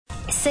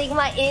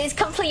Sigma is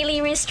completely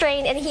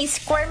restrained and he's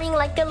squirming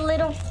like a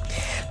little...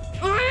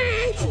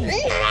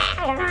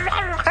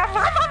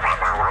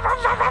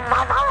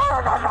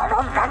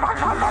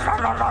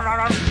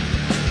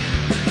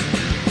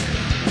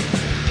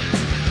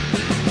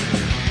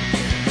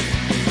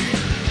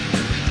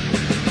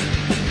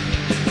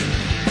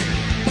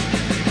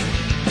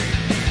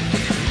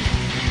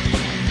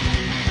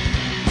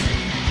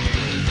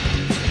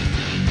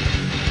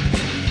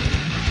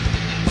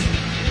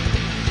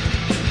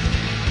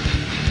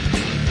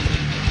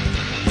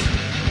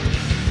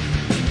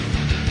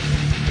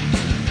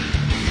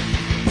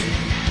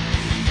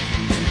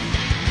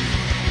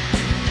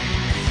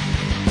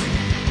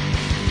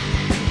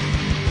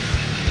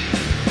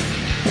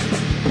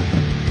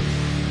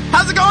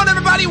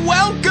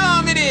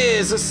 Welcome! It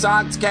is a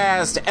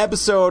Sockscast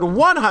episode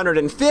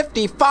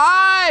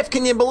 155.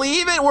 Can you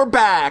believe it? We're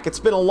back. It's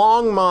been a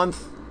long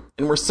month,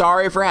 and we're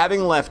sorry for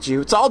having left you.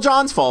 It's all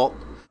John's fault.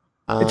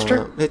 It's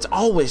true. It's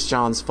always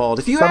John's fault.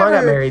 If you My mom ever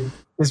got married.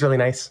 It was really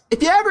nice.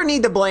 If you ever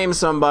need to blame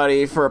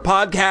somebody for a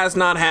podcast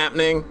not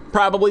happening,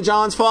 probably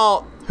John's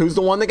fault. Who's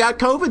the one that got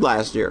COVID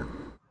last year?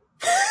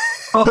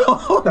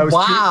 Oh, that was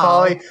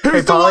Polly.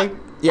 Hey, Polly.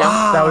 Yeah,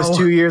 wow. That was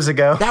 2 years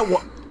ago. That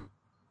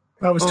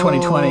was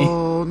 2020.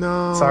 Oh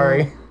no!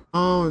 Sorry.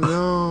 Oh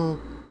no!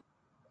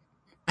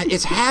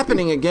 It's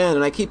happening again,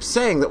 and I keep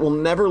saying that we'll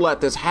never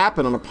let this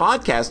happen on a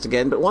podcast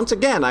again. But once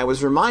again, I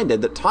was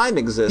reminded that time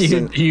exists.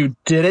 You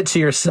did it to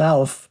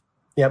yourself.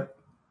 Yep.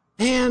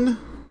 Man,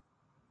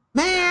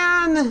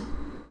 don't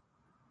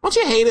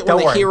you hate it when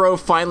the hero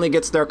finally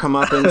gets their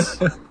comeuppance?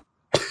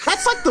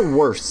 That's like the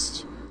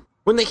worst.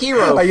 When the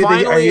hero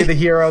are you the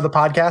hero of the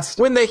podcast?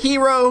 When the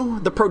hero,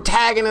 the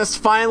protagonist,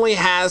 finally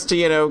has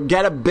to,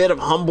 get a bit of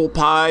humble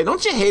pie.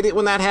 Don't you hate it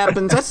when that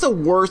happens? That's the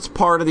worst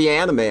part of the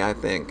anime, I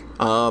think.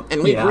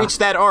 And we've reached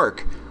that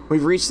arc.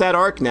 We've reached that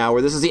arc now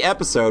where this is the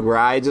episode where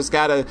I just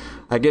get a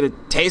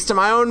taste of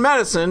my own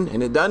medicine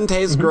and it doesn't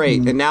taste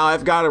great. And now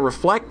I've got to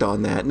reflect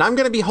on that. And I'm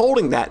going to be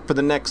holding that for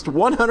the next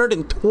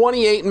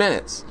 128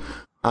 minutes.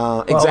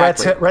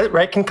 Exactly. Well,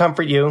 Rhett can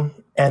comfort you,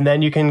 and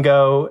then you can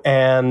go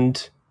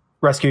and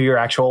rescue your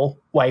actual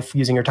wife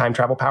using your time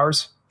travel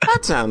powers.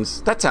 That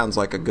sounds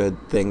like a good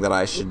thing that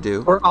I should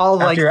do. We're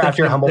all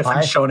after humble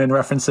different pie shonen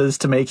references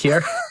to make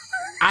here.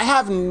 I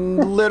have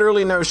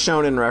literally no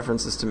shonen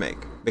references to make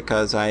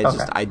because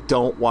I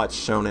don't watch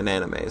shonen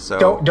anime.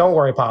 So don't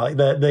worry, Polly.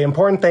 The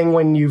important thing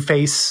when you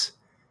face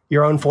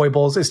your own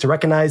foibles is to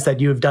recognize that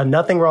you have done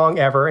nothing wrong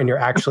ever and you're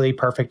actually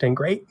perfect and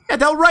great. Yeah,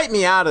 they'll write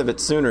me out of it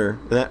sooner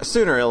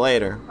or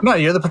later. No,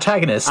 you're the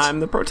protagonist.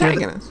 I'm the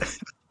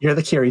protagonist. You're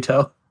the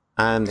Kirito.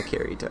 I'm the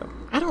Kirito.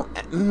 I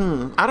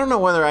don't know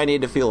whether I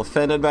need to feel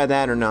offended by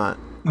that or not.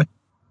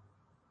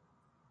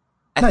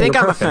 I think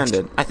I'm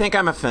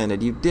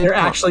offended. You're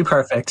actually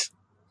perfect.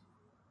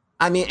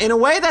 I mean, in a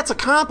way, that's a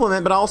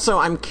compliment, but also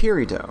I'm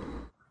Kirito.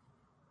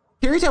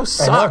 Kirito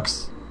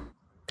sucks.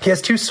 He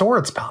has 2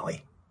 swords,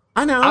 Polly.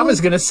 I know. I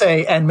was going to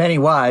say, and many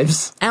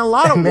wives. And a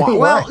lot of wives.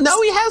 Well,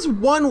 no, he has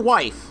one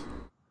wife.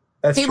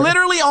 He true.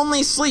 literally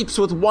only sleeps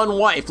with one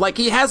wife. Like,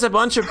 he has a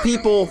bunch of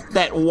people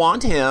that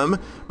want him,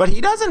 but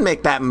he doesn't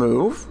make that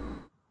move.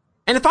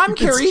 And if I'm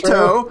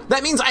Kirito,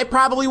 that means I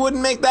probably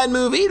wouldn't make that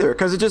move either,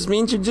 because it just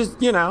means it's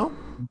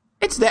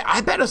that.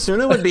 I bet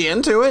Asuna would be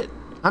into it.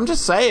 I'm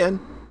just saying.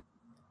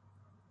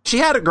 She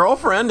had a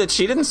girlfriend that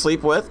she didn't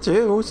sleep with,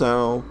 too,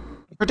 so.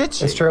 Or did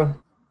she? It's true.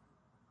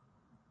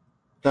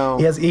 So,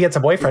 he gets a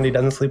boyfriend he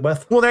doesn't sleep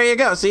with. Well, there you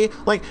go. See,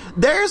 like,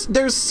 there's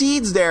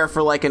seeds there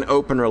for, like, an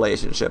open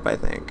relationship, I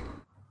think.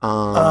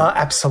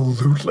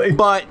 Absolutely.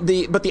 But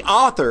the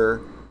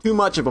author, too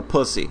much of a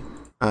pussy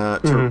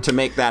to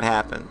make that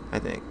happen, I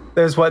think.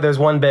 There's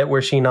one bit where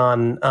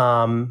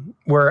Shinon,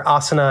 where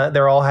Asuna,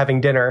 they're all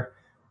having dinner,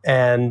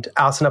 and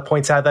Asuna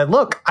points out that,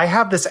 look, I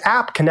have this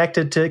app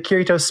connected to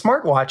Kirito's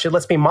smartwatch. It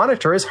lets me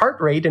monitor his heart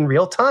rate in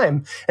real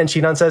time. And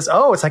Shinon says,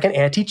 oh, it's like an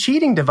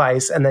anti-cheating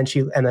device. And then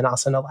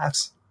Asuna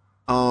laughs.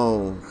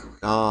 Oh,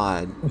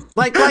 God.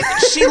 Like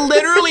she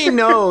literally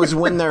knows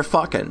when they're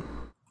fucking.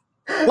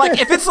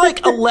 Like, if it's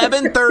like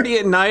 11:30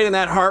 at night and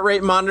that heart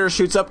rate monitor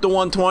shoots up to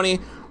 120,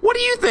 what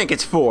do you think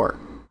it's for?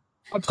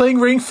 I'm playing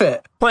Ring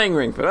Fit. Playing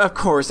Ring Fit, of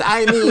course.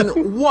 I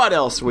mean, what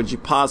else would you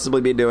possibly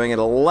be doing at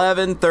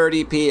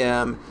 11:30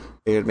 p.m.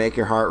 It would make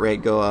your heart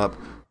rate go up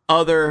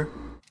other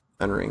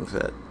than Ring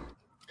Fit?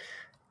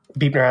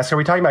 Beepner asks, are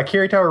we talking about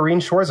Kirito or Rin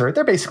Schwarzer?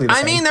 They're basically the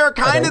same. I mean, they're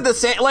kind of the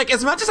same. Like,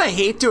 as much as I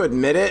hate to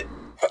admit it,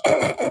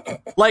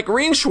 like,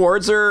 Rin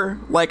Schwarzer,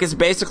 like, is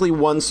basically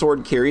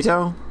one-sword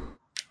Kirito.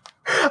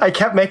 I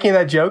kept making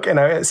that joke, and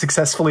I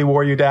successfully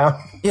wore you down.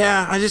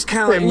 Yeah, I just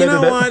kind of like, you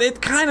know what? It's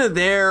kind of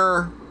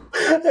there.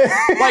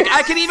 Like,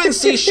 I could even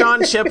see Sean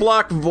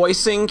Chiplock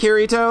voicing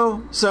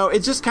Kirito, so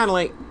it's just kind of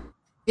like,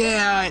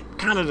 yeah, it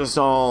kind of just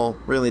all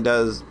really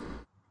does.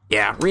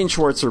 Yeah, Rin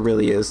Schwarzer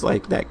really is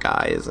like that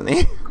guy, isn't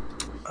he?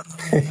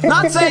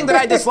 Not saying that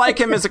I dislike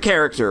him as a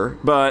character,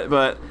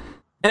 but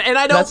And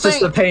I don't That's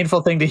think... just a painful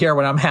thing to hear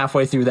when I'm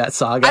halfway through that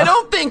saga. I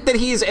don't think that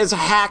he's as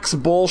hacks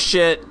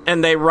bullshit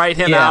and they write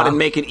him out and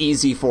make it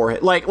easy for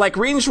it. Like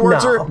Rean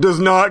Schwarzer does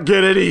not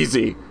get it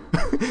easy.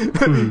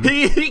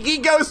 He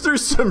goes through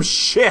some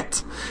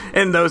shit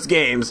in those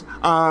games.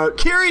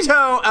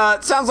 Kirito,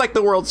 it sounds like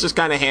the world's just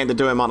kind of handed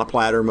to him on a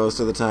platter most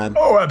of the time.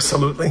 Oh,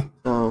 absolutely.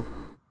 Oh.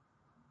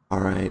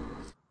 All right.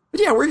 But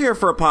yeah, we're here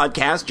for a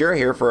podcast. You're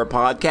here for a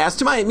podcast.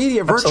 To my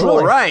immediate virtual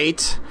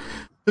right...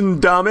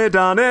 Dame dame,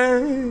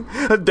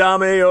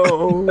 dame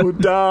yo,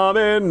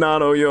 dame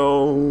nano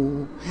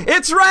yo.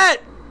 It's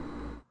Rhett!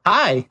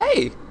 Hi.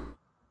 Hey.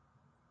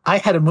 I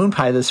had a moon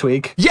pie this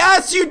week.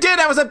 Yes, you did!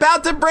 I was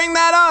about to bring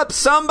that up!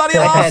 Somebody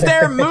lost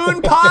their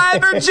moon pie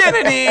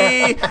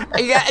virginity!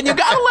 And you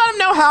gotta let them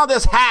know how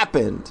this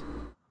happened.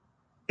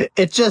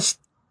 It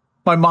just...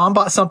 My mom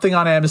bought something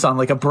on Amazon,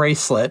 like a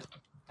bracelet,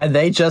 and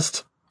they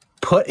just...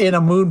 put in a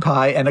moon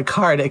pie and a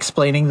card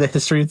explaining the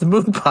history of the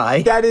moon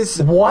pie. That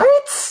is... What?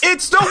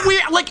 It's so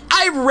weird. Like,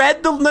 I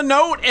read the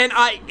note and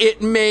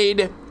it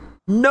made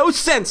no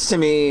sense to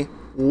me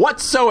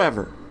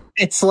whatsoever.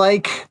 It's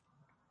like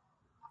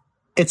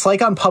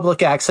on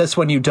public access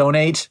when you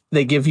donate,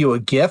 they give you a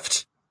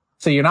gift.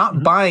 So you're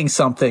not buying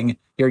something,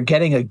 you're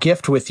getting a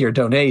gift with your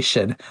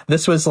donation.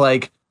 This was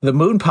like, the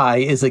moon pie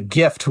is a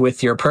gift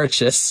with your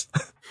purchase.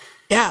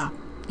 Yeah.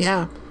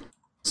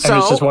 So, And it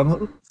was just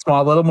one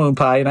small little moon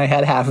pie, and I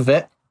had half of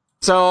it.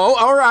 So,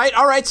 all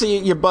right. So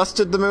you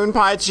busted the moon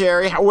pie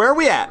cherry. Where are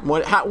we at?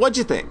 What'd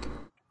you think?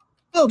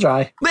 A little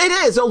dry. It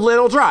is a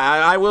little dry.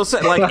 I will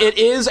say, like, it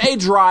is a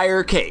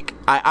drier cake.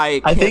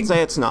 I can't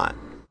say it's not.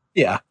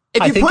 Yeah.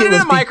 If you put it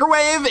in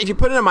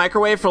a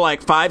microwave, for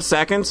like 5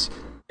 seconds,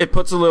 it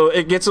gets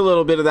a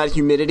little bit of that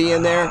humidity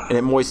in there, and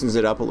it moistens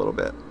it up a little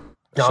bit.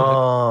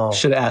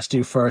 Should have asked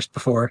you first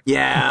before.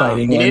 Yeah,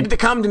 biting you in. needed to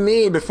come to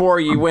me before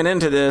you went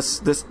into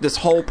this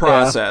whole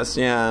process.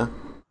 Yeah.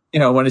 You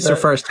know, when it's your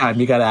first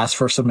time, you got to ask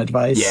for some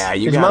advice. Yeah,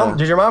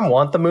 Did your mom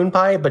want the moon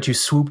pie, but you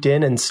swooped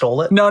in and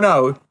stole it?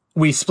 No,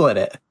 we split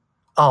it.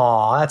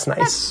 Aw, that's nice.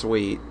 That's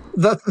sweet.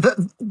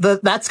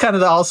 That's kind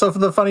of also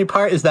the funny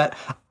part is that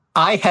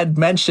I had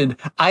mentioned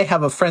I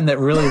have a friend that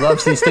really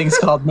loves these things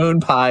called moon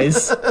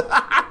pies.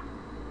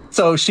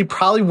 So she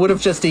probably would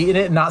have just eaten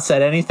it and not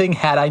said anything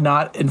had I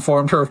not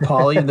informed her of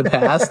Polly in the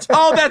past.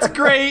 Oh, that's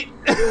great.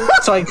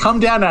 So I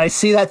come down and I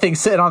see that thing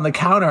sitting on the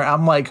counter.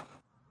 I'm like,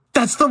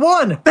 that's the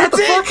one. That's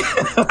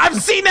it.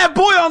 I've seen that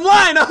boy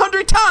online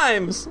 100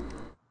 times.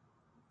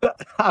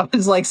 I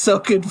was like so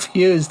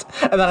confused.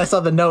 And then I saw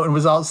the note and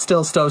was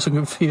still so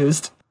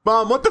confused.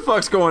 Mom, what the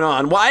fuck's going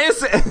on? Why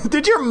is it?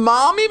 Did your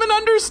mom even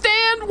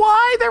understand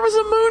why there was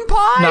a moon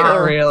pie?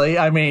 Not really.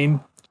 I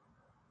mean,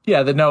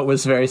 yeah, the note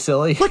was very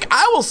silly. Like,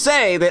 I will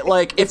say that,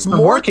 like, It's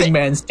the working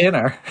man's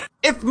dinner.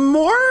 If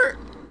more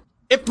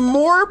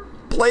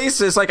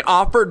places like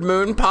offered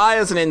moon pie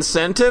as an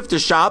incentive to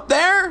shop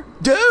there,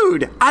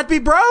 dude, I'd be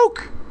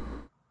broke.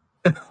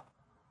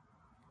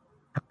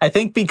 I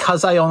think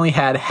because I only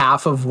had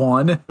half of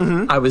one,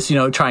 I was,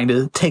 trying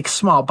to take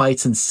small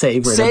bites and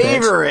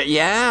savor it.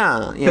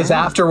 Yeah. Because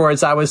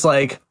afterwards I was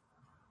like,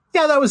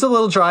 yeah, that was a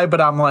little dry, but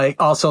I'm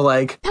like, also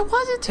like, that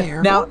wasn't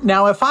terrible.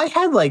 Now, if I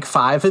had like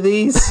 5 of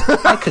these,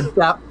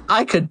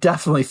 I could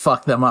definitely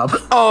fuck them up.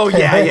 Oh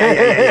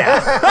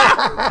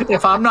yeah.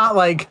 If I'm not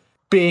like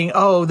being,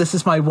 this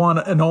is my one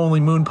and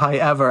only moon pie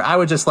ever, I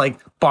would just like,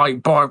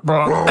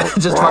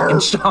 just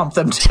fucking stomp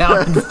them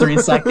down in 3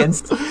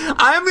 seconds.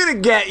 I'm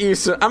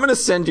gonna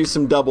send you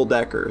some double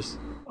deckers.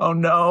 Oh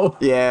no.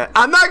 Yeah,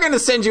 I'm not gonna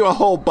send you a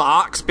whole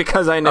box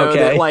because I know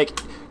that like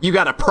you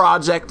got a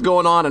project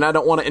going on and I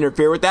don't want to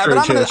interfere with that. But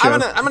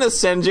I'm gonna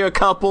send you a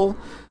couple.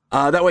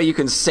 That way you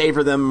can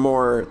savor them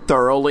more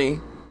thoroughly.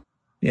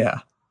 Yeah.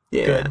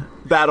 Good.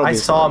 I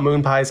saw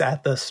moon pies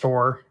at the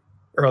store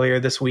earlier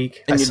this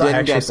week. I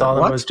actually saw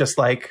them. It was just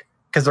like,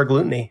 because they're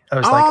gluten-y. I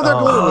was like, they're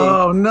gluten-y.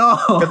 Oh no.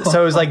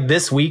 So it was like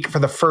this week, for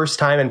the first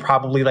time in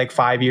probably like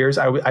 5 years,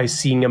 I was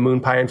seeing a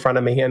moon pie in front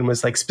of me and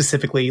was like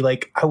specifically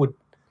like, I would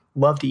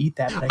love to eat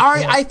that. All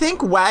right, I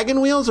think wagon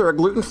wheels are a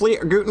gluten-free,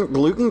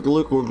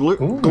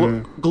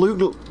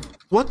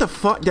 what the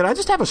fuck? Did I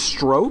just have a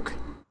stroke?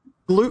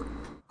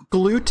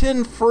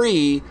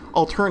 Gluten-free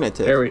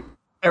alternative.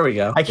 There we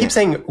go. I keep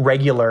saying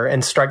regular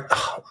and strike.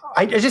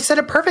 I just said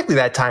it perfectly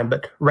that time,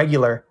 but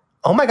regular.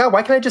 Oh my God,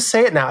 why can't I just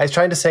say it now? I was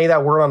trying to say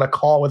that word on a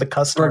call with a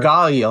customer.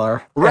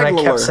 Regular. And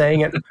I kept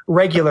saying it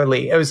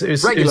regularly. It was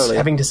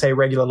having to say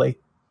regularly.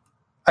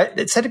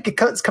 It said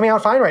it's coming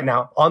out fine right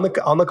now. On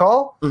the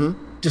call,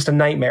 just a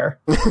nightmare.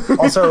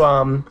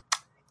 Also,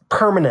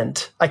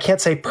 permanent. I can't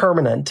say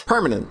permanent.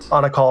 Permanent.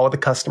 On a call with a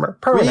customer.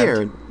 Permanent.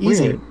 Weird.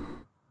 Easy. Weird.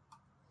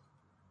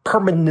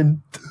 Permanent.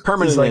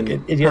 Permanent. Like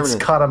it gets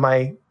caught on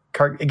my...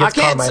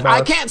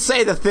 I can't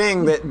say the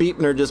thing that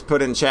Beepner just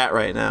put in chat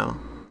right now.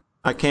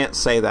 I can't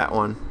say that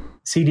one.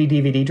 CD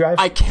DVD drive?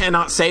 I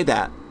cannot say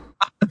that.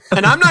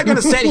 And I'm not going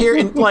to sit here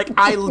and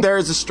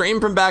there's a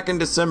stream from back in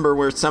December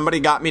where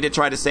somebody got me to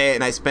try to say it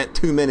and I spent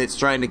 2 minutes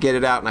trying to get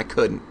it out and I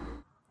couldn't.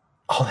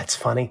 Oh, that's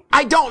funny.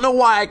 I don't know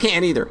why I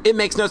can't either. It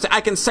makes no sense. I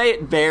can say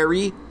it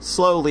very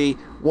slowly,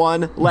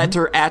 one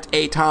letter at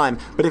a time.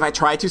 But if I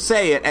try to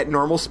say it at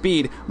normal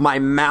speed, my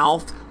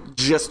mouth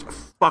just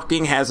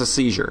fucking has a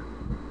seizure.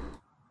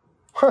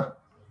 Huh.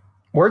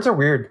 Words are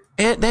weird.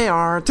 They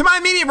are. To my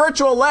immediate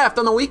virtual left,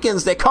 on the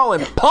weekends, they call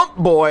him Pump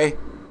Boy.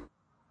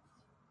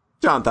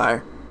 John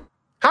Thayer.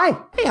 Hi.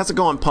 Hey, how's it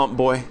going, Pump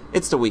Boy?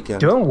 It's the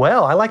weekend. Doing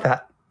well. I like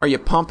that. Are you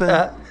pumping?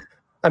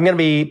 I'm going to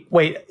be...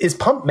 Wait, is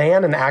Pump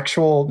Man an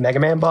actual Mega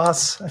Man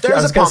boss? I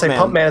There's was going to say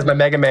Pump Man is my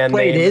Mega Man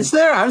Wait, name. is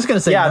there? I was going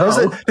to say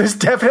no. There's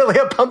definitely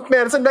a Pump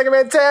Man. It's in Mega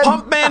Man 10.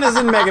 Pump Man is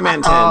in Mega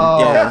Man 10.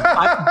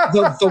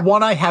 The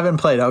one I haven't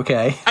played,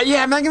 okay.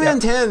 Yeah, Mega Man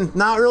 10,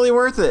 not really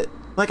worth it.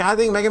 Like, I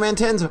think Mega Man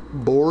 10's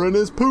boring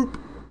as poop.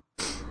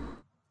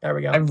 There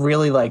we go. I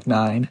really like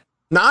 9.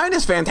 9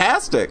 is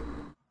fantastic.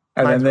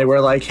 And then they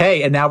were like,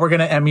 hey, and now we're going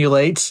to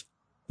emulate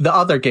the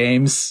other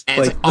games.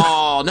 And like,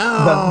 oh,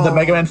 no. The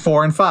Mega Man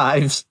 4 and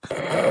 5s.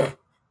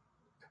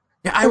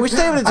 Yeah, I wish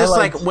they would have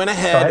just went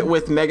ahead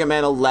with Mega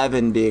Man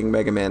 11 being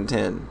Mega Man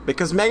 10.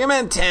 Because Mega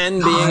Man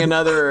 10 being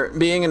another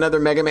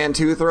Mega Man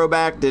 2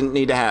 throwback didn't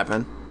need to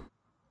happen.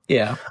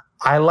 Yeah.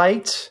 I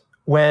liked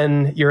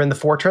when you're in the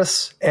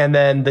fortress and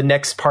then the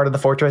next part of the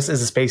fortress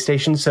is a space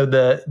station, so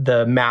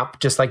the map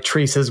just like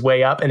traces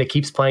way up and it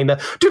keeps playing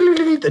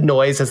the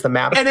noise as the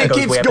map and it goes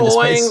keeps way up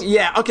going. into space.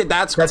 Yeah, okay,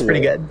 that's cool.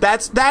 pretty good.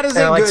 That is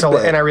and a good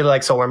bit. And I really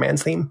like Solar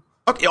Man's theme.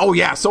 Okay. Oh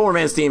yeah, Solar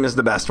Man's theme is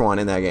the best one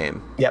in that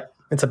game. Yep,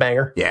 it's a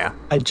banger. Yeah.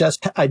 I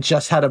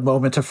just had a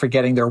moment of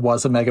forgetting there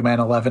was a Mega Man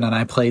 11 and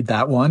I played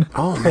that one.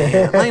 Oh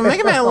man, like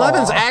Mega Man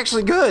 11's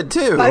actually good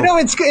too. I know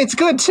it's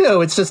good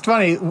too. It's just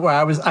funny. Where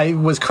I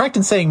was correct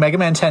in saying Mega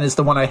Man 10 is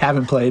the one I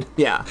haven't played.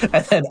 Yeah.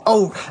 And then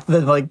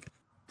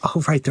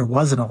right, there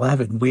was an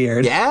 11.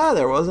 Weird. Yeah,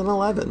 there was an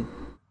 11.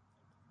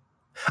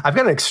 I've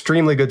got an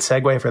extremely good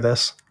segue for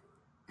this.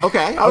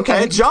 Okay.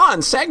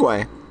 John,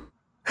 segue.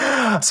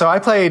 So I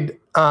played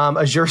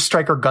Azure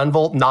Striker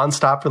Gunvolt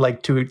nonstop for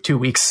like two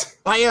weeks.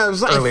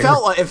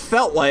 It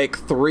felt like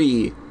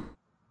 3.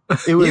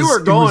 You were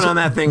going on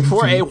that thing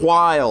for a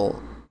while.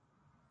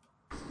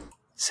 It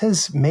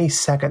says May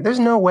 2nd. There's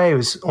no way it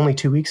was only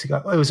 2 weeks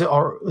ago. It was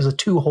a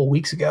 2 whole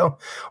weeks ago.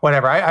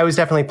 Whatever. I was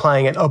definitely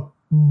playing it a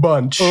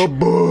bunch.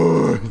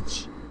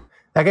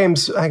 That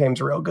game's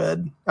real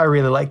good. I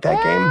really like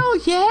that game. Oh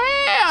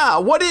yeah!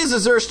 What is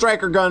Azure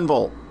Striker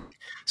Gunvolt?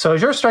 So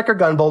Azure Striker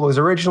Gunvolt was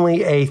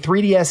originally a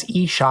 3DS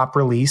eShop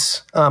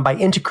release by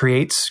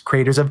Intercreates,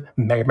 creators of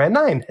Mega Man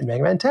 9 and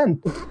Mega Man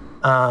 10.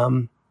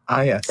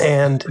 Yes.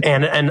 And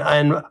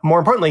more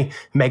importantly,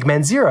 Mega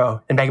Man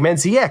 0 and Mega Man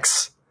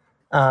ZX.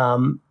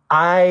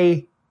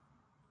 I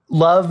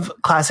love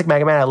classic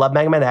Mega Man. I love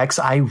Mega Man X.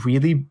 I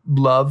really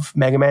love the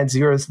Mega Man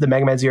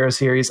Zero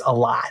series a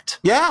lot.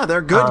 Yeah,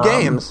 they're good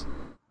games.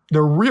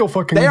 They're real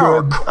fucking good. They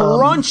are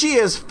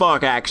crunchy as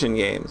fuck action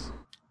games.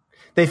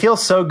 They feel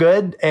so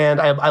good,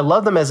 and I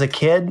love them as a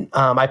kid.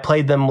 I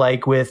played them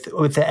like with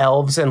the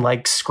elves and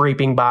like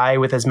scraping by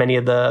with as many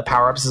of the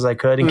power-ups as I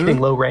could and getting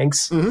low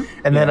ranks. Mm-hmm.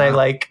 And then I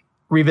like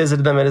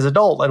revisited them as an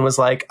adult and was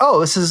like, oh,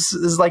 this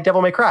is like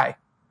Devil May Cry.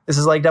 This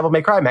is like Devil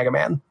May Cry Mega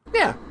Man.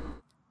 Yeah.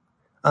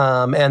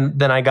 And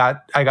then I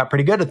got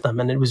pretty good at them,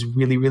 and it was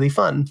really, really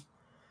fun.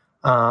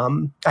 I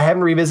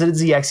haven't revisited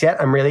ZX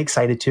yet. I'm really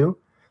excited to.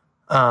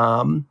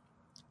 And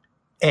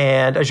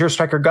Azure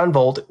Striker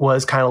Gunvolt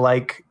was kind of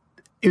like,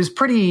 it was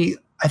pretty,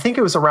 I think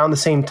it was around the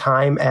same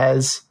time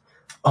as,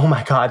 oh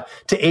my God,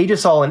 to age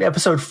us all, in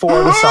episode 4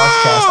 of the Saucecast,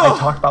 I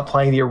talked about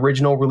playing the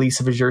original release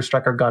of Azure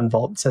Striker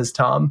Gunvolt, says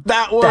Tom.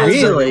 That was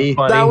really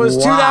funny. That was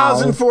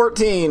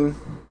 2014.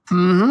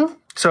 Mm-hmm.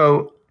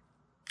 So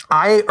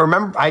I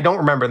don't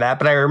remember that,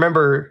 but I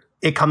remember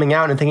it coming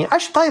out and thinking, I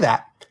should play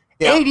that.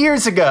 Yeah. 8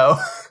 years ago.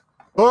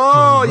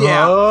 Oh,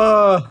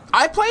 yeah.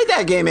 I played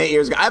that game 8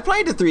 years ago. I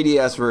played the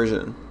 3DS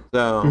version.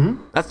 So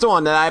that's the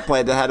one that I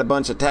played that had a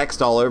bunch of text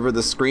all over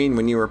the screen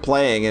when you were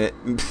playing, and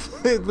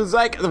it was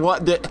like,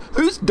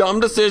 whose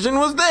dumb decision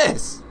was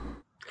this?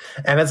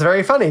 And it's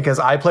very funny because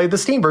I played the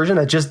Steam version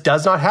that just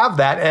does not have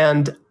that,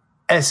 and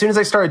as soon as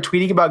I started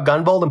tweeting about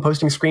Gunvolt and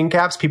posting screen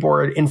caps, people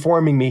were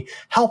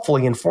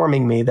helpfully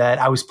informing me that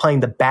I was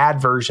playing the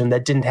bad version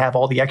that didn't have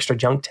all the extra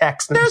junk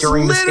text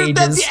during the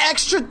stages. The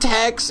extra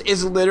text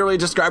is literally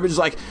just garbage.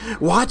 Like,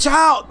 watch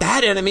out,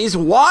 that enemy's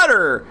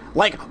water.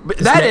 Like,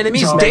 that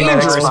enemy's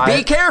dangerous.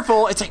 Be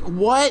careful. It's like,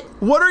 what?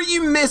 What are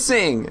you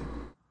missing?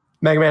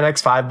 Mega Man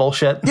X5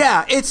 bullshit.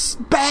 Yeah, it's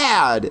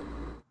bad.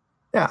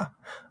 Yeah.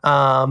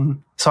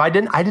 So I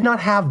did not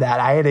have that.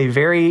 I had a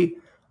very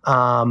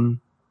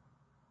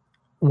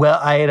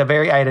I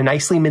had a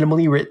nicely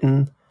minimally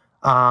written,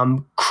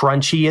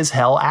 crunchy as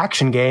hell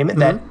action game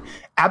that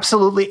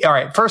absolutely, all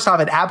right, first off,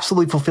 it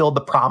absolutely fulfilled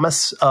the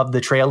promise of the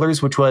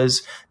trailers, which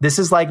was, this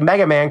is like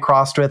Mega Man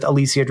crossed with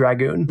Alicia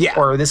Dragoon. Yeah.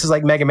 Or this is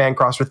like Mega Man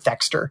crossed with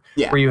Dexter.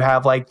 Yeah. Where you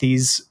have like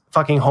these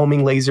fucking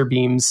homing laser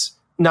beams,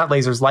 not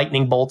lasers,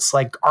 lightning bolts,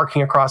 like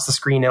arcing across the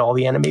screen at all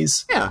the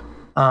enemies. Yeah.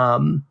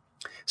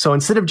 So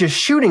instead of just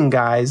shooting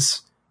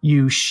guys,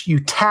 you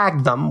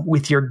tag them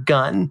with your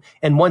gun.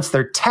 And once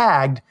they're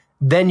tagged,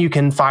 then you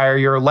can fire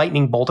your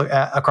lightning bolt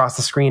across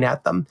the screen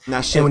at them.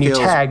 And when you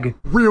tag,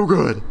 real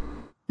good.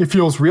 It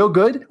feels real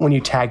good when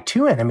you tag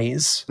 2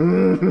 enemies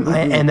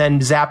and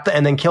then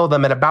and then kill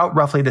them at about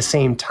roughly the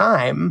same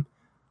time.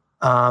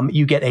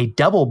 You get a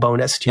double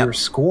bonus to your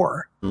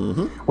score.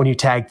 When you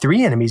tag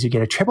 3 enemies, you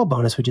get a triple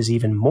bonus, which is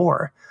even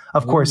more.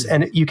 Of course,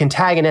 and you can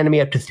tag an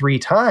enemy up to 3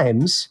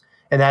 times,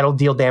 and that'll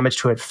deal damage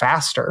to it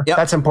faster.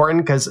 That's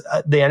important because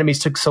the enemies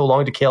took so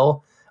long to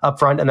kill up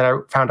front, and then I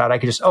found out I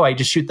could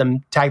just shoot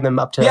them, tag them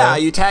up to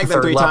you tag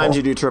them 3 times,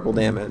 you do triple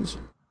damage.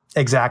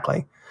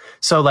 Exactly.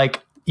 So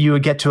like you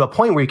would get to a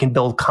point where you can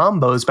build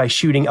combos by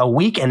shooting a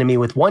weak enemy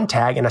with 1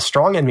 tag and a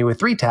strong enemy with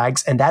 3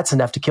 tags, and that's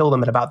enough to kill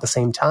them at about the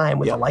same time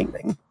with the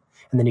lightning.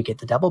 And then you get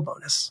the double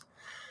bonus.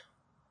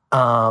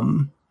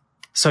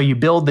 So you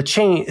build the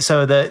chain.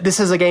 So this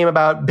is a game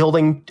about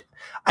building.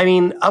 I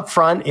mean, up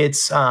front,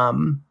 it's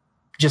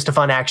just a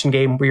fun action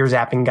game where you're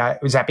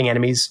zapping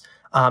enemies.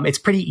 It's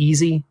pretty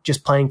easy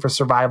just playing for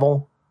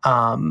survival.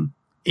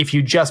 If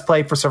you just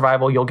play for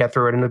survival, you'll get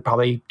through it in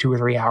probably 2 or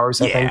 3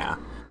 hours, I think.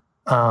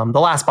 The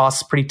last boss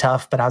is pretty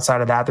tough, but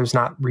outside of that, there's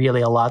not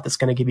really a lot that's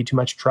going to give you too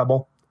much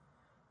trouble.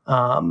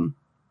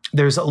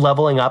 There's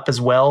leveling up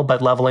as well,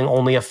 but leveling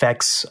only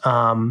affects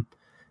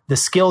the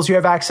skills you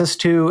have access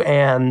to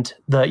and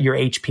your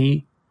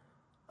HP.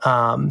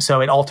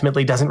 So it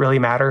ultimately doesn't really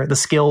matter. The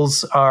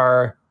skills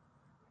are...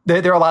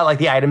 They're a lot like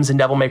the items in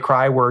Devil May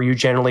Cry, where you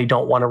generally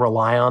don't want to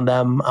rely on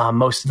them.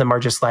 Most of them are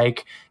just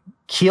like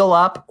heal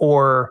up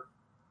or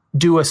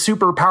do a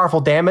super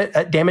powerful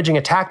damaging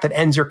attack that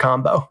ends your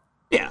combo.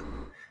 Yeah.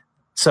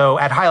 So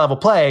at high level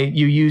play,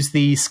 you use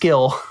the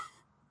skill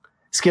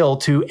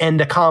to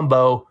end a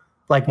combo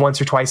like once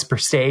or twice per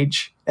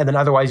stage, and then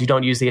otherwise you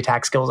don't use the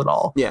attack skills at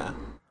all. Yeah.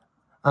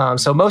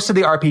 So most of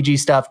the RPG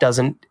stuff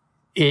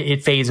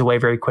it fades away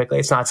very quickly.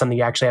 It's not something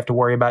you actually have to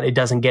worry about. It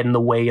doesn't get in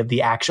the way of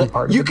the action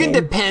part of the game. You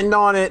can depend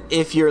on it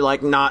if you're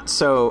like not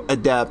so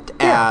adept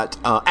at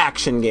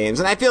action games.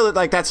 And I feel that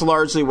like that's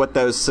largely what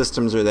those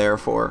systems are there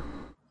for.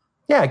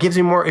 Yeah, it gives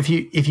you more if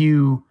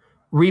you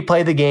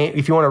replay the game,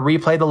 if you want to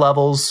replay the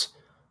levels,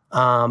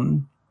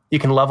 you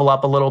can level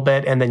up a little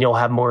bit and then you'll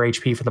have more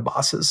HP for the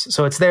bosses.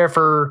 So it's there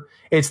for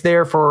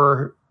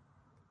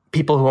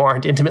people who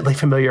aren't intimately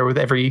familiar with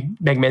every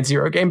Mega Man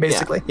Zero game,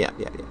 basically. Yeah.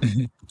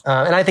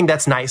 And I think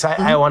that's nice.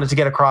 I wanted to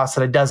get across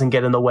that it doesn't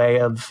get in the way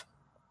of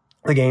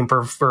the game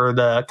for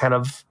the kind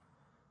of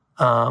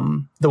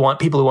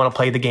people who want to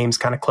play the games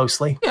kind of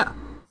closely. Yeah.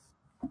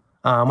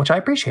 Which I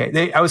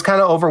appreciate. I was kind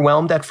of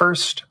overwhelmed at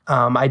first.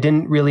 I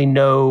didn't really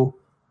know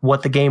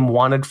what the game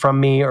wanted from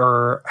me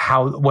or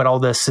what all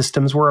the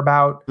systems were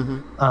about.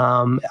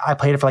 I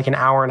played it for like an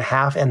hour and a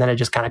half and then it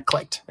just kind of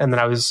clicked and then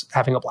I was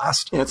having a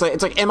blast. Yeah,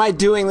 it's like, am I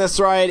doing this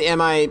right?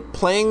 Am I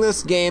playing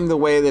this game the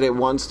way that it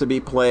wants to be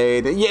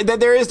played? Yeah,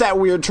 there is that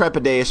weird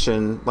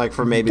trepidation, like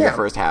for maybe the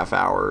first half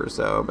hour or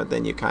so, but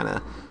then you kind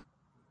of,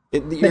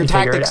 your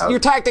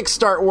tactics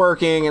start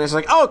working and it's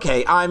like,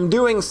 okay, I'm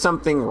doing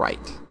something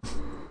right.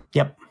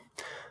 Yep.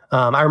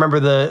 I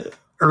remember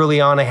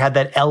early on, I had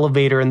that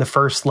elevator in the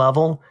first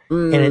level,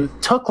 and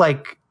it took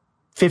like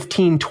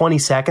 15, 20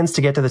 seconds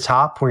to get to the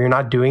top where you're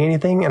not doing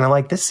anything. And I'm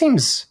like, this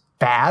seems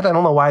bad. I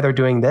don't know why they're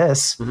doing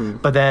this.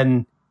 But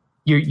then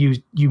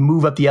you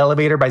move up the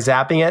elevator by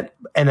zapping it.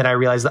 And then I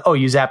realized that,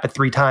 you zap it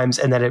 3 times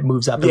and then it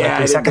moves up in like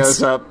 3 seconds.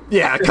 Goes up.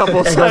 Yeah, a couple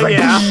of seconds. Like,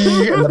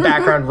 and the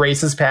background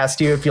races past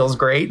you. It feels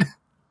great.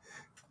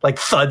 Like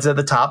thuds at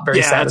the top.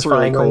 Very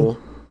satisfying. That's really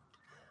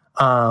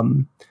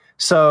cool.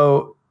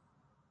 So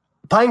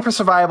playing for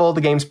survival, the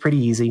game's pretty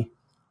easy.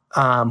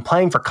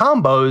 Playing for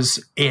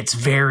combos, it's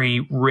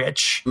very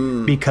rich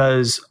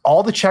because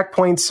all the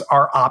checkpoints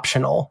are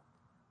optional.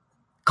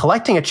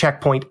 Collecting a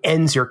checkpoint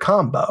ends your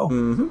combo.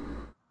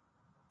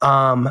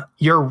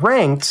 You're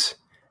ranked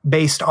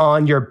based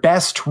on your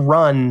best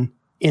run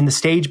in the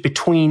stage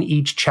between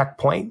each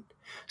checkpoint.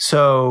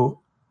 So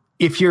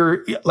if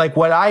you're like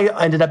what I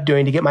ended up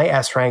doing to get my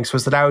S ranks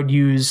was that I would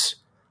use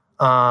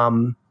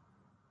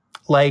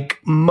like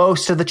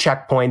most of the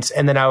checkpoints,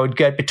 and then I would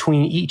get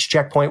between each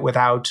checkpoint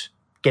without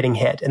getting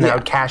hit, and then I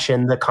would cash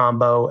in the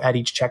combo at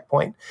each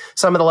checkpoint.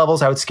 Some of the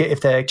levels I would skip. If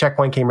the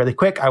checkpoint came really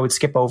quick, I would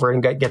skip over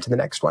and get to the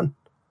next one.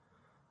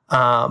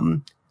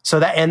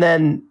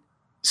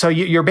 So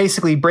you're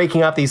basically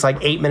breaking up these like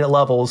 8-minute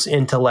levels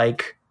into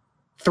like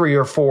 3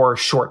 or 4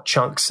 short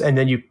chunks, and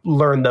then you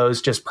learn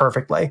those just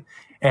perfectly,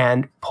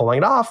 and pulling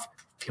it off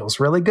feels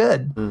really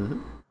good.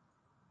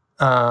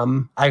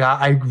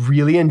 I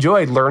really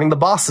enjoyed learning the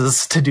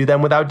bosses to do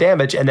them without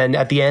damage. And then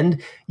at the end,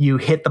 you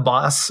hit the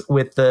boss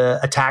with the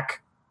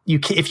attack.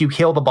 If you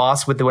kill the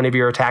boss with one of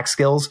your attack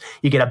skills,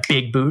 you get a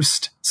big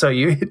boost. So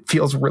it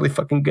feels really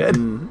fucking good.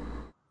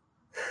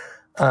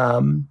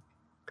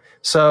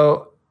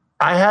 So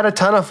I had a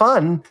ton of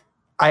fun.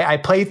 I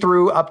played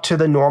through up to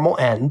the normal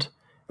end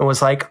and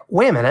was like,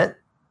 wait a minute.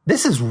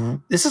 This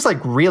is like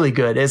really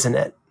good, isn't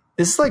it?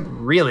 This is like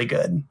really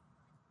good.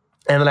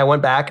 And then I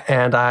went back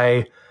and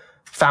I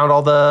found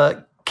all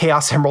the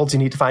Chaos Emeralds you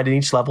need to find in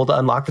each level to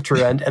unlock the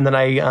true end. And then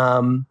I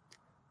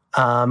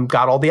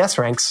got all the S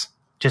ranks.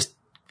 Just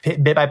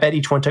bit by bit,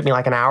 each one took me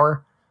like an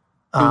hour.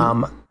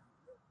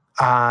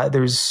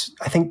 there's,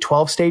 I think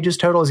 12 stages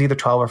total. Is either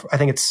 12 or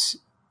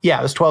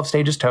it was 12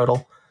 stages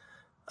total.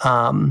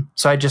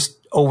 So I just,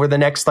 over the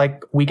next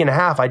like week and a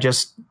half, I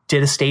just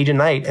did a stage a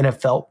night and it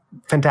felt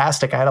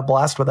fantastic. I had a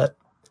blast with it.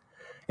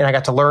 And I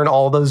got to learn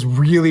all those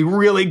really,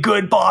 really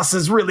good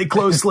bosses really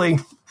closely.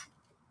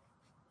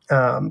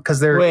 Because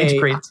they're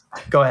integrated.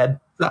 Go ahead.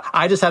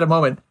 I just had a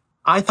moment.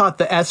 I thought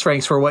the S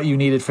ranks were what you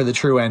needed for the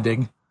true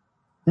ending.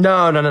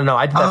 No. I did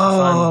that for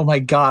fun. Oh my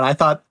God. I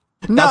thought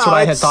that's what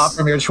I had thought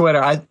from your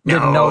Twitter. I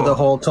didn't know the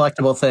whole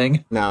collectible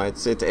thing. No,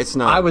 it's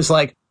not. I was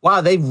like,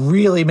 wow, they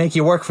really make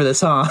you work for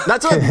this, huh?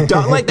 That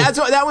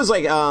was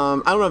like,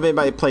 I don't know if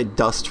anybody played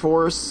Dust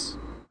Force.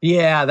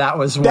 Yeah, that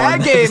was one.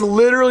 That game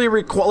literally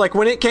like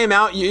when it came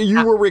out,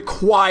 you were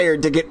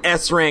required to get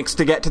S ranks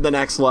to get to the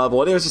next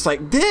level. And it was just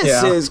like,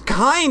 this is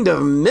kind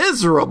of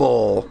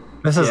miserable.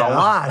 This is a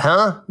lot,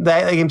 huh?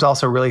 That game's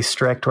also really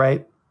strict,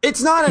 right?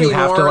 It's not anymore. You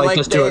have to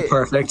just do it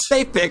perfect.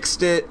 They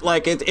fixed it.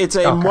 Like it's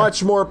a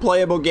much more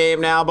playable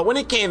game now. But when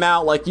it came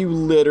out, like you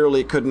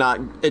literally could not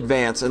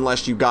advance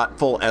unless you got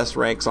full S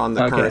ranks on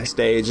the current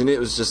stage, and it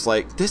was just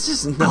like, this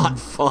is not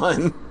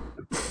fun.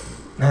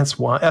 That's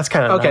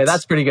kind of okay. nuts.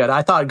 That's pretty good.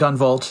 I thought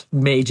Gunvolt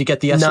made you get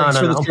the S ranks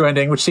for the true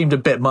ending, which seemed a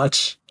bit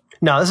much.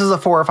 No, this is a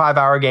 4 or 5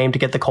 hour game to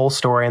get the whole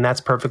story, and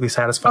that's perfectly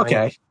satisfying.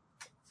 Okay.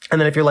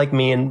 And then if you're like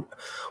me and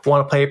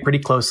want to play it pretty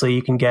closely,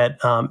 you can get.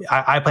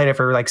 I played it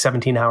for like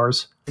 17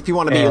 hours. If you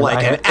want to be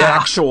like an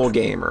actual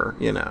gamer,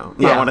 not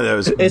one of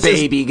those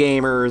baby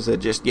gamers that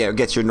just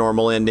gets your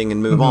normal ending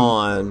and move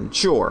on.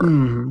 Sure.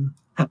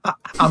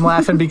 I'm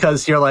laughing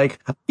because you're like,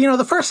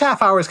 the first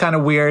half hour is kind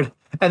of weird,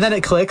 and then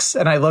it clicks,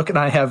 and I look and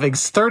I have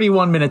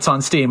 31 minutes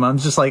on Steam. I'm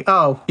just like,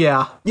 oh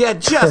yeah,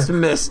 just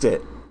missed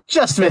it.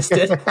 Just missed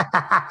it.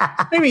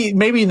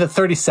 maybe in the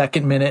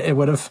 32nd minute it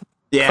would have.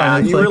 Yeah,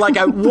 you were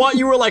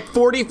like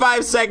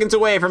 45 seconds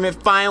away from it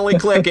finally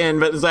clicking,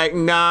 but it's like,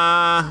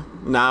 nah,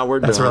 we're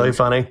done. That's really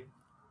funny.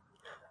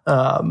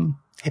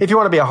 If you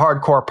want to be a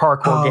hardcore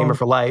parkour gamer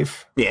for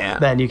life,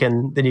 then you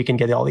can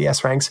get all the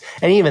S ranks,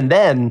 and even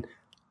then,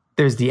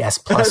 there's the S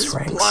plus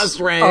ranks.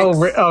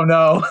 Oh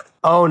no!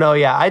 Oh no!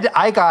 Yeah,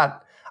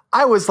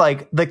 I was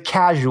like the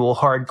casual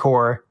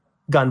hardcore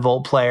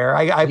Gunvolt player.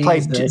 I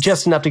played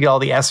just enough to get all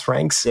the S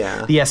ranks.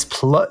 Yeah. The S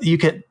plus.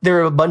 There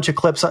are a bunch of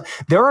clips.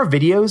 There are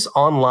videos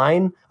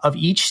online of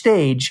each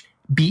stage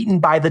beaten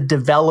by the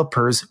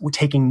developers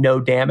taking no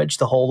damage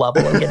the whole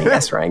level and getting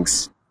S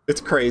ranks.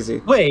 It's crazy.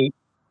 Wait.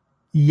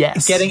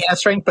 Yes. Getting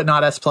S rank, but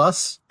not S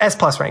plus? S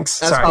plus ranks.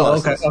 Sorry. Oh,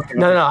 okay.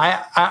 No.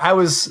 I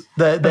was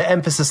the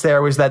emphasis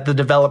there was that the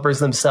developers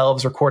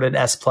themselves recorded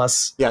S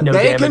plus. Yeah, no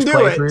they damage can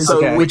do it.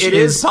 So which it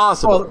is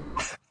possible.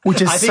 Which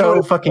is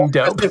so fucking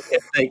dope.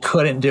 If they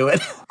couldn't do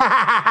it.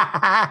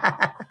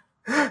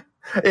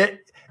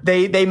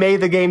 They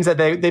made the games that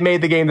they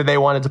made the game that they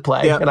wanted to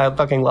play, and I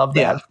fucking love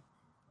that.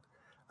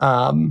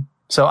 Yeah.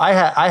 So I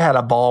had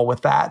a ball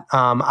with that.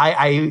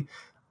 I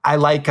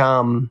like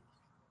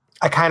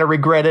I kind of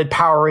regretted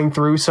powering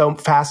through so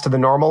fast to the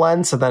normal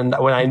end. So then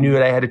when I knew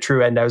that I had a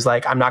true end, I was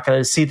like, I'm not going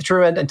to see the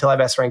true end until I've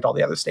S ranked all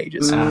the other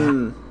stages.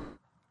 And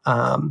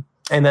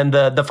then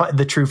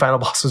the true final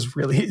boss is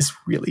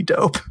really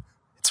dope.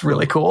 It's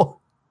really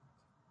cool.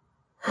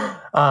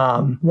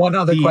 One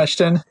other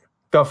question.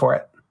 Go for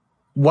it.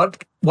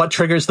 What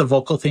triggers the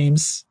vocal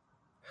themes?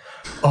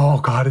 Oh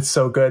God, it's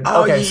so good.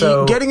 Okay,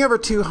 so getting over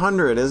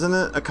 200, isn't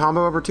it? A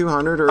combo over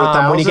 200 or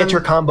 1,000? When you get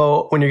your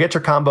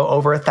combo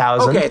over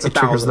 1,000, it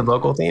triggers the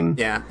vocal theme.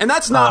 Yeah, and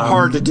that's not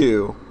hard to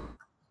do.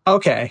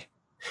 Okay,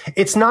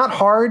 it's not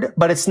hard,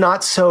 but it's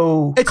not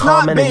so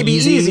common and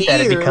easy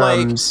that it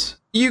becomes.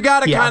 You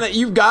gotta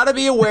you've gotta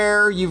be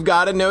aware, you've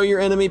gotta know your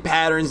enemy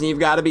patterns, and you've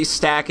gotta be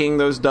stacking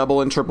those double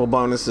and triple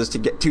bonuses to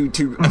get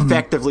to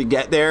effectively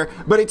get there.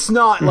 But it's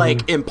not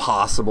like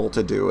impossible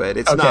to do it.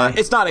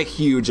 It's not a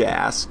huge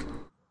ask.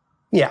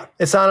 Yeah,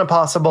 it's not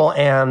impossible,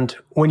 and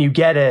when you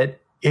get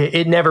it,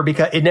 it never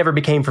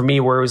became for me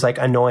where it was like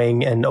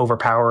annoying and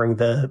overpowering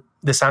the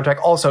soundtrack.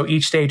 Also,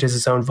 each stage has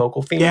its own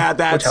vocal theme,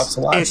 which helps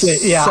a lot. It's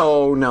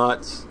so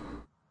nuts.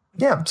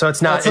 Yeah, so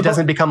it's not. It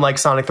doesn't become like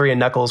Sonic 3 and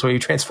Knuckles where you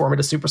transform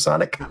into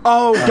Supersonic.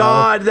 Oh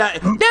God,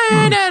 that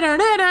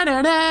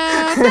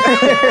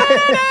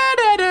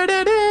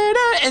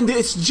and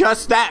it's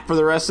just that for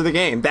the rest of the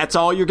game. That's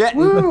all you're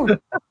getting.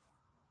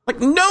 Like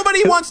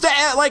nobody wants to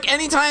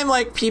anytime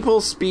like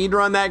people speed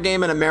run that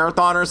game in a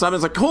marathon or something.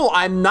 It's like cool.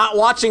 I'm not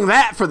watching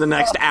that for the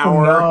next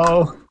hour.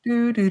 No.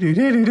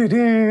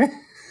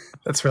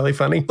 That's really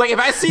funny. Like if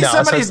I see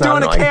somebody's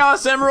doing a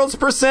Chaos Emeralds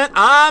 %,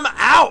 I'm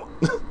out.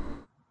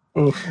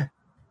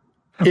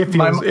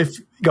 If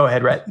go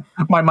ahead, Rhett.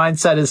 My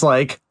mindset is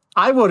like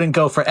I wouldn't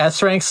go for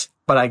S ranks,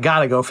 but I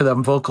gotta go for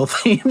them vocal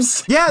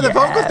themes. Yeah, the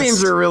vocal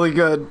themes are really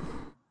good.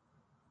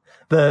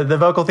 The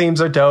vocal themes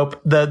are dope.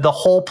 The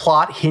whole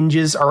plot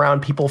hinges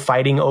around people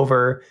fighting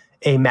over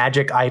a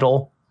magic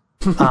idol,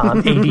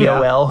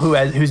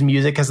 ADOL, whose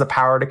music has the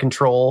power to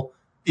control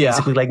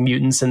basically like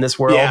mutants in this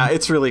world. Yeah,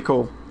 it's really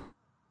cool.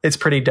 It's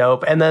pretty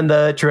dope. And then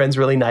the true end's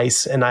really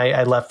nice, and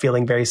I left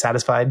feeling very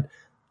satisfied.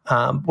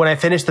 When I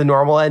finished the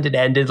normal end, it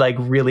ended like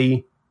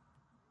really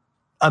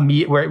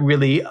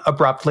really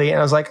abruptly, and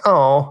I was like,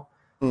 oh,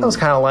 that was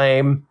kind of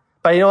lame.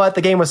 But you know what?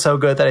 The game was so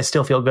good that I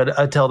still feel good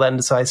until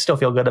then, so I still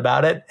feel good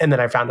about it. And then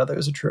I found out there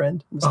was a true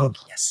end. I was like,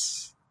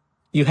 yes.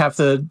 You have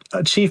the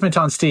achievement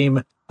on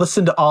Steam.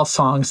 Listen to all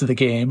songs of the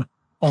game.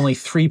 Only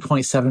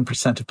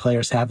 3.7% of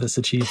players have this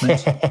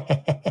achievement.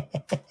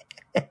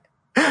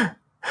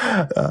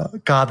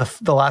 God,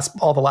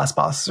 all the last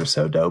bosses are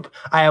so dope.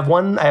 I have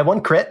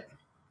one crit.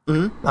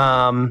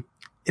 Mm-hmm.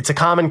 It's a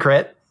common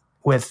crit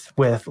with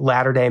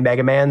latter day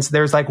Mega Mans.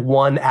 There's like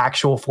one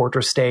actual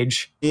fortress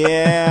stage.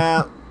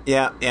 Yeah.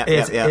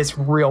 It's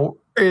real.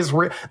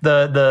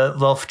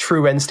 The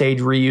true end stage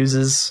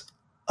reuses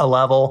a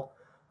level.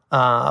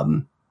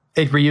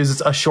 It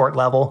reuses a short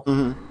level.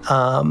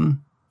 Mm-hmm.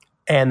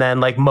 And then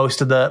like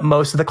most of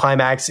the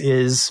climax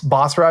is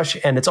boss rush,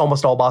 and it's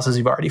almost all bosses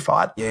you've already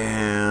fought.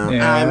 Yeah.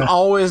 I'm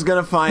always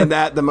gonna find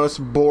that the most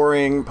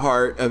boring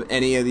part of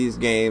any of these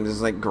games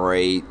is like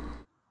great.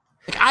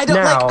 Like, I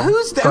don't like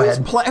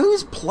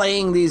who's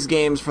playing these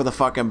games for the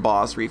fucking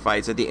boss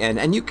refights at the end,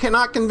 and you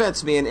cannot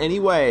convince me in any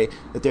way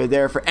that they're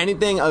there for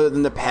anything other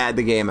than to pad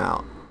the game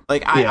out.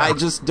 Like, I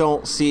just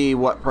don't see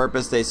what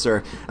purpose they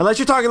serve. Unless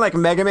you're talking like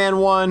Mega Man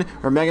 1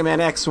 or Mega Man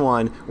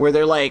X1, where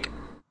they're like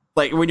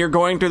when you're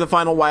going through the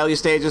final Wily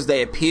stages,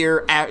 they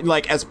appear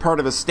as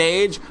part of a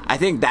stage. I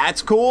think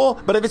that's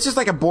cool. But if it's just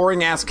like a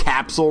boring ass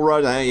capsule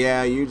run,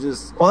 you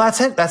just... Well, that's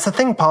it. That's the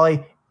thing,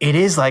 Pauly. It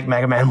is like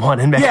Mega Man 1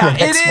 and Mega Man X1.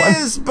 Yeah, it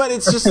is, but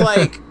it's just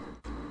like...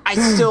 I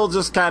still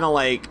just kind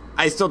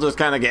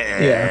of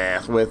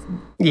get with...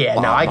 Yeah,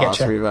 no, I get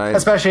you. Revive.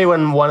 Especially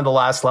when one of the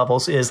last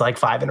levels is like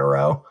 5 in a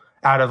row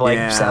out of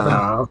like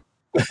 7.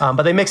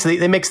 But they mix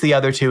the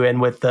other 2 in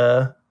with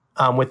the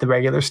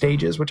regular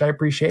stages, which I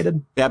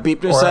appreciated. Yeah,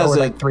 Beeper says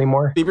like 3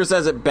 more. Beeper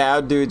says that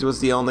Bad Dudes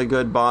was the only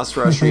good boss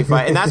rush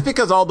refight, and that's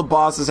because all the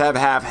bosses have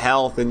half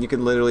health, and you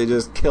can literally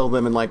just kill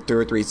them in like 2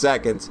 or 3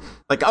 seconds.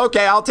 Like,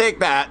 okay, I'll take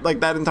that.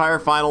 Like, that entire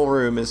final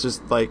room is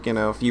just like,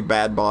 a few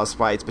bad boss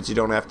fights, but you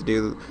don't have to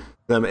do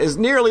them as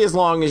nearly as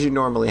long as you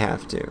normally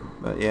have to.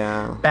 But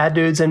yeah, Bad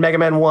Dudes in Mega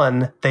Man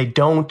 1, they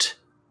don't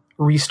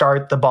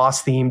restart the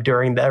boss theme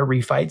during the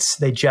refights.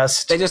 They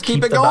just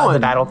keep it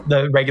going.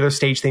 The regular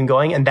stage theme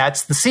going, and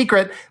that's the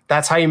secret.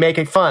 That's how you make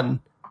it fun.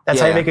 That's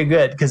how you make it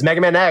good. Because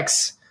Mega Man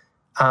X,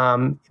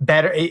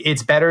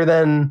 it's better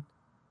than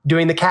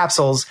doing the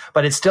capsules,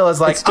 but it still is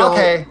like,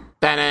 okay,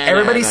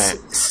 everybody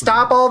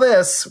stop all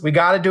this. We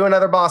got to do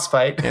another boss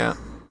fight. Yeah.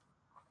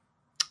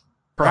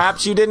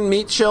 Perhaps you didn't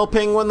meet Chill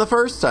Penguin the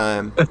first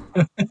time.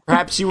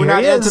 Perhaps you were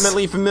not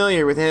intimately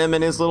familiar with him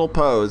and his little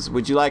pose.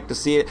 Would you like to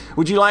see it?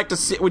 Would you like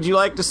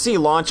to see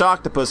Launch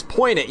Octopus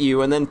point at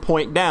you and then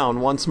point down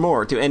once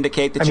more to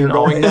indicate that you're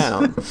going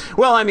down?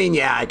 Well, I mean,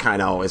 yeah, I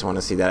kind of always want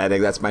to see that. I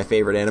think that's my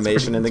favorite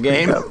animation in the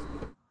game.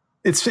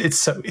 It's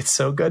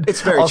so good.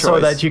 It's very also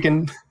choice. That you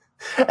can,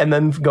 and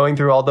then going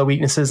through all the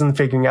weaknesses and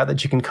figuring out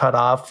that you can cut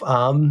off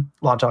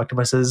Launch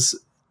Octopus's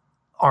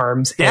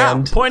arms. Yeah,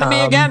 and point at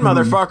me again,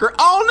 motherfucker.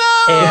 Oh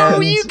no,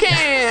 you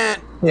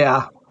can't.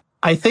 Yeah,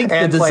 I think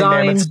the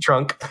design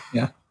trunk.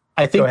 Yeah,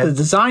 I think the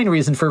design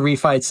reason for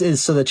refights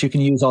is so that you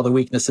can use all the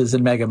weaknesses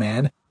in Mega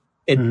Man.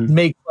 It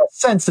makes less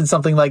sense in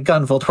something like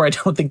Gunvolt, where I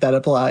don't think that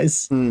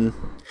applies.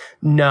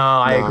 No,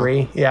 I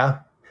agree. Yeah,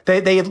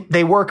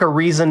 they work a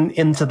reason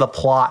into the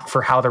plot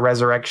for how the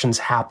resurrections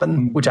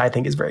happen, which I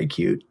think is very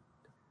cute.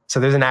 So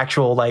there's an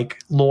actual like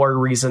lore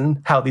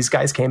reason how these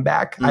guys came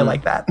back. I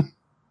like that.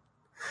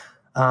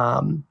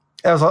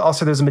 There's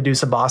a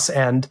Medusa boss,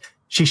 and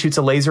she shoots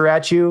a laser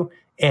at you,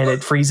 and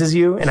it freezes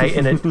you, and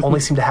it only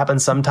seemed to happen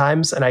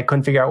sometimes, and I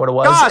couldn't figure out what it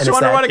was. Gosh, and I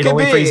wonder what it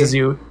only could be. Freezes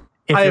you.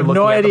 If I have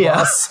no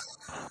idea.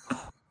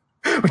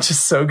 Which is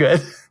so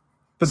good.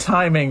 The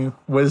timing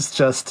was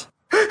just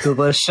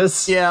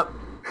delicious. Yep.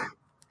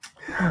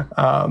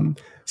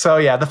 So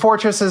yeah, the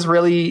fortress is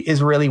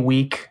really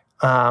weak.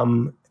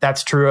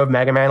 That's true of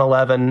Mega Man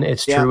 11.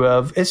 It's true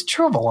of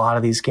a lot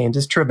of these games.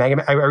 It's true of Mega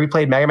Man. I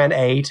replayed Mega Man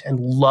 8 and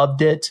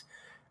loved it.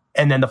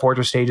 And then the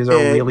fortress stages are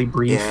really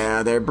brief.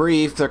 Yeah, they're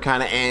brief. They're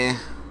kind of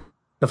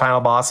The final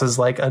boss is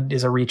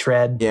is a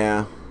retread.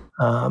 Yeah.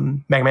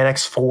 Mega Man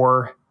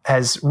X4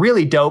 has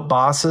really dope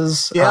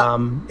bosses in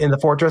the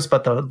fortress,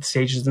 but the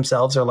stages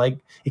themselves are like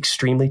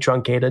extremely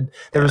truncated.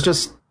 There was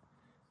just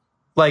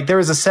there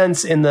was a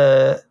sense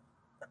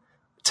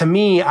to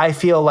me, I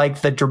feel like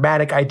the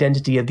dramatic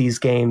identity of these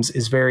games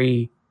is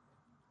very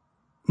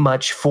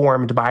much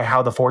formed by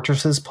how the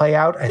fortresses play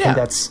out. I think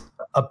that's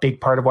a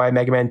big part of why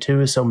Mega Man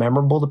 2 is so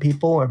memorable to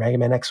people, or Mega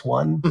Man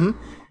X1. Mm-hmm.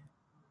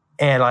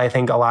 And I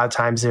think a lot of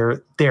times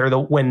when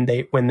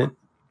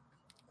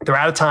they're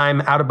out of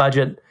time, out of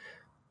budget,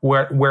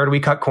 where do we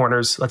cut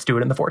corners? Let's do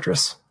it in the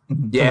fortress.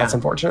 Yeah, and that's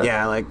unfortunate.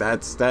 Yeah,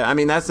 that's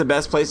the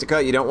best place to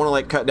cut. You don't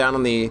want to cut down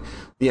on the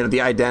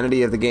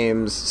identity of the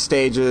game's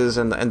stages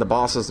and the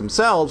bosses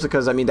themselves,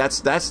 because I mean that's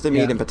the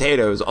meat and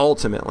potatoes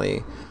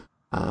ultimately.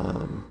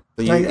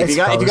 If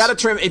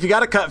you got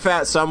to cut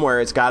fat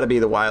somewhere, it's got to be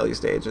the Wily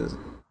stages.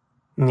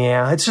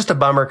 Yeah, it's just a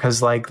bummer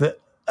because Mega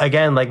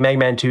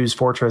Man 2's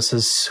fortress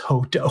is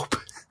so dope.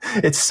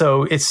 It's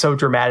so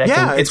dramatic.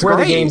 Yeah, and it's where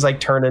the games like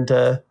turn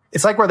into.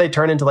 It's like where they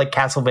turn into like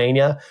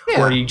Castlevania,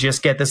 where you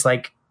just get this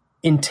like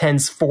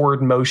intense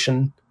forward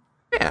motion.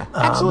 Yeah,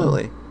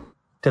 absolutely.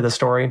 To the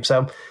story.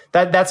 So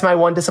that's my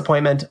one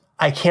disappointment.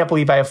 I can't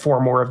believe I have 4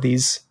 more of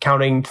these,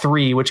 counting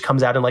 3, which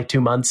comes out in like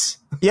 2 months.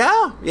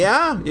 Yeah.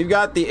 You've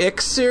got the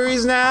X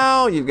series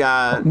now. You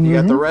got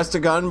the rest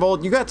of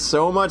Gunvolt. You got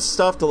so much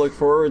stuff to look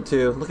forward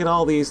to. Look at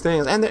all these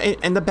things, and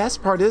the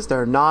best part is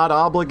they're not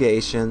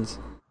obligations.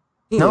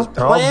 No,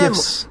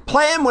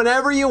 play them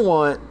whenever you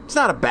want. It's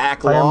not a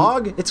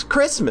backlog. It's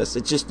Christmas.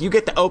 It's just you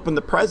get to open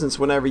the presents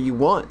whenever you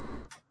want.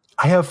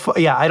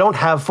 I don't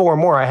have 4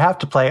 more I have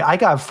to play. I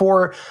got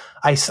 4.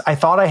 I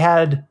thought I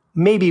had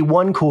maybe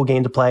 1 cool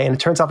game to play, and it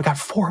turns out I got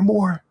 4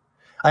 more.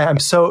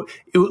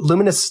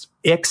 Luminous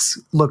X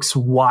looks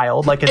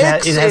wild. Like it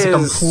has a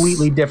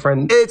completely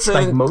different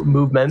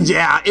movement.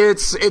 Yeah,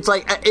 it's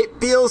like it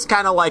feels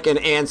kind of like an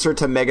answer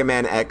to Mega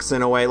Man X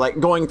in a way. Like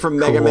going from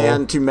Mega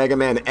Man to Mega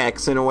Man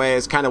X in a way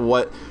is kind of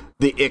what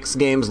the X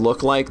games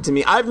look like to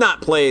me. I've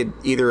not played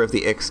either of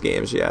the X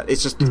games yet.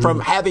 It's just from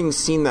having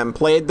seen them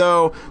played,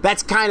 though,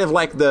 that's kind of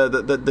like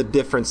the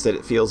difference that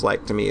it feels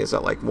like to me is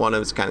that like one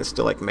of it's kind of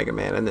still like Mega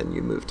Man, and then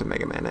you move to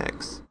Mega Man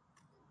X.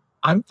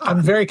 I'm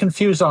very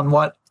confused on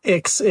what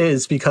X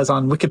is, because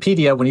on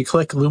Wikipedia, when you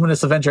click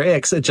Luminous Avenger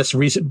X, it just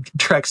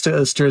redirects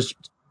to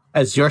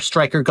as your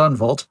Striker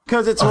Gunvolt.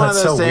 Because it's one of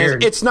those things.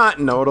 Weird. It's not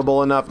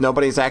notable enough.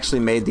 Nobody's actually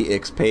made the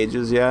X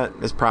pages yet.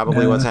 Is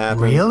probably what's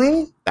happened.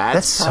 Really?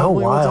 That's so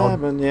wild. What's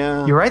happened,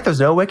 yeah. You're right. There's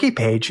no wiki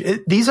page.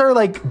 These are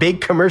like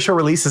big commercial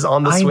releases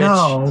on the Switch. I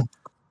know.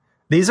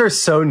 These are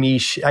so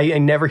niche. I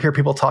never hear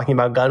people talking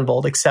about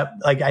Gunvolt,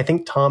 except like I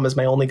think Tom is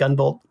my only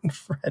Gunvolt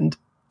friend.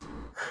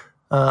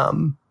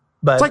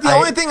 But it's like the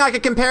only thing I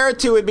could compare it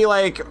to would be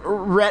like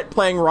Rhett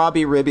playing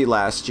Robbie Ribby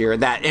last year,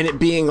 and it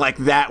being like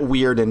that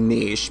weird and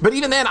niche. But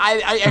even then,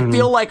 I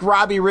feel like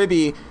Robbie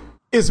Ribby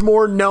is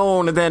more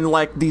known than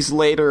like these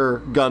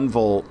later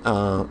Gunvolt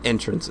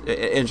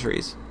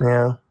entries.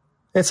 Yeah,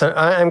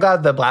 I'm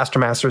glad the Blaster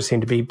Masters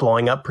seem to be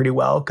blowing up pretty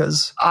well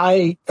because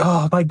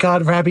oh my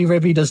god, Robbie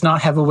Ribby does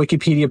not have a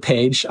Wikipedia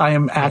page. I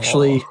am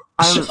actually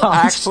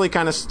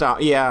kind of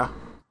stopped. Yeah,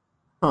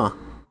 huh.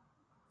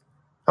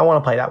 I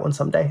want to play that one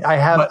someday. I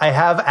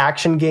have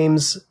action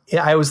games.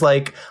 I was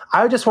like,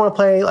 I just want to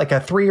play like a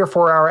 3 or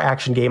 4 hour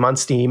action game on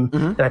Steam,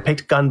 and I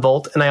picked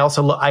Gunvolt. And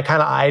I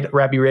kind of eyed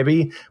Robbie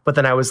Ribby, but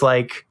then I was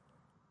like,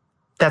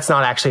 that's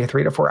not actually a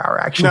 3 to 4 hour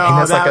action game.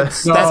 That's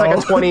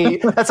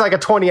like a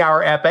 20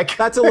 hour epic.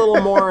 That's a little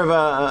more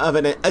of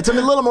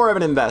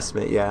an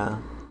investment. Yeah.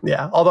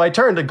 Yeah. Although I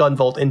turned a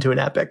Gunvolt into an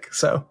epic,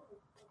 so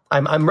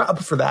I'm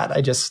up for that.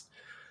 I just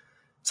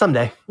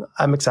someday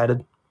I'm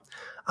excited.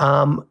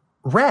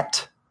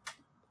 Rhett.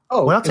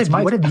 Oh, what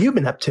have you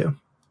been up to?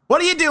 What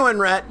are you doing,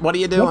 Rhett? What are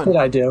you doing? What did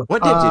I do?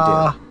 What did you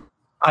do?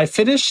 I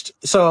finished.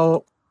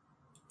 So,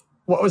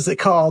 what was it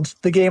called?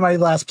 The game I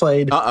last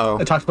played.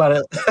 I talked about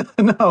it.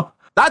 No.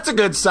 That's a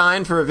good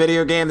sign for a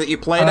video game that you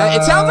played.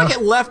 It sounds like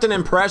it left an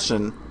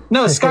impression.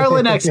 No,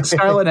 Scarlet Nexus.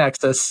 Scarlet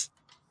Nexus.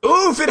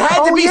 Oof! It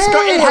had to be.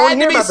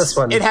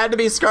 It had to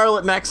be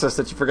Scarlet Nexus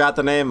that you forgot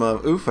the name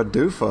of. Oofa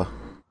doofa.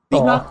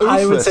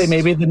 I would say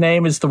maybe the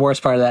name is the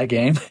worst part of that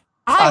game.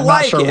 I'm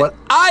not sure it.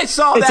 I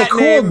saw that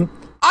name.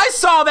 I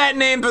saw that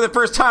name for the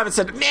first time and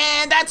said,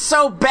 "Man, that's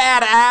so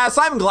badass.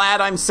 I'm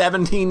glad I'm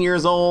 17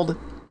 years old."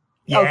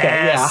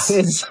 Yes.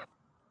 Okay,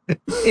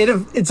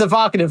 yeah. It's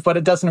evocative, but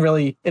it doesn't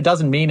mean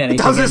anything.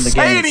 It doesn't in the say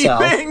game anything.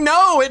 Itself.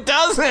 No, it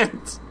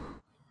doesn't.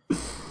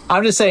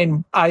 I'm just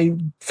saying, I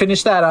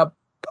finished that up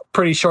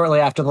pretty shortly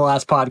after the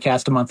last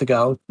podcast a month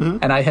ago,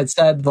 and I had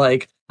said,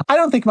 like, I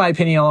don't think my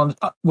opinion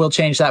will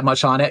change that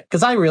much on it,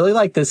 because I really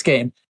like this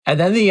game. And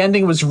then the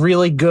ending was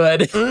really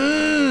good.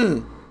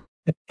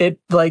 It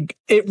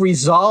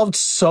resolved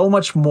so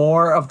much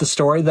more of the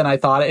story than I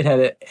thought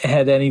it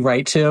had any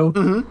right to.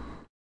 And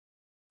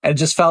it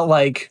just felt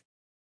like,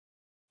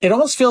 it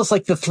almost feels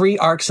like the 3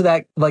 arcs of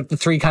that, like the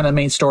 3 kind of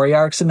main story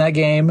arcs in that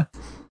game,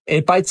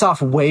 it bites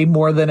off way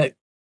more than it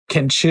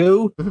can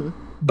chew,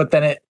 but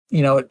then it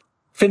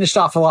finished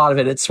off a lot of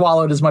it. It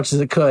swallowed as much as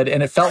it could,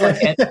 and it felt like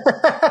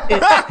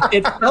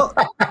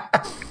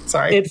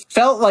it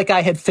felt like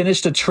I had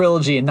finished a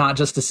trilogy and not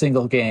just a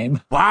single game.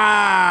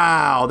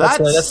 Wow, that's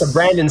the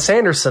Brandon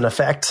Sanderson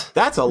effect.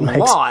 That's a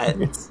lot.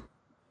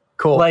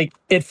 Cool. Like,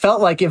 it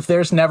felt like if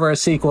there's never a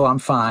sequel, I'm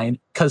fine,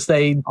 because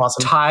they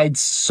tied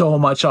so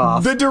much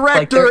off. The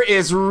director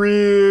is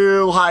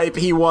real hype.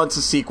 He wants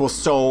a sequel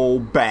so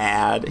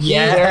bad.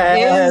 Yeah,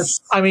 there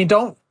is. I mean,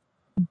 don't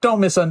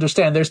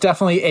misunderstand. There's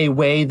definitely a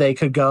way they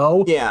could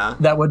go. Yeah.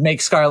 That would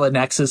make Scarlet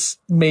Nexus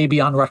maybe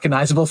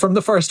unrecognizable from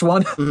the first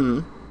one.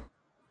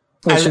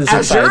 Which is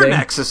exciting.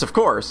 Nexus, of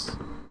course.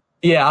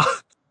 Yeah.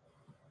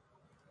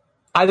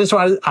 I just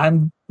wanted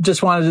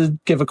to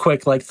give a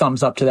quick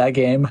thumbs up to that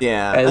game.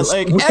 Yeah. As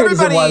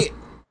everybody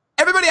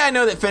I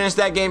know that finished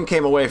that game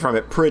came away from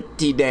it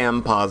pretty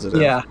damn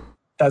positive. Yeah.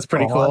 That's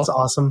pretty cool. That's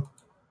awesome.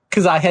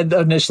 Because I had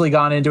initially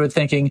gone into it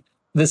thinking,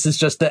 this is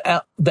just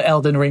the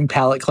Elden Ring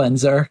palate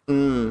cleanser.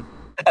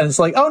 And it's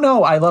like, oh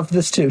no, I love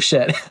this too.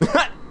 Shit.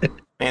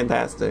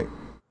 Fantastic.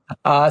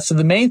 So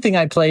the main thing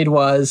I played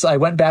was I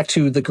went back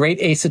to the Great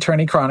Ace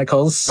Attorney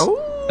Chronicles,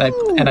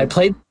 and I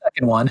played the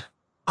second one.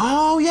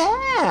 Oh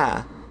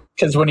yeah,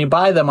 because when you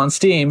buy them on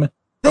Steam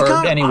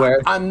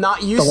anywhere, I'm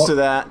not used to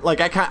that. Like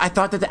I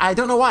thought that I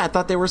don't know why I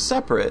thought they were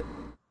separate.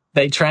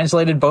 They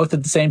translated both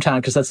at the same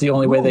time because that's the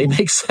only way they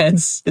make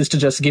sense is to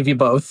just give you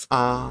both.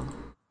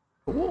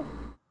 Cool.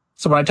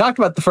 So when I talked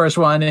about the first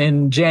one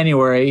in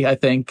January, I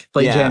think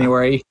late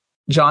January,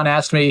 John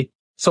asked me,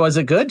 "So is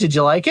it good? Did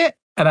you like it?"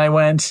 And I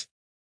went,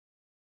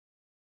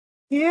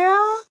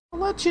 "Yeah." I'll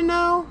let you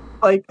know.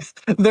 Like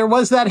there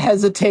was that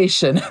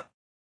hesitation.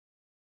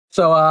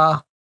 So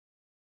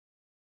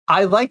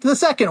I liked the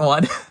second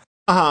one.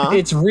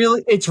 It's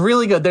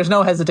really good. There's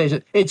no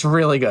hesitation. It's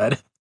really good.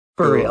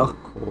 For real.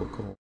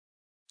 Cool.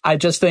 I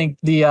just think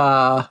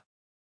the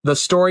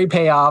story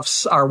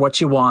payoffs are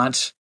what you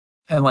want,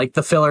 and like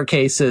the filler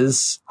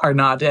cases are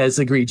not as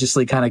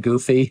egregiously kind of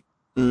goofy.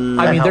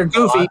 I mean, they're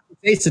goofy.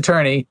 Ace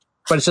Attorney,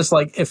 but it's just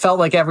like it felt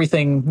like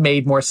everything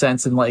made more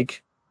sense and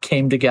like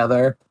came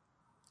together.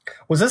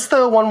 Was this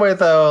the one where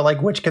the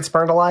like witch gets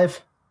burned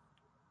alive?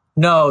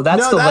 No,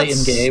 that's the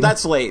Layton game.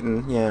 That's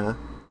Layton, yeah.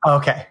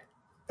 Okay.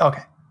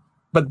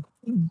 But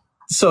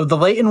so the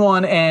Layton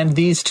one and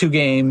these two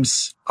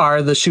games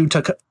are the Shu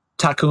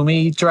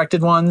Takumi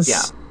directed ones.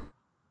 Yeah.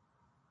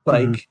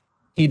 Like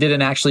he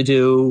didn't actually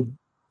do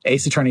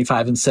Ace Attorney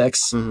 5 and 6.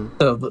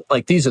 So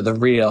like these are the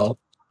real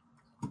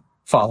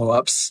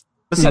follow-ups.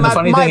 But see,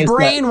 my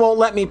brain won't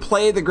let me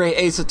play the Great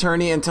Ace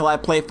Attorney until I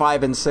play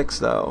 5 and 6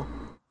 though.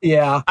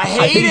 Yeah. I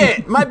hate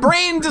it. My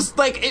brain just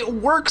like it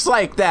works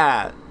like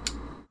that.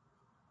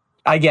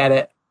 I get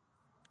it.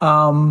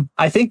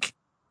 I think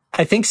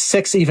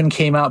 6 even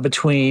came out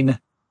between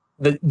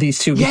these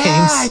two games.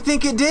 Yeah, I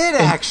think it did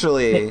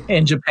actually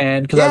in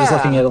Japan because I was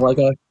looking at like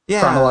a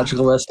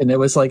chronological list, and it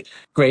was like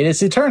Great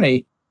Ace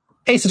Attorney,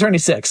 Ace Attorney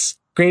 6,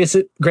 Great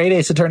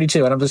Ace Attorney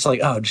 2, and I'm just like,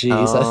 oh geez.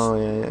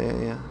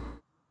 Yeah.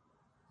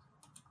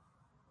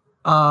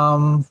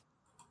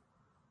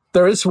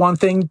 There is one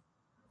thing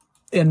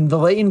in the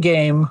Layton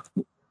game.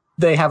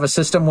 They have a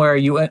system where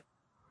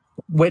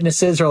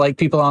witnesses or like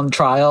people on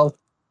trial,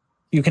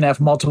 you can have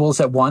multiples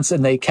at once,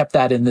 and they kept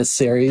that in this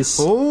series.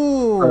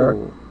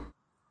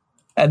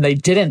 And they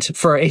didn't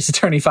for Ace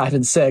Attorney 5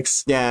 and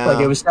 6. Yeah. Like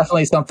it was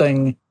definitely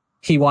something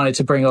he wanted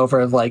to bring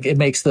over. Like it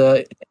makes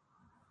the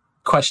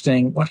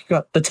questioning,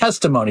 the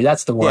testimony,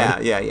 that's the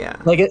word. Yeah.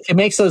 Like it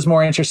makes those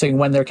more interesting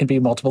when there can be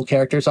multiple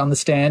characters on the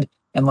stand.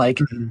 And like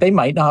they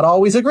might not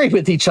always agree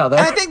with each other.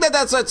 And I think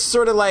that's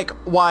sort of like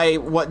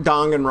what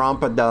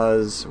Danganronpa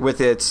does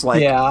with its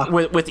like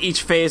with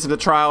each phase of the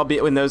trial,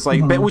 in those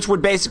like which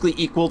would basically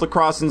equal the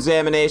cross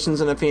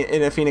examinations in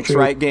a Phoenix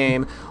Wright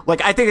game.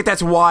 Like I think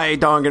that's why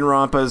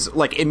Danganronpa's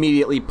like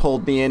immediately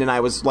pulled me in, and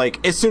I was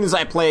like, as soon as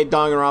I played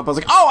Danganronpa, I was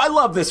like, oh, I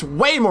love this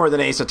way more than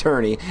Ace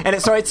Attorney. And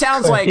it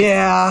sounds like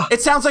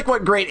it sounds like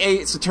what Great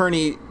Ace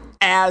Attorney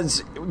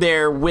adds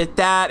there with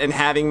that, and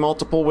having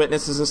multiple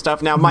witnesses and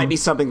stuff now might be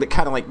something that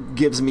kind of like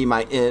gives me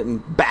my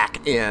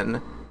back in.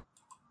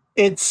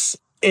 It's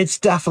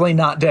definitely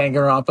not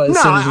Danganronpa.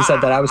 As soon as you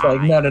said that, I was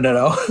like, no.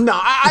 No,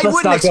 I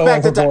wouldn't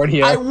expect it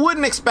to. I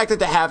wouldn't expect it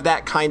to have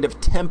that kind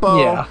of tempo.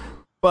 Yeah.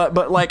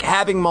 But like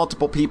having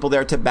multiple people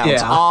there to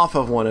bounce off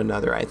of one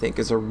another, I think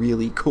is a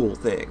really cool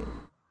thing.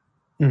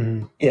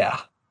 Yeah.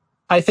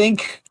 I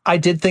think I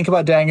did think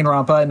about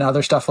Danganronpa and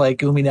other stuff like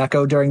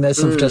Umineko during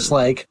this of just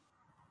like,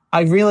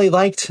 I really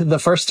liked the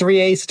first 3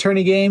 Ace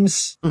Attorney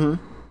games.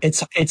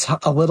 It's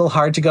a little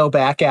hard to go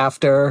back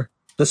after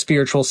the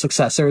spiritual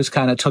successors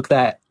kind of took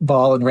that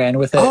ball and ran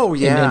with it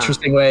in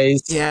interesting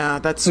ways. Yeah,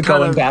 that's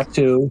going back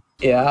to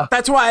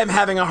That's why I'm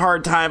having a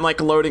hard time like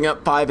loading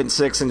up 5 and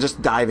 6 and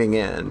just diving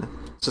in.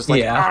 It's just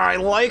like I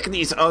like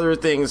these other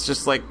things.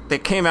 Just like they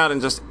came out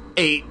and just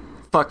ate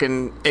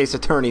fucking Ace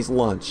Attorney's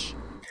lunch.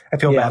 I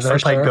feel bad that I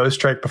played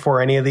Ghost Trick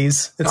before any of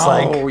these. It's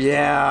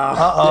yeah.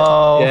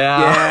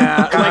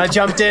 I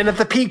jumped in at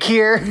the peak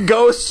here.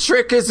 Ghost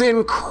Trick is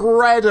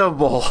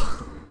incredible.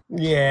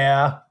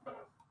 Yeah.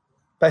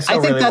 I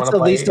think really that's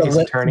at least a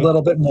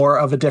little bit more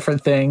of a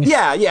different thing.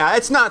 Yeah.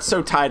 It's not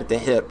so tied at the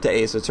hip to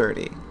Ace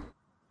Attorney.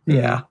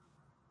 Yeah.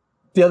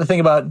 The other thing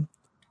about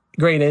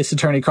Great Ace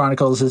Attorney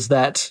Chronicles is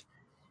that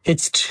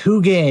it's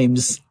 2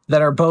 games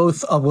that are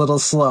both a little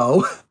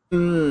slow.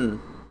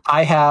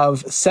 I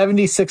have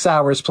 76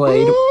 hours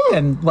played,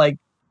 and like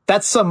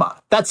that's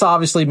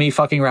obviously me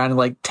fucking around and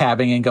like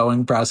tabbing and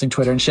going browsing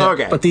Twitter and shit.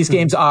 Okay. But these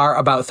games are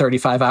about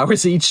 35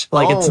 hours each.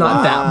 Like it's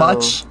not that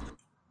much.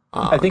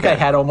 I think I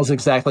had almost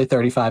exactly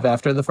 35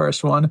 after the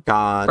first one.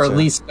 Gotcha. Or at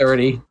least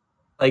 30.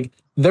 Like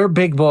they're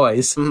big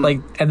boys.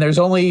 Like, and there's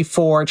only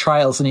 4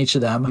 trials in each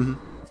of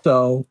them.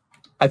 So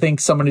I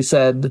think somebody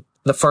said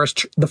the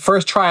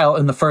first trial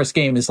in the first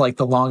game is like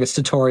the longest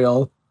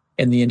tutorial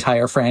in the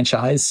entire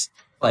franchise.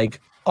 Like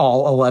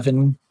all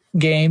 11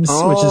 games,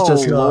 which is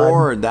just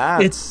Lord,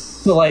 it's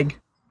so like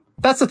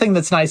that's the thing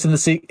that's nice in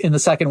the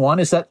second one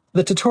is that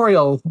the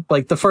tutorial,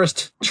 like the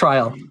first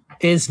trial,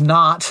 is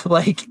not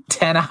like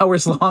 10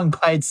 hours long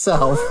by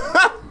itself.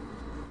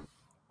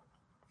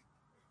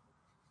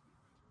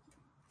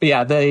 But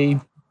yeah,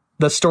 the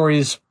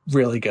story's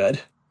really good.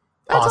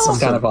 Awesome.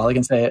 That's kind of all I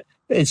can say.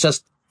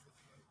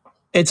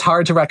 It's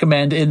hard to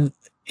recommend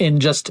in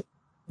just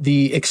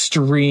the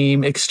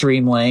extreme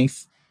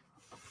length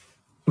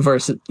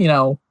versus,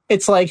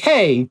 it's like,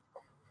 hey,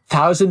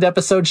 1,000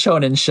 episode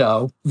shonen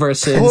show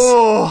versus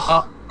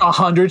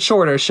 100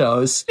 shorter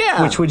shows.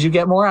 Yeah. Which would you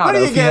get more out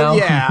of?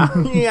 Yeah.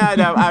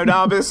 I would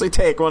obviously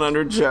take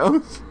 100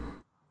 shows.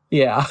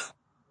 Yeah.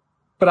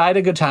 But I had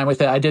a good time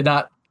with it. I did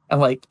not. I'm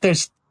like,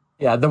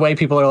 the way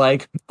people are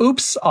like,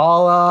 oops,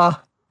 all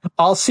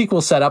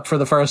sequel setup for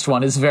the first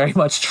one is very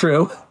much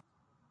true.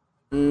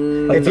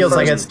 It feels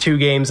like it's two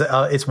games.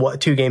 It's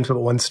two games with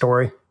one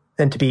story,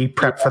 and to be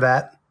prepped for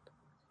that.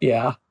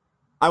 Yeah.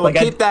 I will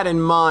keep that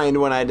in mind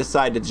when I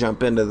decide to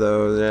jump into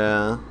those.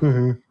 Yeah.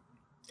 Mm-hmm.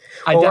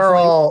 We're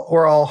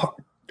all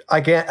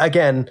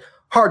again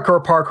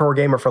hardcore parkour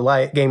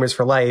gamers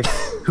for life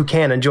who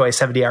can enjoy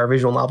 70-hour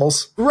visual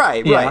novels.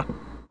 Right. Yeah.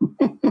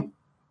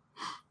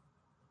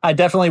 I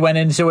definitely went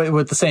into it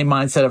with the same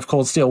mindset of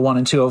Cold Steel 1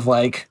 and 2 of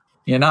like,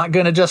 you're not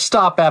going to just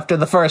stop after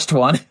the first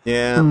one.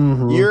 Yeah.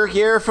 Mm-hmm. You're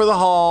here for the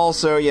haul,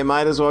 so you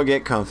might as well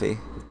get comfy.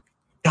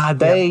 God,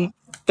 they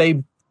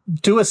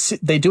do a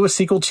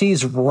sequel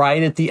tease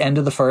right at the end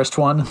of the first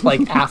one.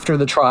 Like after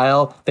the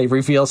trial, they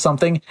reveal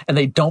something and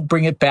they don't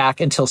bring it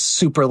back until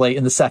super late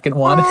in the second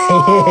one. Oh,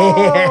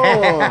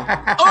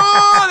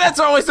 that's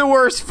always the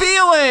worst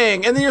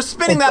feeling. And then you're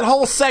spinning that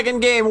whole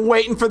second game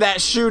waiting for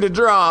that shoe to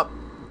drop.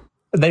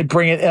 They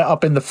bring it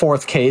up in the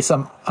fourth case.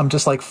 I'm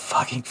just like,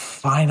 fucking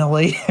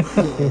finally.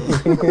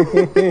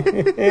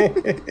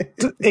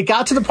 It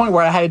got to the point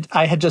where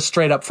I had just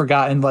straight up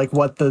forgotten like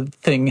what the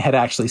thing had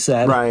actually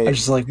said. Right. I was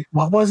just like,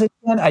 what was it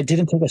again? I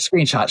didn't take a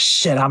screenshot.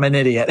 Shit, I'm an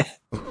idiot.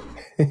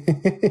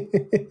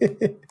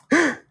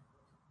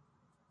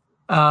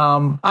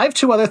 I have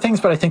two other things,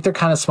 but I think they're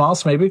kind of small,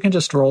 so maybe we can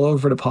just roll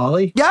over to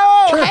Polly. Yo,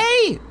 sure.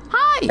 Hey,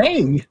 hi.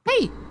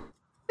 Hey.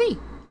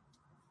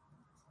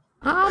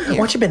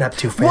 What you been up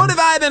to, friend? What have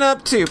I been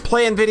up to?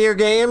 Playing video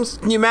games?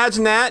 Can you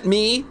imagine that?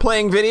 Me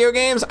playing video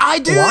games? I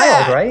do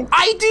that. Wild, right?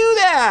 I do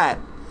that.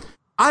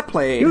 I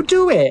play. You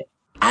do it.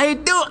 I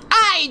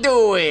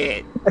do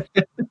it.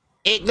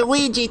 It's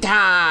Luigi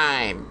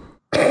time.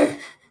 Yeah.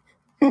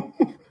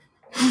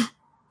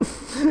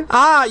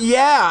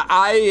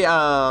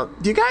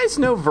 Do you guys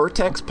know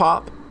Vertex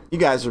Pop? You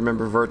guys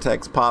remember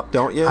Vertex Pop,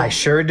 don't you? I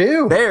sure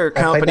do. They're a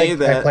company I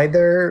played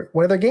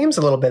one of their games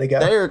a little bit ago.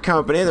 They're a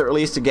company that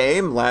released a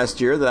game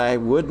last year that I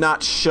would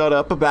not shut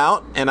up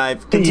about, and I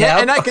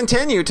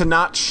continue to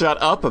not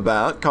shut up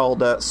about,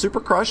 called Super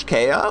Crush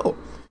KO,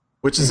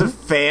 which is a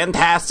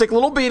fantastic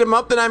little beat 'em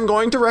up that I'm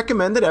going to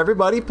recommend that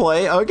everybody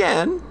play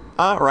again.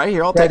 Right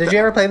here, I'll take. Did you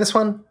ever play this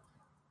one?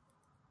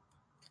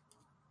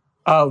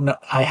 Oh no,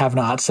 I have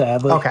not,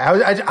 sadly. Okay,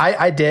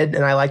 I did,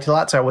 and I liked it a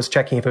lot, so I was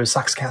checking if it was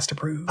Soxcast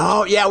approved.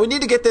 Oh yeah, we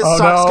need to get this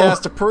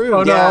Soxcast approved.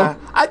 Oh, yeah,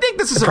 no. I think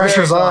this is the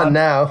pressure's on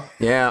now.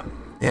 Yeah.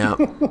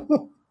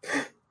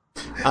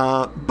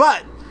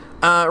 But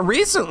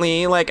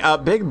recently, like a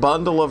big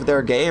bundle of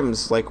their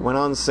games like went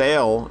on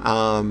sale.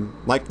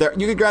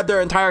 You could grab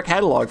their entire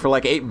catalog for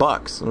like $8.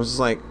 And I was just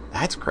like,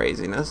 that's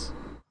craziness.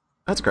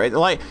 That's great.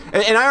 Like,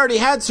 and I already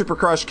had Super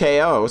Crush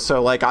KO,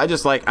 so like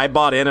I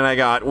bought in and I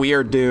got We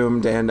Are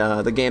Doomed and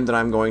the game that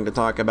I'm going to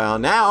talk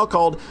about now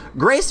called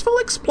Graceful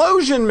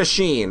Explosion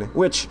Machine,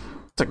 which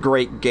it's a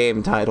great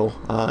game title.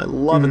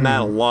 Loving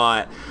that a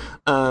lot.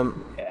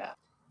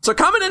 So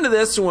coming into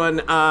this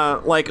one,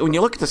 like when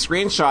you look at the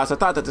screenshots, I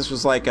thought that this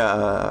was like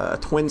a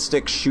twin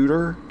stick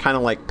shooter, kind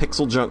of like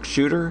Pixel Junk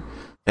Shooter,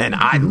 and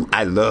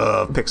I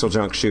love Pixel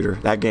Junk Shooter.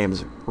 That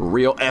game's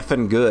real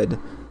effing good.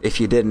 If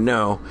you didn't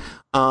know.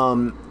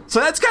 So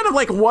that's kind of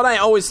like what I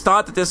always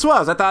thought that this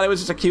was. I thought it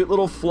was just a cute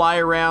little fly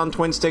around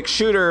twin stick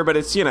shooter, but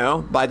it's,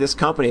 by this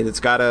company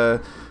that's got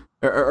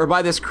or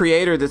by this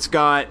creator that's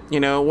got,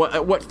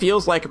 what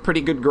feels like a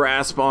pretty good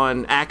grasp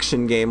on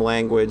action game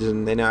language,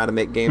 and they know how to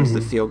make games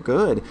that feel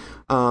good.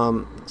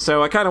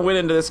 So I kind of went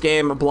into this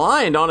game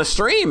blind on a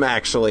stream,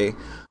 actually.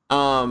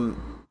 And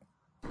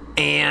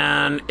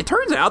it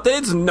turns out that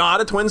it's not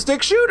a twin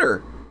stick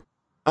shooter.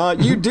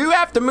 You do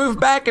have to move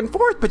back and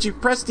forth, but you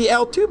press the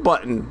L2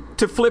 button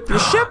to flip your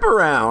ship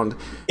around.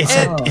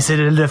 Is it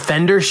a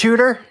defender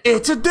shooter?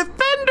 It's a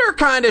defender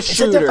kind of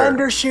shooter. It's a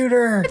defender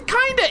shooter. It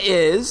kind of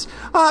is.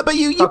 But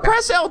you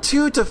press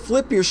L2 to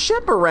flip your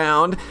ship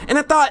around, and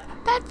I thought,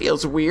 that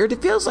feels weird.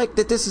 It feels like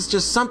that this is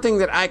just something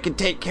that I could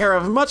take care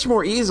of much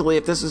more easily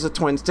if this is a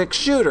twin-stick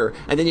shooter.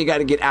 And then you got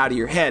to get out of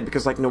your head,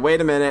 because like, no, wait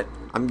a minute.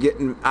 I'm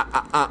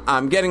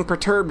getting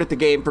perturbed at the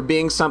game for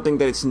being something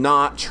that it's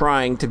not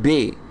trying to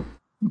be.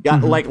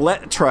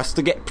 Trust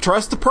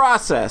the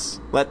process.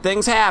 Let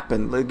things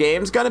happen. The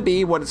game's gonna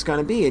be what it's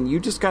gonna be, and you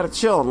just gotta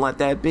chill and let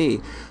that be.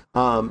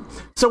 So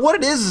what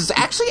it is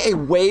actually a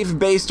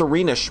wave-based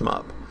arena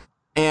shmup.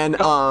 And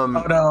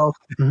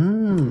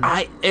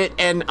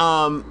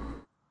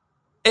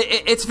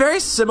it's very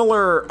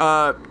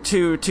similar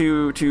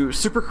to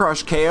Super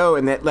Crush KO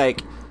in that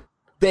like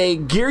they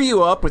gear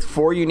you up with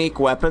 4 unique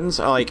weapons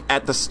like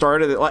at the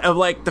start of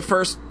the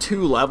first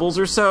 2 levels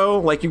or so.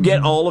 Like you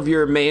get all of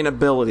your main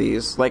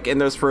abilities like in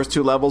those first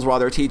 2 levels while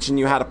they're teaching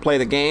you how to play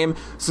the game,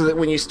 so that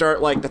when you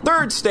start like the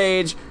 3rd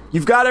stage,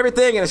 you've got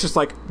everything and it's just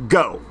like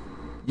go.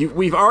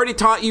 We've already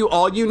taught you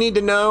all you need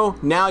to know.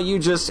 Now you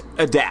just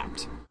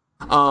adapt.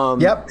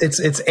 Yep,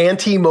 it's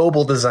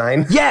anti-mobile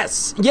design.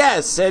 Yes,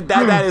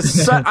 that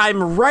is.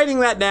 I'm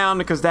writing that down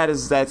because that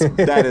is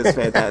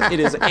fantastic. It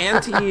is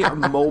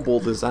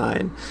anti-mobile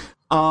design.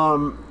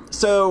 You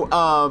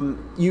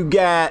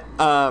get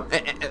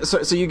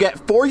so you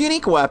get 4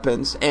 unique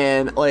weapons,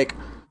 and like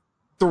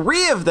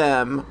 3 of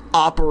them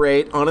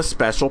operate on a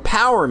special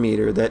power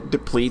meter that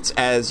depletes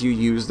as you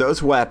use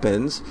those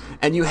weapons.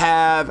 And you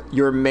have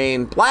your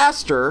main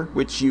blaster,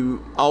 which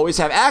you always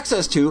have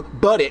access to,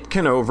 but it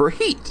can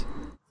overheat.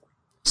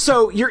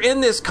 So you're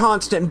in this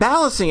constant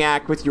balancing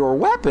act with your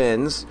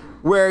weapons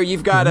where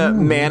you've got to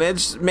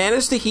manage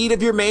the heat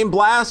of your main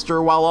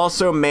blaster while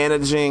also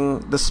managing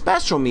the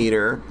special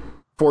meter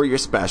for your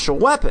special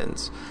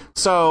weapons.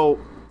 So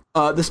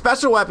the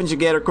special weapons you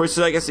get, of course,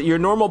 like I said, your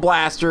normal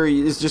blaster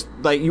is just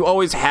like you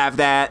always have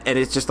that, and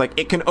it's just like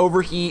it can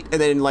overheat, and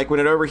then like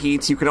when it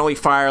overheats, you can only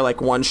fire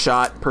like 1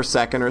 shot per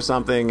second or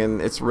something, and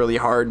it's really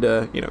hard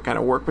to kind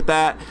of work with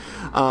that.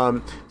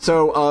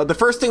 So the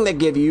first thing they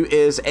give you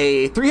is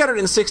a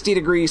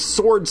 360-degree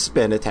sword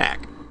spin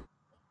attack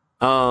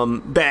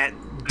that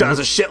does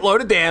a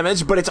shitload of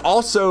damage, but it's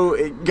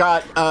also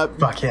got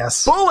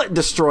bullet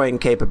destroying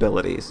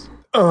capabilities.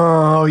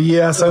 Oh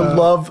yes,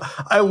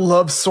 I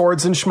love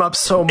swords and shmups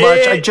so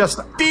much. I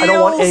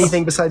don't want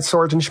anything besides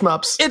swords and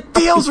shmups. It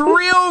feels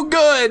real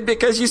good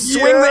because you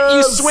swing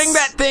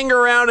that thing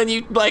around and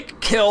you like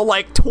kill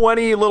like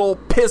 20 little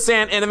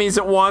pissant enemies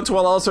at once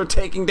while also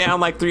taking down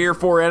like 3 or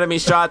 4 enemy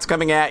shots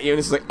coming at you, and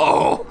it's like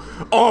that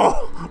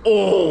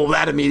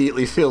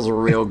immediately feels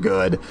real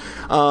good.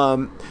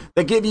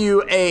 They give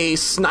you a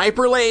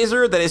sniper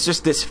laser that is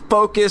just this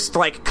focused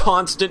like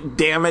constant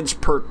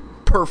damage per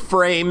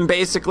frame,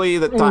 basically,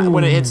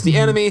 when it hits the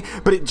enemy,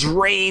 but it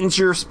drains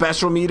your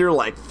special meter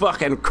like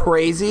fucking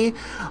crazy.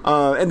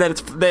 And then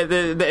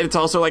it's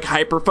also like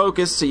hyper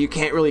focused, so you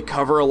can't really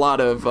cover a lot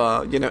of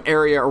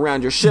area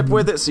around your ship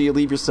with it, so you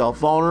leave yourself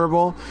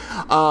vulnerable.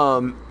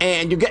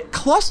 And you get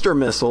cluster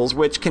missiles,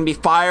 which can be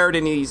fired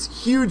in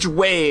these huge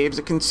waves.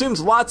 It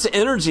consumes lots of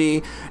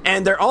energy,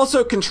 and they're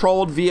also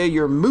controlled via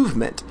your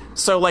movement.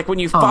 So, like, when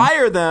you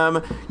fire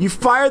them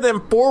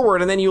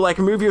forward, and then you, like,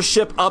 move your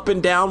ship up and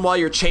down while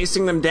you're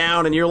chasing them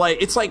down, and you're, like,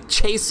 it's like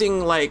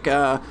chasing, like,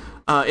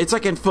 it's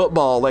like in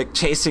football, like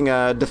chasing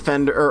a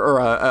defender or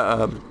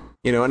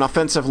an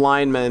offensive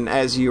lineman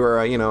as you are,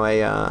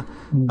 a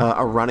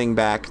running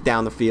back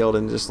down the field,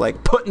 and just,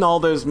 like, putting all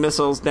those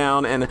missiles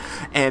down, and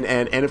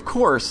of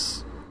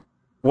course,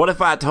 what if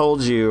I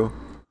told you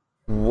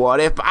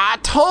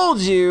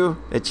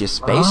that your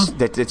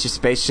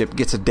spaceship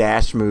gets a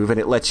dash move and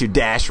it lets you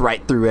dash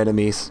right through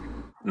enemies?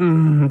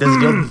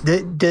 Does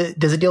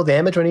it deal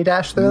damage when you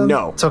dash through them?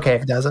 No. It's okay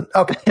if it doesn't.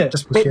 Okay.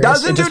 It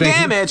doesn't do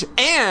damage,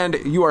 and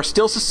you are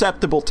still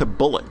susceptible to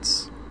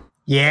bullets.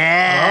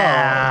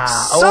 Yeah.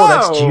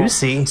 That's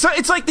juicy. So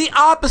it's like the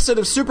opposite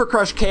of Super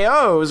Crush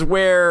KOs,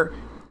 where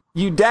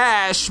you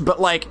dash,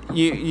 but like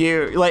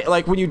you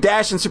like when you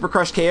dash in Super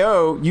Crush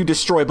KO, you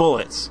destroy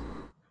bullets.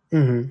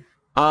 Basically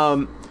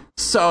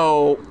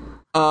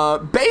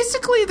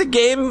the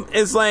game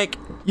is like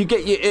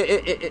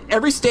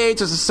every stage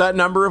has a set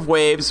number of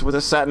waves with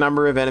a set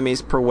number of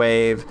enemies per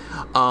wave,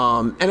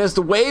 and as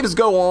the waves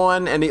go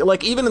on, and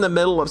like even in the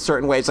middle of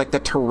certain waves, like the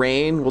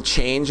terrain will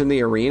change in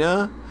the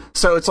arena.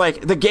 So it's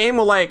like the game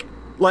will like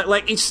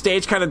each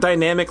stage kind of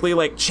dynamically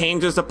like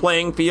changes the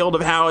playing field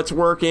of how it's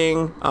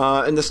working,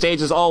 and the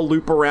stages all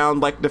loop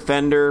around like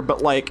Defender,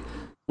 but like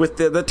with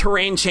the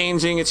terrain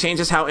changing, it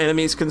changes how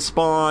enemies can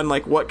spawn,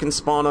 like what can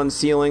spawn on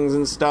ceilings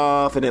and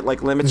stuff, and it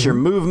like limits your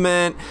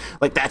movement.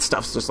 Like that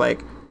stuff's just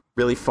like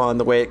really fun,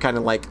 the way it kind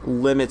of like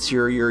limits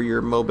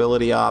your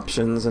mobility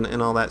options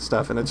and all that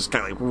stuff. And it just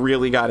kind of like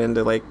really got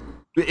into like,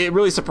 it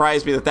really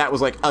surprised me that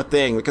was like a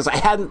thing, because I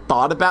hadn't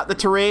thought about the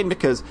terrain,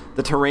 because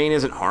the terrain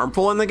isn't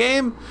harmful in the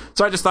game.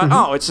 So I just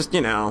thought, it's just,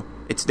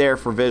 it's there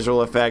for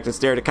visual effect. It's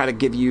there to kind of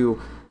give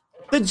you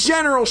the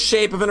general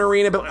shape of an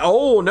arena, but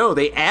no,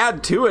 they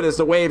add to it as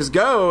the waves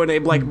go, and they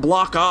like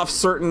block off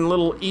certain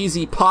little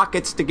easy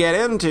pockets to get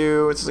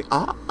into. It's like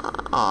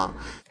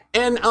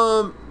and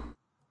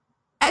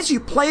as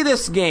you play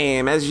this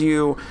game, as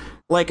you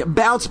like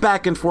bounce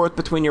back and forth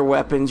between your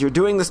weapons, you're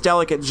doing this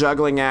delicate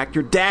juggling act.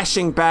 You're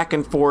dashing back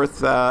and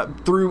forth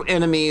through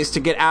enemies to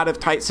get out of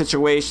tight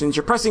situations.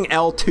 You're pressing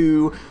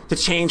L2 to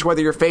change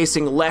whether you're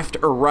facing left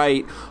or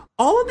right.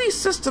 All of these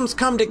systems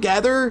come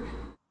together,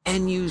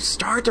 and you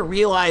start to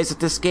realize that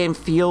this game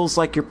feels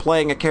like you're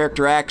playing a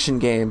character action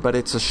game, but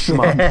it's a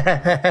shmup.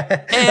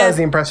 That was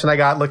the impression I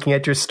got looking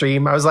at your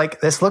stream. I was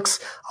like, this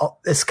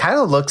kind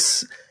of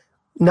looks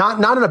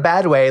Not in a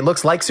bad way. It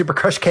looks like Super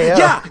Crush KO.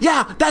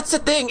 Yeah, that's the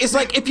thing. It's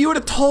like, if you would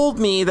have told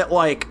me that,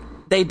 like,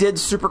 they did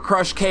Super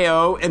Crush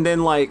KO and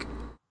then, like,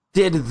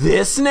 did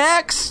this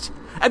next,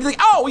 I'd be like,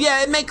 oh,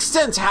 yeah, it makes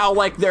sense how,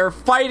 like, their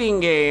fighting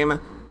game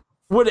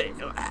would,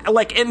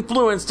 like,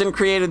 influenced and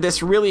created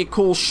this really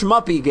cool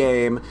shmuppy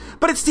game.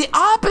 But it's the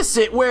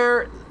opposite,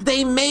 where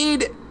they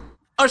made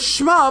a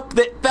shmup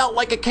that felt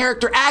like a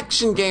character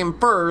action game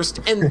first,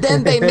 and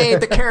then they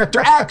made the character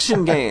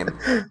action game.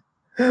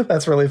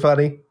 That's really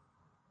funny.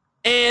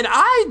 And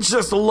I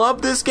just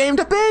love this game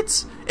to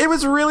bits. It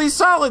was really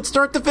solid,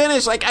 start to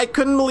finish. Like, I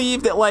couldn't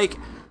believe that, like,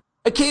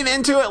 I came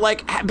into it,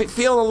 like,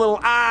 feeling a little,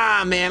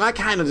 man, I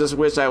kind of just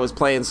wish I was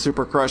playing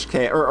Super Crush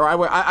K, or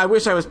I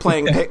wish I was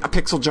playing a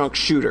Pixel Junk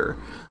shooter.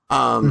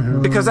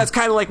 Because that's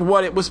kind of like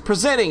what it was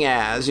presenting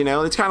as, you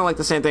know? It's kind of like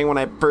the same thing when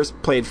I first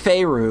played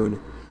Faerun.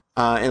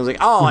 And it was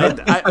like,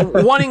 I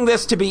wanting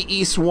this to be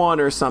East 1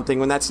 or something,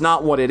 when that's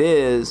not what it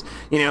is.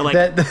 You know,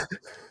 like...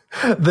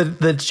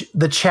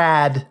 The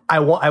Chad, I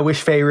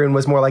wish Faerun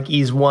was more like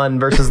Ys 1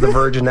 versus the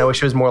Virgin. I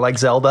wish it was more like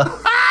Zelda.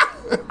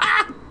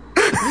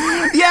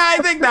 Yeah, I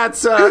think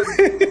that's,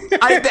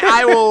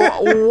 I will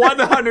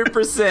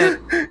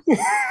 100%.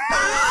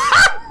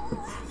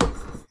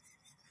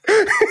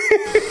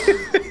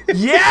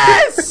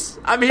 Yes!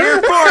 I'm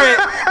here for it.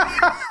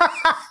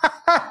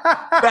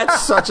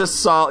 That's such a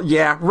solid,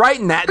 yeah,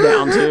 writing that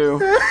down too.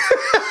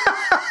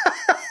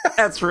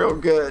 That's real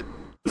good.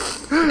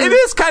 It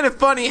is kind of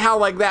funny how,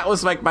 like, that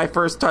was, like, my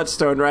first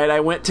touchstone, right?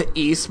 I went to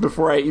East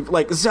before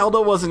like, Zelda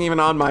wasn't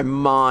even on my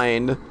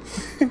mind.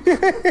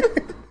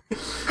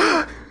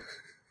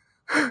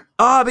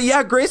 But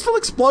yeah, Graceful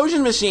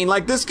Explosion Machine.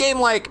 Like, this game,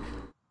 like,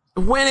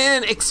 went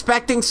in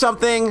expecting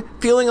something,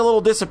 feeling a little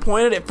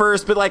disappointed at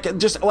first, but, like,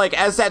 just, like,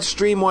 as that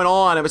stream went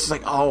on, it was just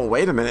like, oh,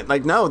 wait a minute.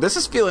 Like, no, this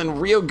is feeling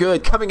real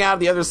good. Coming out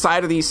of the other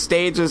side of these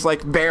stages,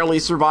 like, barely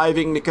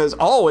surviving because,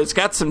 it's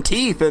got some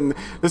teeth, and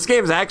this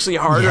game is actually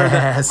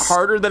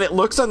harder than it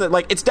looks on the,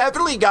 like, it's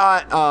definitely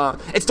got,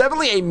 it's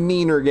definitely a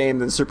meaner game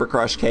than Super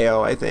Crush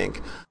KO, I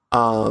think.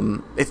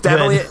 It's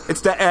definitely,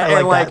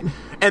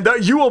 and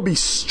like you will be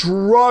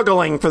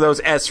struggling for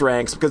those S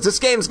ranks, because this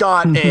game's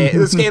got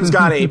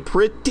a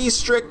pretty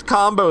strict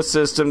combo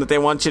system that they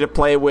want you to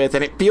play with,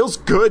 and it feels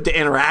good to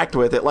interact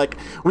with it. Like,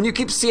 when you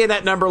keep seeing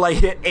that number, like,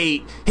 hit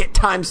 8, hit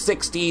times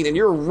 16, and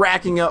you're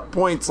racking up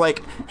points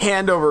like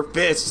hand over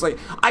fist. It's like,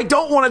 I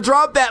don't want to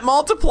drop that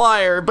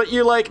multiplier, but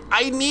you're like,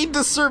 I need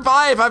to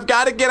survive. I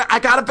gotta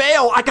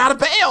bail,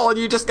 and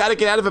you just gotta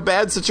get out of a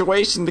bad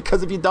situation,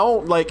 because if you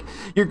don't, like,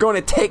 you're going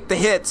to take the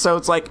hit. So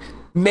it's like,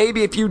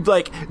 maybe if you,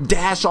 like,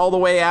 dash all the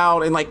way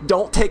out and, like,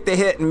 don't take the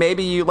hit, and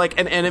maybe you, like,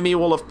 an enemy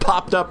will have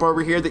popped up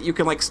over here that you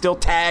can, like, still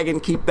tag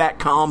and keep that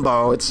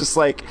combo. It's just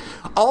like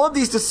all of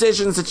these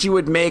decisions that you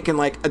would make in,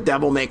 like, a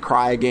Devil May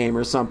Cry game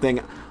or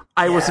something,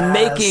 I was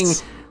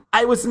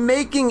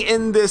making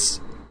in this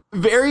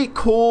very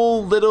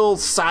cool little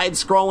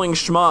side-scrolling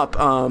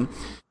shmup.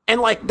 And,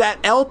 like,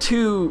 that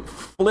L2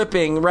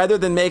 flipping, rather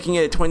than making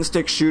it a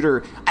twin-stick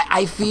shooter,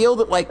 I feel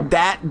that, like,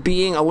 that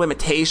being a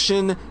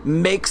limitation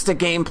makes the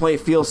gameplay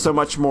feel so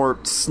much more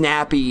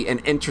snappy and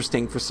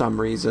interesting for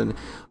some reason.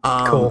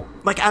 Cool.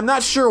 Like, I'm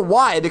not sure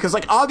why, because,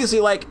 like,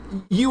 obviously, like,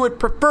 you would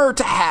prefer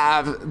to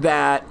have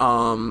that,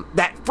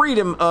 that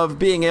freedom of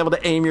being able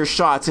to aim your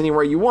shots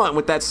anywhere you want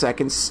with that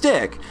second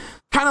stick.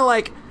 Kind of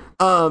like,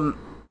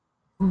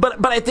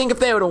 But I think if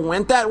they would have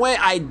went that way,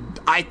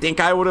 I think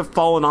I would have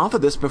fallen off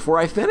of this before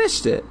I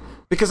finished it.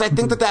 Because I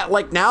think that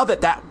like, now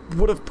that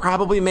would have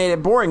probably made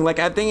it boring. Like,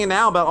 I'm thinking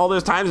now about all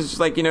those times, it's just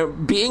like, you know,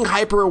 being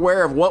hyper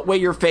aware of what way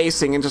you're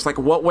facing and just like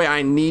what way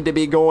I need to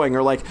be going,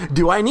 or like,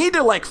 do I need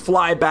to like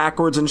fly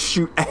backwards and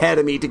shoot ahead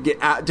of me to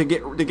get out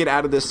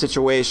of this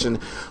situation?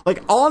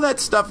 Like, all of that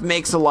stuff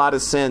makes a lot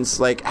of sense.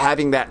 Like,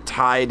 having that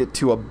tied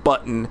to a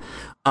button.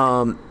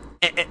 And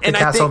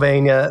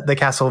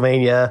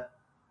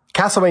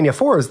Castlevania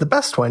 4 is the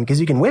best one because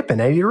you can whip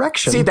in any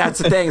direction. See, that's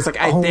the thing. It's like,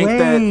 I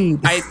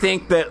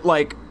think that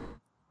like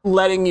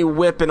letting you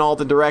whip in all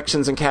the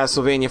directions in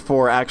Castlevania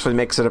 4 actually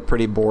makes it a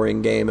pretty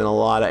boring game in a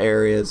lot of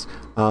areas.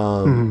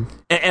 And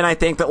I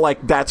think that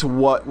like that's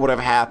what would have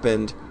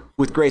happened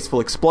with Graceful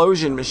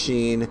Explosion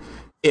Machine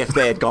if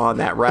they had gone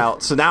that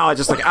route. So now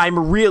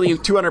I'm really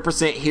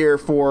 200% here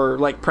for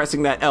like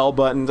pressing that L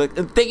button. Like,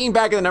 thinking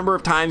back at the number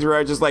of times where I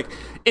was just like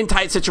in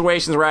tight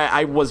situations where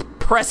I was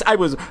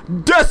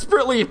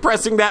desperately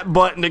pressing that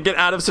button to get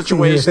out of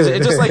situations.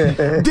 It's just like,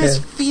 this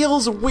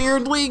feels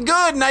weirdly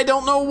good, and I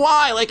don't know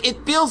why. Like,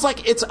 it feels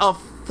like it's a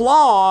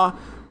flaw,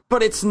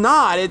 but it's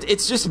not.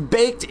 It's just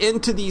baked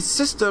into these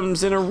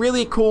systems in a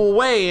really cool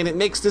way, and it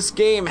makes this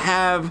game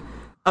have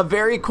a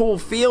very cool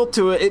feel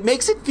to it. It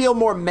makes it feel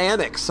more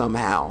manic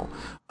somehow.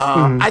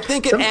 I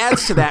think it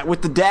adds to that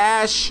with the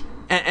dash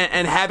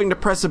and having to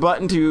press a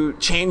button to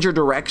change your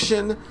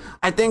direction.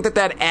 I think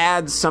that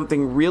adds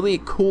something really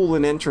cool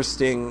and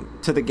interesting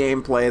to the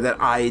gameplay that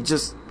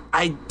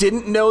I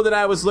didn't know that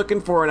I was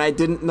looking for, and I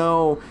didn't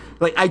know,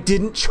 like, I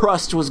didn't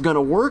trust was going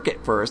to work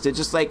at first. It's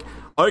just like,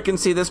 I can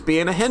see this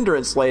being a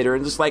hindrance later,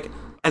 and just like,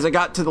 as I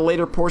got to the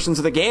later portions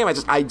of the game,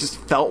 I just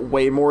felt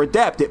way more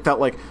adept. It felt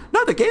like,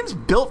 no, the game's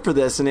built for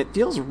this, and it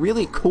feels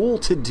really cool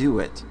to do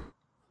it.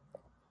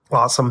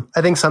 Awesome.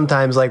 I think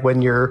sometimes, like,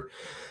 when your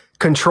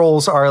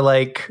controls are,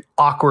 like,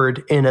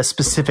 awkward in a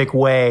specific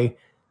way,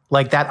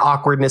 like, that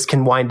awkwardness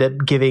can wind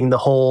up giving the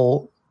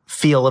whole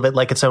feel of it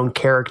like its own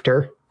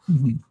character.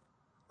 Mm-hmm.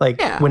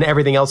 Like, when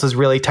everything else is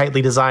really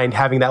tightly designed,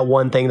 having that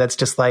one thing that's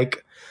just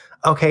like,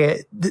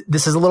 okay,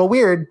 this is a little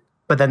weird,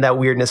 but then that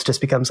weirdness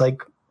just becomes,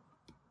 like,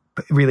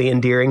 really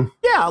endearing.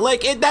 Yeah,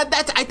 like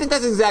I think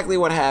that's exactly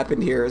what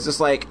happened here. It's just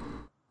like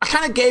I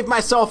kind of gave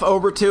myself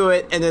over to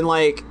it, and then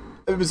like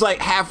it was like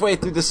halfway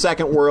through the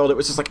second world, it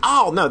was just like,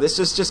 oh no, this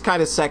is just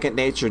kind of second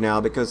nature now,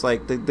 because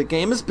like the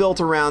game is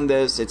built around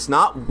this. It's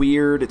not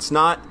weird. It's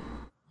not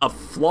a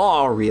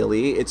flaw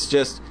really. It's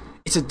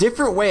a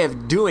different way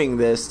of doing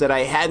this that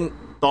I hadn't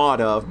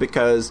thought of,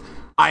 because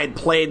I had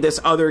played this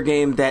other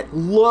game that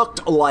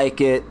looked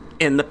like it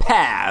in the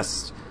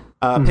past,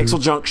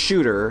 Pixel Junk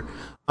Shooter.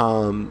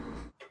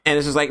 And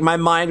it's just like my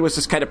mind was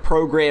just kind of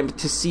programmed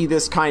to see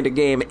this kind of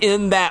game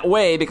in that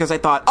way, because I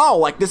thought, oh,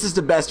 like this is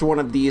the best one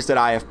of these that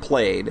I have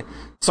played.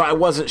 So I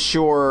wasn't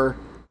sure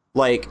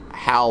like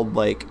how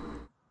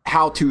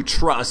to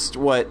trust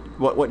what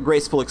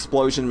Graceful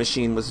Explosion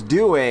Machine was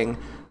doing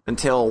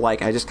until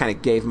like I just kind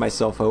of gave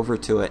myself over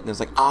to it, and it was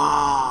like,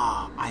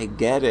 I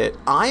get it.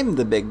 I'm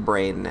the big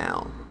brain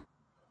now.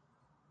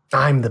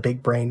 I'm the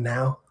big brain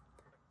now.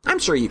 I'm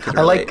sure you can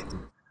relate.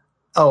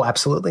 Oh,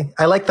 absolutely.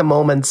 I like the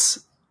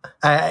moments.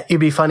 It'd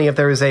be funny if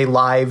there was a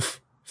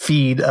live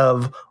feed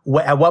of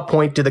at what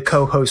point do the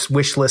co-host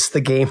wish list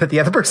the game that the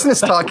other person is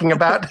talking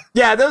about.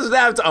 Yeah,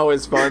 that's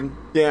always fun.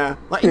 Yeah.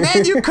 Like,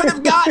 man, you could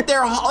have got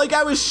their, like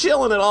I was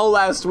shilling it all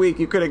last week.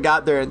 You could have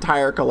got their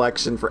entire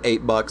collection for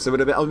 $8.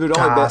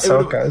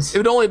 It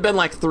would only been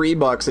like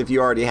 $3 if you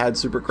already had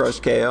Super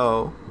Crush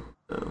KO.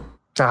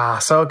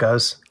 So it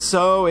goes.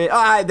 So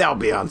they'll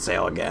be on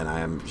sale again, I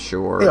am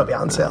sure. It'll be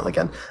on sale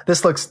again.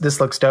 This looks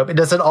dope.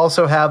 Does it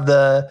also have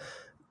the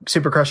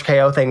Super Crush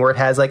KO thing where it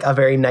has like a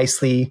very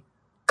nicely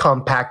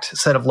compact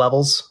set of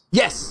levels?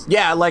 Yes.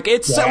 Yeah, like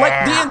it's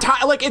like the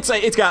entire, like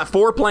it's got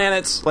 4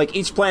 planets. Like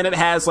each planet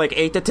has like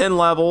 8 to 10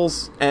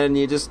 levels, and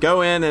you just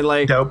go in and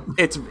like dope.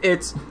 It's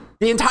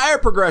the entire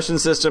progression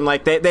system.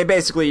 Like they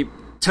basically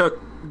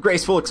took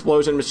Graceful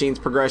Explosion Machine's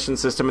progression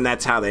system, and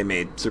that's how they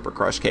made Super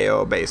Crush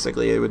KO.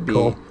 Basically, it would be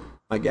cool.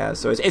 I guess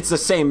so. It's the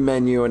same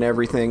menu and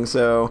everything,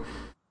 so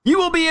you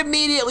will be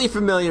immediately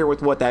familiar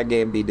with what that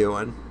game be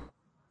doing.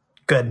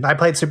 Good. I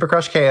played Super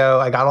Crush KO.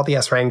 I got all the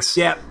S ranks.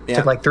 Yeah.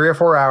 Took like 3 or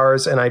 4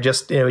 hours, and it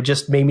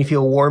just made me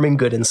feel warm and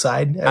good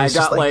inside. I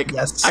think I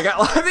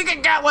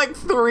got like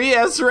 3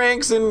 S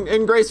ranks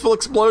in Graceful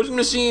Explosion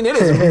Machine.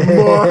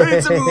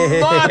 It's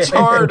much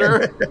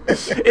harder.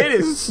 It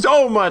is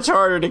so much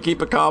harder to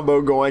keep a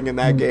combo going in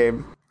that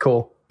game.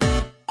 Cool.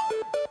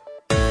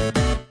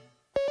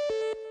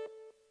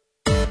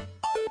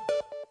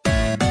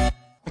 I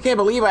can't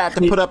believe I have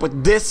to put up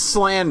with this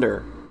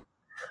slander.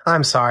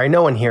 I'm sorry,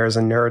 no one here is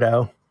a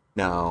nerdo.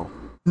 No.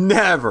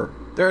 Never.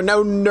 There are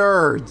no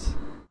nerds.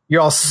 You're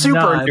all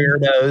super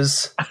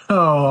nerdos.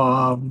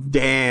 Oh,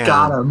 damn.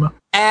 Got him.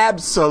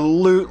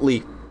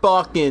 Absolutely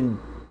fucking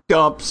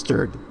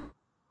dumpstered.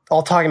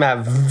 All talking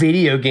about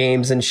video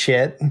games and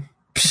shit.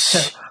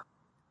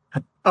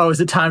 Oh,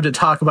 is it time to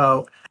talk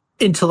about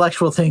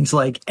intellectual things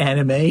like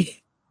anime?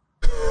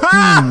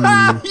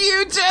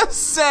 You just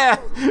said,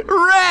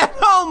 Rhett,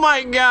 oh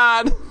my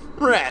god.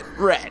 Rhett,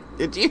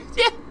 did you?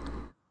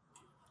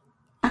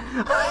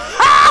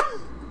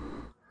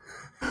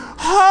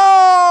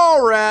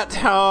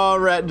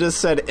 Rhett just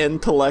said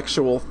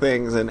intellectual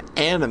things in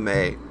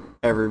anime,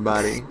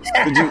 everybody.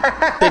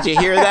 Did you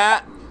hear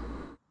that?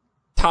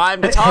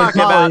 Time to talk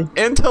about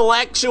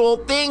intellectual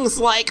things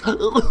like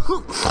anime.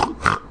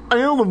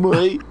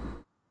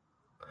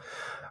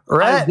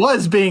 I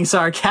was being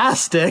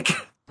sarcastic.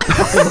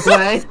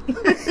 Way.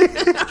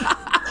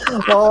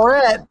 Well,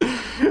 Rhett,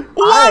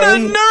 what a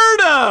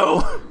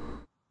nerdo!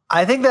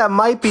 I think I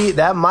might be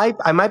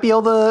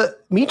able to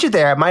meet you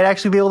there. I might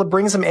actually be able to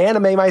bring some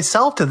anime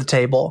myself to the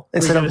table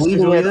instead of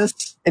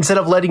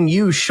letting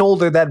you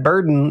shoulder that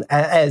burden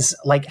as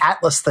like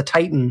Atlas the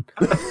Titan,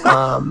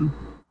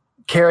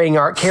 carrying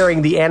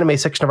the anime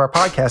section of our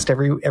podcast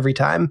every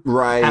time.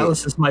 Right.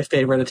 Atlas is my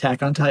favorite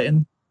Attack on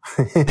Titan.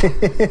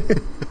 Because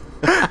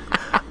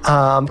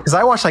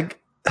I watched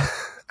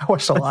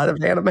a lot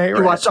of anime. Right?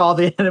 You watched all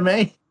the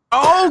anime?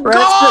 Oh,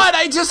 God!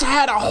 I just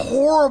had a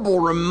horrible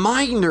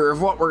reminder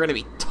of what we're going to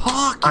be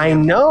talking about. I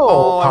know,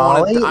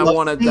 Polly. I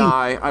want to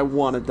die. I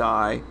want to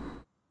die.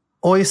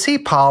 Well, you see,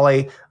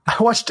 Polly, I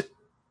watched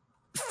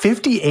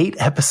 58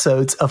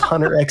 episodes of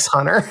Hunter x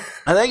Hunter.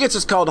 I think it's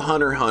just called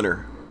Hunter x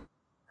Hunter.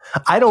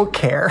 I don't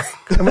care.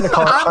 I'm going to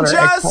call it Hunter x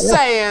Hunter. I'm just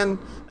saying.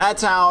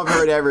 That's how I've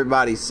heard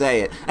everybody say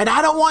it. And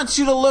I don't want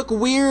you to look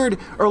weird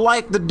or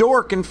like the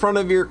dork in front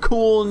of your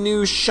cool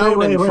new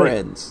shonen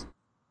friends.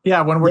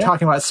 Yeah, when we're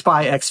talking about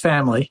Spy X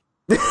Family.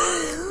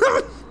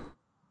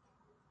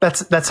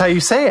 That's how you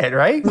say it,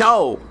 right?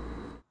 No.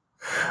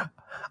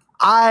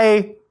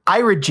 I I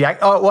reject.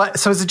 Oh, what?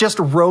 So is it just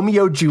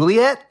Romeo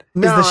Juliet?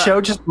 No, is the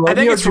show just Romeo I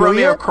think it's Juliet?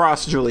 Romeo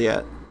cross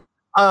Juliet.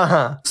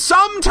 Uh-huh.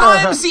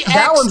 Sometimes the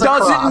That X one's a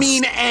doesn't cross.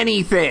 mean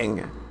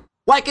anything.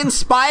 Like in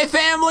Spy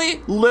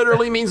Family,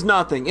 literally means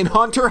nothing. In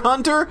Hunter x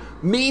Hunter,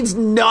 means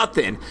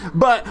nothing.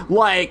 But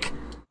like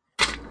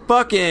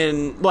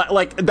fucking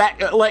like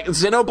that, like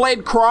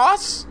Xenoblade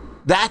Cross,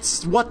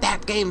 that's what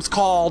that game's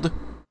called.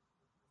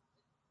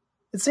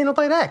 It's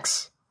Xenoblade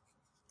X.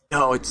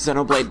 No, it's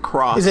Xenoblade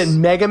Cross. Is it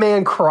Mega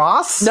Man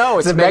Cross? No,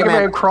 it's is it Mega Mega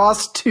Man- Man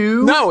Cross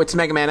 2? No, it's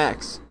Mega Man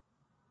X.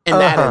 In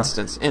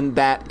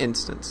that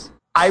instance.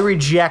 I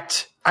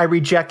reject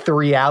the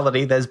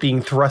reality that's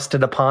being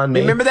thrusted upon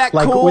me. Remember that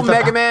Like, cool with the-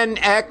 Mega Man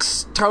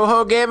X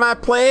Toho game I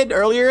played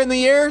earlier in the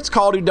year? It's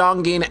called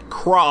Udangin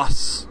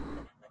Cross.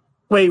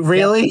 Wait,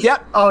 really?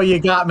 Yep. Oh, you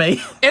got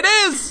me. It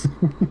is!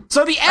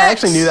 So the X... I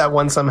actually knew that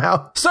one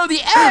somehow. So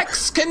the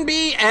X can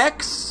be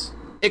X,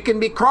 it can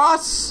be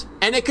cross,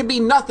 and it can be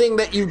nothing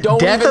that you don't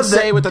Death even of the-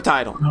 say with the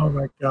title. Oh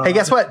my god. Hey,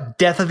 guess what?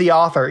 Death of the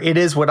author. It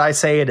is what I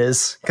say it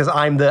is, because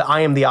I am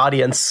the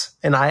audience,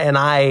 and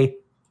I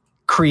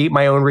create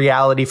my own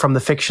reality from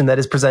the fiction that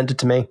is presented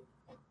to me.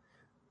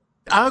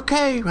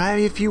 Okay, well,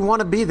 if you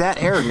want to be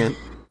that arrogant.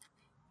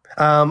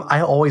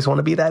 I always want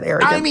to be that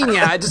arrogant. I mean,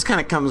 yeah, it just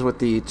kind of comes with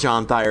the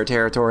John Thayer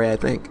territory, I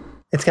think.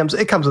 It comes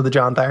with the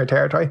John Thayer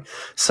territory.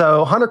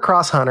 So Hunter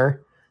Cross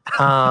Hunter.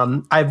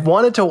 I've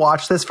wanted to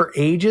watch this for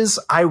ages.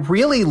 I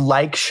really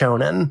like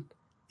shonen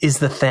is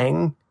the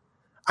thing.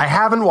 I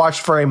haven't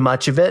watched very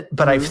much of it,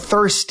 but I've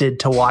thirsted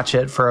to watch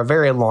it for a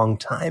very long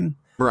time.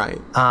 Right.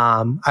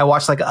 I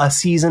watched like a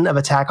season of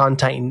Attack on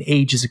Titan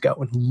ages ago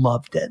and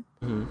loved it.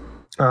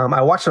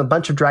 I watched a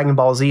bunch of Dragon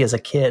Ball Z as a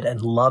kid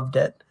and loved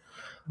it.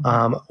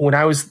 When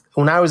I was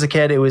a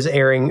kid, it was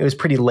airing. It was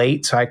pretty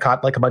late, so I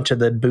caught like a bunch of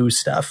the Boo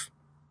stuff,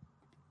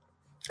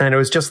 and it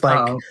was just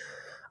like,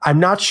 I'm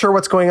not sure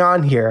what's going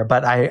on here,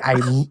 but I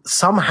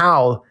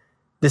somehow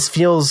this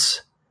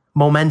feels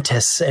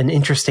momentous and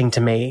interesting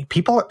to me.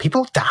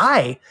 People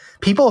die.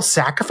 People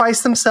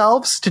sacrifice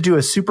themselves to do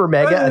a super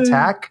mega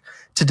attack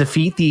to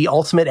defeat the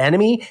ultimate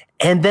enemy,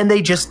 and then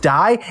they just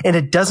die, and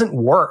it doesn't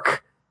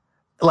work.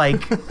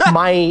 Like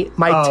my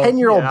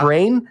 10-year-old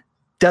brain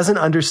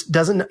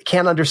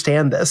can't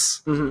understand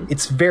this.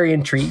 It's very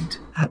intrigued.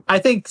 I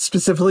think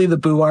specifically the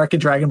Boo arc in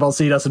Dragon Ball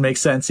Z doesn't make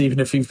sense, even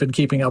if you've been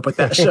keeping up with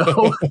that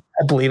show.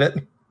 I believe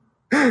it.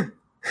 I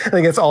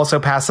think it's also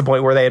past the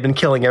point where they had been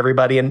killing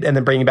everybody and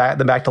then bringing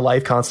them back to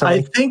life constantly.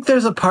 I think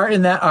there's a part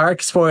in that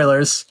arc,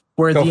 spoilers,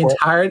 where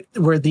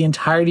the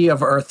entirety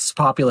of Earth's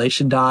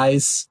population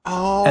dies,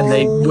 and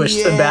they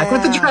wish them back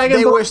with the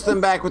Dragon Ball. They wish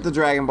them back with the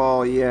Dragon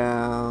Ball,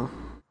 yeah.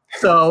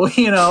 So,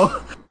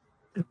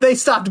 they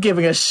stopped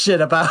giving a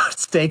shit about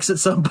stakes at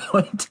some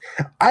point.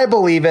 I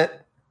believe it.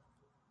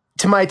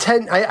 To my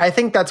 10, I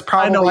think that's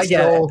probably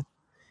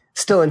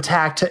still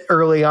intact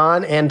early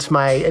on, and to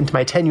my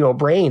 10-year-old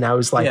brain, I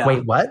was like,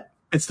 wait, what?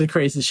 It's the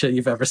craziest shit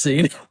you've ever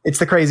seen. It's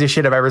the craziest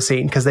shit I've ever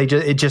seen, because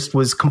it just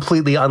was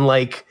completely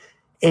unlike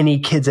any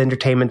kids'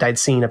 entertainment I'd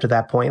seen up to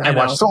that point. I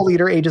watched Soul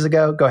Eater ages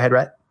ago. Go ahead,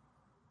 Rhett.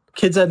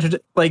 Kids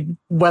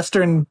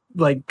Western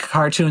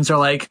cartoons are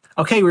like,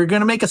 okay, we're going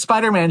to make a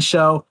Spider-Man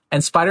show,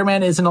 and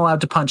Spider-Man isn't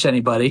allowed to punch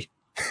anybody.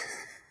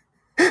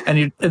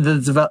 And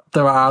the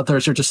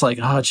authors are just like,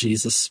 oh,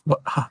 Jesus,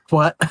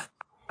 what?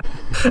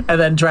 And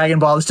then Dragon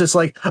Ball is just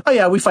like, oh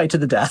yeah, we fight to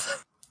the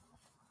death.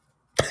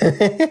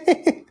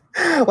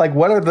 Like,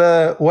 what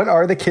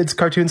are the kids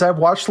cartoons I've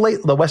watched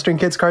lately? The Western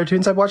kids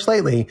cartoons I've watched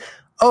lately?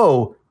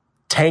 Oh,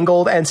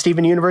 Tangled and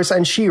Steven Universe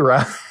and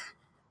She-Ra.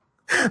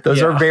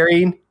 Those are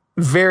very,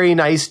 very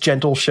nice,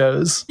 gentle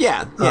shows.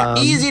 Yeah.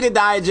 Easy to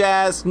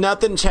digest.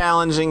 Nothing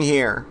challenging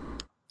here.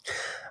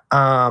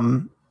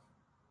 Not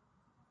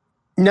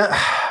in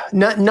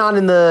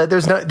the.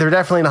 They're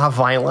definitely not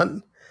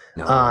violent.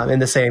 No. In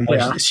the same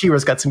way.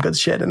 She-Ra's got some good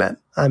shit in it.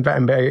 I'm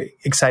very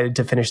excited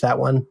to finish that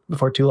one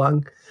before too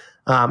long.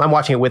 I'm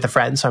watching it with a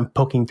friend, so I'm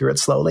poking through it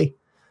slowly.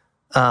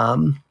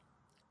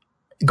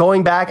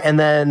 Going back, and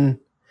then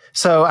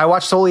so I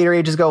watched Soul Eater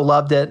ages ago,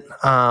 loved it.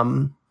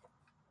 So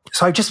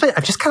I've just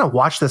kind of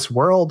watched this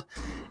world,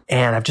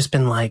 and I've just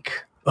been like,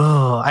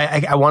 oh,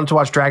 I wanted to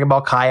watch Dragon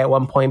Ball Kai at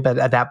one point, but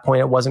at that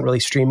point it wasn't really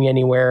streaming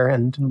anywhere,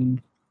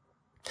 and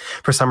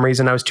for some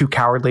reason I was too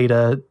cowardly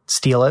to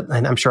steal it,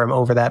 and I'm sure I'm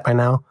over that by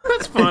now.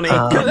 That's funny.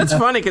 That's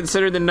funny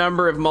considering the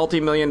number of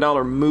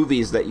multi-million-dollar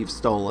movies that you've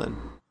stolen.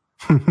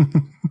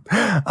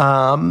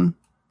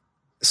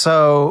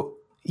 So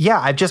yeah,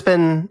 I've just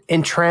been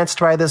entranced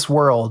by this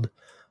world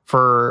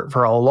for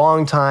a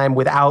long time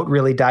without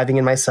really diving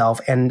in myself.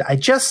 And I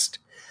just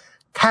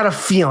had a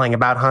feeling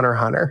about Hunter x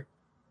Hunter.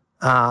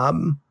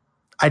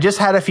 I just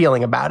had a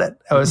feeling about it.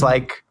 I was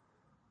like,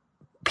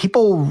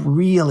 people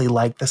really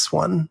like this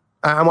one.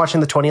 I'm watching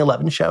the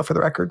 2011 show, for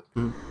the record.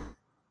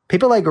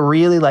 People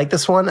really like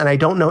this one, and I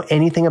don't know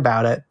anything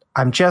about it.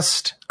 I'm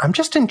just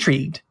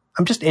intrigued.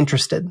 I'm just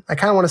interested. I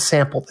kind of want to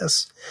sample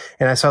this.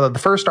 And I saw that the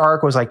first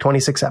arc was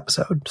 26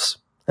 episodes.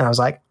 And I was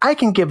like, I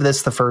can give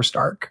this the first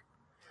arc.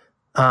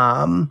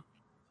 And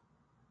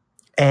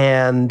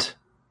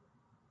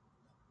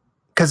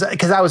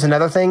because that was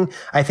another thing.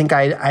 I think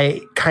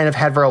I kind of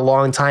had for a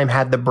long time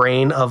had the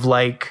brain of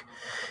like,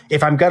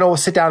 if I'm going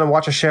to sit down and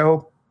watch a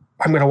show,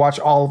 I'm going to watch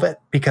all of it,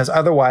 because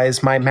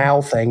otherwise my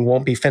Mal thing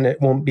won't be finished.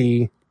 I won't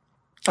be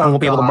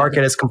able to mark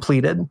it as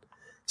completed.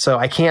 So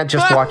I can't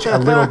just watch a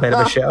little bit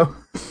of a show.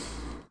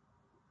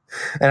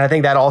 And I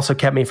think that also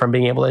kept me from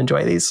being able to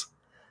enjoy these.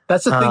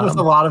 That's the thing with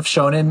a lot of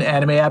shonen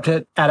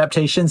anime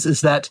adaptations, is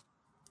that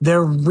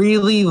they're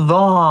really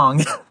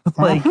long.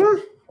 Like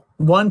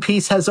One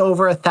Piece has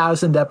over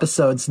 1,000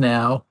 episodes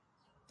now.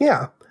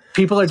 Yeah.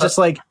 People are just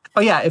like,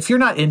 oh yeah, if you're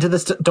not into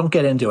this, don't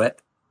get into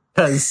it,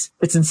 because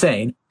it's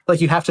insane. Like,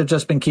 you have to have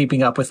just been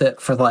keeping up with it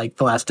for like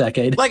the last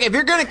decade. Like, if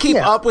you're going to keep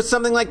up with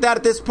something like that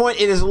at this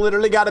point, it has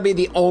literally got to be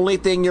the only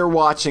thing you're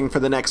watching for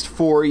the next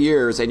 4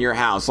 years in your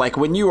house. Like,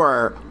 when you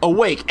are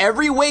awake,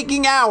 every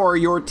waking hour,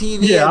 your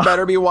TV had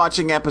better be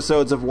watching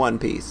episodes of One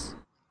Piece.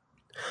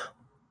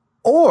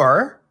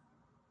 Or,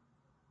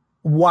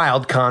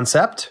 wild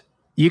concept,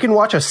 you can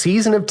watch a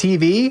season of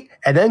TV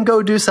and then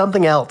go do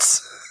something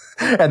else.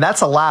 And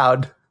that's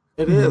allowed.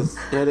 It is.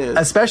 It is.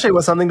 Especially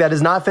with something that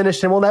is not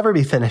finished and will never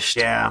be finished.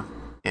 Yeah.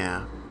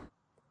 Yeah.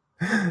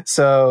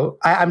 So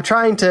I'm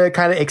trying to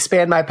kind of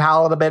expand my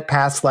palette a bit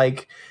past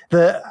like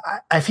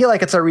I feel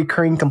like it's a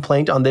recurring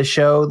complaint on this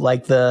show,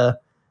 like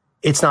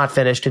it's not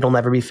finished, it'll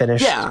never be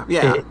finished. Yeah.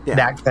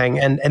 That thing.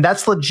 And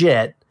that's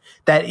legit.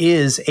 That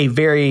is a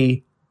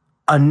very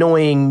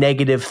annoying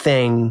negative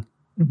thing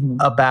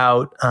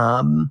about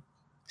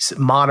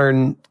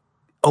modern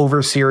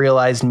over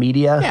serialized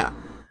media. Yeah.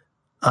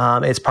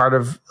 It's part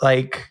of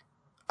like,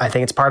 I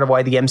think it's part of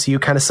why the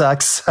MCU kind of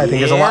sucks. I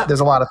think there's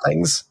a lot of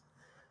things.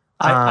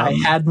 I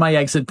had my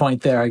exit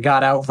point there. I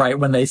got out right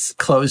when they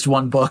closed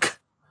one book.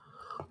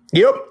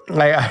 Yep.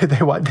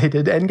 They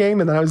did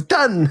Endgame and then I was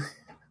done.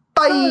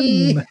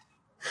 Bye.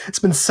 It's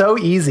been so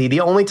easy.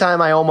 The only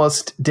time I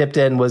almost dipped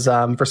in was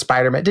for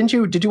Spider-Man.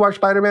 Did you watch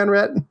Spider-Man,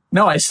 Rhett?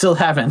 No, I still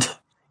haven't.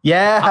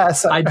 Yeah.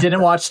 I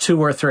didn't watch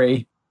 2 or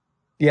 3.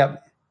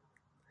 Yep.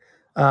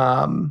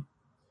 That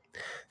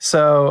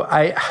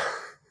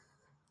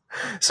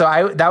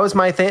was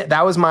my thing.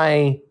 That was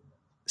my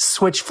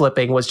switch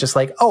flipping, was just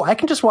like, oh, I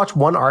can just watch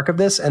one arc of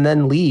this and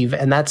then leave,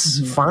 and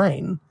that's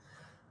fine.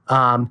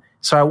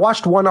 So I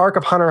watched one arc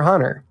of Hunter x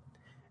Hunter,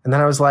 and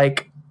then I was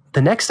like,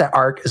 the next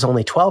arc is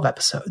only 12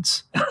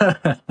 episodes.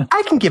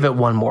 I can give it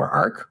one more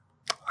arc.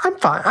 I'm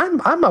fine.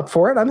 I'm up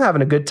for it. I'm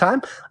having a good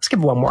time. Let's give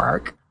it one more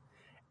arc.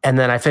 And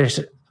then I finished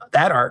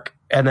that arc,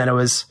 and then it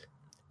was,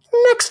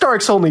 next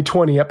arc's only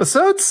 20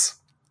 episodes.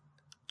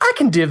 I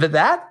can give it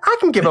that. I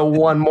can give it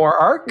one more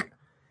arc.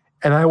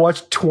 And I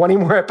watched 20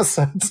 more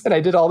episodes, and I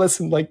did all this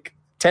in like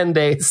 10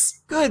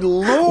 days. Good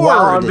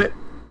Lord.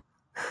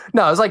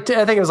 No, it was like,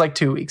 I think it was like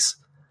 2 weeks.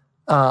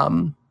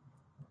 And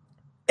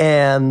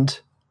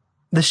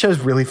the show's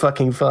really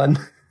fucking fun.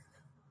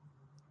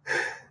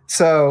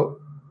 So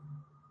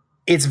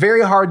it's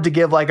very hard to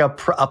give like a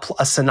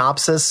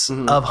synopsis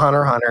of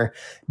Hunter x Hunter,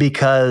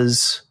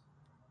 because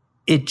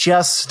it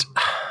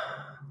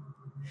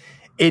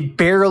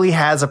barely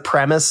has a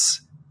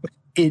premise.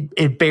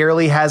 It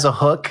barely has a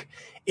hook.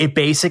 It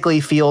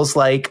basically feels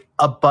like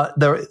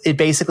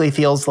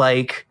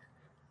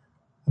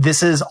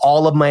this is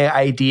all of my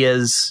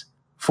ideas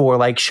for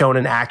like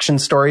shonen action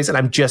stories, and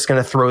I'm just going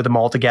to throw them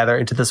all together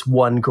into this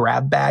one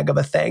grab bag of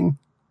a thing.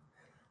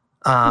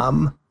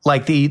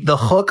 Like the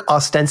hook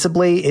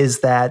ostensibly is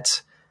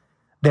that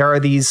there are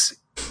these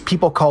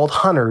people called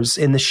hunters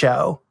in the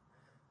show.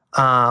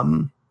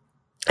 And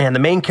the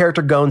main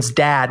character, Gon's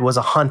dad, was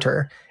a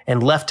hunter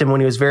and left him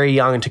when he was very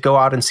young to go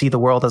out and see the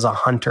world as a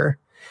hunter.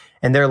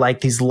 And they're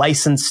like these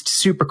licensed,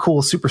 super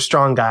cool, super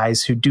strong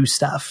guys who do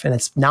stuff. And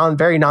it's now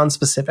very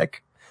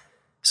non-specific.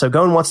 So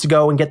Gon wants to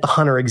go and get do the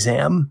hunter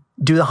exam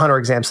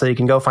so that he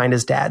can go find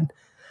his dad.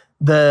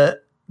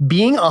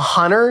 Being a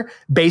hunter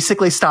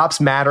basically stops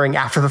mattering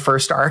after the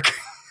first arc.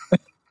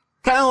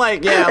 Kind of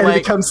like,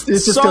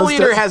 Soul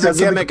Eater has a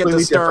gimmick at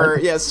the start.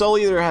 Different. Yeah, Soul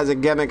Eater has a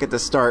gimmick at the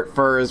start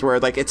first where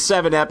like it's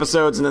 7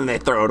 episodes and then they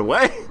throw it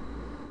away.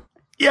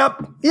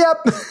 Yep.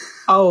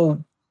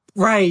 Oh,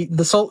 right.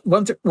 The soul,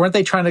 weren't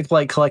they trying to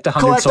like collect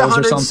 100 souls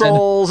or something?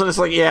 Souls, and it's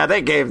like, yeah,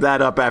 they gave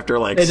that up after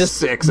like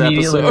 6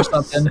 episodes or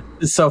something.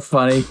 It's so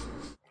funny.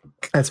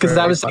 Because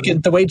I was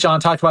thinking, the way John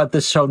talked about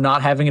this show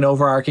not having an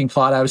overarching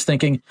plot, I was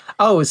thinking,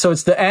 oh, so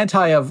it's the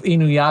anti of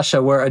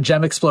Inuyasha where a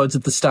gem explodes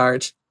at the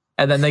start,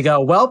 and then they go,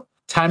 well,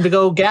 time to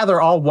go gather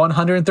all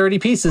 130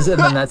 pieces,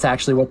 and then that's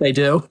actually what they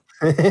do.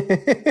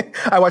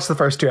 I watched the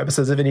first 2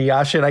 episodes of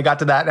Inuyasha, and I got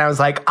to that, and I was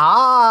like,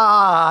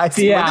 I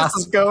see where this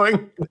is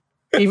going.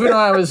 Even when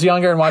I was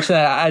younger and watching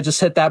that, I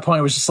just hit that point.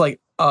 It was just like,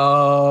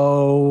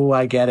 oh,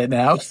 I get it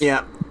now.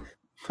 Yeah.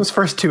 Those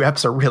first 2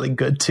 eps are really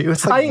good, too.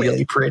 It's like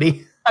really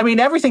pretty. I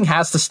mean, everything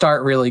has to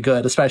start really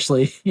good,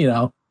 especially,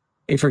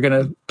 if you're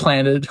going to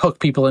plan to hook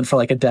people in for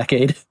like a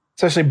decade.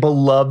 Especially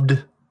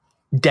beloved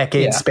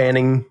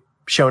decade-spanning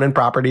shonen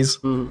properties.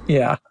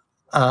 Yeah.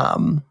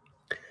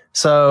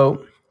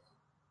 So,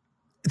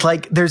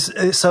 like,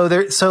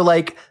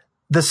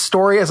 the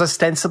story is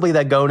ostensibly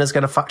that Gon is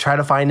going to try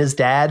to find his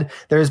dad.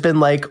 There's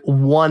been like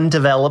one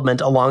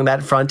development along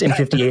that front in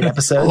 58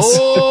 episodes.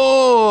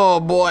 Oh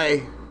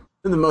boy.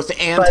 The most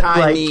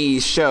anti-me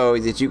show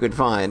that you could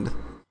find.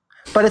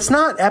 But it's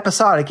not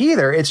episodic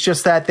either. It's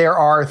just that there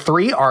are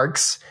 3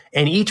 arcs,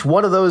 and each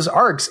one of those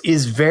arcs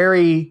is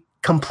very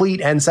complete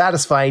and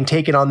satisfying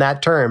taken on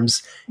that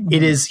terms.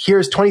 It is,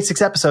 here's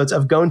 26 episodes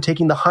of Gon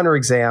taking the Hunter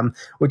exam,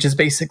 which is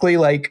basically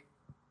like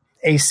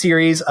a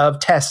series of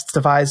tests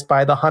devised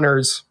by the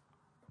Hunters.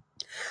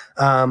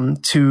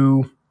 They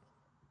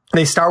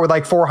start with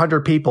like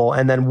 400 people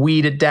and then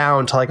weed it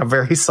down to like a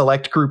very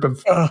select group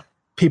of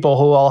people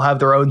who all have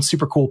their own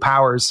super cool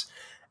powers.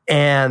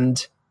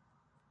 And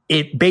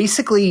it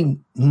basically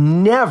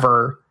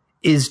never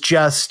is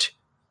just,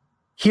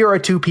 here are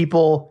 2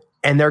 people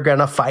and they're going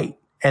to fight.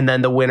 And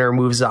then the winner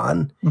moves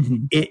on.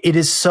 Mm-hmm. It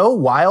is so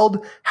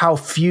wild how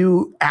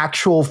few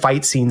actual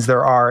fight scenes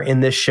there are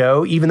in this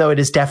show, even though it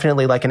is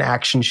definitely like an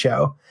action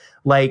show.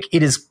 Like,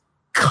 it is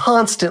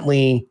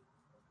constantly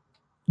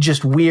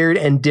just weird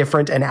and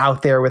different and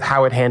out there with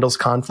how it handles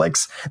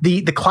conflicts.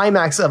 The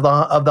climax of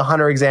the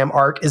Hunter exam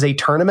arc is a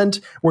tournament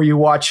where you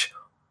watch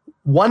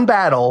one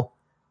battle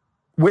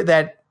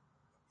that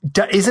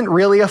isn't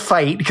really a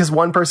fight because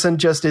one person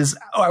just is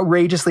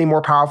outrageously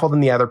more powerful than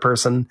the other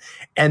person.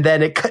 And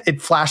then it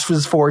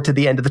flashes forward to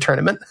the end of the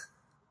tournament.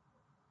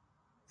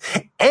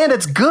 And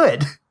it's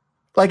good.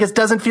 Like, it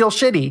doesn't feel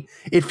shitty.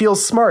 It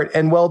feels smart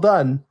and well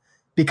done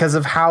because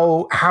of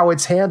how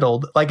it's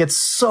handled. Like, it's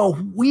so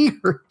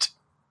weird.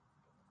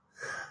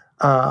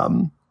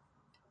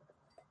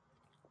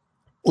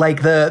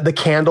 Like the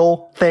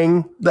candle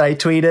thing that I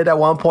tweeted at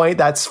one point,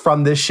 that's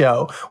from this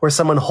show, where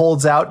someone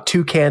holds out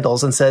 2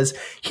 candles and says,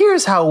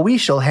 here's how we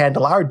shall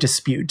handle our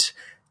dispute.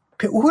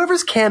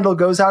 Whoever's candle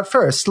goes out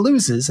first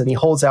loses. And he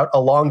holds out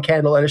a long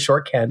candle and a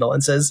short candle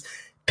and says,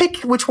 pick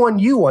which one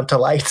you want to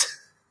light.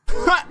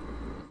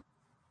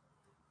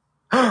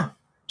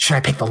 Should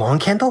I pick the long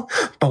candle?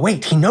 But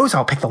wait, he knows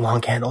I'll pick the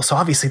long candle. So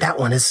obviously that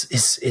one is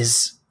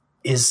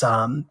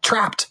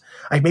trapped.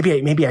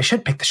 Maybe I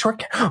should pick the short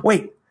candle.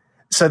 Wait.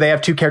 So they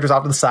have 2 characters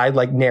off to the side,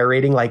 like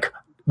narrating, like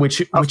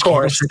which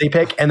candle should they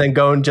pick? And then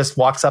Gon just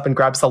walks up and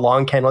grabs the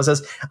long candle and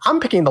says, I'm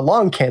picking the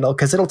long candle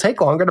because it'll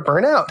take longer to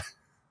burn out.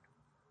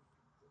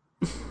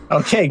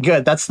 Okay,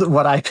 good. That's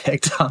what I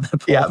picked on the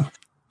poll. Yeah.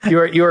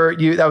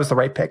 You that was the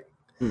right pick.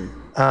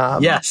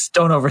 Yes,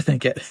 don't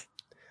overthink it.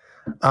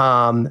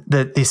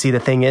 You see, the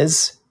thing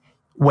is,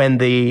 when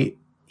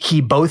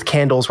both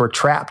candles were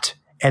trapped,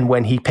 and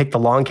when he picked the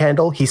long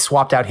candle, he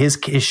swapped out his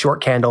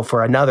short candle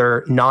for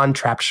another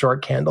non-trapped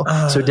short candle.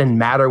 So it didn't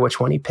matter which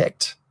one he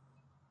picked.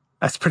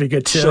 That's pretty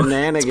good too.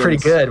 Shenanigans. It's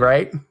pretty good,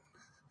 right?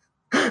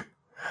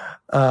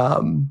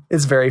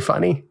 It's very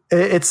funny.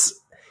 It's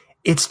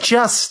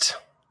just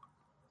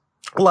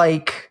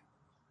like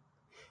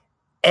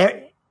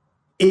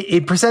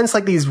it presents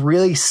like these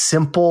really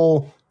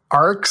simple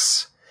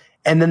arcs,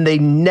 and then they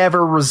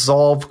never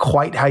resolve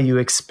quite how you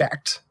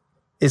expect.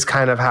 Is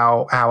kind of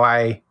how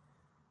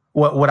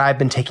what I've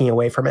been taking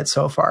away from it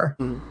so far.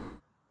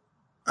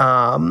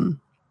 The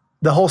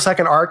whole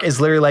second arc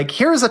is literally like,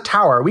 here's a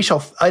tower.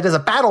 It is a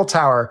battle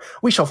tower.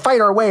 We shall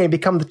fight our way and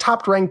become the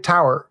top ranked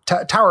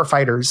tower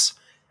fighters.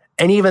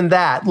 And even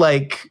that,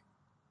 like,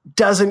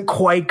 doesn't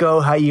quite go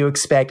how you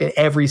expect at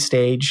every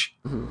stage.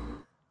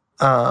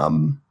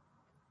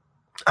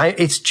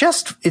 It's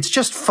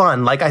just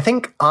fun. Like, I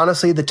think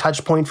honestly, the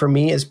touch point for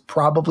me is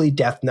probably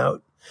Death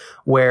Note,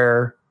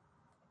 where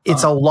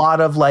it's a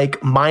lot of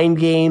like mind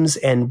games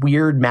and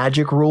weird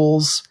magic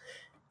rules,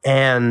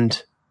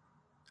 and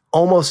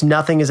almost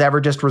nothing is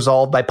ever just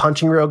resolved by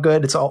punching real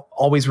good. It's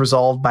always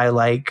resolved by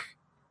like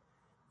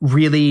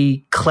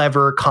really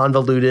clever,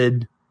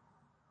 convoluted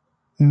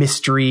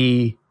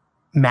mystery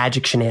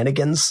magic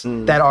shenanigans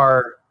that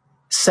are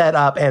set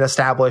up and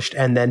established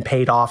and then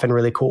paid off in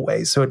really cool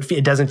ways. So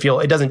it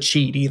doesn't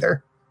cheat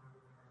either.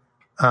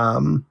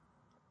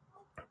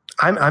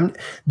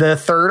 The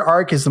third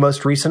arc is the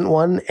most recent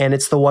one, and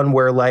it's the one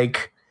where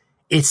like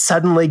it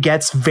suddenly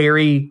gets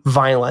very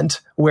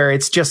violent, where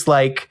it's just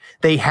like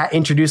they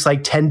introduce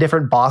like 10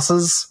 different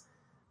bosses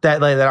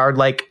that are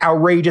like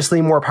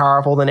outrageously more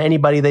powerful than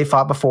anybody they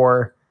fought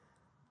before.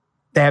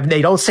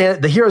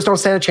 The heroes don't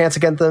stand a chance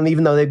against them,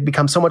 even though they've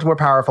become so much more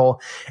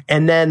powerful.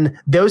 And then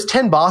those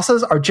 10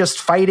 bosses are just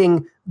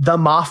fighting the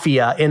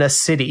mafia in a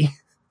city.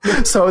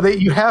 So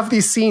that you have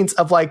these scenes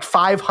of like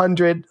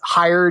 500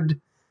 hired,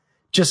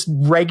 just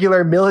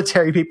regular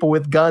military people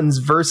with guns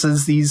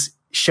versus these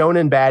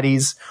shonen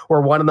baddies,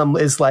 where one of them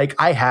is like,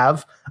 I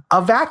have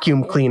a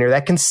vacuum cleaner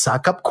that can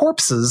suck up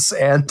corpses.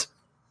 And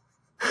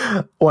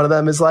one of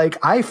them is like,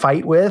 I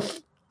fight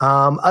with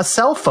a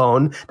cell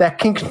phone that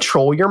can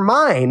control your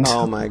mind.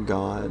 Oh my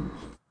God.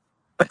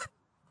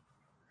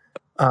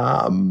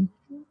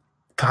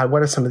 God,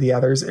 what are some of the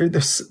others?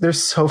 They're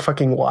so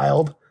fucking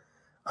wild.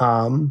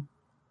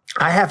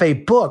 I have a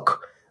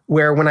book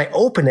where when I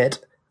open it,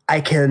 I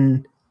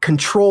can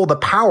control the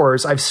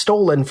powers I've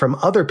stolen from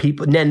other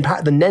people,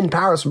 the Nen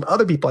powers from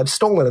other people I've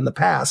stolen in the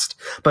past,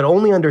 but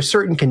only under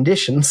certain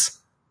conditions.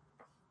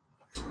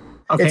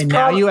 Okay,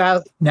 now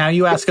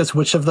you ask us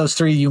which of those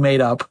three you made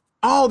up.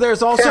 Oh,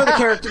 there's also the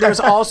character. There's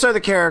also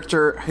the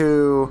character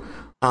who,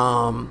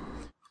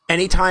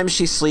 anytime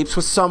she sleeps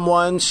with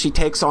someone, she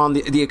takes on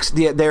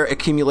their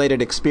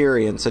accumulated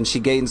experience, and she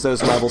gains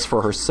those levels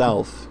for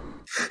herself.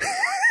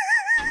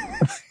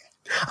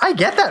 I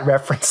get that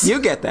reference. You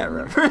get that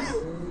reference.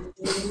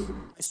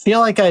 I feel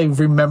like I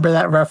remember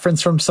that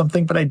reference from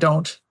something, but I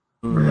don't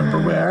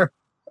remember where.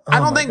 I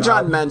don't think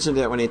John mentioned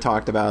it when he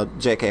talked about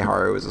J.K.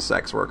 Haru as a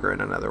sex worker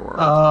in another world.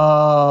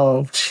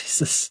 Oh,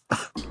 Jesus.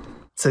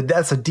 So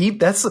that's the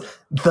deepest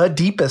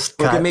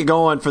cut. Look at me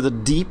going for the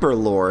deeper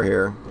lore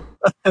here.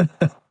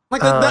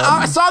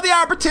 I saw the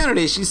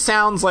opportunity. She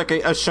sounds like a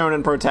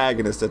shonen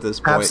protagonist at this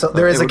point. Absolutely.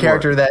 There is a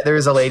character there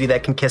is a lady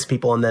that can kiss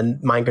people and then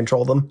mind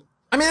control them.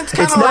 I mean, it's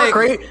kind of not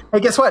great. Hey,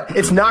 guess what?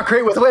 It's not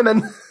great with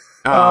women.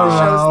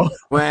 Oh,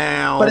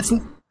 well.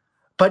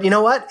 But you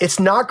know what? It's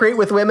not great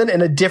with women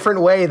in a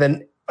different way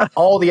than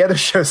all the other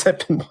shows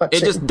I've been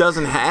watching. It just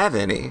doesn't have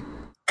any.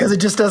 Because it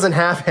just doesn't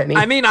have any.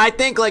 I mean, I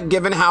think, like,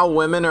 given how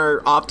women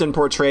are often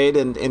portrayed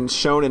in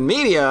shonen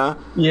media,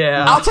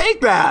 I'll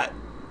take that.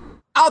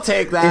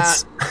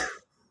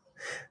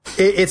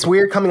 It's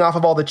weird coming off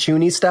of all the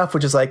Chuny stuff,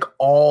 which is like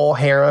all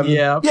harem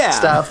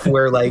stuff,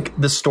 where like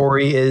the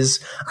story is,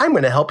 I'm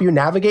going to help you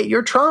navigate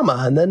your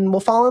trauma, and then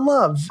we'll fall in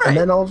love, and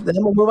then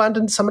we'll move on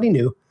to somebody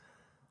new.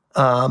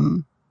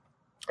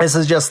 This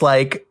is just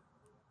like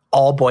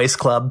all boys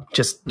club,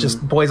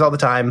 just boys all the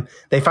time.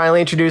 They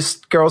finally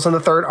introduced girls in the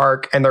third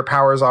arc, and their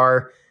powers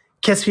are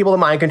kiss people to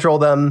mind control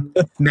them,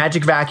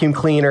 magic vacuum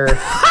cleaner,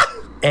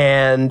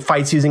 and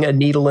fights using a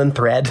needle and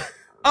thread.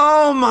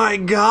 Oh my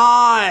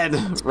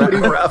god! Pretty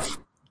rough.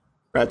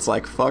 Rhett's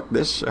like, fuck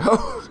this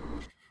show.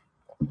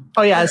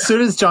 Oh yeah, as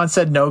soon as John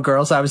said no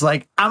girls, I was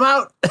like, I'm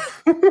out.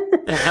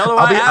 The hell do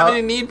I have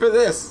any need for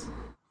this?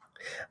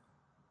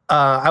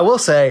 I will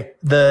say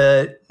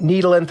the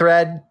needle and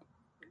thread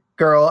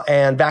girl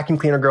and vacuum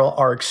cleaner girl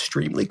are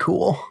extremely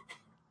cool.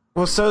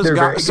 Well, so's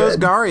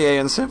Garie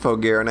in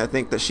Symphogear, and I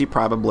think that she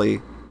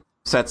probably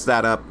sets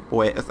that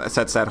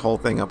whole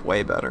thing up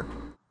way better.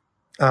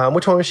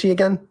 Which one was she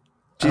again?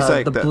 She's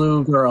like the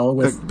blue girl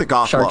with the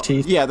goth sharp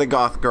teeth. Yeah, the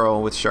goth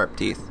girl with sharp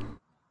teeth.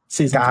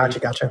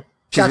 Gotcha.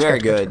 She's very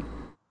good.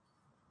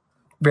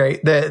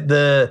 Very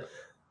there's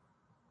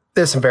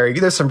some very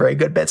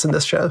good bits in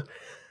this show.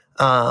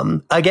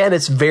 Again,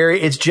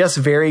 it's just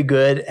very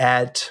good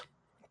at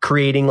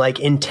creating like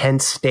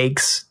intense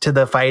stakes to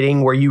the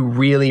fighting where you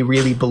really,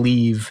 really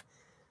believe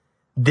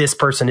this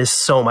person is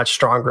so much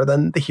stronger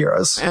than the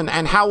heroes. And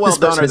how well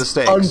done are the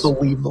stakes?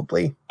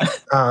 Unbelievably.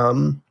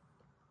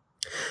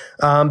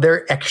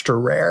 They're extra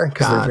rare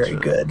because they're very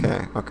good.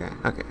 Okay.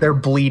 They're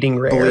bleeding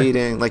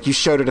rare. Like you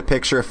showed it a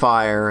picture of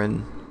fire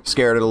and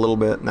scared it a little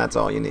bit, and that's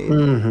all you need.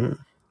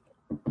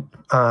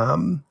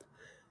 Mm-hmm.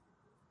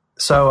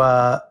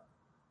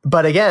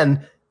 But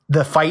again,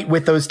 the fight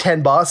with those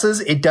 10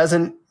 bosses, it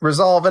doesn't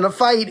resolve in a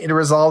fight. It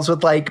resolves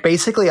with like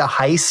basically a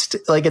heist.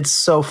 Like it's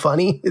so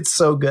funny. It's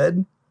so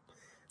good.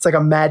 It's like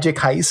a magic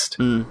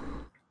heist.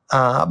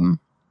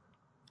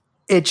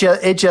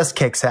 It just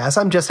kicks ass.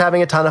 I'm just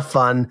having a ton of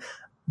fun.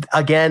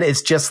 Again,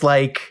 it's just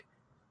like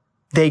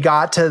they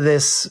got to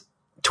this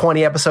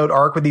 20 episode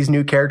arc with these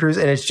new characters,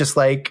 and it's just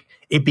like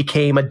it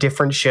became a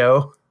different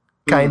show,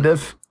 kind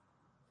of.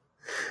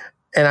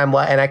 And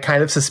I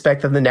kind of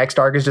suspect that the next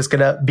arc is just going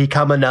to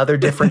become another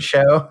different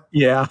show.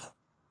 Yeah.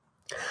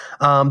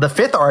 The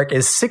fifth arc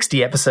is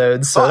 60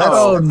 episodes. So that's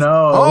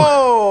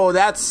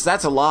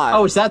a lot.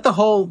 Oh, is that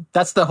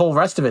that's the whole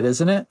rest of it,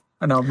 isn't it?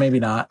 Or no, maybe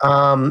not.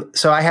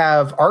 So I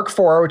have arc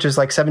 4, which is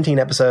like 17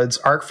 episodes,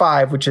 arc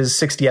 5, which is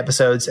 60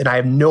 episodes, and I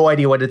have no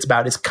idea what it's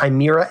about. It's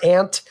Chimera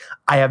Ant.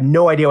 I have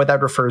no idea what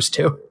that refers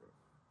to.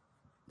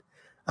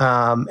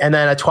 And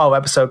then a 12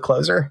 episode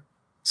closer.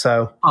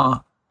 So,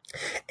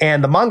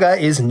 and the manga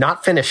is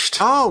not finished.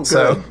 Oh, good.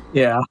 So,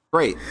 yeah.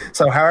 Great.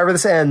 So however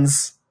this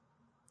ends,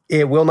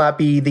 it will not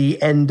be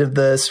the end of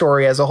the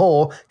story as a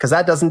whole, because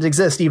that doesn't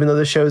exist, even though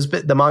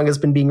the manga's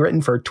been being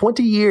written for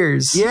 20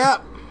 years. Yeah.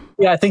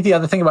 Yeah, I think the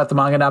other thing about the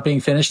manga not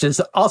being finished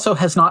is also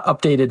has not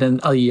updated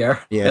in a year,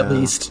 at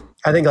least.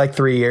 I think like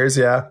 3 years,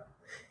 yeah.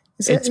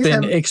 It's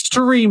been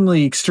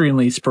extremely,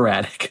 extremely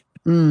sporadic.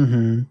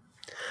 Mm-hmm.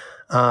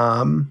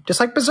 Just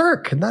like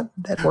Berserk, and that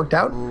worked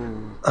out.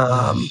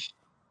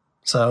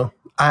 So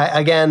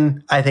I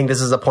think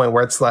this is a point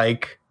where it's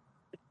like,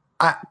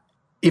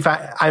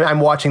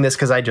 I'm watching this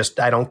because I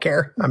don't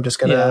care. I'm just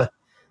gonna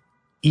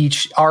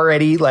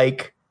already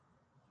like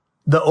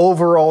the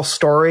overall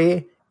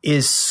story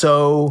is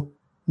so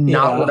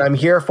not what I'm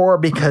here for,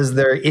 because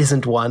there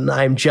isn't one.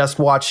 I'm just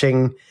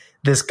watching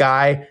this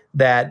guy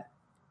that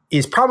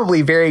is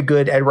probably very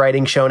good at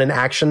writing shonen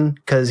action,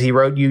 because he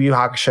wrote Yu Yu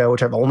Hakusho,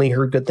 which I've only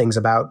heard good things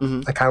about.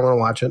 I kind of want to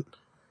watch it.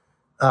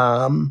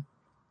 And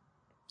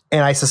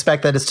I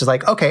suspect that it's just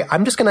like, okay,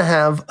 I'm just going to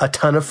have a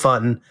ton of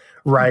fun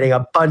writing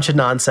a bunch of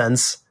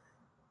nonsense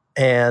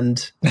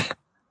and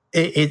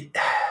it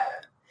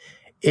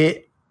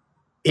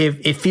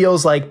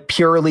feels like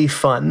purely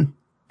fun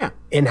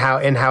in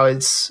how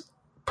it's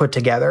put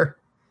together.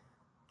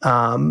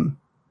 And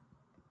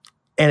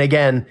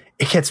again,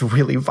 it gets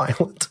really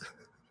violent.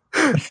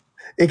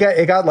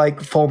 It got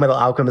like Full Metal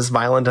Alchemist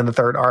violent in the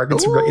third arc.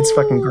 It's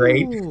fucking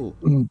great.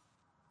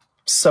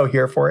 So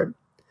here for it.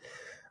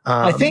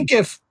 I think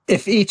if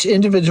each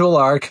individual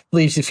arc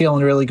leaves you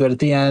feeling really good at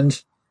the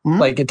end,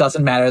 like it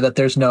doesn't matter that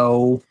there's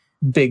no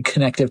big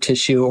connective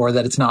tissue or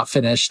that it's not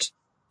finished.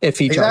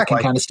 If each arc can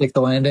kind of stick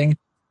the landing.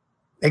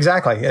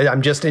 Exactly.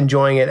 I'm just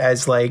enjoying it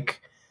as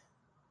like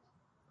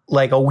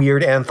a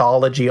weird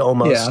anthology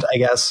almost, I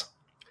guess.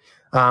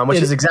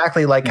 Which is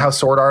exactly like how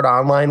Sword Art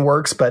Online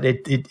works, but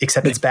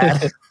except it's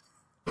bad.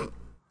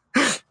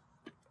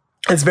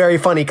 It's very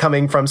funny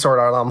coming from Sword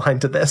Art Online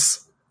to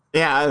this.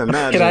 Yeah, I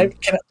imagine.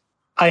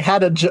 I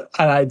had an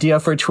idea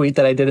for a tweet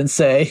that I didn't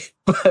say,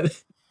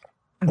 but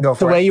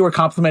the way you were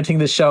complimenting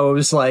the show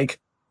was like,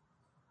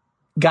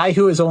 guy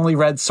who has only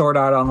read Sword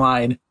Art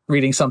Online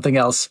reading something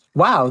else.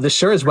 Wow, this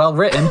sure is well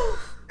written.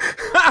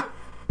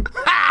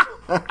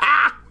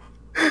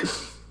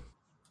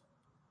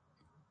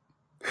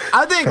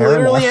 I think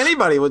literally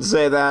anybody would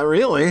say that,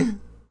 really.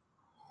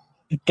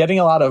 Getting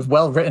a lot of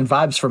well-written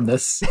vibes from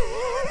this.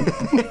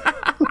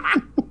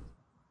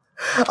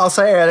 I'll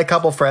say I had a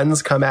couple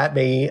friends come at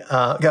me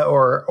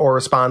or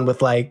respond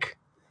with like,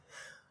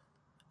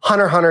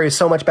 Hunter x Hunter is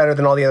so much better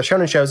than all the other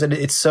shonen shows.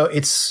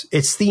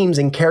 Its themes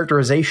and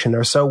characterization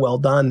are so well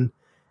done.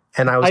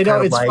 And I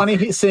know it's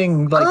funny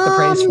seeing like the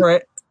praise for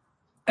it,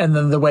 and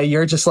then the way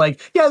you're just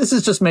like, yeah, this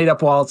is just made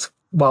up while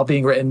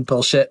being written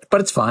bullshit,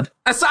 but it's fun.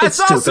 I saw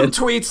some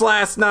tweets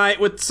last night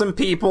with some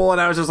people,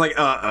 and I was just like,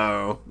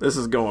 this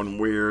is going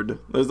weird.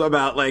 It was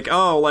about like,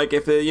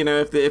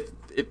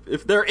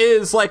 if there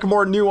is like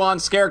more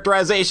nuanced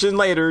characterization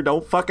later,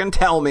 don't fucking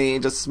tell me.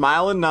 Just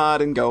smile and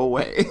nod and go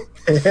away.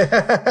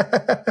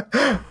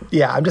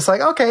 Yeah, I'm just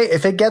like, okay,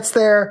 if it gets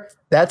there,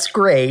 that's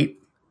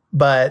great,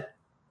 but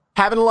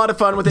having a lot of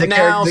fun with it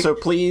now, so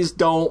please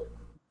don't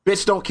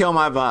kill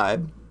my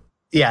vibe.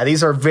 Yeah,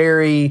 these are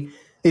very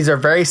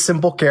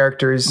simple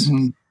characters,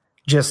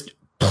 just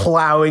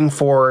plowing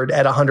forward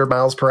at 100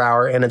 miles per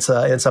hour, and it's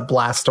a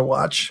blast to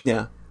watch.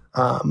 Yeah.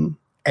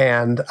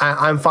 And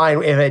I'm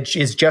fine if it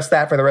is just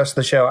that for the rest of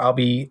the show. I'll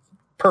be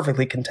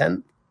perfectly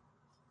content.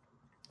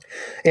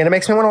 And it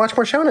makes me want to watch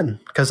more shonen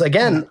because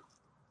again,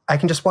 I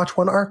can just watch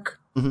one arc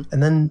and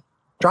then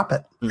drop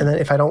it. And then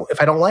if I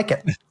don't like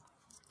it,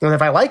 and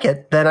if I like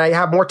it, then I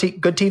have more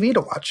good TV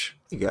to watch.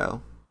 There you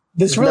go.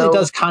 This really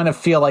does kind of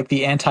feel like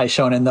the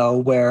anti-shonen though,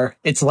 where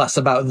it's less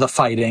about the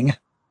fighting.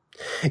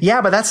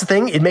 Yeah, but that's the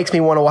thing. It makes me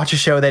want to watch a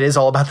show that is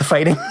all about the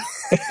fighting.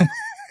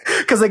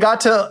 Because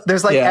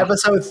there's like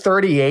episode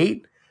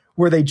 38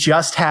 where they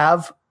just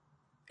have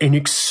an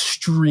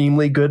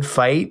extremely good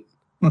fight.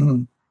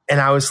 And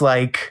I was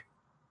like,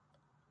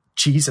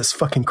 Jesus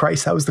fucking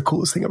Christ, that was the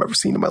coolest thing I've ever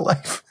seen in my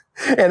life.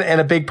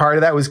 And a big part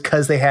of that was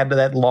because they had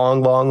that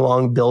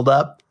long build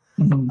up.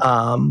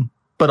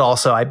 But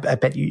also I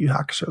bet Yu Yu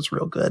Hakusho is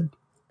real good.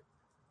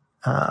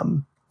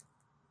 And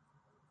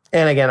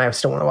again, I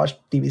still want to watch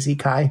DBZ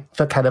Kai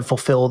to kind of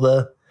fulfill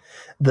the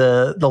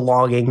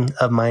longing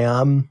of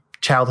my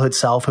childhood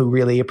self who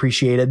really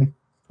appreciated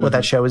what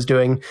that show was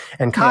doing.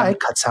 And Kai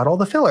cuts out all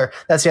the filler.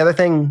 That's the other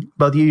thing.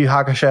 Both Yu Yu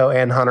Hakusho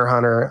and Hunter x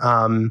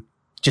Hunter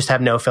just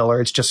have no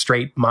filler. It's just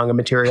straight manga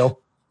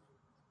material.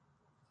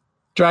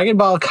 Dragon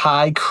Ball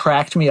Kai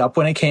cracked me up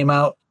when it came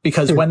out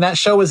because when that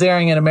show was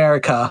airing in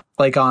America,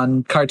 like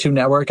on Cartoon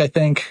Network, I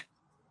think,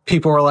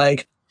 people were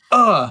like,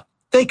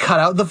 they cut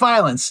out the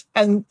violence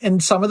and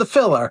some of the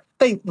filler.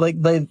 They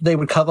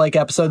would cut like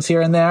episodes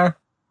here and there.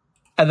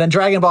 And then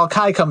Dragon Ball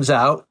Kai comes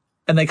out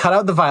and they cut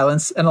out the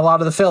violence and a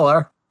lot of the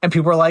filler. And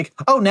people were like,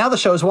 oh, now the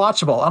show's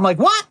watchable. I'm like,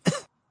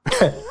 what?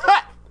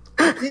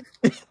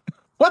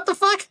 What the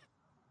fuck?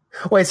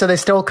 Wait, so they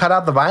still cut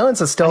out the violence?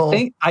 It's still...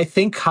 I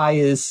think Kai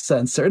is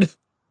censored.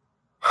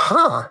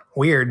 Huh.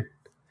 Weird.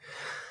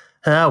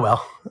 Oh,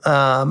 well.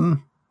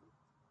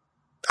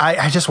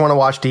 I just want to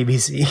watch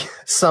DBZ.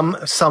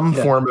 Some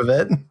form of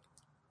it.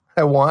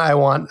 I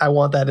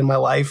want that in my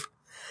life.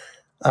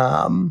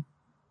 So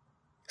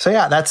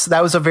yeah,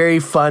 that was a very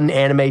fun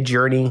anime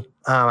journey.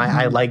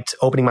 I liked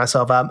opening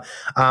myself up.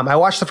 I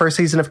watched the first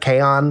season of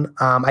K-On!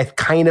 I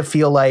kind of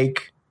feel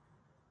like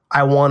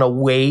I want to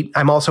wait.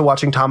 I'm also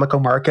watching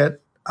Tomoko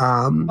Market.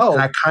 And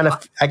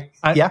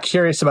I'm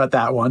curious about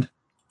that one.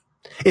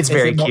 It's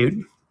very cute.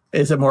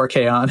 Is it more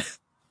K-On!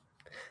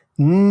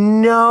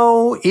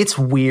 No, it's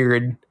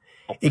weird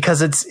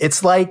because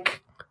it's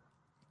like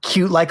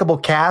cute, likable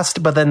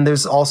cast, but then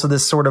there's also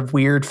this sort of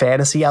weird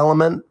fantasy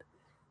element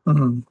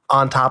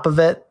on top of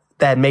it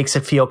that makes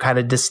it feel kind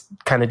of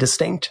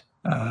distinct.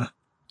 Okay.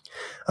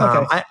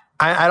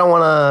 I don't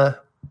want to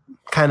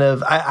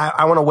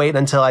I want to wait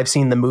until I've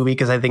seen the movie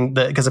because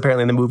because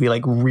apparently the movie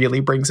like really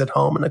brings it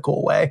home in a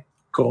cool way.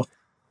 Cool.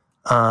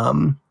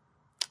 Oh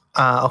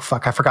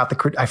fuck! I forgot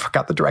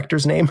the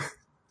director's name.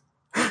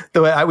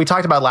 The way we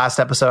talked about last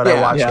episode, I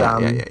watched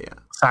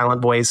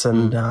silent voice,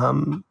 and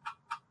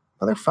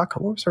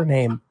motherfucker, what was her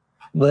name?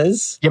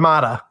 Liz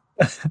Yamada.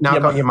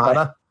 Naoko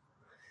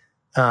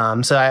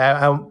Yamada. So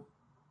I'm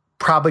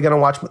probably going to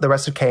watch the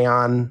rest of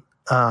K-On!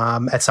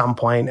 At some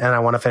point, and I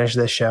want to finish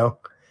this show.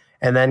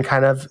 And then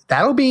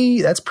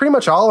that's pretty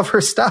much all of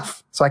her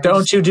stuff. So I can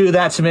Don't you do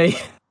that to me.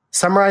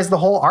 Summarize the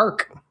whole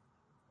arc.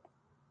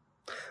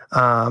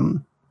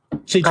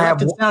 She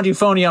directed Sound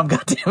Euphonium,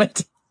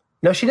 goddammit.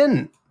 No, she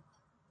didn't.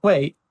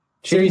 Wait.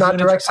 She did not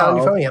direct Sound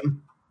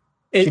Euphonium.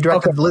 She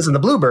directed Liz and the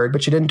Bluebird,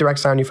 but she didn't direct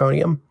Sound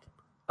Euphonium.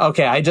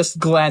 Okay, I just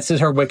glanced at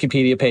her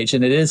Wikipedia page,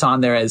 and it is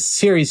on there as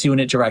series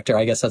unit director.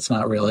 I guess that's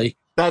not really.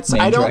 I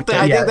think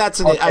that's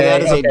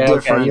that is a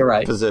different you're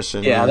right.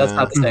 position. Yeah, that's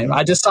not the same.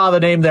 I just saw the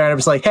name there and I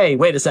was like, hey,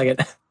 wait a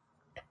second.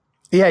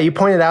 Yeah, you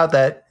pointed out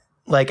that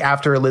like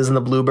after Liz and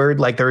the Bluebird,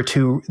 like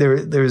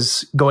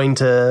there's going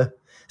to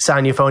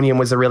Sound Euphonium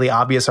was a really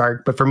obvious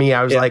arc, but for me,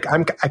 I was like,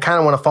 I kind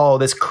of want to follow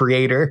this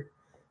creator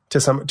to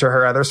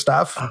her other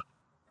stuff.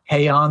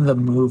 Hey, on the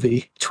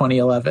movie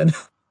 2011.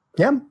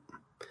 Yeah.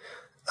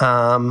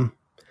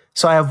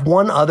 So I have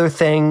one other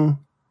thing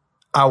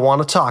I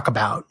want to talk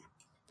about.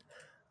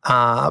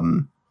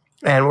 And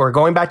we're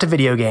going back to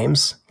video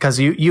games because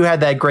you had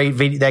that great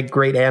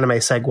anime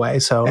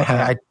segue. So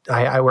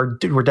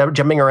we're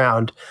jumping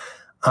around.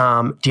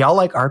 Do y'all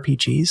like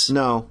RPGs?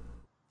 No.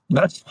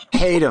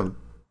 Hate them.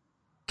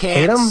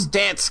 Can't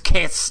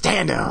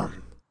stand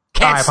them.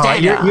 Can't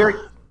stand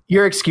them.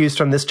 You're excused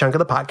from this chunk of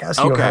the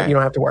podcast. You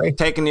don't have to worry.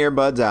 Taking the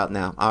earbuds out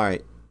now. All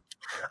right.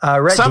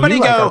 Rhett, somebody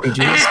go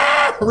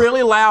RPGs?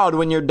 Really loud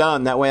when you're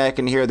done. That way I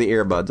can hear the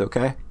earbuds.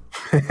 Okay.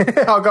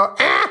 I'll go.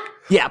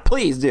 Yeah,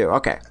 please do.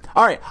 Okay.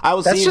 All right. I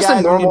will see you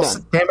guys when you're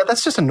done. Damn it,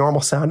 that's just a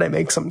normal sound I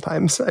make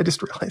sometimes. I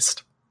just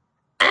realized.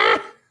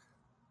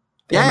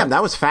 Damn,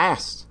 that was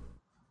fast.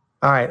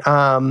 All right.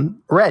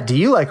 Red, do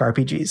you like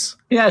RPGs?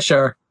 Yeah,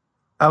 sure.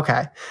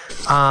 Okay.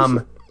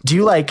 Do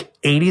you like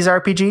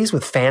 80s RPGs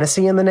with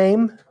fantasy in the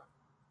name?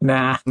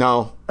 Nah.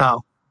 No.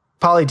 Oh.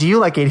 Polly, do you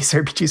like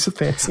 80s RPGs with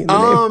fantasy in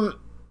the name?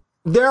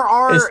 There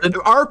are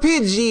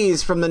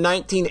RPGs from the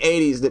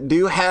 1980s that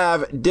do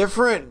have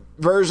different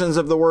versions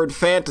of the word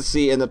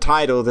fantasy in the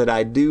title that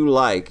I do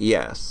like,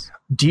 yes.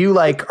 Do you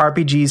like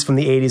RPGs from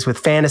the 80s with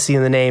fantasy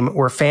in the name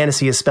where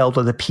fantasy is spelled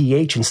with a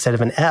PH instead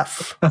of an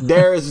F?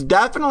 There's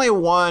definitely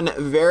one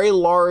very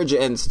large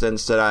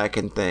instance that I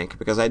can think,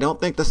 because I don't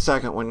think the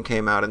second one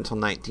came out until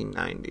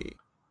 1990.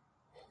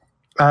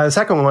 The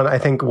second one, I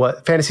think,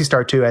 Phantasy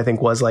Star 2, I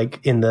think, was like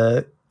in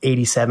the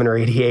 87 or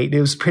 88.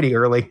 It was pretty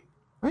early.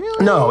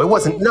 Really? No, it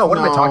wasn't. No, what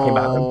am I talking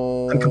about?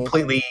 I'm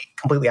completely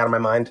out of my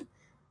mind.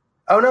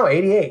 Oh, no,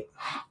 88.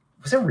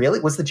 Was it really?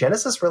 Was the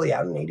Genesis really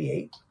out in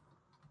 88?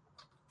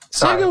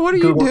 Sega, what are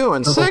you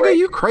doing? Sega,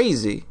 you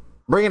crazy.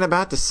 Bringing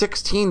about the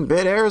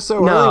 16-bit era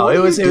so no, early? it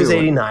was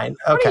 89.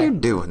 Okay. What are you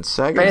doing,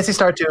 Sega? Phantasy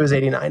Star 2 was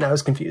 89. I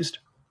was confused.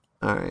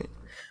 All right.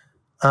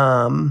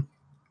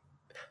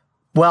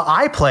 Well,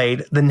 I played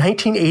the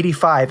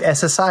 1985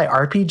 SSI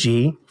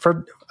RPG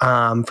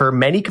for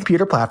many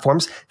computer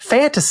platforms,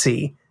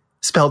 Fantasy,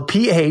 spelled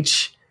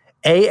Phantasie.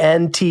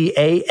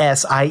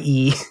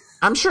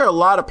 I'm sure a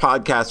lot of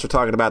podcasts are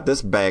talking about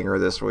this banger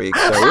this week,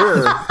 so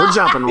we're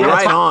jumping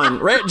right on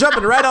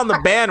the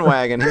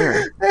bandwagon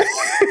here.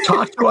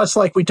 Talk to us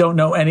like we don't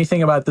know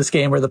anything about this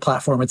game or the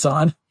platform it's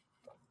on.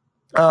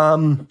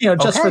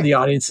 Just for the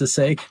audience's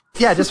sake.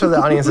 Yeah, just for the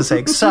audience's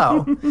sake.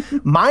 So,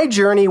 my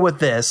journey with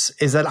this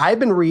is that I've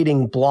been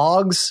reading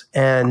blogs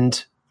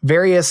and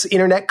various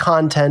internet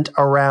content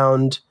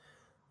around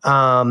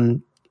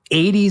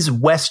 80s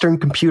Western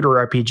computer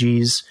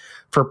RPGs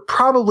for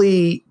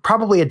probably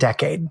a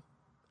decade.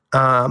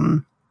 I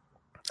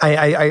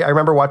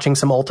remember watching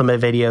some Ultima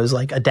videos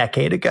like a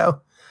decade ago.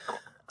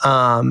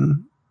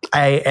 And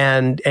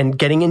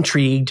getting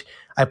intrigued.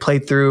 I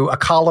played through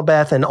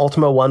Akalabeth and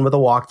Ultima 1 with a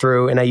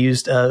walkthrough, and I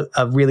used a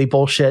really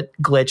bullshit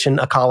glitch in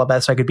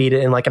Akalabeth so I could beat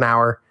it in like an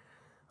hour.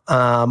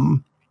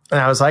 And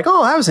I was like,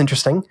 oh, that was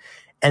interesting.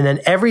 And then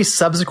every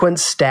subsequent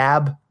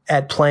stab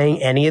at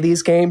playing any of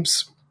these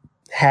games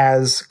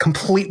has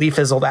completely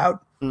fizzled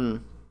out.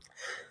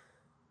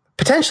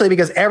 Potentially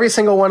because every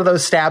single one of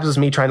those stabs was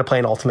me trying to play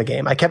an Ultima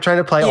game. I kept trying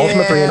to play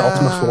Ultima 3 and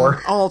Ultima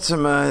 4.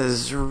 Ultima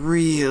is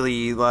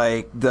really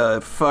like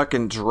the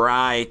fucking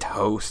dry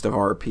toast of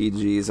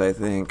RPGs, I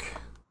think.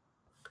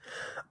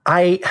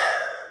 I'm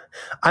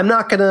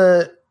not going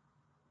to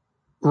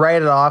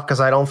write it off because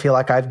I don't feel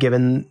like I've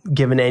given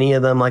any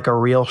of them like a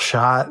real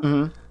shot.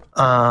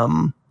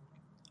 Mm-hmm.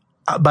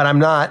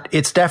 But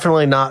it's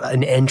definitely not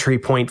an entry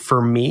point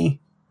for me.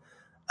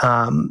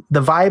 The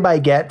vibe I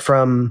get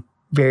from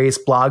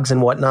various blogs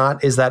and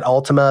whatnot is that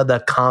Ultima, the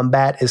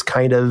combat is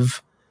kind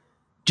of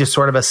just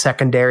sort of a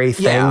secondary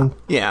thing.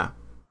 Yeah.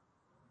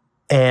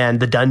 And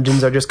the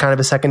dungeons are just kind of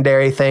a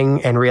secondary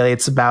thing. And really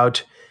it's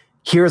about,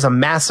 here's a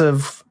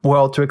massive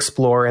world to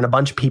explore and a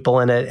bunch of people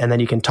in it. And then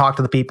you can talk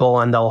to the people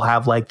and they'll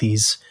have like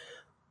these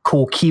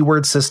cool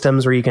keyword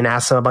systems where you can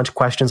ask them a bunch of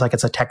questions. Like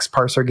it's a text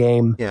parser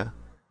game. Yeah.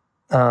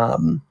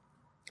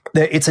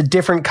 It's a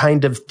different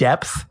kind of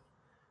depth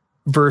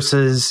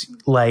versus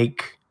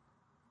like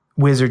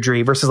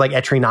wizardry versus like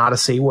Etrian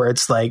Odyssey, where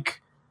it's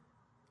like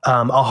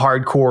a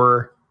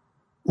hardcore,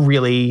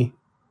 really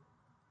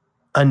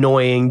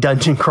annoying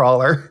dungeon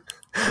crawler,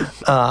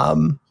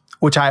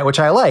 which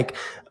I like.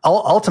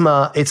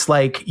 Ultima, it's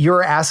like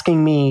you're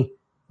asking me.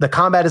 The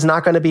combat is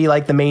not going to be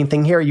like the main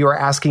thing here. You are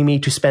asking me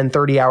to spend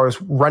 30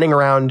 hours running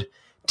around,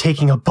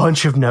 taking a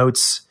bunch of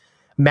notes,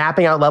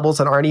 mapping out levels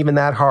that aren't even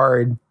that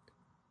hard.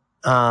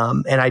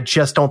 And I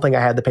just don't think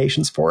I had the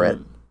patience for it.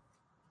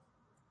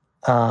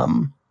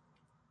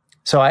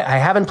 So I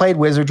haven't played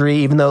Wizardry,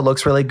 even though it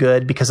looks really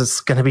good, because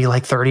it's going to be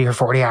like 30 or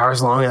 40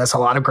 hours long. And that's a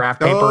lot of graph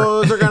paper.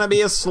 Those are going to be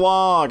a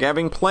slog.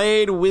 Having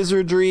played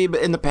Wizardry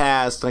in the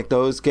past, like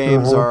those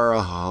games are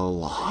a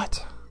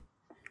lot.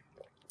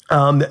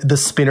 The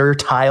spinner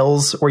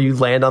tiles where you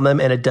land on them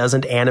and it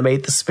doesn't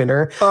animate the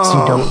spinner,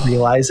 so you don't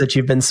realize that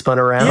you've been spun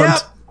around.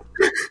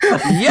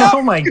 Yep.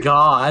 Oh my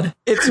God.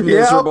 It's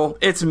miserable.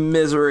 It's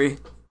misery.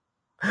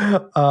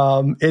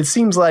 It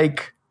seems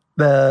like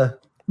the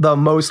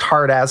most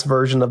hard-ass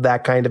version of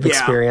that kind of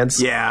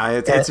experience.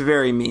 Yeah, it's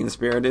very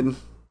mean-spirited.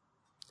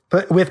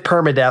 But with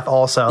permadeath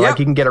also. Like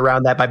you can get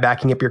around that by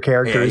backing up your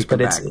characters, but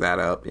it's back that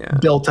up,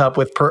 built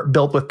with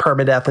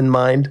permadeath in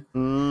mind.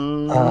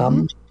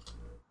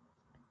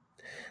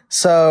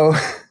 So,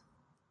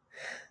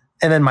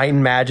 and then Might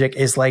and Magic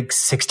is like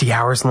 60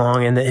 hours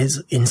long and it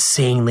is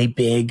insanely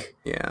big.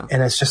 Yeah.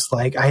 And it's just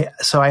like, I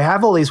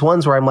have all these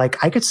ones where I'm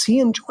like, I could see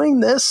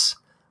enjoying this,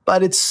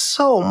 but it's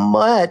so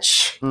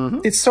much.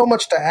 It's so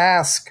much to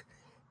ask.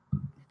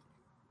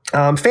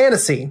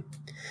 Fantasy.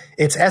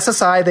 It's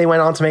SSI. They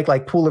went on to make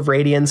like Pool of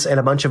Radiance and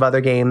a bunch of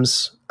other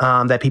games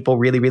that people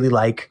really, really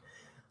like.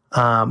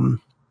 And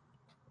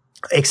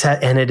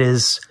it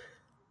is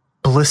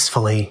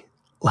blissfully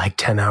like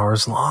 10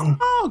 hours long.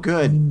 Oh,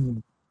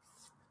 good.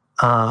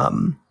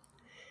 And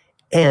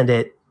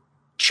it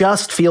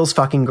just feels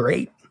fucking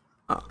great.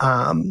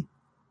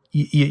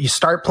 You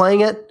start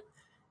playing it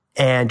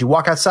and you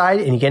walk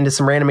outside and you get into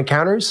some random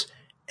encounters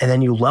and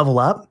then you level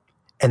up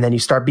and then you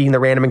start beating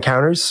the random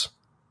encounters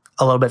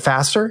a little bit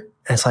faster.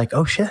 And it's like,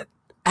 oh shit.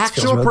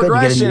 Actual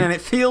progression and it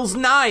feels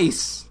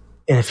nice.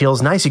 And it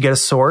feels nice. You get a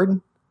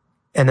sword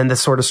and then the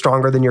sword is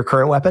stronger than your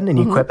current weapon and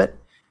you equip it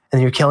and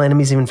then you kill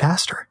enemies even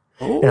faster.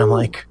 Ooh. And I'm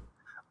like,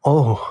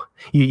 oh,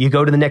 you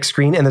go to the next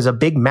screen and there's a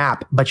big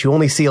map, but you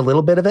only see a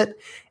little bit of it.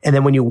 And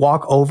then when you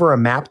walk over a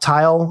map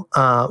tile,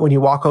 when you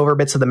walk over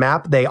bits of the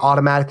map, they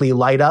automatically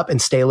light up and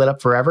stay lit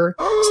up forever.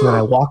 So then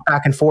I walk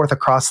back and forth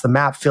across the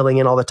map, filling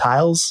in all the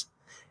tiles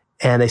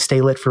and they stay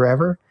lit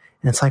forever.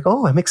 And it's like,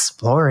 oh, I'm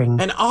exploring.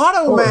 An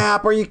auto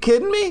map. Are you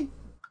kidding me?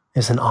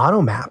 There's an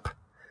auto map.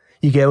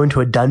 You go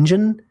into a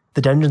dungeon.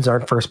 The dungeons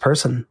aren't first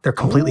person. They're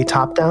completely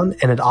top down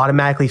and it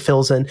automatically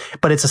fills in,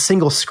 but it's a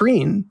single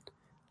screen.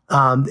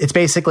 It's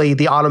basically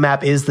the auto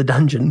map is the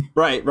dungeon.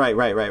 Right.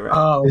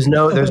 Oh.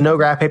 There's no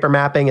graph paper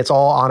mapping. It's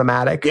all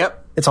automatic.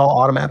 Yep. It's all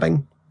auto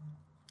mapping.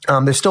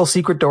 There's still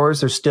secret doors.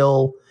 There's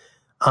still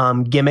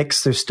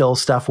gimmicks. There's still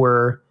stuff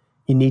where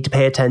you need to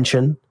pay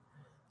attention.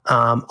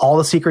 All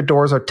the secret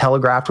doors are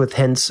telegraphed with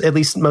hints. At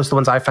least most of the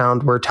ones I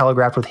found were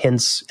telegraphed with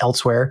hints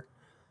elsewhere.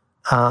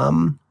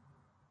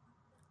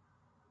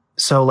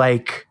 So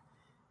like,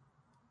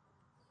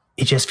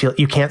 you just feel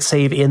you can't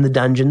save in the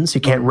dungeons.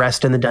 You can't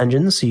rest in the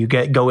dungeons. So you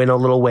go in a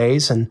little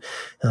ways and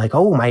you're like,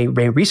 oh, my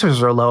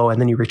resources are low. And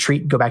then you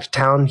retreat, go back to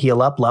town,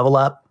 heal up, level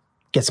up,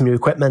 get some new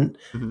equipment,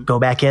 go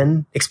back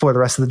in, explore the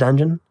rest of the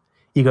dungeon.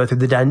 You go through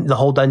the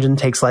whole dungeon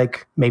takes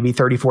like maybe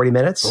 30, 40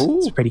 minutes. Ooh.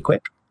 It's pretty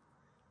quick.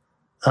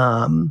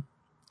 And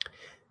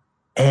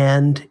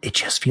it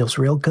just feels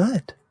real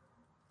good.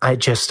 I'm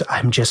just,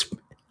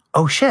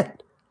 oh shit.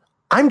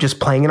 I'm just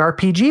playing an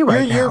RPG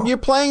now. You're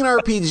playing an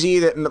RPG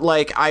that,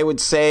 like, I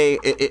would say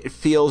it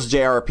feels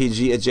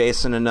JRPG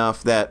adjacent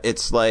enough that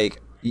it's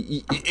like,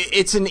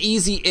 it's an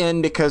easy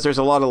in because there's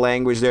a lot of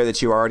language there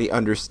that you already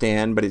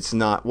understand, but it's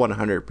not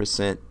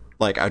 100%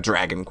 like a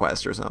Dragon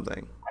Quest or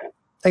something.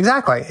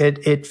 Exactly.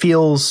 It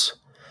feels,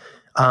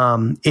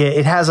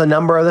 it has a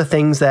number of the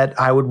things that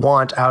I would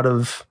want out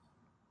of,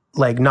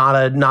 like, not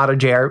a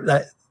JR.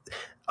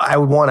 I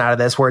would want out of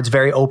this, where it's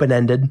very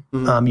open-ended.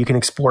 You can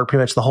explore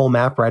pretty much the whole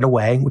map right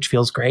away, which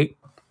feels great.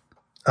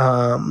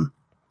 And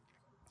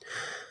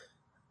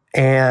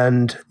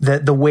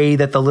the way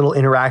that the little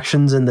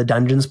interactions in the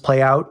dungeons play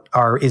out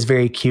is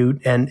very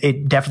cute, and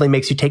it definitely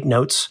makes you take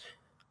notes.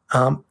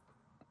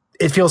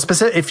 It feels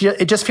specific.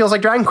 It just feels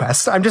like Dragon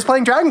Quest. I'm just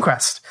playing Dragon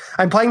Quest.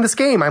 I'm playing this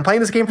game. I'm playing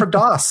this game for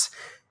DOS,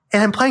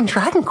 and I'm playing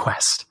Dragon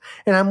Quest.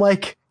 And I'm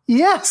like,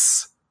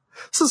 yes.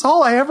 This is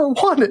all I ever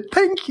wanted.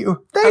 Thank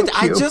you. Thank you.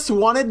 I just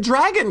wanted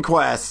Dragon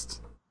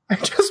Quest. I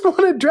just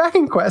wanted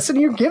Dragon Quest,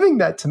 and you're giving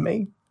that to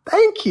me.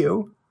 Thank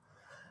you.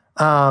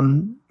 Now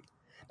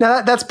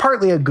that's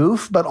partly a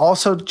goof, but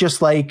also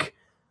just like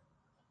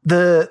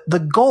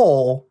the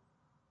goal,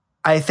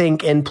 I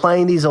think, in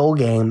playing these old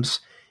games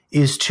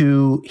is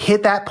to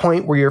hit that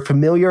point where you're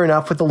familiar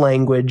enough with the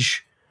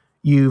language,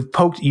 you've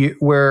poked and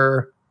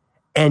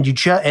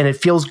it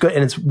feels good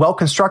and it's well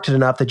constructed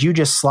enough that you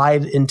just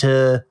slide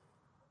into,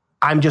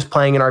 I'm just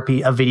playing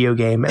a video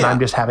game and I'm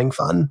just having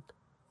fun.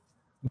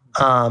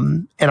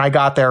 And I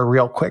got there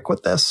real quick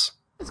with this.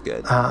 That's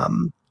good.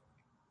 And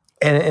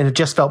it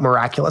just felt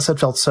miraculous. It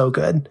felt so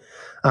good.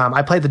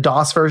 I played the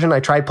DOS version. I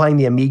tried playing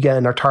the Amiga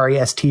and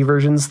Atari ST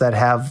versions that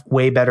have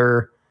way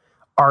better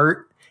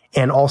art.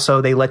 And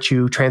also they let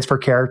you transfer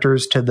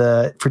characters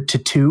to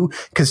 2,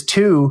 because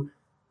 2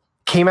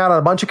 came out on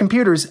a bunch of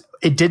computers.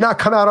 It did not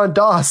come out on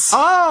DOS.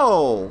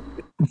 Oh,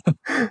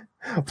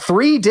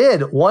 3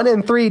 did. 1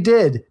 and 3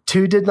 did.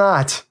 2 did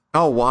not.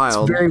 oh,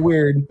 wild. It's very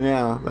weird.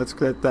 Yeah, that's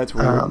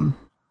weird.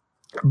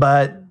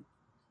 But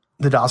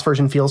the DOS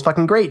version feels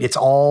fucking great. It's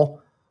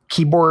all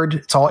keyboard.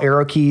 It's all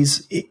arrow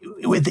keys.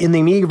 In the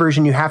Amiga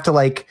version, you have to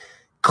like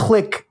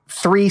click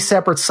 3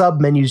 separate sub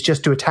menus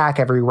just to attack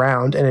every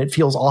round, and it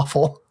feels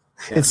awful.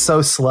 Yeah. It's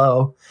so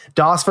slow.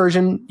 DOS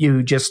version,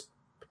 you just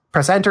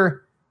press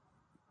enter.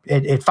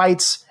 It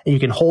fights, and you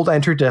can hold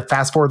enter to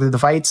fast forward through the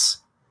fights.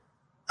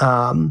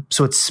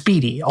 So it's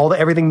speedy.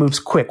 Everything moves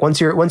quick.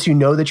 Once you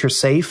know that you're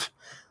safe,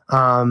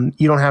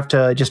 you don't have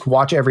to just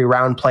watch every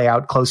round play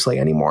out closely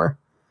anymore.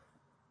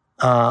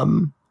 The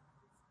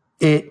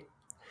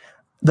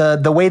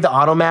way the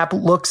auto map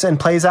looks and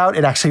plays out,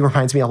 it actually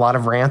reminds me a lot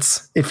of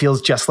Rants. It feels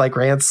just like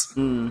Rants,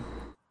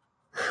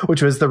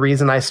 which was the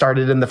reason I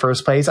started in the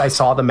first place. I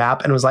saw the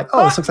map and was like,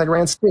 "Oh, this looks like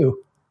Rants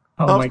too."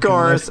 Oh, of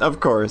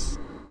course.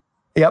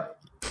 Yep.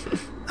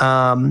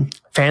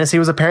 Fantasy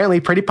was apparently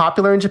pretty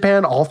popular in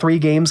Japan. All 3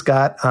 games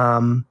got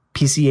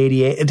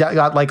PC-88. It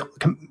got like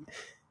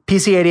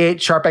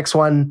PC-88, Sharp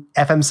X1,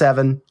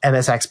 FM7,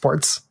 MS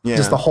exports. Yeah.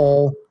 Just the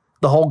whole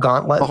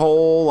gauntlet. The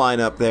whole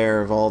lineup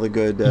there of all the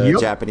good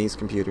Japanese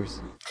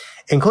computers.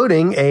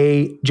 Including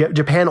a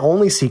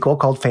Japan-only sequel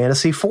called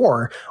Fantasy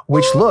 4,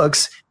 which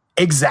looks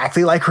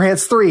exactly like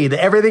Rants 3.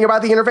 Everything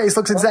about the interface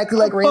looks exactly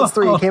like Rants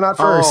 3. It came out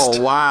first.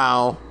 Oh,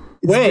 wow.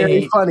 It's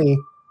very funny.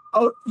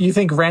 Oh, you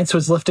think Rants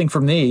was lifting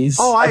from these?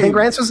 Oh, I think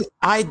Rants was...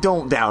 I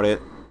don't doubt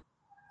it.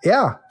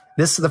 Yeah.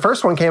 The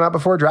first one came out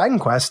before Dragon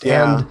Quest,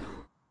 and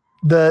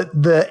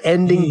the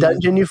ending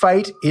dungeon you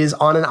fight is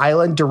on an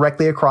island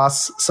directly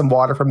across some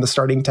water from the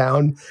starting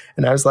town.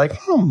 And I was like,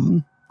 I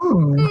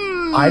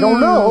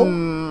don't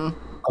know.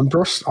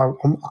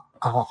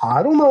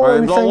 I don't know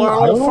anything.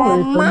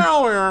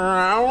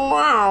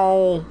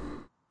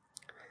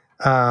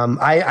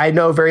 I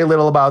know very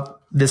little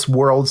about this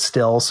world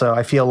still, so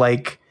I feel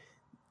like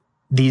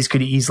these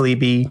could easily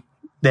be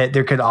that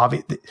there could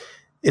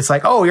it's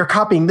like, oh, you're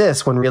copying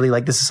this, when really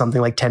like this is something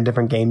like 10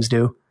 different games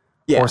do.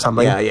 Or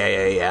something. Yeah.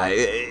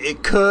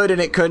 It could and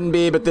it couldn't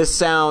be, but this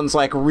sounds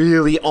like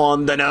really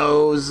on the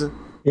nose.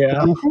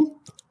 Yeah.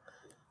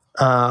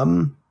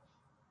 In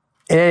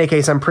any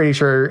case, I'm pretty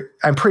sure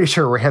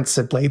Rants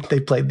had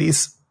played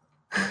these.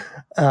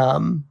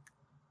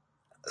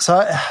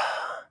 So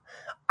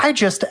I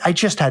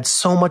just had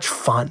so much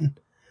fun.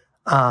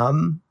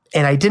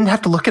 And I didn't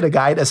have to look at a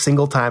guide a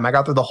single time. I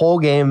got through the whole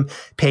game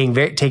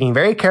taking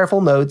very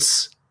careful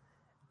notes,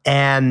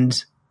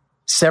 and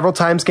several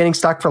times getting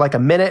stuck for like a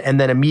minute and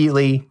then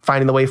immediately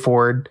finding the way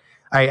forward.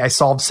 I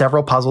solved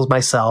several puzzles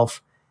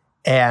myself,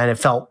 and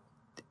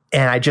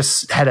I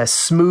just had a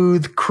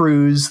smooth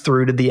cruise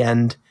through to the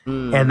end.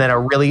 And then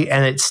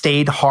it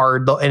stayed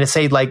hard, and it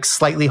stayed like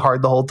slightly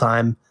hard the whole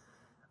time.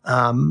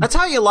 That's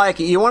how you like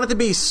it. You want it to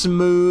be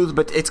smooth,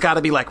 but it's got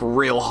to be like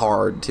real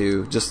hard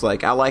too. Just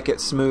like, I like it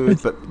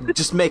smooth, but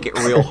just make it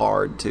real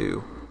hard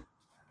too.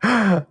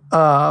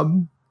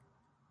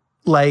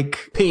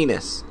 Like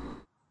penis.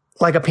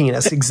 Like a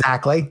penis,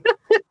 exactly.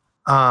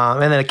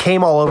 And then it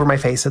came all over my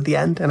face at the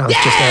end, and I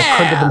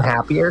couldn't have been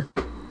happier.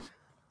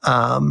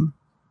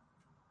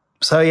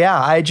 So yeah,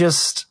 I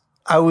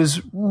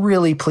was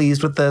really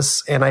pleased with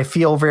this, and I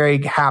feel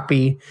very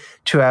happy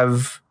to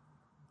have.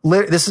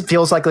 This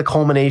feels like the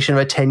culmination of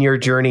a 10-year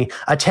journey.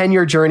 A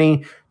 10-year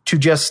journey to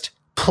just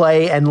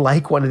play and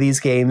like one of these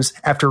games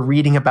after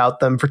reading about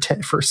them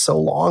for so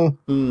long.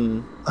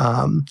 And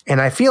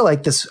I feel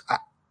like this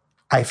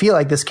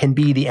can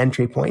be the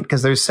entry point,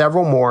 because there's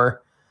several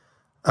more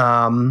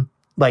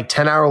like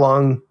 10-hour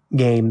long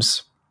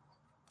games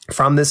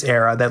from this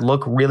era that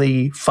look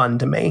really fun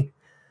to me.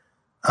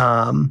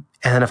 And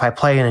then if I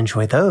play and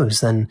enjoy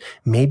those, then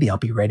maybe I'll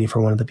be ready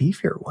for one of the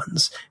beefier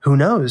ones. Who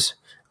knows?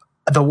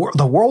 The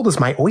world is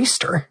my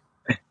oyster.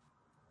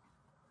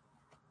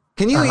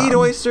 Can you eat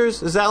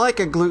oysters? Is that like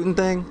a gluten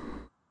thing?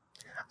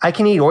 I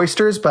can eat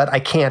oysters, but I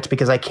can't,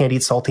 because I can't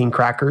eat saltine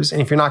crackers.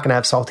 And if you're not going to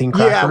have saltine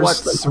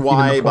crackers,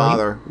 why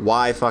bother?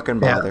 Why fucking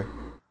bother?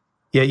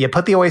 Yeah, you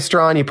put the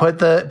oyster on, you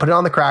put it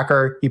on the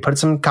cracker, you put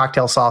some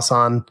cocktail sauce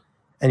on,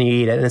 and you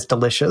eat it, and it's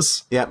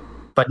delicious. Yep.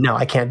 But no,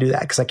 I can't do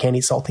that because I can't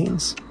eat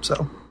saltines.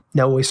 So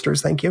no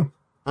oysters, thank you.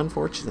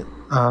 Unfortunate.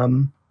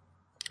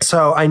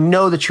 So I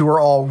know that you were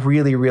all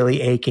really,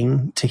 really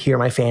aching to hear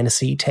my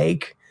fantasy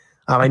take.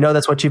 I know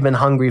that's what you've been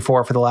hungry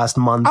for the last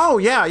month. Oh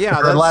yeah.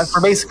 For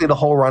basically the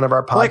whole run of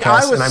our podcast. Like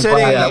I was and I'm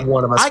glad that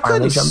one of us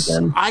finally jumped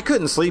in. I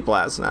couldn't sleep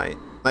last night.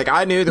 Like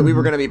I knew that we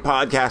were going to be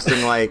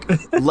podcasting like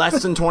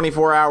less than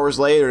 24 hours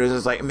later. It's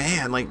just like,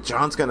 man, like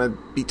John's going to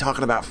be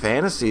talking about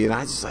fantasy, and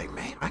I was just like,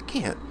 man, I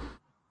can't.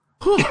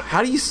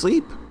 How do you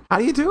sleep? How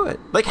do you do it?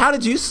 Like, how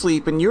did you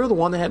sleep? And you're the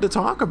one that had to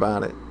talk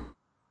about it.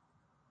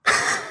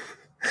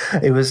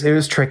 It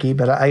was tricky,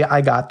 but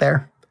I got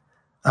there.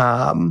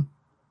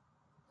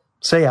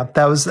 So yeah,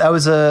 that was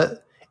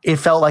it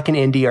felt like an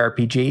indie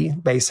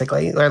RPG,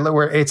 basically,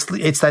 where it's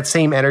that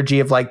same energy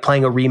of like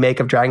playing a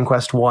remake of Dragon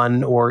Quest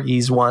 1 or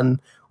Ys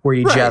 1, where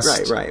you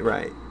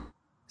right.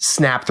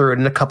 snap through it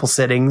in a couple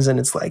sittings, and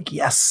it's like,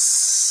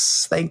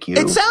 yes, thank you.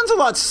 It sounds a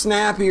lot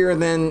snappier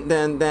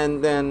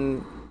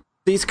than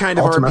these kind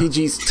of Ultima.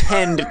 RPGs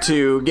tend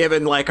to,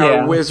 given like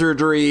our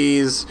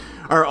wizardries,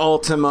 our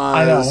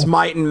Ultimas,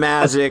 Might and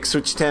Magics,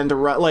 which tend to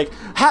run like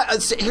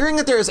hearing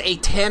that there's a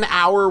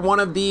 10-hour one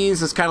of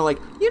these is kind of like,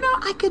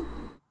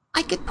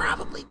 I could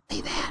probably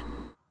play that.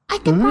 I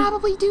could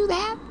probably do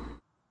that.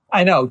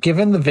 I know.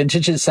 Given the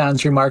vintage, it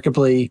sounds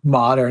remarkably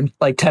modern.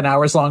 Like 10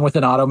 hours long with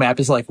an auto map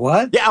is like,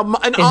 what? Yeah,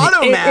 an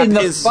auto map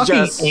is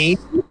just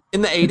 80s?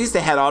 In the 80s.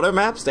 They had auto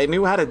maps. They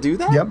knew how to do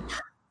that. Yep.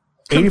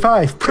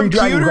 85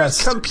 pre-Dragon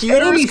Quest.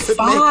 Computers.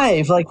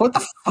 85. Like, what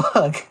the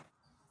fuck?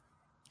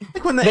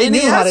 Like when the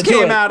NES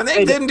came out, and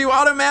they didn't do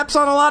auto maps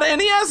on a lot of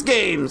NES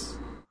games.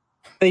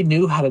 They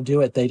knew how to do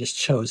it. They just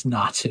chose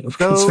not to.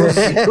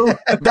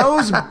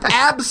 Those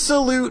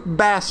absolute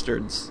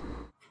bastards.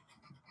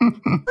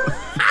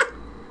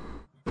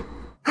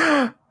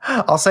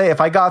 I'll say, if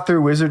I got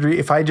through Wizardry,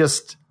 if I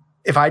just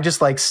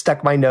like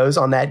stuck my nose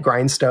on that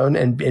grindstone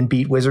and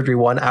beat Wizardry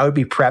 1, I would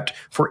be prepped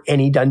for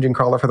any dungeon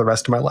crawler for the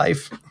rest of my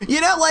life.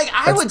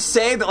 I would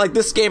say that like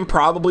this game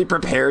probably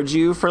prepared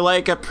you for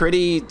like a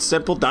pretty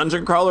simple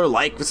dungeon crawler,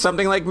 like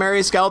something like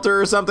Mary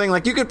Skelter or something.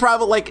 Like you could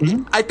probably like,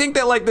 I think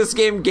that like this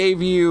game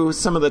gave you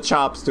some of the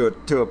chops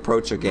to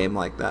approach a game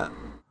like that.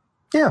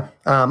 Yeah,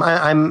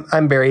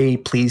 I'm very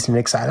pleased and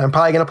excited. I'm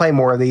probably going to play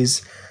more of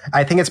these.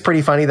 I think it's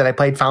pretty funny that I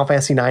played Final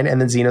Fantasy IX and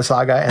then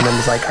Xenosaga, and then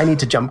was like, I need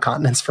to jump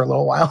continents for a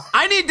little while.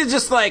 I need to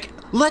just like,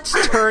 let's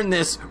turn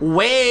this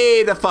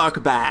way the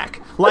fuck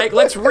back. Like,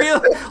 let's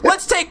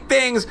take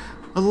things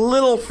a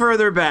little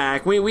further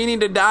back. We need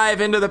to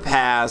dive into the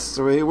past.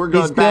 We're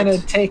going He's back. He's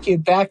going to take you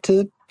back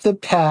to the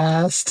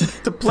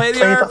past to play the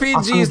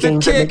RPGs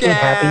that kick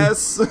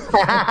ass.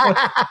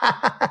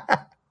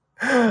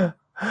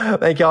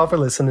 Thank y'all for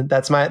listening.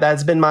 That's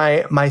been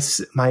my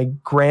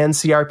grand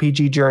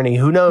CRPG journey.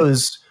 Who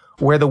knows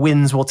where the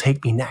winds will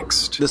take me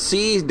next? The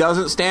C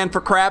doesn't stand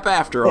for crap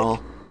after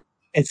all.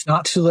 It's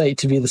not too late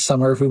to be the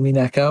summer of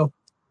Umineko.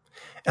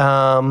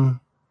 No,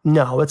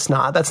 it's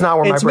not. That's not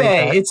where it's my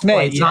brain. May. It's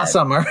May. It's not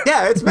summer.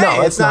 Yeah, it's May.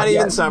 No, it's not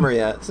even yet. summer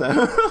yet.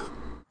 So.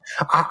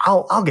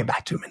 I'll get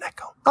back to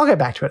Umineko. I'll get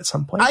back to it at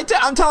some point.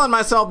 I'm telling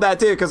myself that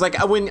too, because like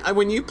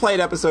when you played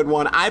episode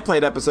 1, I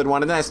played episode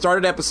 1, and then I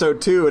started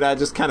episode 2, and I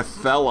just kind of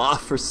fell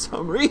off for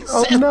some reason.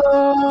 Oh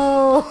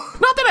no!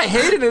 Not that I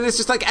hated it. It's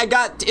just like I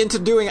got into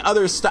doing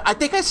other stuff. I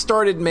think I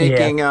started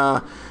making.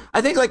 I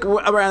think like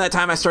around that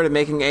time I started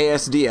making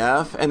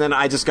ASDF, and then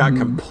I just got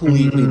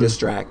completely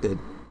distracted.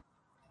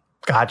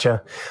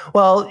 Gotcha.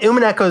 Well,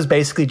 Umineko is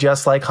basically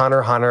just like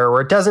Hunter x Hunter,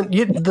 where it doesn't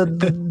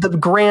the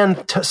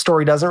grand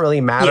story doesn't really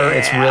matter. Yeah,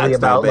 it's really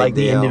about like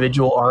the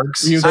individual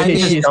arcs. He's going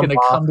to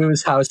come to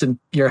his house and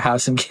your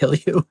house and kill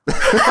you.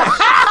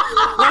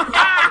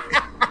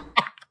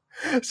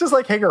 It's just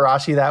like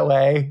Higurashi that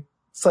way.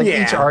 It's like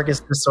each arc is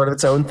just sort of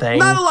its own thing.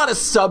 Not a lot of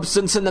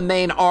substance in the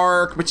main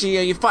arc, but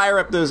you fire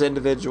up those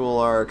individual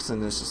arcs,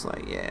 and it's just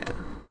like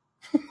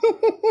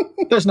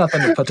There's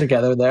nothing to put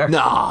together there.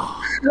 No.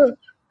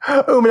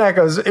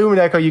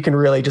 Umineko, you can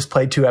really just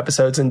play 2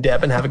 episodes and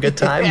dip and have a good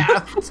time.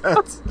 Yeah,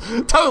 that's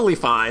totally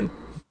fine.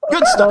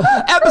 Good stuff.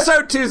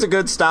 Episode 2 is a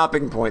good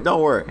stopping point.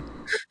 Don't worry.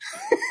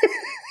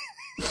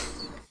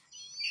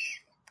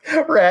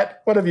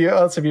 Rhett, what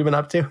else have you been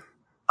up to?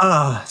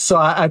 So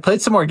I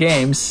played some more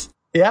games.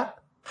 Yeah?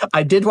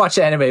 I did watch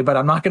anime, but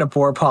I'm not going to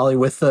bore Polly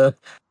with the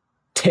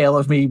tale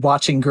of me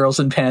watching Girls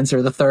in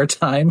Panzer the 3rd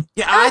time.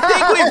 Yeah,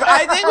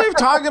 I think we've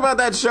talked about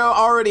that show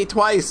already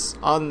twice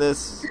on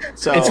this.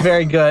 So it's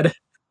very good.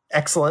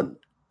 Excellent.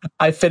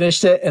 I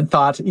finished it and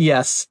thought,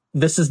 yes,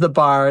 this is the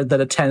bar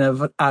that a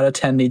 10 out of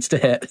 10 needs to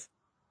hit.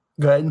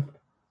 Good.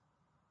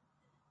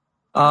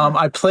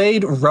 I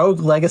played Rogue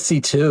Legacy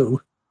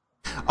 2.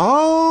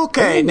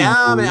 Okay,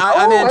 now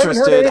I'm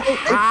interested.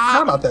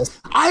 How about this?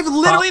 I've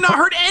literally not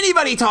heard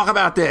anybody talk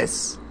about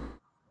this.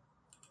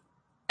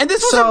 And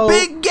this was a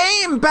big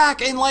game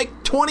back in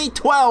like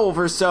 2012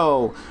 or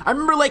so. I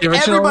remember like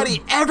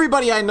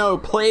everybody I know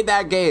played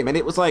that game, and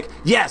it was like,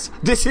 yes,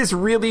 this is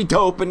really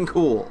dope and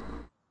cool.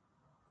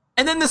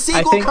 And then the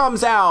sequel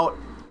comes out,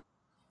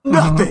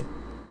 nothing.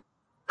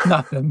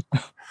 Nothing.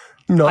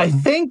 No. I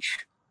think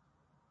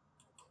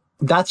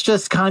that's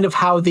just kind of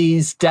how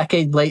these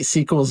decade-late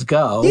sequels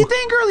go. Do you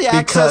think Early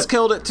Access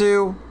killed it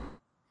too?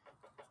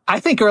 I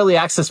think Early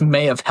Access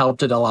may have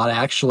helped it a lot,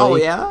 actually. Oh,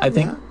 yeah? I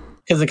think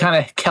because it kind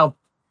of helped,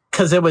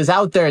 because it was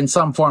out there in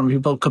some form,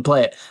 people could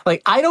play it.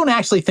 Like, I don't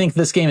actually think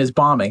this game is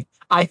bombing.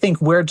 I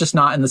think we're just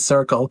not in the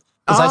circle.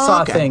 Because I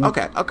saw a thing.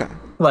 Okay.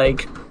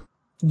 Like,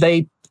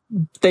 they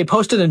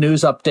posted a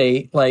news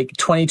update, like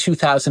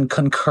 22,000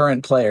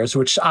 concurrent players,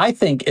 which I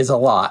think is a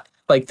lot.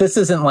 Like, this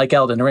isn't like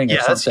Elden Ring or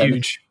Yeah, that's something.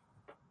 huge.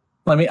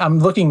 I'm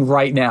looking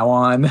right now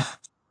on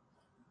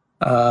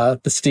the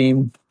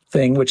Steam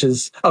thing, which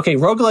is okay.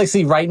 Rogue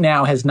Legacy right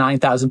now has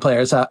 9,000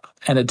 players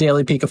and a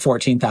daily peak of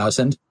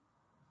 14,000.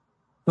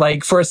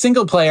 Like, for a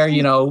single player,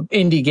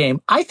 indie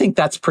game, I think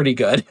that's pretty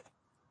good.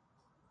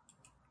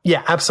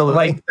 Yeah,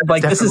 absolutely.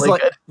 Like That's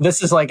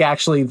this is like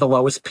actually the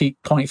lowest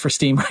peak point for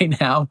Steam right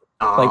now,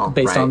 like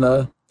based on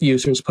the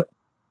users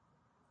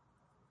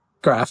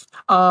graph.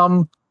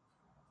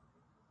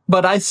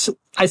 But I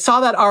saw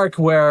that arc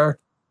where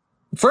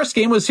first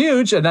game was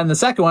huge, and then the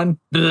second one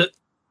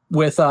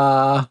with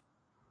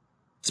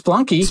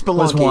Spelunky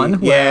was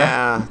one.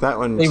 Yeah, that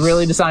one. They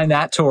really designed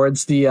that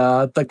towards the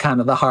kind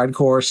of the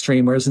hardcore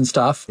streamers and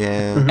stuff.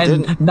 Yeah,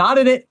 and not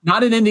an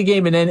indie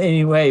game in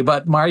any way,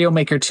 but Mario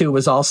Maker 2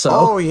 was also.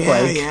 Oh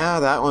yeah,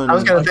 that one. I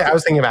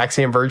was thinking of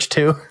Axiom Verge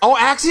 2. Oh,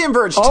 Axiom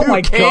Verge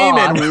 2 came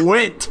and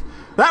went.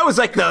 That was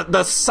like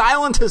the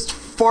silentest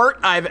fart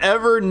I've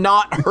ever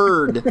not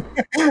heard.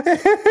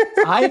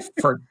 I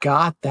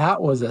forgot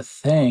that was a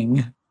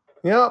thing.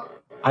 Yep.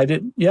 I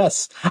did.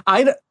 Yes.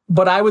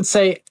 But I would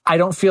say I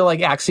don't feel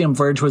like Axiom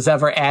Verge was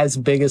ever as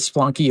big as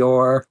Spelunky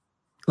or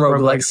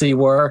Rogue Legacy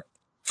were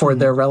for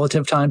their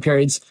relative time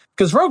periods.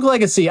 Because Rogue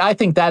Legacy, I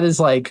think that is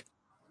like,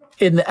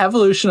 in the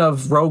evolution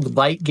of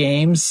roguelite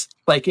games,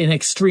 like an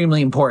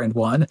extremely important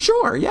one.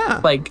 Sure,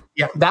 yeah. Like,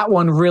 that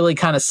one really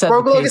kind of set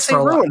Rogue the pace Legacy for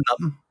a ruined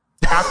them.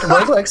 After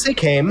Rogue Legacy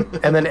came,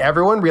 and then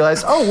everyone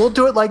realized, oh, we'll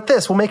do it like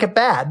this. We'll make it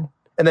bad.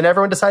 And then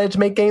everyone decided to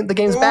make the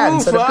games bad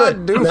instead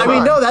of good. I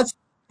mean, no,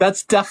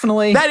 that's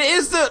definitely that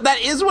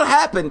is what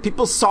happened.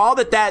 People saw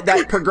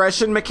that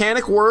progression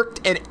mechanic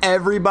worked, and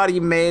everybody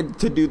made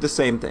to do the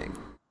same thing.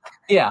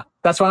 Yeah,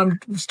 that's why I'm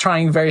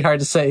trying very hard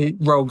to say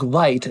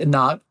roguelite and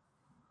not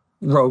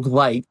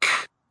roguelike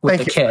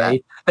with the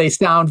K. They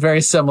sound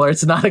very similar.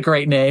 It's not a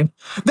great name.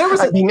 There was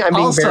I'm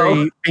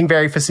being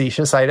very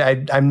facetious.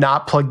 I'm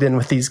not plugged in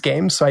with these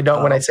games, so I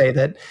don't. When I say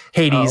that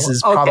Hades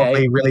is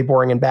probably really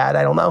boring and bad,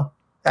 I don't know.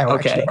 I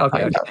don't actually know.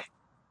 Okay.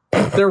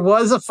 There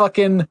was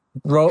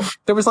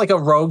there was like a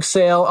rogue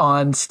sale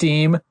on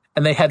Steam,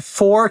 and they had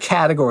 4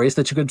 categories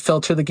that you could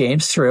filter the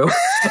games through.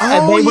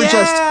 And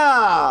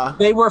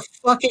they were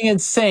fucking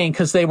insane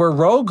because they were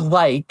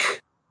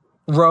roguelike,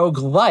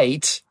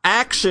 roguelite,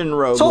 action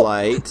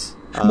roguelite.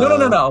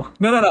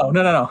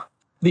 No.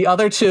 The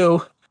other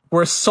 2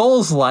 were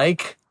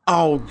Souls-like.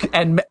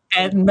 And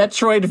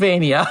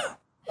Metroidvania.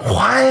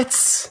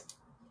 What?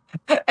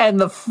 And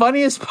the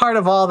funniest part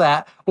of all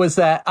that was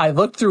that I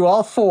looked through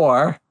all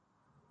 4,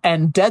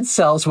 and Dead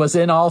Cells was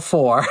in all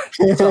 4.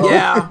 So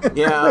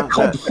yeah.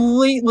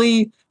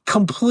 completely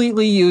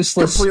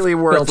useless. Completely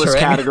worthless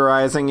filtering.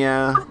 categorizing,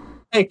 yeah.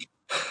 Like,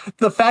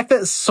 the fact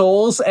that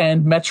Souls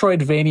and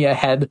Metroidvania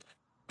had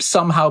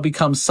somehow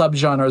become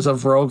subgenres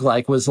of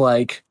roguelike was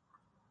like,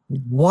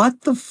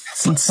 what the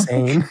That's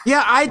insane.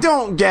 Yeah, I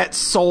don't get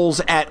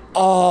Souls at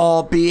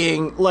all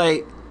being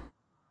like,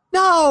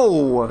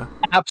 no.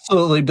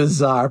 Absolutely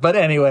bizarre. But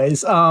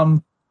anyways,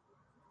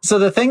 so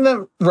the thing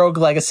that Rogue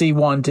Legacy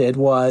 1 did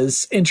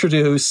was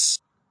introduce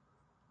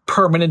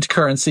permanent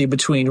currency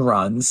between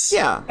runs.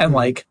 Yeah. And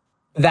like,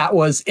 that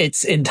was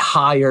its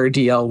entire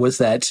deal, was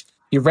that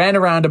you ran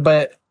around a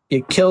bit,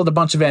 you killed a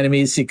bunch of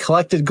enemies, you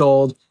collected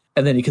gold,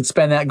 and then you could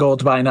spend that gold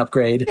to buy an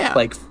upgrade. Yeah.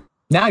 Like,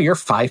 now you're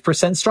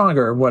 5%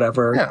 stronger or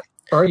whatever. Yeah.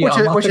 Or,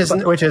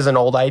 which is an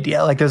old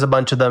idea. Like, there's a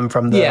bunch of them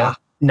from the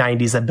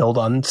 90s that build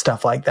on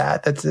stuff like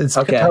that. It's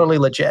totally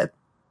legit.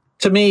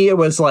 To me, it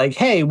was like,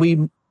 hey,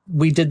 we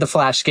did the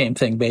Flash game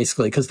thing,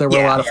 basically, because there were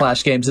a lot of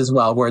Flash games as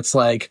well, where it's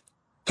like,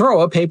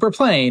 throw a paper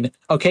plane.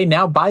 Okay,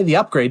 now buy the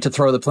upgrade to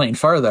throw the plane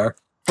further.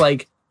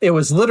 Like, it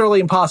was literally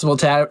impossible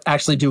to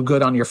actually do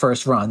good on your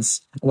first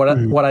runs. What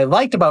I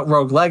liked about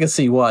Rogue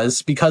Legacy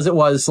was, because it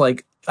was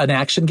like an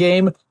action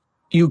game,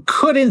 you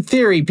could, in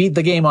theory, beat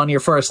the game on your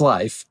first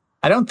life.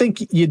 I don't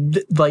think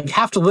you'd like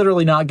have to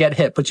literally not get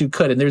hit, but you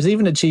could. And there's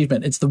even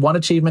achievement. It's the one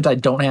achievement I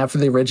don't have for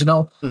the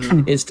original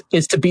is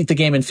to beat the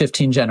game in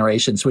 15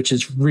 generations, which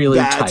is really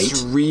tight.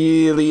 That's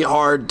really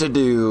hard to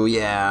do.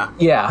 Yeah.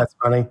 Yeah. That's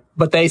funny.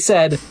 But they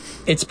said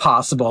it's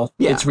possible.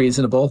 Yeah. It's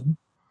reasonable.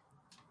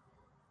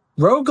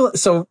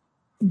 So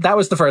that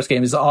was the first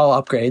game, is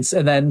all upgrades.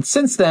 And then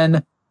since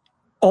then,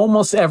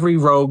 almost every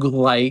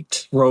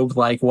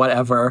roguelike,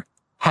 whatever,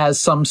 has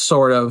some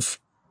sort of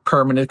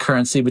permanent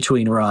currency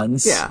between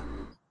runs. Yeah.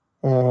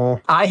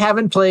 I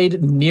haven't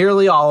played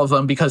nearly all of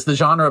them because the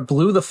genre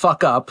blew the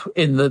fuck up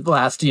in the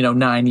last,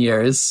 9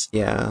 years.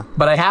 Yeah.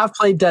 But I have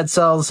played Dead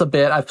Cells a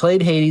bit. I've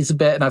played Hades a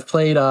bit, and I've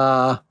played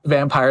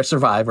Vampire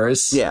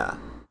Survivors. Yeah.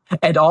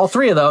 And all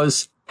 3 of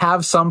those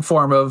have some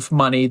form of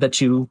money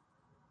that you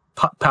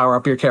power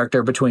up your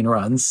character between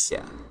runs.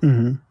 Yeah.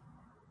 Mm-hmm.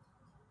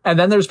 And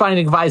then there's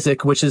Binding of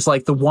Isaac, which is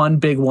like the one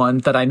big one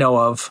that I know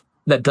of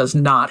that does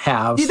not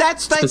have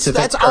that's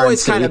specific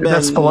always currency. kind of been...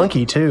 That's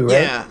Spelunky too,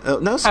 right? Yeah.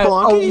 No,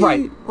 Spelunky...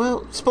 right.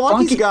 Well,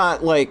 Spelunky's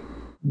got, like...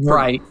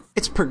 Right.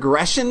 It's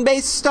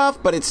progression-based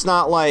stuff, but it's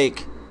not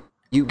like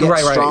you get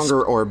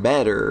stronger or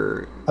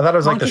better. I thought it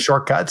was like the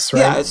shortcuts, right?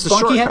 Yeah, it's the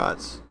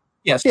shortcuts.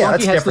 Yeah,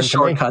 Splunky has the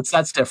shortcuts.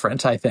 That's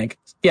different, I think.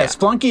 Yeah,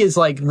 Splunky is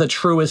like the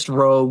truest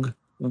rogue,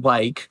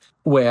 like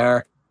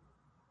where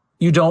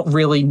you don't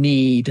really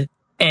get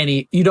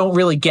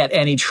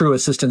any true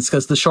assistance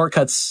because the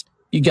shortcuts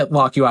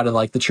lock you out of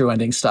like the true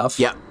ending stuff.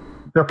 Yeah.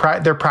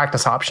 They're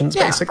practice options,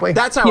 basically.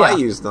 That's how I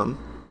use them.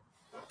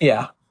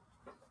 Yeah.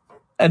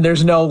 And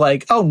there's no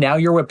like, oh, now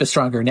your whip is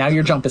stronger. Now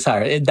your jump is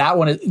higher.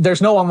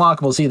 There's no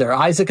unlockables either.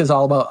 Isaac is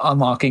all about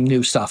unlocking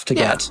new stuff to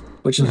get,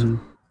 which is,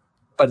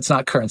 but it's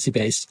not currency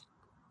based.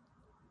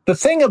 The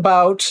thing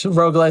about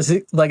Rogue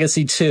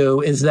Legacy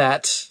 2 is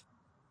that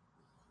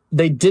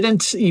they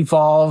didn't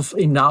evolve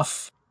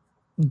enough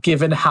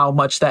given how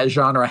much that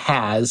genre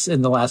has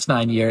in the last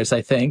 9 years,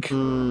 I think,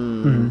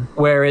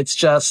 where it's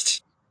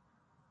just,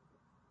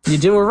 you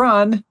do a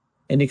run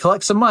and you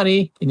collect some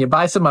money and you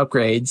buy some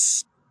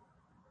upgrades.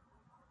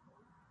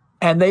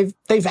 And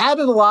they've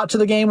added a lot to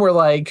the game where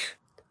like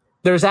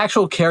there's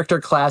actual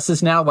character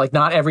classes now. Like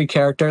not every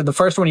character. The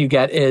first one you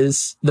get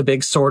is the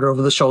big sword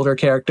over the shoulder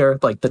character,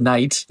 like the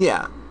knight.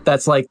 Yeah.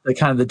 That's like the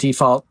kind of the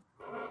default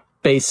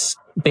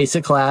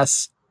basic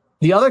class.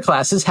 The other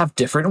classes have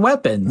different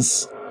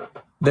weapons.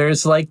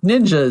 There's like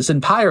ninjas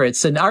and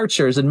pirates and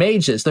archers and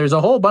mages. There's a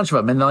whole bunch of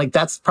them. And like,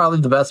 that's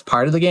probably the best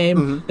part of the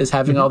game is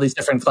having all these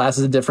different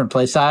classes and different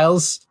play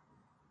styles.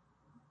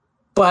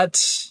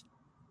 But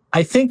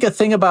I think a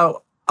thing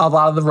about a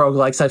lot of the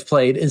roguelikes I've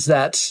played is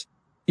that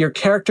your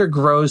character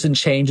grows and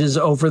changes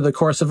over the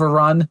course of a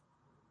run.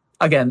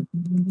 Again,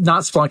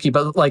 not Splunky,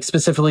 but like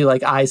specifically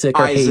like Isaac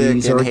or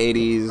Hades.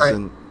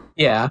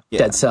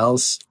 Dead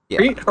Cells.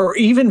 Yeah. Or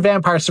even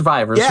Vampire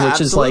Survivors, which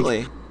is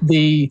like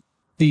the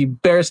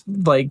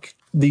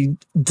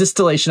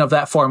distillation of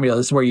that formula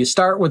is where you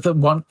start with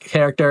one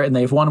character and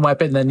they have one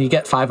weapon, and then you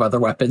get 5 other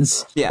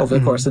weapons over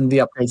the course and the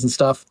upgrades and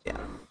stuff. Yeah.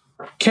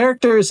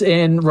 Characters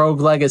in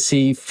Rogue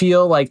Legacy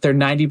feel like they're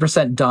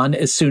 90% done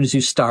as soon as you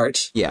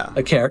start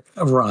a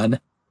run,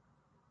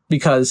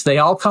 because they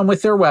all come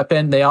with their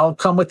weapon, they all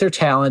come with their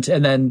talent,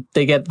 and then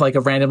they get like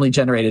a randomly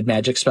generated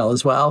magic spell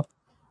as well.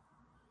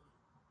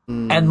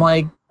 And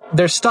like,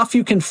 there's stuff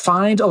you can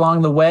find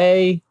along the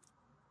way,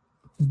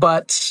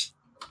 but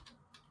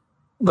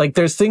like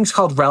there's things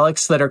called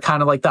relics that are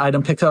kind of like the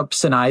item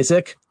pickups in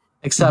Isaac,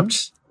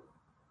 except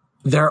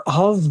they're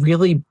all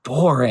really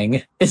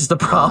boring is the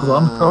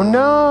problem. Oh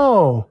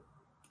no.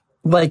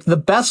 Like the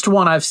best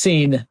one I've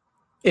seen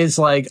is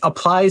like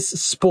applies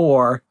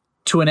spore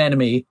to an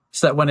enemy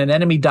so that when an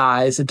enemy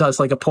dies, it does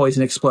like a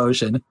poison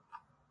explosion.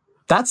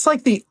 That's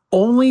like the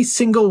only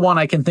single one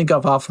I can think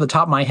of off the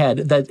top of my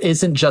head that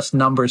isn't just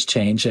numbers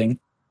changing.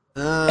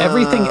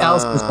 Everything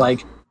else is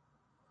like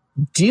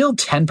deal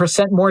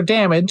 10% more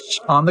damage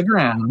on the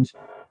ground,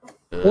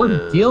 or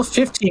deal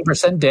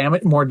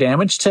 15% more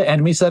damage to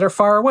enemies that are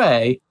far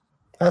away.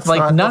 That's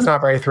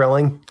not very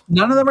thrilling.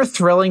 None of them are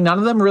thrilling. None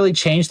of them really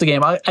change the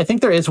game. I think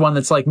there is one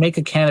that's like make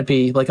a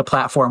canopy like a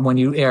platform when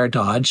you air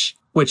dodge,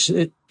 which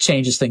it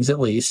changes things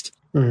at least.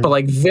 But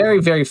like very,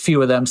 very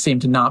few of them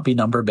seem to not be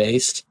number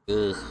based.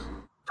 And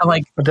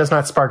like it does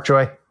not spark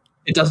joy.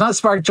 It does not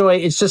spark joy.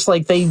 It's just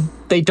like they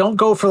don't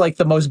go for like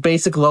the most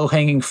basic low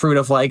hanging fruit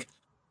of like,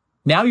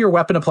 now your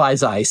weapon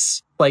applies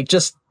ice. Like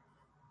just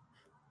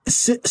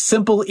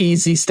simple,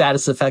 easy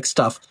status effect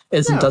stuff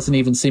doesn't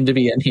even seem to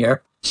be in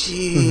here.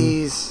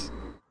 Jeez.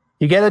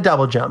 You get a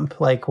double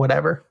jump, like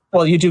whatever.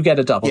 Well, you do get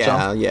a double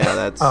jump. Yeah,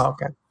 that's... Oh,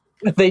 okay.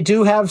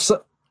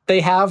 They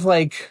have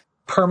like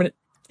permanent...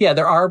 Yeah,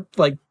 there are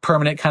like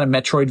permanent kind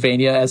of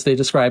Metroidvania, as they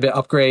describe it,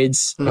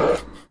 upgrades.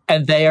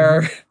 And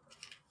they're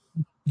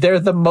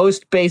the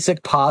most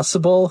basic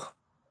possible,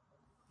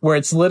 where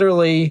it's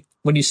literally,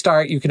 when you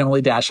start, you can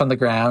only dash on the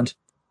ground.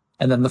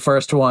 And then the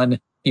first one,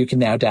 you can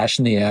now dash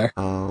in the air.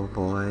 Oh,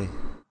 boy.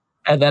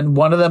 And then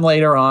one of them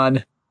later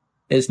on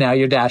is now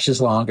your dash is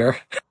longer.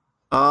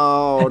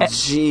 Oh,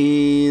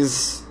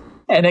 jeez.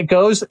 And it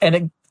goes,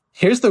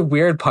 here's the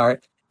weird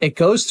part. It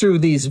goes through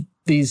these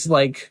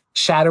like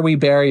shadowy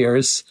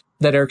barriers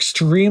that are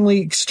extremely,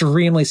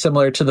 extremely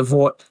similar to the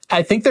Void.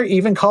 I think they're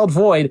even called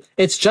Void.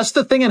 It's just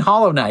the thing in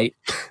Hollow Knight.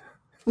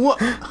 What?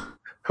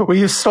 Well,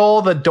 you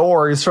stole the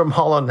doors from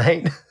Hollow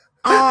Knight.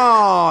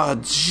 Oh,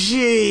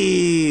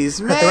 jeez,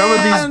 man.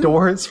 Remember these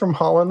doors from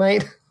Hollow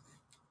Knight?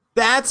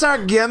 That's our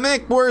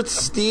gimmick worth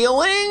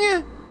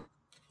stealing?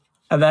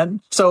 And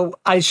then, so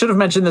I should have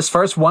mentioned this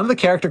first. One of the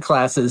character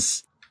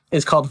classes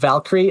is called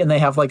Valkyrie, and they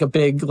have like a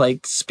big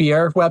like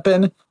spear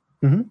weapon.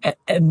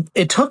 And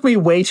it took me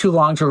way too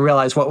long to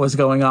realize what was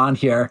going on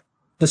here.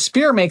 The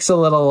spear makes a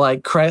little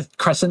like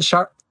crescent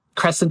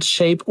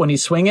shape when you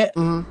swing it.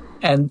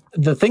 And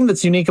the thing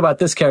that's unique about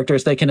this character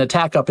is they can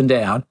attack up and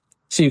down.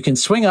 So you can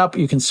swing up,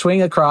 you can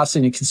swing across,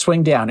 and you can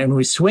swing down. And when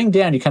we swing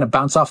down, you kind of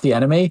bounce off the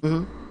enemy.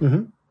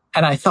 And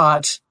I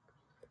thought,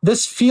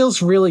 this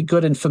feels really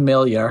good and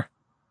familiar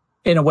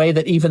in a way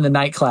that even the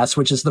Knight class,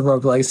 which is the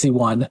Rogue Legacy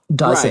one,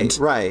 doesn't.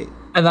 Right.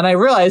 And then I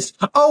realized,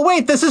 oh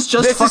wait, this is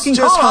just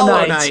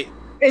Hollow Knight.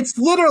 It's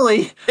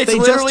literally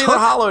the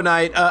Hollow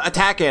Knight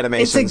attack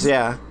animations.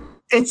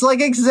 It's like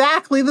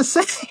exactly the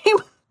same.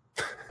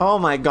 Oh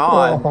my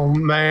god. Oh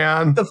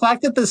man. The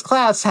fact that this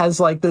class has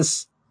like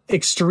this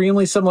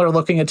extremely similar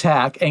looking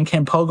attack and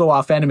can pogo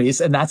off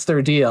enemies, and that's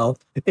their deal,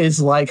 is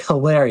like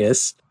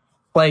hilarious.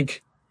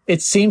 Like,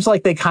 it seems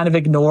like they kind of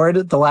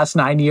ignored the last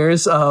 9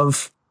 years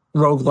of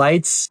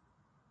roguelites,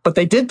 but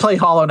they did play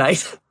Hollow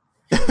Knight.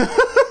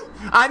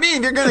 I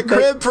mean, you're gonna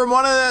crib from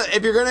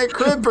if you're gonna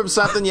crib from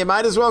something, you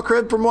might as well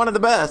crib from one of the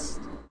best.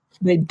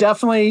 They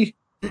definitely,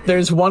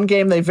 there's one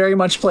game they very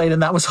much played,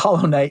 and that was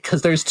Hollow Knight,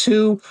 because there's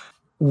two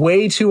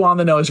way too on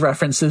the nose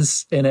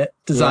references in it,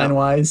 design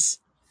wise.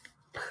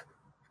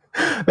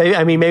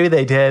 Maybe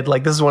they did.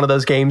 Like, this is one of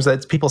those games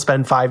that people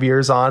spend 5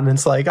 years on. And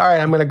it's like, all right,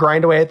 I'm going to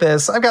grind away at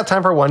this. I've got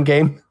time for one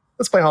game.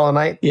 Let's play Hollow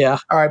Knight. Yeah.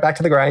 All right, back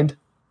to the grind.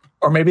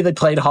 Or maybe they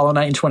played Hollow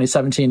Knight in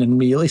 2017 and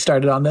immediately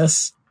started on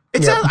this.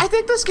 I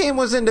think this game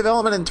was in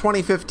development in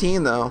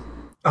 2015, though.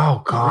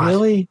 Oh, God.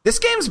 Really? This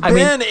game's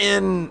been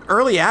in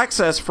early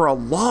access for a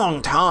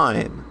long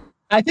time.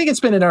 I think it's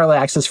been in early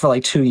access for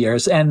like 2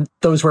 years, and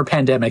those were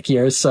pandemic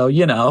years, so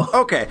you know.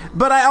 Okay,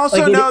 but I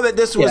also know that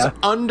this was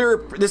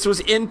this was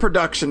in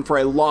production for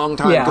a long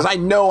time, because I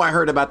know I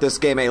heard about this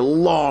game a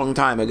long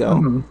time ago.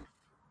 Mm-hmm.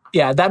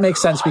 Yeah, that makes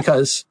sense,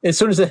 because as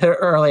soon as it hit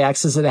early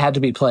access, it had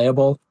to be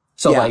playable.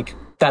 So like,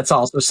 that's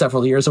also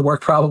several years of work,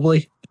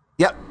 probably.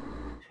 Yep.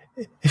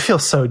 It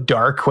feels so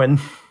dark when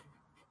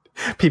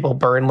people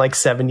burn like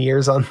 7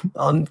 years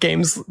on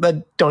games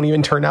that don't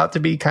even turn out to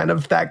be kind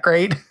of that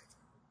great.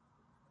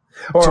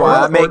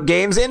 Or make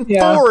games in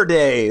 4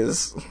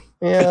 days.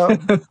 Yeah.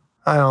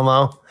 I don't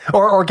know.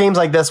 Or games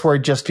like this where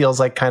it just feels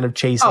like kind of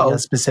chasing a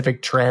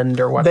specific trend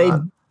or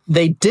whatnot.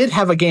 They did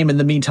have a game in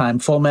the meantime,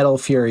 Full Metal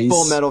Furies.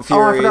 Full Metal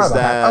Furies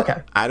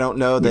Okay. I don't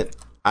know that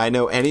I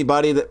know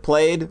anybody that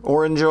played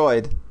or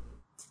enjoyed.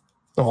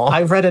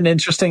 I read an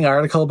interesting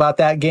article about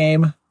that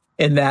game,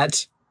 in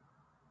that,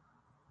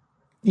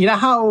 you know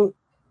how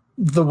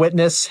The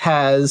Witness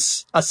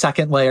has a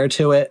second layer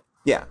to it?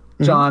 Yeah.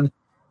 John? Mm-hmm.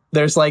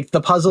 There's like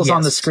the puzzles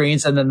on the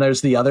screens, and then there's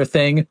the other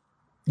thing.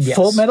 Yes.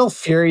 Full Metal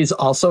Furies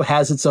also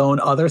has its own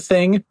other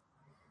thing.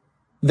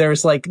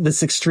 There's like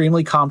this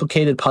extremely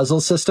complicated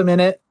puzzle system in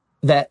it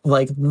that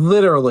like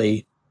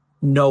literally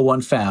no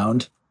one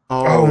found.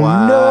 Oh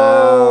wow.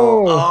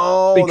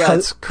 No.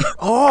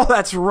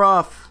 That's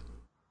rough.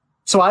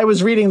 So I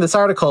was reading this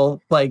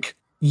article like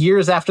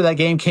years after that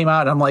game came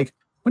out, and I'm like,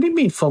 what do you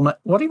mean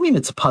what do you mean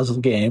it's a puzzle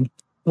game?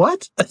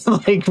 What?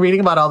 Like, reading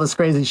about all this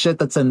crazy shit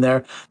that's in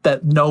there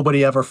that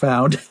nobody ever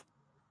found.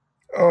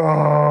 Oh.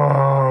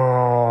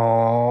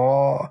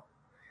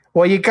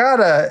 Well, you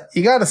gotta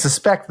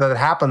suspect that it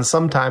happens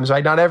sometimes,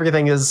 right? Not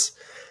everybody's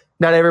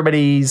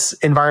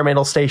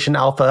environmental station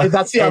alpha.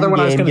 That's the other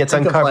one I was going to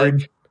think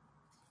uncovered.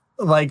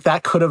 Of, like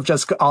that could have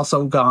just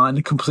also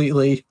gone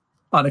completely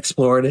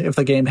unexplored if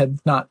the game had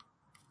not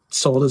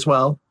sold as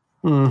well.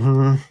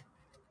 Mm-hmm.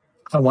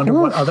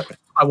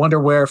 I wonder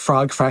where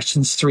Frog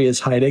Fractions 3 is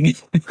hiding.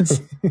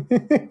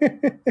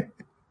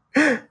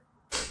 God,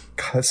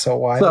 that's so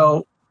wild.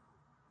 So,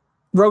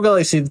 Rogue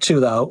Legacy 2,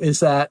 though, is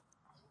that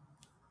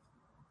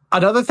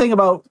another thing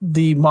about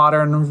the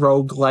modern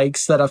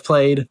roguelikes that I've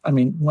played, I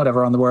mean,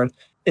 whatever on the word,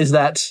 is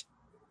that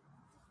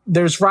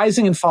there's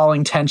rising and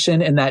falling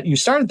tension in that you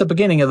start at the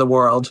beginning of the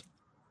world,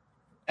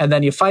 and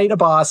then you fight a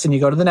boss, and you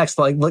go to the next,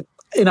 like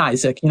in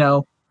Isaac, you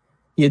know,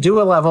 you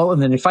do a level,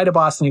 and then you fight a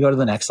boss, and you go to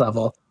the next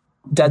level.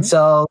 Dead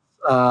Cells,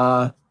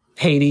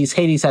 Hades.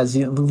 Hades has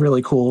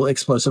really cool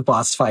explosive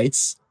boss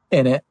fights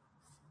in it.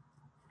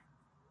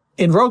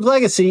 In Rogue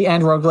Legacy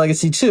and Rogue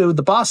Legacy 2,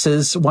 the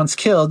bosses, once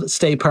killed,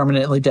 stay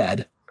permanently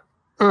dead.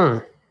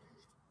 And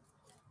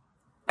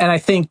I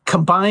think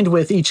combined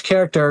with each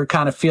character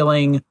kind of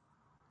feeling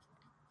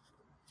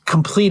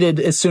completed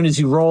as soon as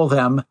you roll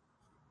them,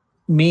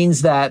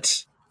 means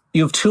that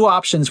you have two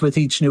options with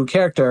each new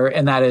character,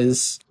 and that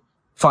is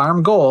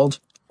farm gold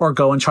or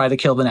go and try to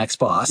kill the next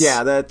boss.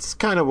 Yeah, that's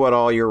kind of what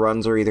all your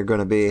runs are either going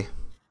to be.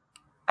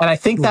 And I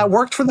think that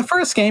worked for the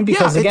first game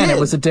because, again, it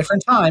was a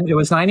different time. It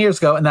was 9 years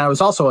ago, and that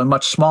was also a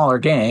much smaller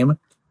game.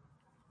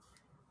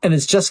 And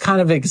it's just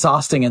kind of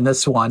exhausting in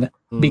this one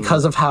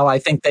because of how I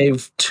think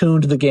they've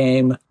tuned the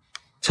game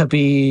to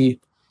be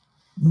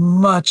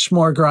much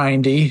more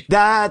grindy.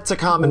 That's a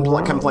common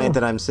complaint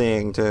that I'm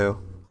seeing, too.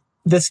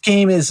 This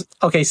game is...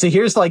 Okay, so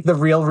here's like the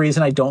real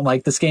reason I don't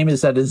like this game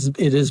is that it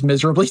is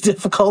miserably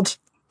difficult.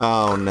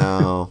 Oh,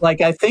 no.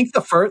 Like, I think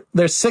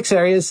there's 6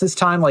 areas this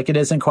time. Like, it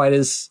isn't quite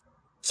as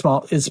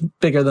small, is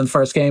bigger than the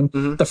first game.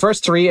 Mm-hmm. The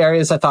first 3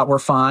 areas I thought were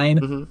fine.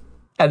 Mm-hmm.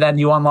 And then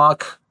you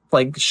unlock,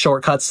 like,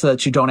 shortcuts so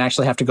that you don't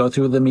actually have to go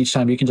through them each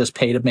time. You can just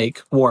pay to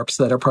make warps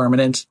that are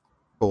permanent.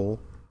 Cool.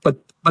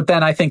 But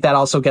then I think that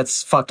also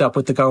gets fucked up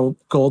with the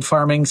gold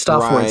farming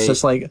stuff, where it's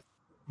just like,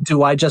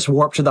 do I just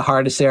warp to the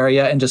hardest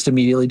area and just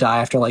immediately die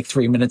after, like,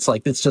 3 minutes?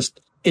 Like,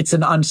 it's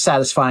an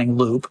unsatisfying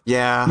loop.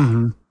 Yeah.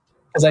 Mm-hmm.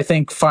 Because I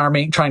think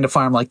trying to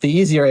farm like the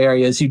easier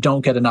areas, you don't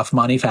get enough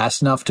money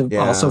fast enough to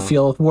also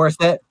feel worth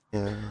it.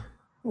 Yeah.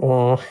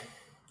 Oh.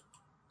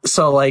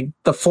 So like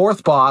the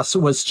fourth boss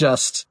was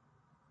just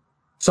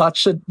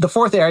the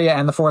fourth area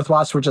and the fourth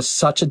boss were just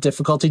such a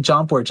difficulty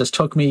jump where it just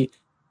took me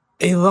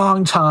a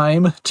long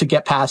time to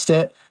get past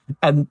it.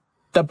 And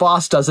the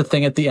boss does a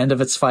thing at the end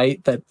of its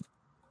fight that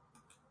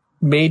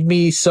made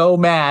me so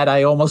mad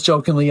I almost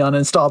jokingly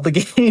uninstalled the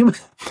game.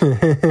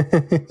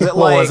 What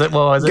was it?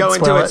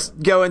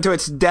 Go into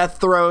its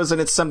death throes,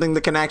 and it's something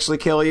that can actually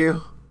kill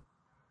you.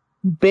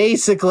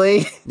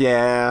 Basically.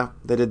 Yeah,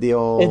 they did the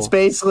old... It's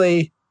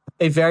basically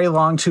a very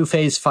long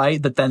 2-phase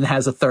fight that then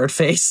has a third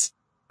phase.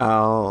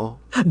 Oh.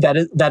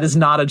 That is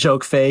not a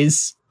joke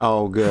phase.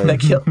 Oh, good.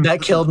 That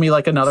killed me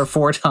like another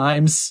 4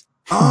 times.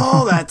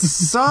 Oh, that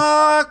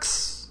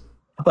sucks.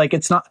 Like,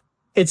 it's not...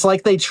 It's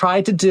like they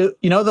tried to do...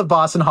 You know the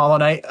boss in Hollow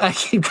Knight? I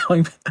keep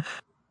going...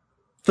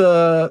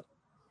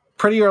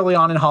 Pretty early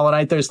on in Hollow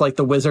Knight, there's like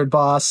the wizard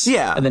boss.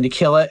 Yeah. And then you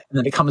kill it, and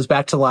then it comes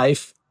back to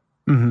life.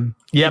 Mm-hmm.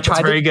 Yep, it's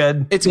very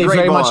good. It's a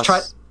great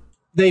boss.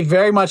 They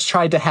very much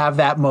tried to have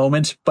that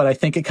moment, but I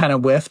think it kind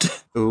of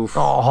whiffed. Oof.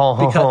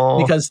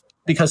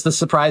 Because the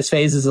surprise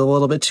phase is a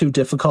little bit too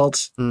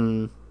difficult.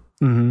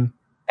 Mm-hmm.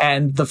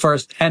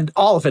 And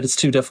all of it is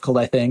too difficult,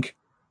 I think.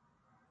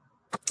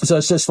 So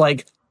it's just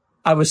like,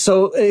 I was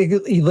so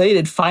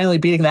elated finally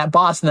beating that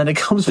boss, and then it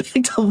comes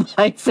back to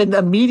life and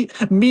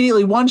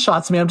immediately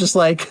one-shots me. I'm just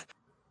like...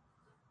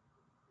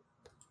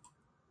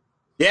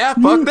 Yeah,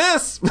 fuck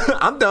this.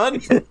 I'm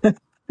done.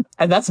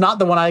 And that's not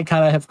the one I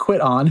kind of have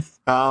quit on.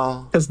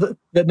 Oh. Because the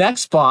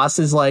next boss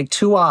is like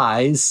 2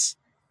 eyes,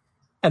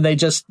 and they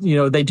just,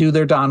 they do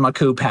their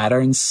Danmaku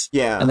patterns.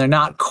 Yeah. And they're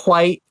not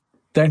quite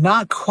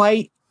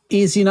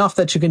easy enough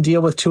that you can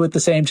deal with 2 at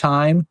the same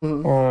time.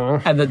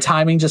 Mm-hmm. And the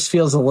timing just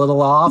feels a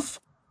little off.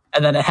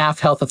 And then at half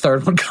health, a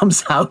third one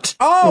comes out.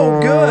 Oh,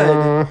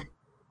 good.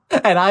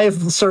 And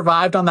I've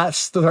survived on that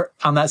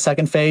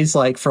second phase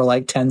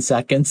for 10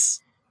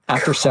 seconds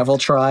after several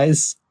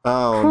tries.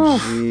 Oh,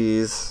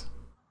 jeez.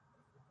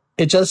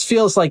 It just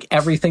feels like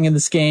everything in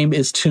this game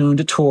is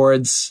tuned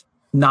towards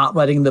not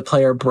letting the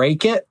player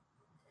break it,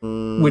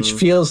 which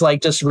feels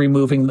like just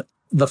removing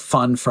the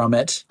fun from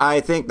it. I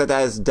think that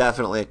is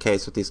definitely a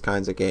case with these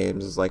kinds of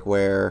games, is like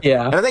where...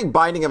 Yeah. And I think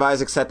Binding of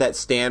Isaac set that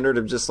standard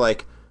of just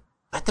like,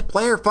 let the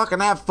player fucking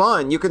have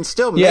fun. You can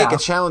still make a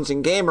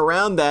challenging game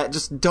around that.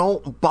 Just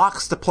don't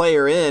box the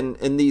player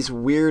in these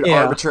weird,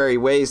 arbitrary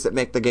ways that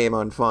make the game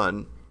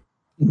unfun.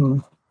 Mm-hmm.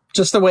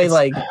 Just the way,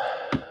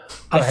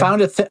 I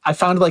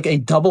found like a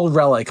double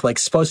relic,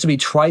 supposed to be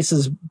twice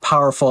as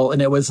powerful,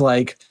 and it was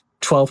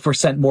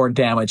 12% more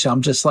damage.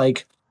 I'm just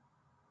like,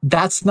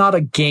 that's not a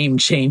game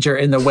changer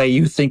in the way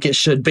you think it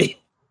should be.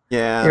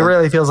 Yeah. It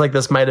really feels like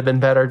this might have been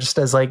better just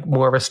as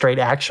more of a straight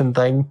action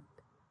thing.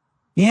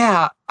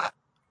 Yeah.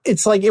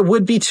 It's it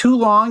would be too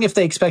long if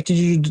they expected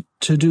you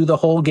to do the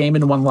whole game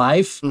in one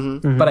life,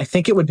 but I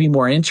think it would be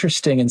more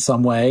interesting in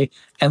some way.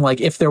 And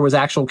if there was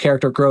actual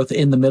character growth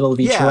in the middle of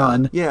each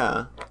run.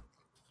 Yeah.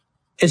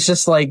 It's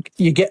just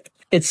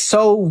it's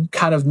so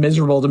kind of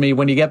miserable to me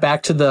when you get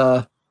back to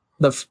the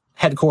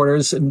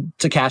headquarters and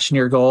to cash in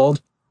your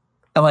gold.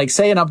 And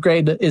say an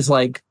upgrade is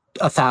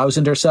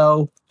 1,000 or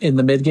so in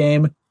the mid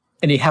game,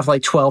 and you have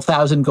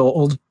 12,000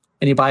 gold,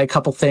 and you buy a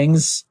couple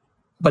things,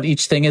 but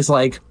each thing is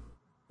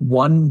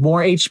 1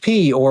 more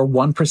HP or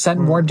 1%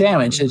 more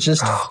damage. It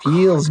just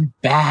feels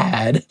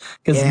bad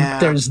because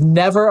there's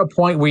never a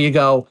point where you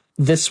go,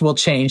 this will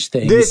change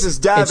things. This is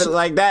definitely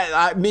like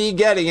that. Me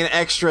getting an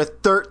extra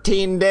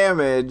 13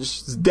 damage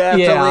is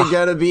definitely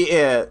gonna be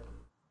it.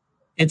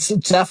 It's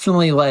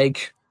definitely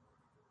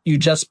you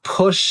just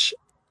push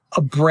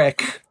a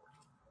brick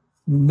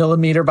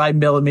millimeter by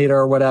millimeter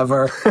or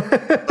whatever.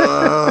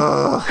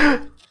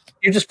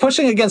 You're just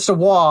pushing against a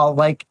wall.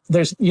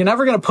 You're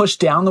never going to push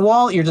down the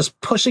wall. You're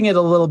just pushing it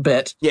a little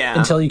bit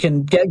until you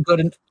can get good.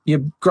 And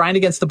you grind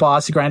against the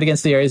boss, you grind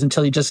against the areas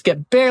until you just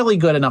get barely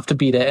good enough to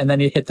beat it. And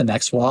then you hit the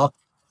next wall.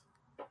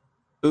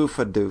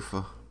 Oofa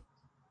doofa.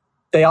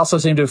 They also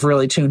seem to have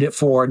really tuned it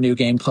for New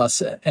Game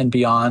Plus and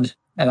beyond.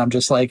 And I'm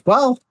just like,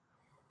 well,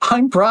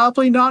 I'm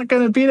probably not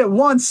going to beat it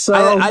once. So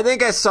I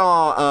think I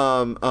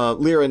saw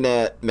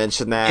Lyranet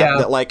mention that. Yeah.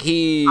 That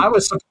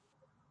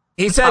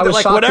he said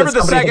that whatever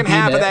the second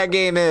half of that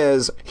game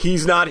is,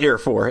 he's not here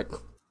for it.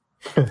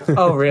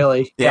 Oh,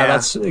 really? Yeah.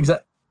 That's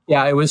exact.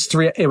 Yeah, it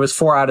was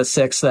 4 out of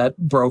 6 that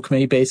broke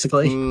me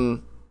basically.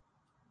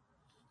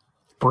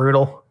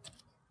 Brutal.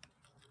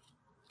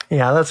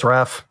 Yeah, that's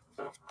rough.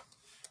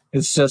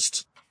 It's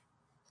just,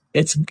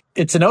 it's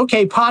an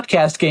okay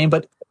podcast game,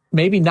 but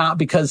maybe not,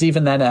 because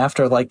even then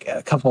after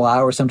a couple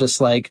hours, I'm just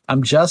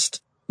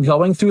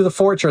going through the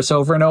fortress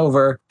over and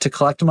over to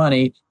collect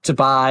money to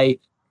buy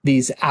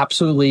these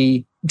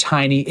absolutely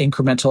tiny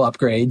incremental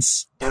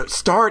upgrades.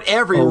 Start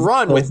every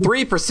run with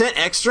 3%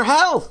 extra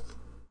health.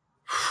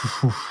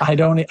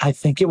 I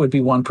think it would be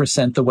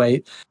 1% the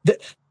way.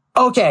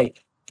 Okay.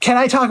 Can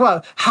I talk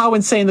about how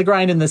insane the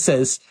grind in this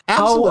is?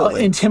 Absolutely.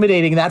 How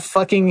intimidating that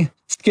fucking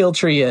skill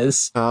tree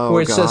is. Oh,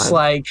 where it's just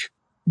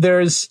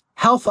there's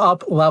health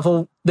up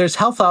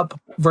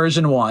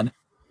version 1,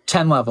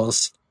 10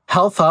 levels.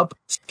 Health up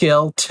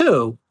skill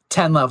 2,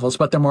 10 levels,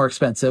 but they're more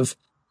expensive.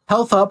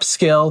 Health up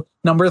skill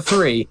number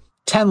 3,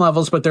 10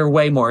 levels, but they're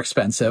way more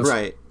expensive.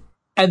 Right.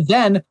 And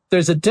then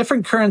there's a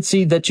different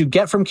currency that you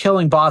get from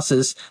killing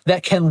bosses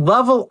that can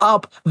level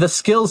up the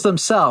skills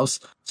themselves.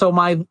 So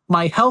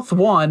my health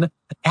 1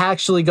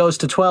 actually goes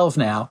to 12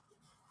 now.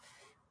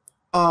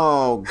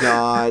 Oh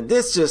God,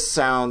 this just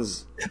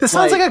sounds. This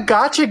sounds like a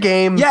gotcha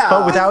game,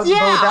 but without,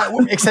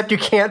 except you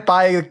can't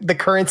buy the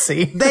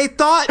currency. They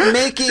thought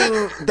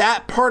making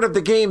that part of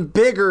the game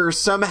bigger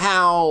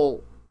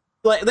somehow.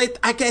 Like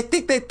I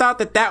think they thought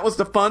that was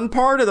the fun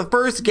part of the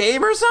first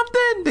game or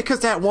something, because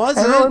that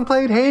wasn't. Everyone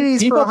played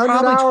Hades for 100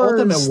 hours. Told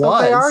them it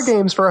was. They are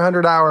games for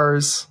 100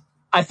 hours.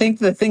 I think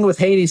the thing with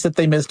Hades that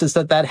they missed is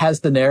that has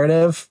the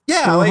narrative.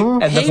 Yeah, like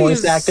and Hades, the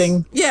voice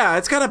acting. Yeah,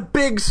 it's got a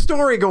big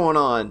story going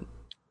on.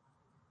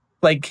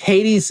 Like,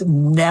 Hades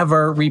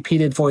never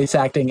repeated voice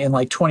acting in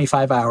like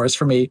 25 hours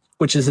for me,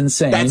 which is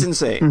insane. That's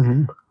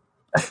insane.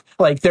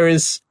 Like, there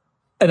is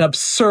an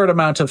absurd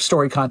amount of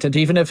story content,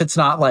 even if it's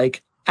not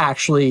like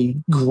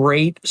actually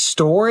great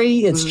story.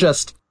 It's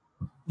just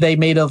they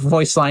made a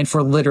voice line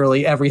for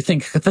literally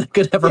everything that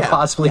could ever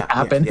possibly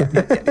happen.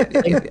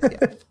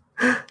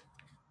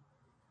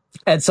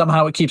 And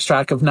somehow it keeps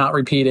track of not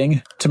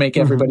repeating to make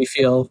everybody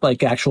feel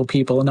like actual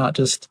people and not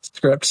just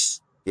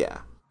scripts. Yeah.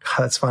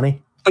 That's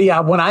funny. But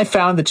yeah, when I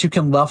found that you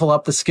can level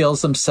up the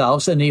skills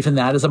themselves, and even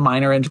that is a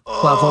minor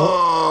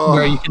level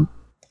where you can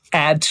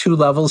add 2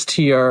 levels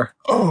to your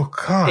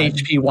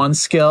HP 1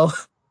 skill.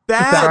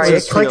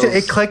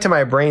 It clicked in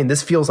my brain.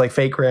 This feels like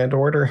Fate Grand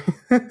Order.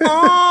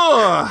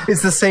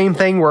 It's the same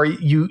thing where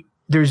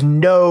there's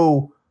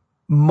no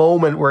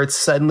moment where it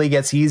suddenly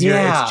gets easier.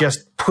 It's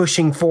just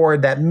pushing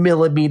forward that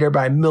millimeter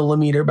by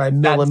millimeter by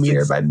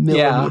millimeter by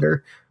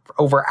millimeter for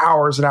over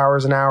hours and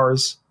hours and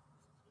hours.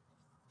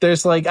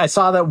 There's like, I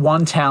saw that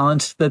one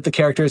talent that the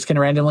characters can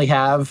randomly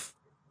have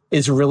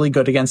is really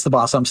good against the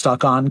boss I'm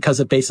stuck on, because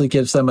it basically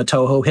gives them a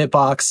Toho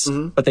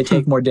hitbox, but they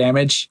take more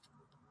damage.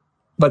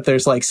 But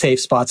there's like safe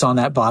spots on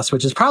that boss,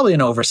 which is probably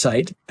an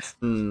oversight.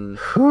 I'm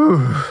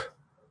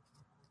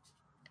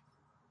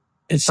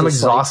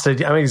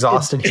exhausted. I'm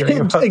exhausted hearing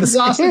about this.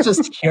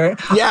 Just hearing.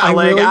 Yeah,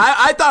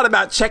 I thought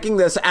about checking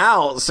this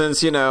out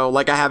since,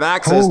 like I have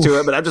access to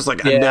it, but I'm just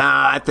like,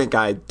 nah, I think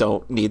I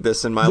don't need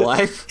this in my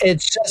life.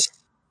 It's just,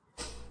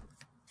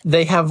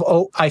 they have,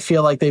 I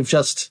feel like they've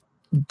just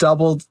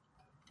doubled,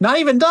 not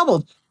even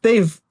doubled,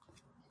 they've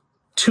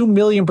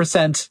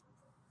 2,000,000%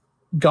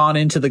 gone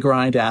into the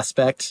grind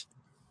aspect.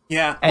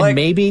 Yeah. And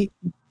maybe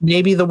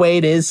the way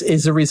it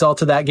is a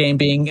result of that game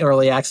being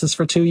early access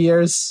for 2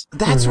 years.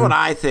 That's what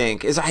I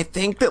think, is I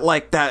think that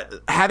like that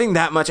having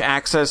that much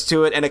access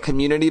to it and a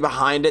community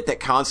behind it that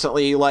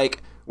constantly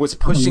like was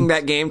pushing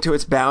that game to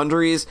its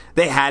boundaries,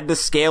 they had to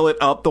scale it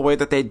up the way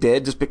that they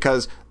did, just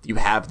because you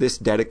have this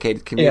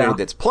dedicated community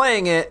that's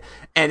playing it,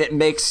 and it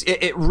makes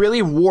it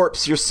really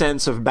warps your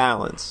sense of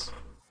balance.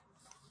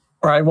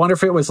 Or I wonder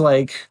if it was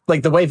like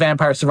the way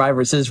Vampire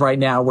Survivors is right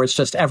now, where it's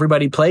just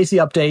everybody plays the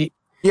update,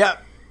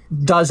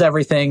 does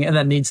everything, and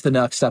then needs the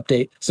next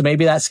update. So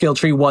maybe that skill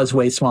tree was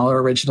way smaller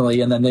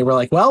originally, and then they were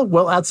like, well,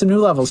 we'll add some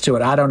new levels to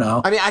it. I don't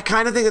know. I mean, I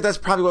kind of think that that's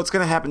probably what's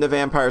going to happen to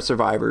Vampire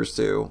Survivors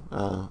too.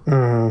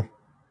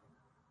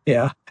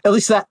 Yeah, at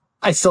least that,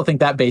 I still think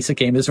that basic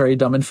game is very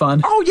dumb and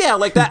fun. Oh yeah,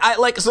 like that.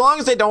 As long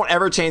as they don't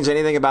ever change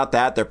anything about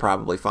that, they're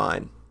probably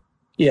fine.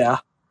 Yeah,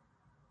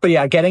 but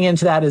yeah, getting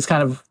into that is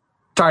kind of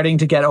starting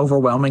to get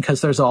overwhelming,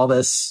 because there's all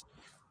this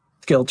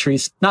skill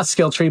trees, not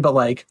skill tree, but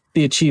like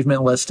the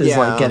achievement list is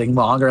like getting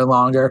longer and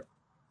longer.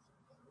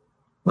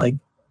 Like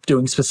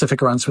doing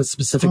specific runs with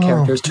specific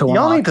characters to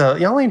unlock.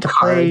 Y'all need to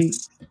play.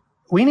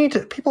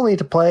 People need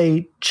to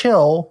play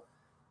chill,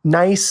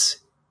 nice,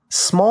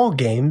 small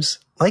games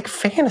like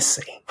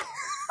Fantasy.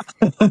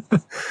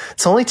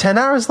 It's only 10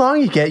 hours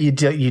long. You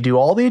do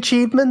all the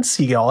achievements.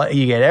 You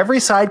get every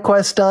side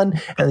quest done,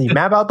 and then you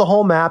map out the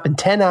whole map in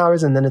 10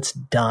 hours, and then it's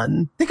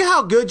done. Think of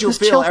how good you'll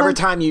feel every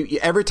time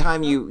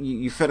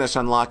you finish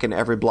unlocking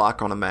every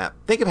block on a map.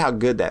 Think of how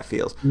good that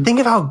feels. Think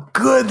of how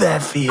good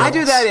that feels. I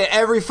do that in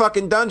every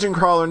fucking dungeon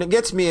crawler, and it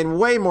gets me in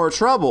way more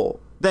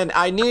trouble than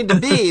I need to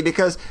be,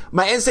 because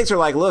my instincts are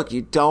like, look,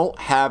 you don't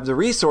have the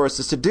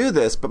resources to do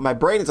this, but my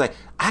brain is like,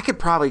 I could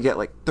probably get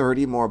like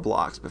 30 more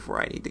blocks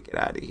before I need to get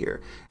out of here.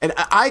 And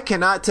I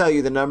cannot tell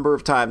you the number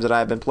of times that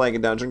I've been playing a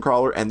dungeon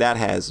crawler, and that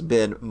has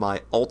been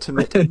my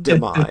ultimate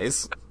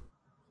demise.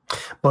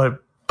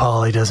 But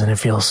Polly, doesn't it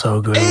feel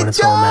so good when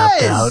it's all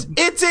mapped out?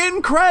 It's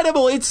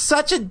incredible. It's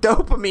such a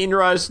dopamine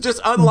rush just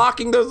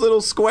unlocking those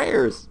little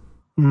squares.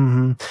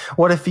 Mm-hmm.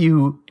 What if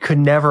you could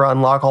never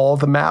unlock all of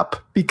the map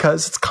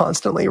because it's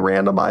constantly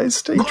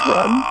randomized each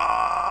run?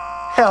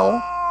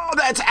 Hell.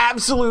 That's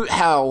absolute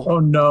hell. Oh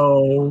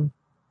no.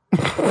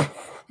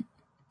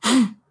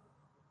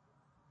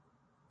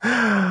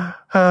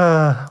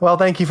 Well,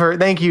 thank you for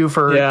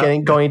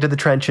going to the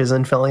trenches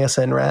and filling us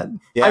in, Rhett.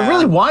 Yeah. I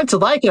really wanted to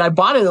like it. I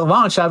bought it at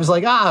launch. I was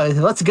like,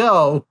 let's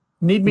go.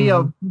 Need me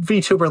a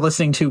VTuber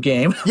listening to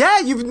game. Yeah,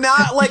 you've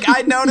not, like,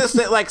 I noticed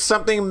that, like,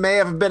 something may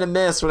have been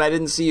amiss when I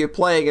didn't see you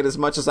playing it as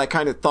much as I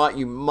kind of thought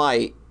you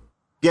might,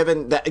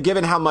 given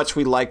how much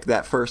we liked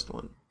that first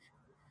one.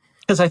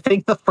 Because I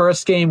think the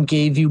first game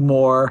gave you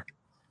more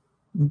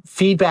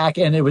feedback,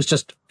 and it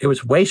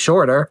was way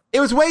shorter. It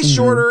was way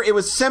shorter. It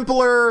was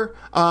simpler.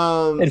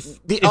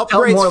 The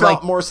upgrades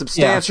felt more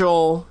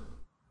substantial.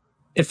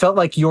 It felt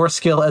like your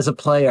skill as a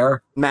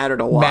player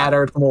mattered a lot.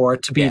 Mattered more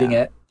to beating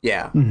it.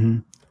 Yeah. Mm-hmm.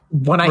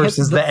 When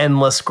versus the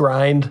endless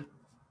grind.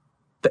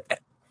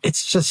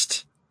 It's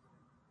just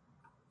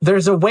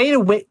there's a way to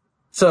wait.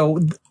 So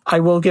I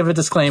will give a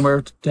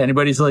disclaimer to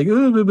anybody who's like,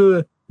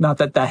 not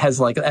that has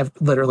like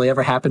literally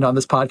ever happened on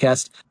this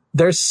podcast.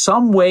 There's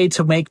some way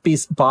to make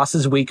these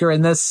bosses weaker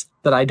in this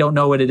that I don't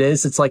know what it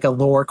is. It's like a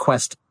lore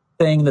quest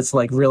thing that's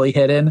like really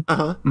hidden.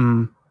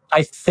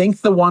 I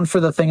think the one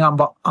for the thing I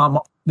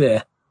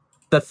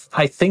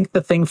think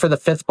the thing for the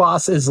 5th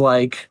boss is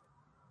like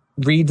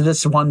read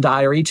this one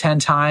diary 10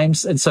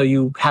 times, and so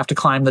you have to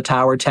climb the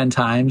tower 10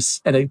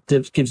 times, and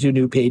it gives you a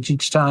new page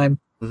each time.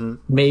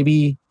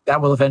 Maybe that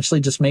will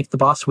eventually just make the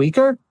boss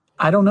weaker.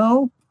 I don't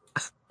know.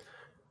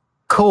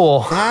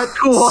 Cool. That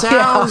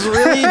sounds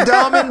really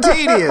dumb and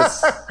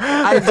tedious.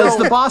 Because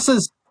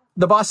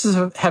the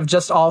bosses have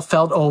just all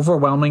felt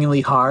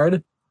overwhelmingly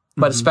hard,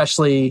 but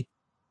especially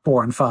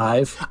 4 and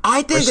 5.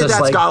 I think that's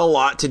like, got a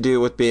lot to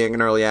do with being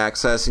in early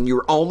access, and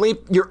you're only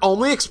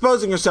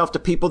exposing yourself to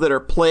people that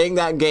are playing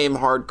that game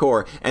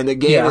hardcore, and the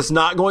game is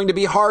not going to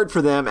be hard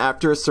for them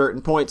after a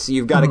certain point. So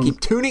you've got to keep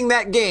tuning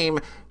that game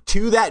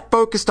to that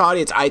focused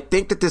audience. I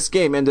think that this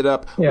game ended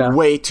up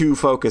way too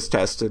focus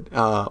tested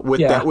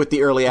with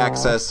the early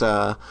access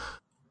crowd,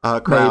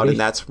 and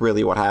that's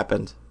really what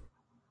happened.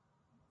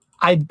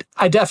 I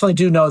definitely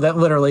do know that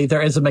literally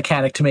there is a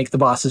mechanic to make the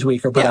bosses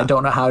weaker, but I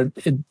don't know how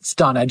it's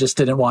done. I just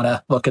didn't want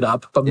to look it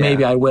up, but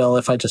maybe I will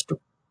if I just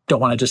don't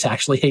want to just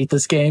actually hate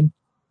this game.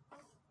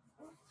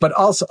 But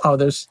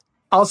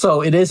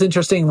also, it is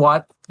interesting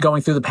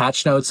going through the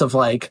patch notes of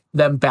like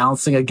them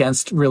balancing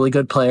against really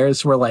good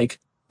players, where like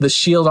the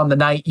shield on the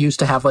knight used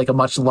to have like a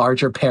much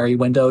larger parry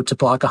window to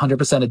block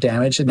 100% of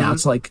damage, and now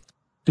it's like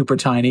super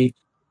tiny.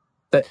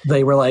 That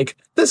they were like,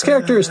 this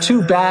character is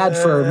too bad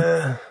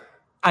for.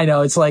 I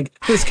know, it's like,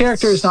 this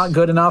character is not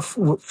good enough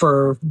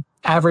for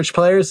average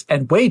players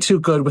and way too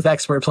good with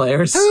expert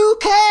players. Who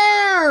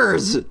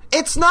cares?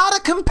 It's not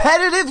a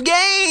competitive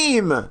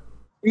game.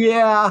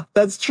 Yeah,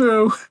 that's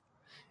true.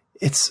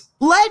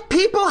 Let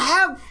people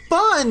have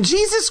fun.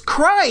 Jesus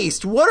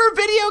Christ. What are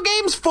video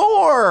games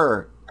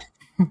for?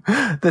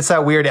 That's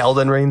that weird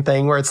Elden Ring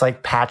thing where it's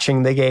like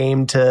patching the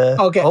game to...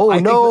 Okay.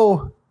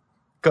 Go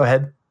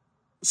ahead.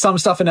 Some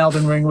stuff in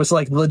Elden Ring was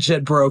like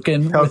legit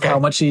broken with how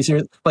much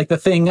easier. Like the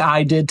thing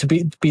I did to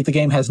beat the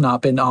game has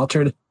not been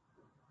altered.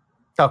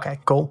 Okay,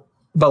 cool.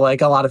 But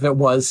like a lot of it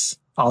was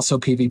also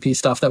PvP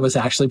stuff that was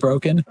actually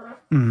broken.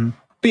 But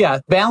yeah,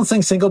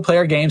 balancing single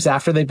player games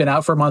after they've been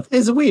out for a month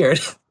is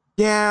weird.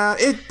 Yeah,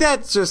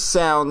 that just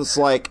sounds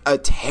like a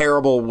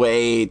terrible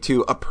way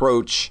to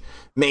approach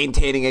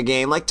maintaining a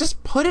game. Like,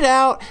 just put it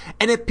out,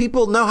 and if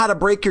people know how to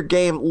break your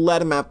game, let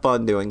them have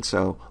fun doing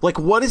so. Like,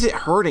 what is it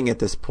hurting at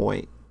this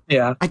point?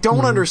 Yeah. I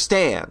don't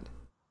understand.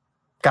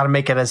 Got to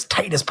make it as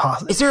tight as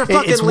possible. Is there a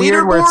fucking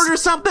leaderboard or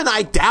something?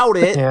 I doubt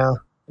it. Yeah.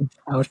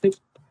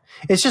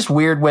 It's just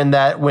weird when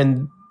that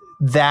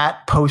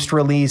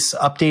post-release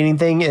updating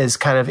thing is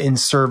kind of in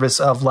service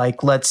of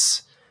like,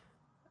 let's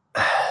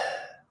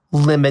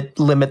limit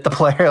the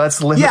player. Let's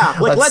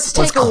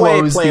take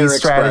away player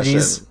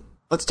strategies.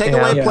 Let's take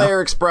away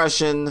player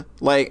expression.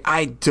 Like,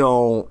 I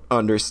don't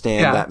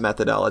understand that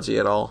methodology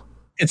at all.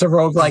 It's a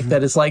roguelike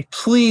that is like,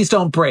 please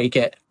don't break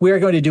it. We're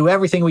going to do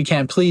everything we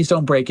can. Please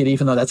don't break it,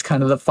 even though that's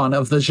kind of the fun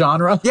of the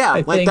genre. Yeah,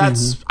 I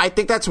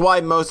think that's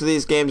why most of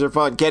these games are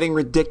fun. Getting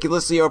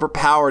ridiculously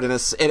overpowered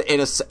within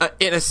a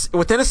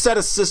set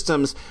of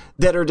systems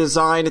that are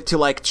designed to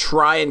like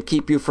try and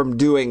keep you from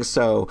doing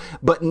so,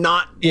 but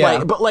not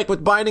like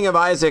with Binding of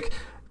Isaac,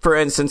 for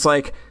instance,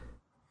 like.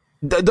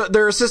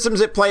 There are systems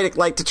at play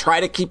to try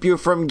to keep you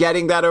from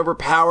getting that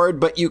overpowered,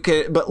 but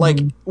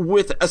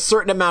with a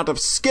certain amount of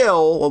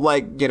skill,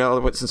 like, you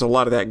know, since a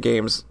lot of that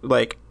game's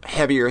like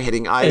heavier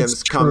hitting items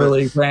it's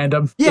truly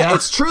random. Yeah,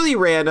 it's truly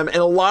random, and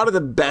a lot of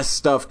the best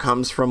stuff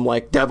comes from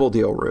like Devil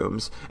Deal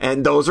rooms,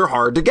 and those are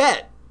hard to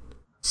get.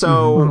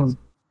 So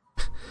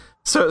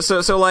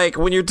So like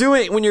when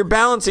you're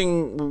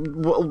balancing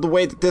the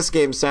way that this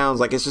game sounds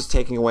like, it's just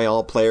taking away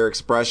all player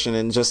expression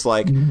and just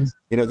like, you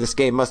know, this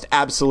game must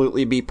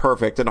absolutely be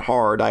perfect and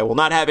hard. I will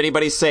not have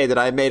anybody say that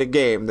I made a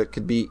game that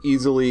could be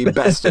easily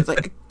bested. It's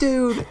like,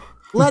 dude,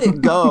 let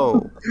it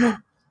go.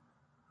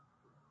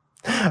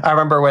 I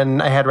remember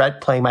when I had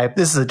Rhett playing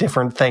this is a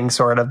different thing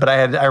sort of, but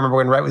I remember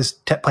when Rhett was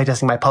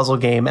playtesting my puzzle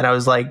game, and I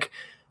was like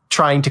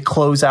trying to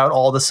close out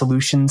all the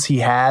solutions he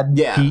had.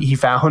 Yeah. He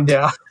found.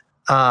 Yeah.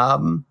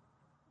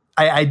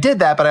 I did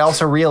that, but I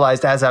also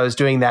realized as I was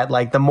doing that,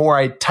 like the more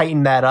I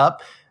tightened that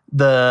up,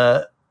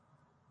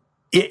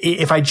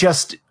 if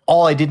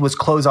all I did was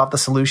close off the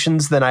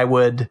solutions, then I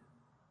would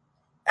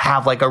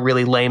have like a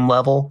really lame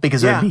level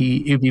because it'd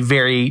be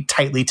very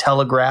tightly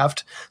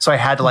telegraphed. So I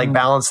had to like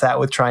balance that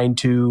with trying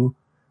to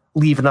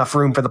leave enough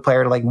room for the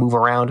player to like move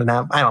around and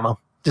have, I don't know,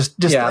 just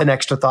an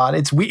extra thought.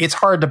 It's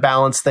hard to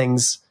balance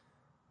things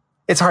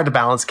It's hard to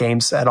balance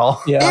games at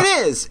all. Yeah.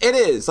 It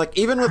is. Like,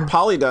 even with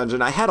Poly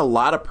Dungeon, I had a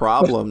lot of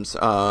problems,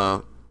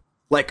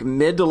 like,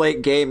 mid to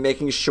late game,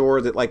 making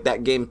sure that, like,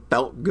 that game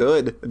felt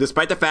good,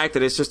 despite the fact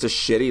that it's just a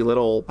shitty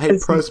little, hey,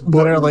 press button.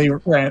 Literally,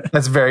 right.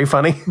 That's very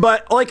funny.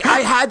 But, like, I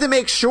had to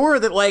make sure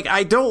that, like,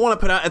 I don't want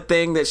to put out a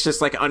thing that's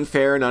just, like,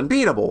 unfair and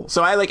unbeatable.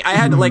 So I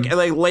had to, like,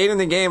 late in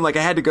the game, like,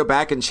 I had to go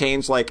back and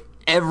change, like,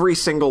 every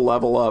single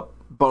level up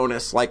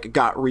bonus, like,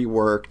 got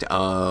reworked.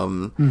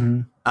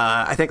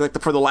 I think,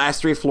 like, for the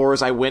last 3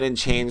 floors, I went and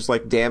changed,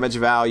 like, damage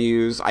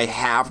values. I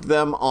halved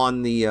them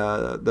on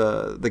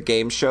the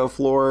game show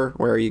floor,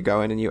 where you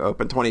go in and you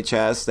open 20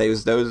 chests.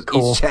 Those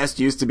cool. Each chest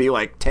used to be,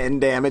 like, 10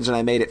 damage, and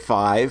I made it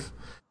 5.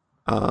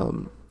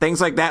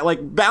 Things like that. Like,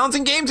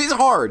 balancing games is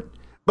hard.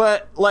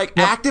 But, like,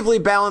 actively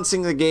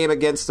balancing the game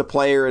against the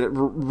player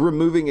and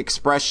removing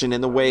expression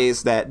in the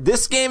ways that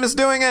this game is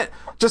doing it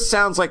just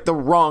sounds like the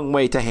wrong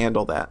way to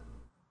handle that.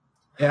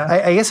 Yeah.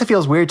 I guess it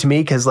feels weird to me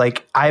because,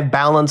 like, I've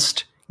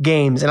balanced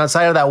games, and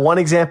outside of that one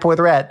example with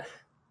Rhett,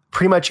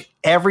 pretty much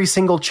every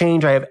single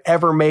change I have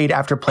ever made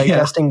after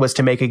playtesting was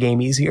to make a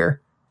game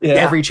easier. Yeah.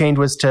 Every change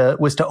was to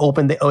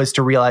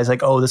realize,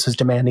 like, oh, this was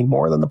demanding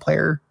more than the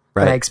player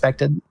than I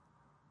expected.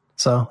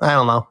 So I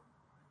don't know.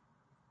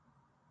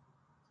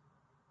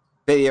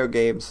 Video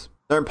games,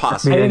 they're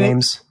impossible. Video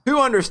games. Who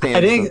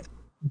understands?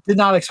 Did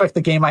not expect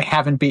the game I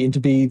haven't beaten to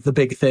be the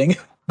big thing,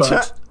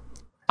 but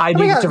I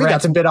needed to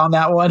rant a bit on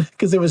that one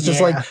because it was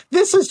just like,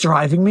 this is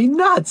driving me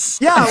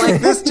nuts. Yeah,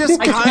 like this just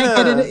I can't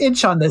get an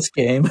inch on this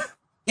game.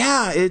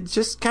 Yeah, it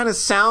just kind of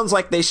sounds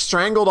like they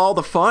strangled all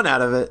the fun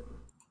out of it.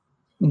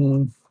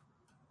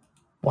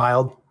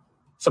 Wild.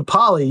 So,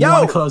 Polly, you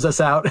want to close us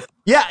out?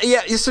 Yeah.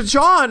 So,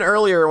 John,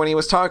 earlier, when he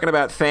was talking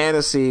about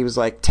fantasy, he was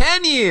like,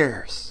 10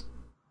 years.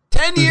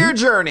 10-year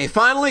journey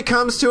finally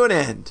comes to an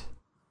end.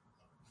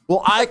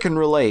 Well, I can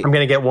relate. I'm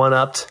going to get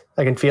one-upped.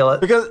 I can feel it.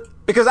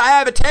 Because I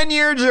have a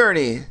 10-year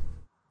journey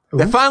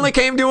that finally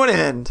came to an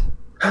end.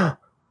 I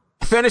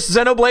finished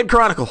Xenoblade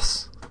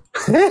Chronicles.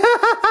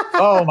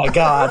 Oh, my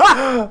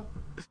God.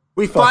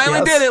 We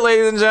finally did it,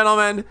 ladies and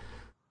gentlemen.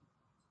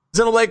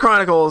 Xenoblade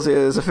Chronicles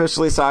is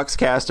officially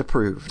Soxcast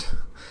approved.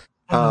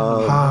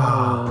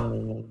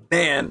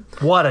 Man.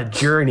 What a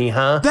journey,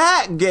 huh?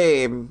 That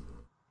game...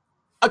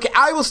 Okay,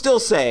 I will still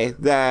say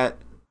that,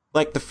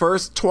 like, the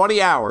first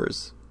 20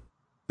 hours,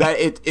 that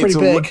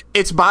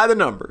it's by the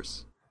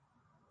numbers.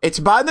 It's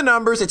by the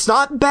numbers. It's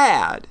not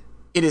bad.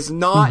 It is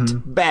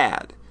not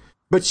bad.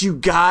 But you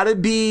gotta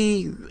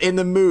be in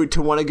the mood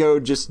to want to go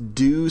just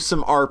do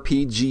some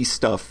RPG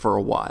stuff for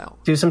a while.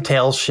 Do some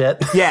Tales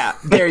shit. Yeah,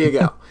 there you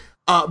go.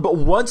 But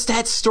once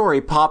that story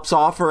pops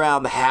off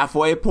around the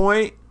halfway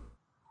point,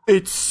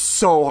 it's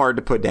so hard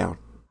to put down.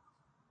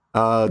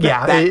 I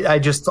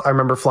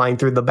remember flying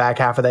through the back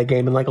half of that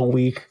game in like a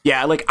week.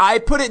 Yeah, like I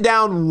put it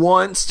down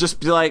once just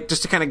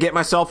to kind of get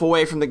myself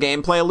away from the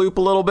gameplay loop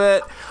a little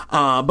bit.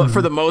 But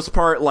for the most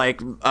part,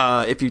 like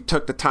if you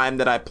took the time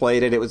that I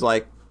played it, it was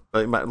like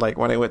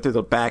when I went through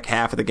the back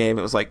half of the game,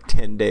 it was like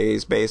 10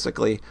 days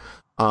basically.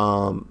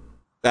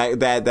 That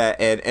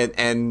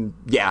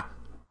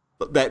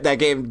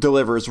game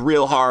delivers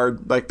real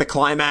hard. Like the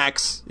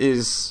climax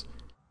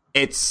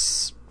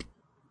it's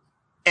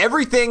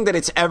everything that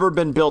it's ever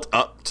been built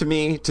up to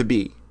me to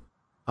be.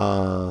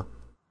 Goes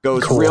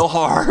real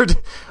hard.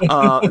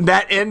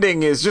 That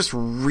ending is just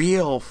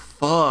real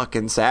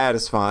fucking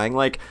satisfying.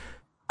 Like,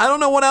 I don't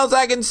know what else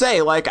I can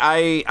say. Like,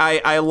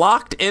 I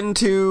locked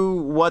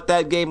into what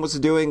that game was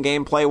doing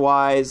gameplay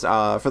wise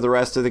for the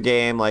rest of the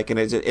game. Like, and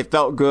it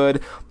felt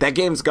good. That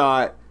game's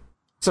got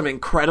some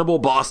incredible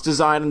boss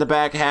design in the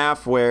back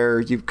half where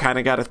you've kind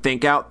of got to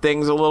think out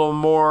things a little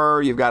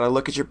more. You've got to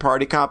look at your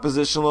party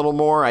composition a little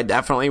more. I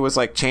definitely was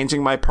like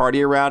changing my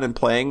party around and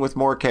playing with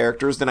more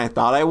characters than I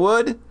thought I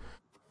would.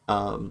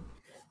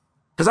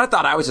 Because I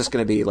thought I was just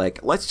going to be like,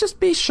 let's just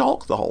be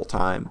Shulk the whole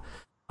time.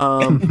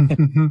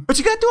 But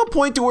you got to a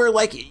point to where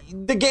like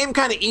the game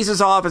kind of eases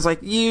off. It's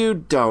like, you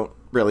don't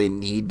really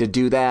need to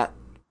do that.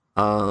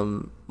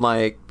 But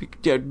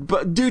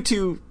due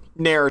to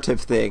narrative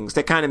things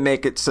that kind of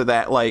make it so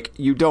that like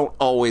you don't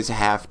always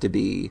have to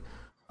be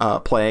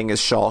playing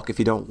as Shulk if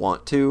you don't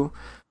want to.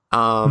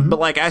 But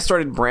like I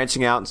started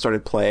branching out and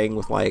started playing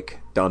with like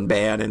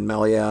Dunban and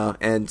Melia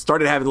and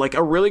started having like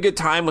a really good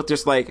time with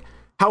just like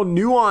how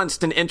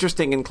nuanced and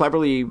interesting and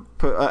cleverly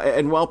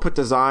well put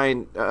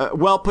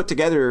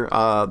together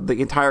the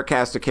entire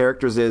cast of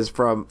characters is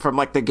from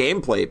like the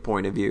gameplay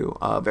point of view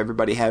of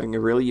everybody having a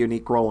really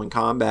unique role in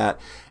combat.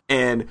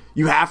 And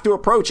you have to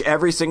approach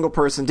every single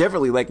person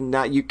differently. Like,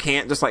 you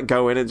can't just like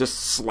go in and just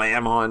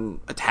slam on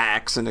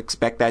attacks and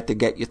expect that to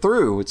get you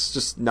through. It's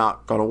just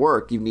not going to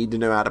work. You need to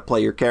know how to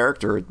play your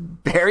character. It's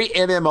very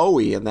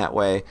MMO-y in that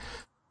way.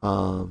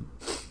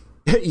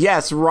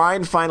 Yes,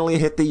 Ryan finally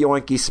hit the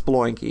yoinky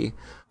sploinky,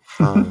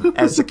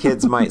 as the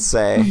kids might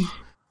say.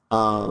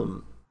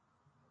 I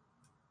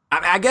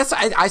guess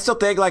I still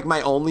think like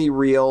my only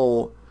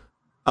real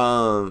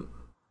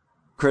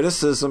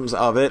criticisms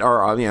of it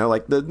are,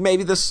 like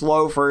maybe the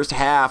slow first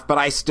half, but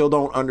I still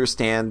don't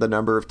understand the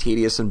number of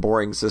tedious and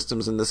boring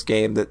systems in this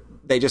game that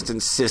they just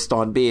insist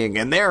on being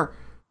in there.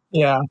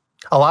 Yeah.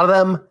 A lot of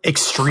them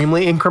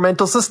extremely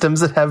incremental systems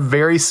that have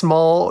very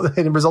small,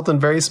 and result in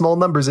very small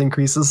numbers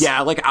increases.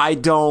 Yeah, like I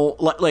don't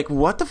like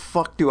what the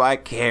fuck do I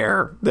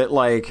care that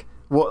like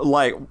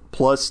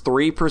plus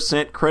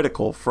 3%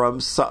 critical from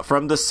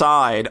the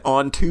side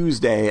on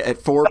Tuesday at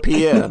 4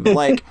 p.m.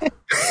 Like what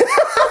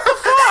the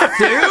fuck,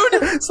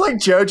 dude? It's like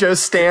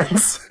JoJo's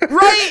stance.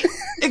 Right?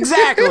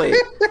 Exactly.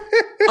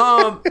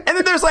 And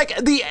then there's like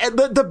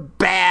the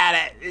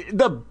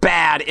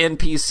bad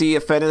NPC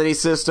affinity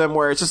system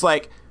where it's just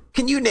like,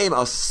 can you name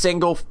a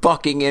single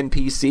fucking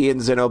NPC in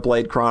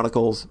Xenoblade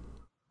Chronicles?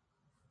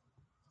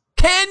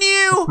 Can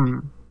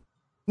you?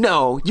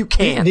 No, you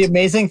can't. The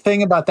amazing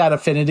thing about that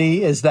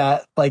affinity is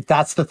that, like,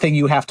 that's the thing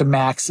you have to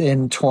max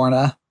in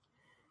Torna.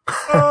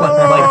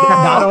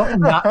 Not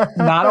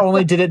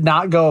only did it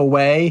not go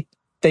away,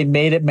 they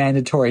made it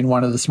mandatory in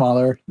one of the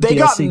smaller They DLC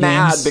got games.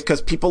 mad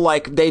because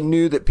they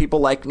knew that people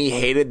like me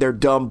hated their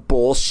dumb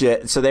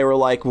bullshit. So they were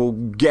like, well,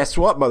 guess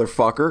what,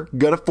 motherfucker?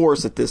 Gonna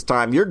force it this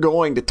time. You're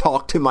going to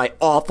talk to my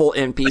awful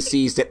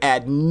NPCs that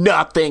add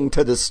nothing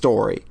to the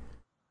story.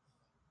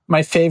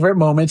 My favorite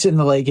moment in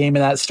the late game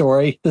of that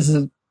story, this is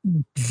a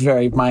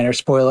very minor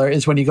spoiler,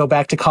 is when you go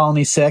back to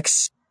Colony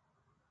 6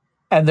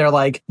 and they're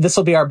like, this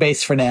will be our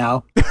base for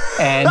now.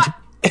 And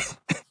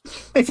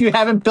if you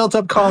haven't built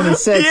up Colony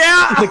 6,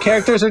 the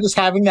characters are just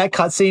having that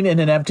cutscene in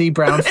an empty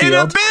brown field. In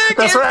a big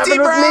empty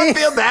brown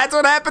field. That's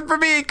what happened for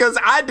me, because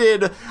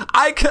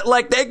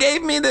they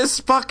gave me this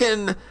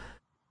fucking,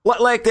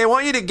 like, they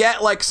want you to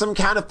get, like, some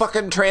kind of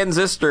fucking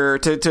transistor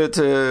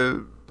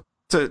to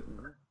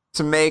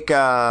make,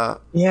 to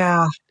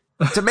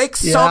make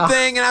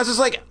something, and I was just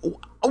like,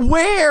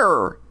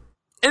 where?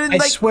 And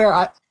I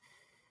swear,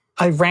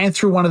 I ran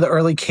through one of the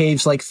early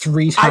caves like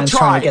 3 times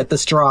trying to get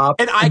this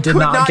drop, and I did could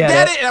not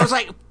get it. it. And I was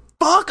like,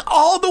 fuck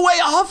all the way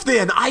off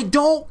then. I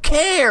don't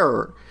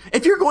care.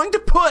 If you're going to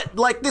put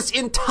like this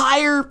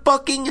entire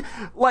fucking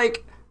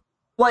like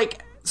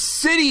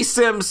city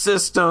sim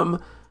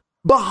system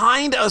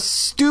behind a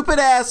stupid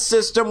ass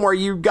system where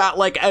you got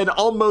like an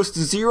almost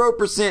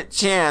 0%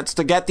 chance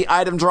to get the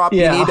item drop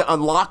you need to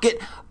unlock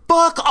it,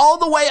 fuck all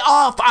the way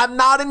off. I'm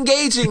not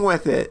engaging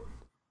with it.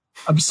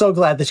 I'm so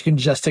glad that you can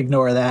just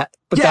ignore that.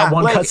 But that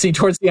one cutscene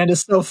towards the end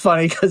is so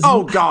funny because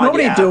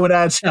nobody doing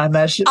that on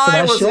that shit.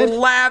 I was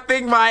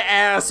laughing my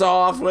ass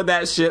off when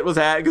that shit was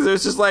happening because it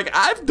was just like,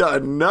 I've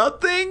done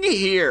nothing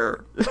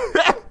here.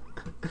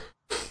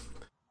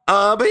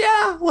 But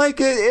yeah, like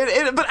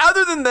but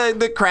other than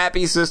the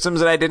crappy systems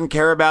that I didn't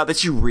care about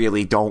that you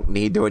really don't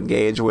need to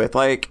engage with,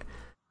 like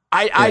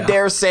I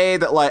dare say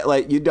that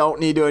like you don't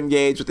need to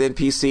engage with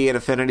NPC and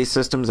affinity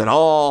systems at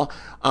all.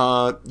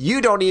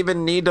 You don't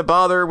even need to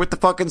bother with the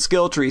fucking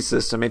skill tree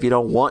system if you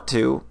don't want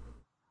to.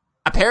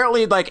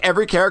 Apparently, like,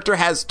 every character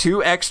has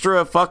 2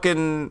 extra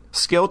fucking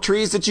skill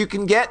trees that you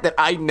can get that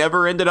I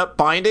never ended up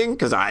finding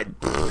because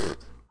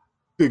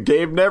the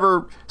game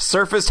never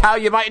surfaced how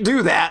you might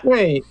do that.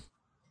 Wait.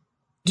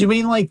 Do you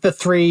mean like the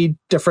 3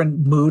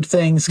 different mood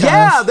things?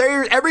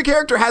 Every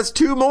character has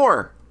 2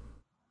 more.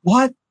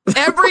 What?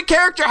 Every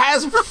character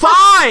has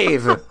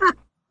 5.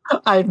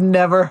 I've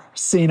never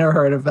seen or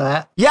heard of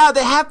that. Yeah,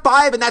 they have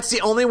 5, and that's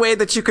the only way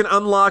that you can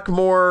unlock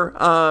more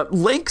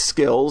Link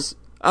skills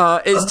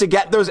is to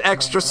get those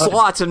extra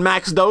slots and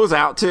max those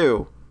out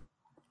too.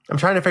 I'm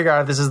trying to figure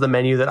out if this is the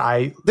menu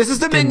that This is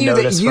the menu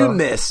that you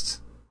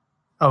missed.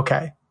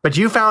 Okay. But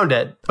you found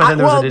it. But then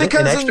there was an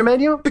extra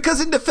menu?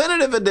 Because in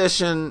Definitive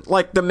Edition,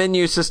 like, the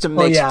menu system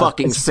makes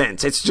fucking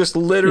sense. It's just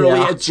literally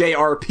a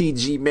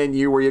JRPG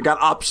menu where you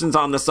got options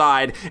on the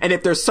side, and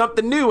if there's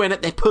something new in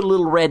it, they put a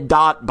little red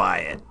dot by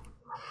it.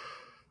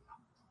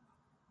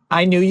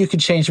 I knew you could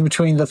change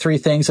between the 3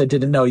 things. I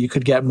didn't know you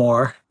could get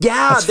more.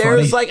 Yeah,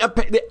 there's funny.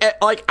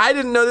 like I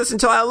didn't know this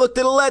until I looked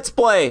at a Let's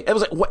Play. It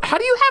was like, how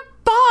do you have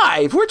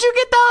 5? Where'd you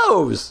get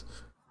those?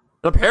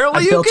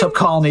 Apparently, I built up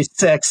Colony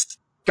 6.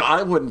 God,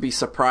 I wouldn't be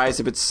surprised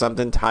if it's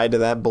something tied to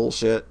that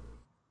bullshit.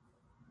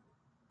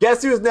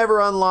 Guess who's never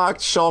unlocked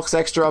Shulk's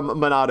extra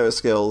Monado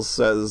skills,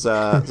 says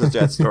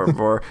Jetstorm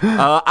 4.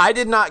 I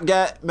did not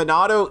get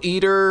Monado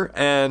Eater,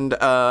 and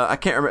I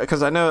can't remember,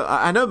 because I know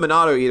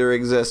Monado Eater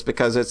exists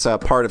because it's a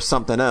part of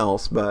something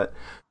else, but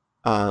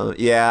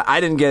I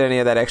didn't get any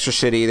of that extra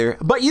shit either.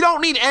 But you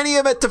don't need any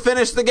of it to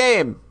finish the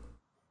game.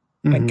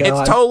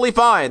 It's totally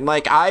fine.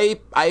 Like,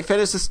 I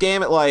finished this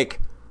game at like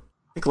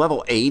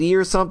level 80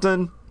 or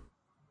something.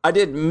 I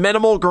did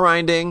minimal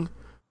grinding.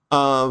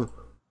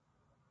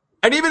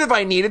 And even if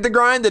I needed to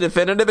grind the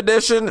Definitive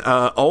Edition,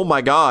 oh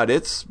my god,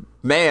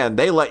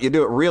 they let you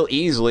do it real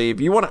easily. If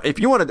you want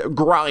to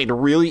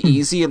grind really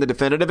easy in the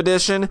Definitive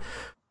Edition,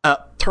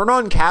 turn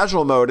on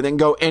casual mode and then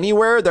go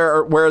anywhere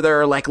where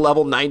there are like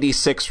level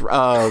 96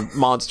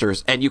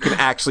 monsters, and you can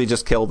actually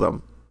just kill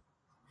them.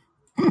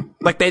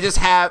 Like, they just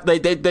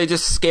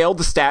scaled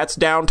the stats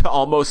down to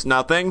almost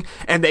nothing,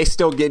 and they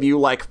still give you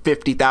like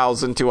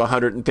 50,000 to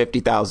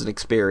 150,000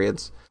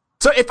 experience.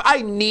 So if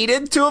I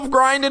needed to have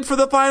grinded for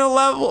the final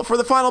level, for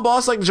the final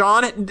boss like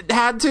John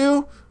had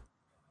to,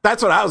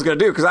 that's what I was going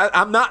to do, because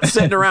I'm not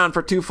sitting around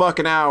for 2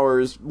 fucking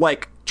hours,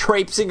 like,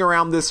 traipsing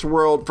around this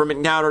world from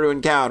encounter to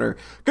encounter,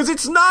 because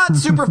it's not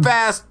super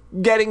fast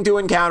getting to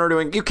encounter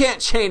to you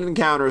can't chain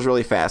encounters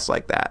really fast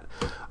like that.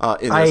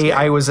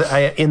 I was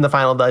in the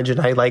final dungeon.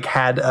 I like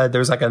had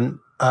there's like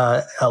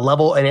a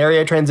level, an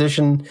area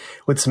transition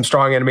with some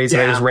strong enemies,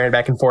 and I just ran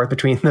back and forth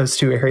between those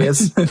 2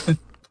 areas.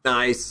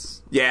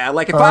 Nice. Yeah,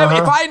 like if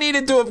I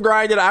needed to have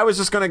grinded, I was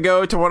just going to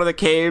go to one of the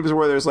caves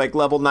where there's like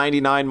level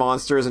 99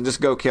 monsters and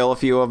just go kill a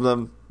few of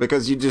them,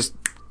 because you just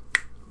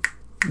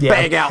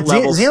bang out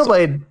levels.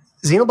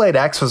 Xenoblade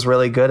X was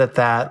really good at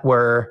that,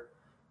 where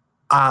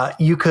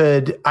you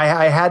could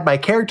I had my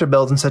character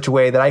built in such a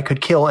way that I could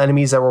kill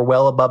enemies that were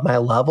well above my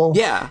level.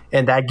 Yeah.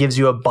 And that gives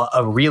you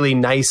a really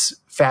nice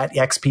fat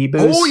XP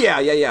boost. Oh yeah.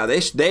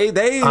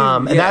 They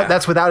and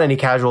that's without any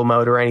casual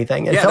mode or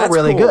anything. It felt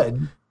really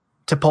good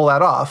to pull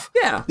that off.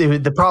 Yeah.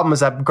 The problem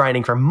is that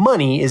grinding for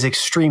money is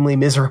extremely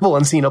miserable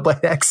in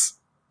Xenoblade X.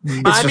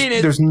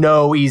 There's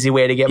no easy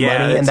way to get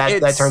money, and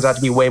that turns out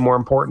to be way more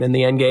important in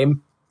the end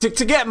game.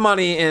 To get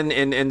money in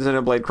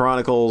Xenoblade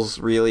Chronicles,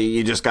 really,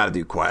 you just got to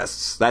do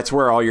quests. That's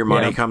where all your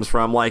money comes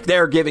from. Like,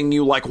 they're giving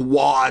you, like,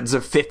 wads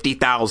of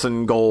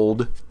 50,000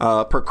 gold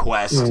per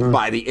quest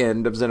by the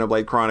end of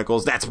Xenoblade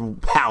Chronicles. That's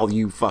how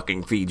you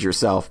fucking feed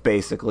yourself,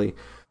 basically.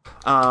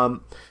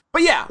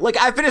 But yeah, like,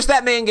 I finished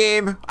that main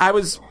game. I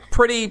was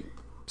pretty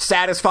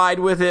satisfied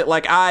with it.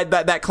 Like,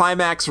 that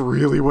climax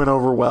really went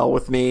over well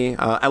with me.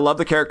 I love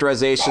the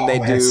characterization they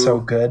do. It's so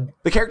good.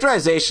 The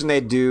characterization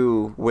they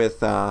do with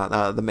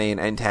the main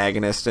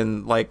antagonist,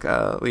 and like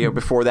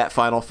before that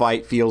final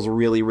fight, feels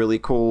really, really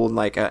cool. And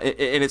like and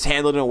it's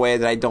handled in a way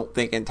that I don't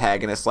think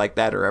antagonists like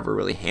that are ever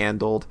really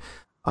handled.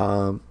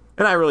 And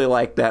I really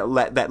like that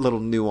little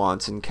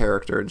nuance in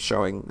character and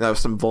showing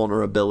some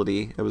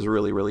vulnerability. It was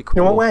really, really cool.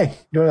 In what way?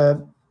 You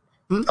want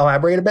to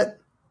elaborate a bit?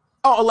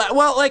 Oh,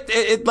 well,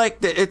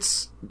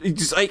 it's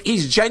just like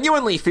he's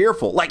genuinely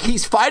fearful. Like,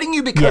 he's fighting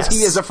you because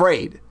he is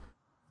afraid.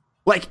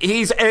 Like,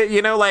 he's,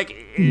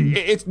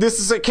 this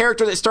is a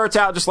character that starts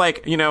out just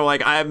like,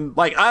 I am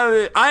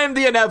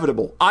the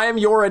inevitable. I am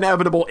your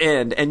inevitable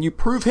end. And you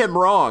prove him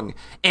wrong.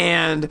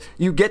 And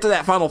you get to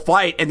that final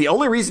fight. And the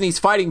only reason he's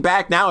fighting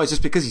back now is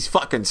just because he's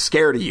fucking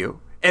scared of you.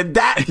 And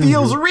that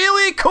feels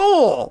really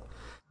cool.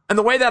 And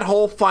the way that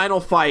whole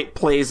final fight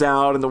plays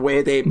out, and the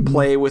way they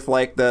play with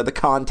like the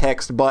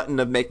context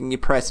button of making you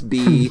press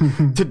B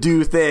to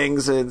do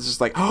things, and it's just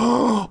like,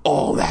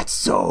 oh, that's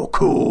so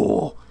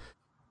cool.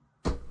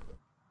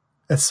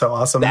 That's so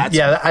awesome.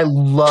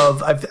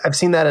 I've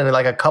seen that in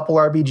like a couple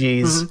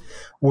RPGs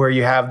where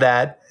you have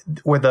that,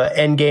 where the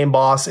end game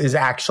boss is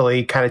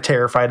actually kind of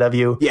terrified of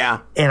you. Yeah.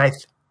 And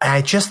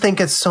I just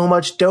think it's so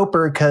much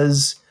doper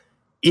because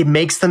it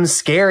makes them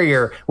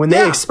scarier when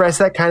they express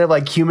that kind of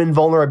like human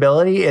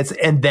vulnerability.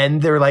 And then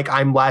they're like,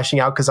 I'm lashing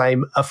out because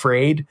I'm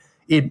afraid.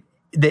 It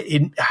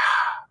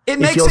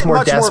makes feels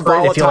more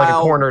desperate. It feels like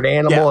a cornered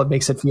animal. Yeah. It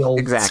makes it feel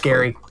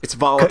scary. It's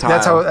volatile.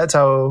 That's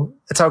how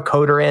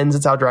Coder ends.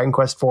 It's how Dragon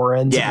Quest IV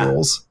ends. Yeah. It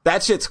rules.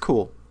 That shit's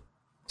cool.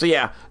 So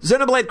yeah,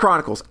 Xenoblade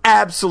Chronicles,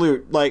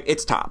 absolute, like,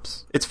 it's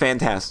tops. It's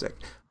fantastic.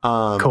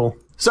 Cool.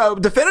 So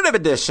Definitive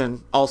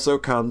Edition also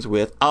comes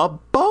with a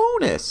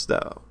bonus,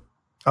 though.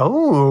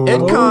 Oh, it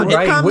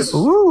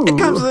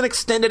comes with an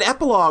extended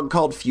epilogue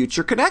called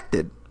Future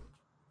Connected.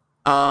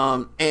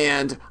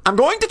 And I'm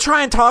going to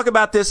try and talk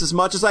about this as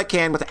much as I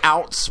can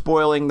without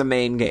spoiling the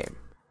main game.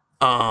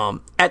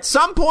 At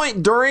some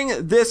point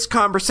during this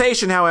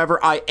conversation, however,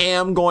 I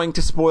am going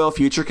to spoil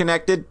Future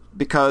Connected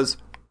because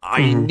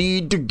I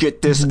need to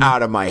get this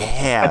out of my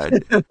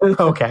head.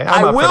 Okay.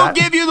 I will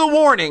give you the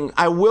warning.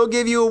 I will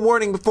give you a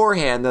warning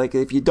beforehand. Like,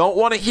 if you don't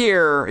want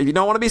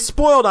to be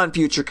spoiled on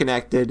Future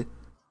Connected,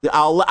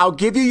 I'll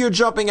give you your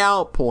jumping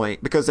out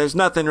point, because there's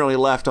nothing really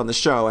left on the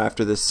show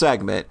after this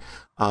segment.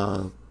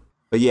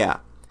 But yeah.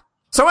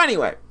 So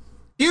anyway,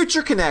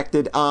 Future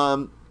Connected.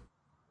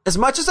 As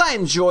much as I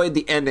enjoyed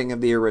the ending of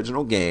the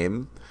original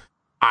game,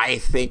 I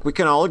think we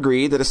can all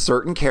agree that a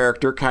certain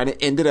character kind of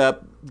ended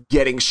up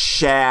getting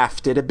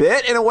shafted a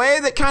bit in a way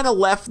that kind of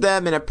left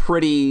them in a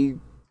pretty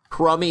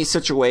crummy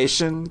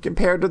situation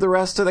compared to the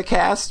rest of the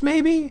cast,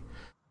 maybe.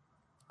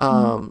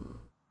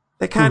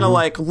 They kind of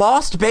like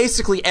lost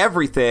basically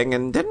everything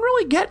and didn't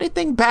really get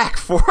anything back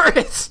for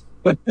it.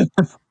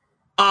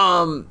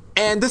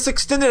 And this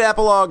extended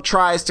epilogue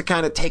tries to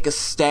kind of take a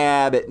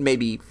stab at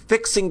maybe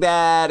fixing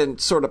that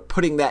and sort of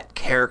putting that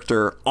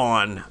character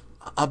on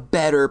a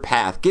better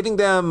path, giving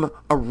them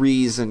a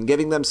reason,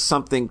 giving them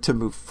something to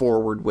move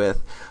forward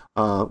with,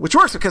 which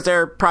works because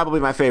they're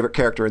probably my favorite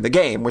character in the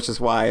game, which is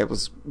why I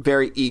was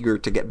very eager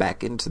to get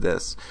back into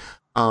this.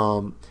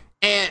 And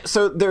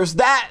so there's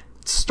that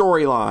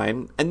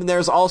storyline, and then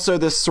there's also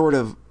this sort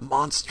of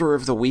monster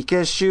of the week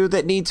issue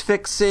that needs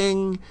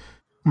fixing.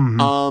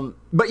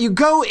 But you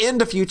go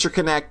into Future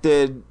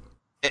Connected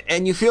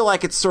and you feel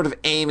like it's sort of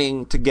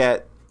aiming to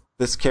get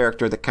this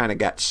character that kind of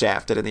got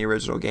shafted in the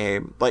original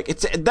game. Like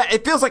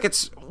it feels like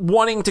it's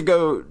wanting to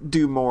go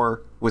do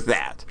more with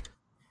that.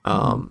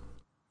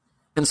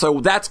 And so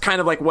that's kind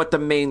of like what the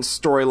main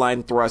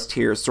storyline thrust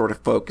here is sort of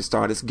focused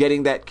on, is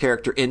getting that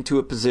character into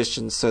a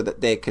position so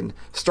that they can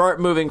start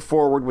moving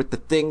forward with the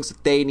things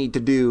that they need to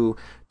do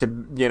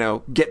to, you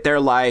know, get their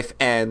life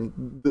and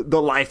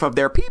the life of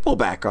their people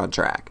back on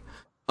track.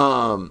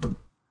 So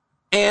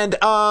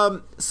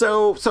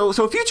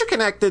Future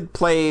Connected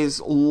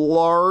plays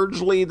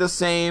largely the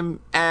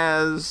same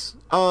as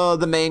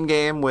the main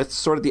game, with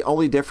sort of the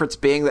only difference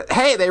being that,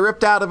 hey, they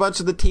ripped out a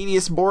bunch of the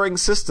tedious, boring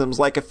systems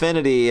like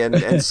affinity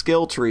and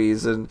skill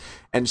trees and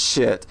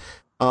shit.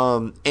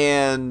 You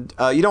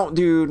don't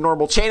do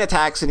normal chain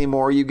attacks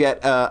anymore. You get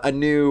a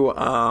new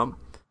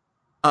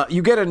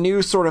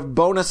sort of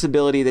bonus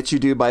ability that you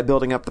do by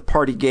building up the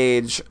party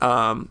gauge.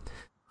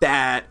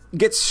 That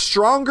gets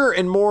stronger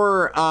and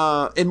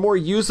more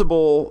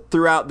usable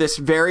throughout this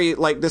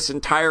this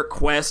entire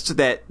quest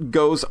that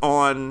goes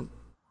on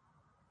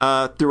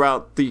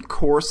throughout the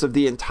course of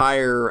the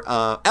entire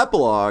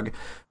epilogue,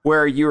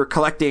 where you're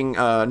collecting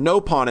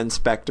Nopon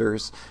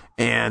inspectors,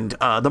 and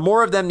the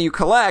more of them you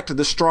collect,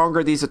 the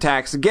stronger these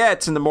attacks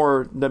get, and the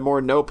more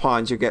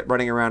Nopons you get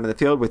running around in the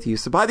field with you.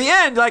 So by the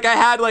end, like, I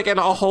had like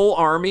a whole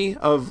army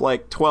of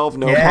like 12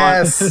 Nopon,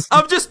 yes,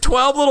 of just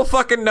 12 little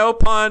fucking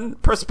Nopon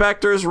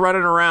prospectors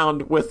running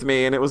around with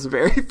me, and it was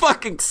very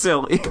fucking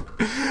silly.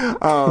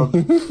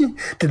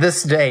 Did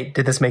this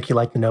make you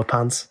like the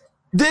Nopons?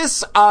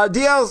 This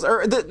DLC,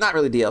 or not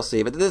really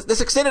DLC, but this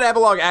extended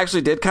epilogue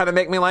actually did kind of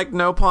make me like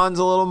Nopons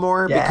a little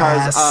more,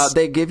 because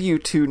they give you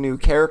 2 new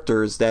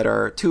characters that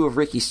are 2 of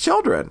Ricky's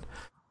children.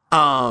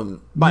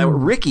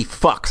 Ricky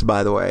fucks,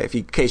 by the way,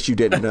 in case you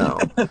didn't know.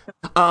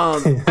 I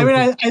mean,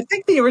 I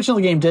think the original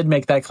game did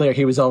make that clear.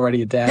 He was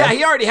already a dad. Yeah,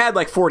 he already had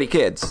like 40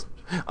 kids.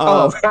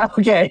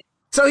 Okay.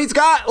 So he's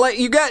got, like,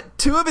 you got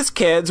 2 of his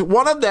kids.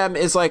 One of them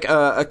is like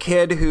a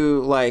kid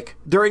who, like,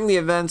 during the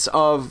events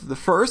of the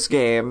first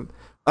game,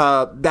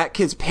 that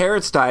kid's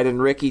parents died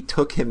and Ricky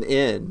took him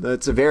in.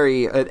 That's a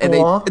very, and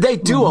they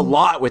do a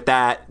lot with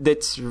that.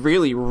 That's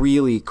really,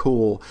 really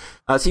cool.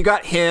 So you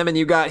got him and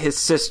you got his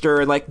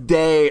sister, and like,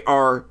 they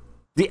are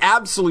the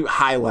absolute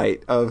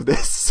highlight of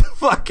this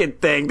fucking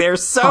thing. They're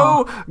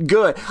so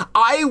good.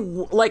 I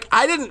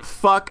didn't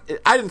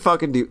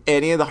fucking do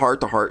any of the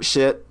heart-to-heart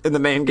shit in the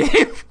main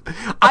game.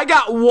 I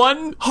got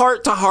 1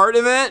 heart-to-heart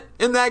event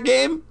in that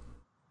game.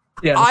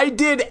 Yeah. I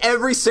did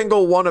every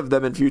single one of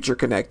them in Future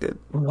Connected.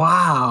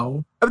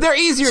 Wow. They're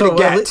easier to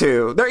get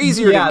to. They're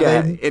easier to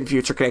get in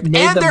Future Connected.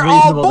 And they're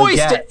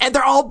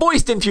all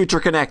voiced in Future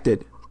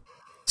Connected.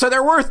 So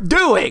they're worth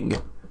doing.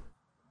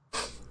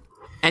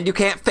 And you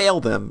can't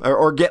fail them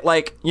or get,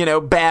 like, you know,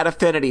 bad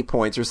affinity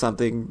points or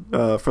something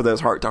for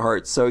those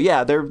heart-to-hearts. So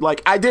yeah, they're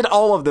like, I did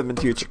all of them in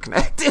Future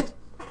Connected.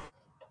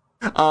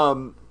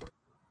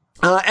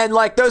 And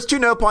like, those 2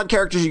 Nopon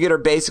characters you get are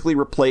basically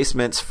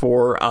replacements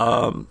for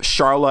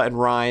Sharla and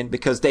Ryan,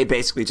 because they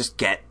basically just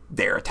get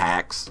their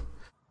attacks.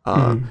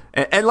 And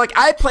like,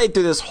 I played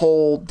through this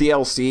whole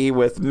DLC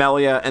with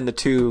Melia and the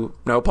 2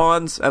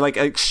 Nopons, and like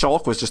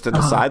Shulk was just in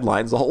the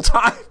sidelines the whole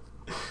time.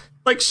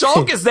 Like,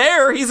 Shulk is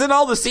there, he's in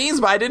all the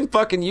scenes, but I didn't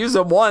fucking use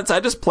him once.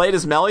 I just played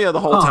as Melia the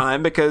whole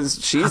time,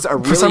 because she's a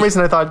really... For some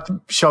reason, I thought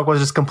Shulk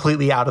was just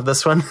completely out of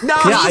this one. No,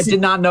 I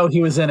did not know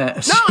he was in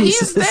it. No,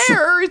 he's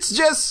there. It's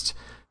just...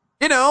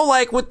 You know,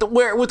 like, with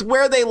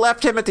where they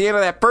left him at the end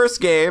of that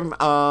first game,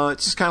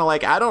 it's just kind of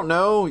like, I don't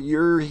know,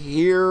 you're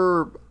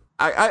here.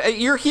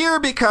 You're here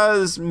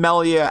because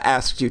Melia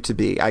asked you to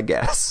be, I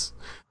guess.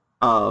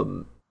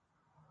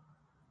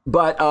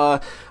 But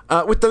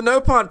with the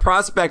Nopon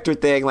Prospector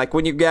thing, like,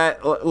 when you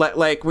get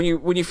like when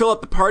you fill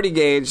up the party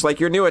gauge, like,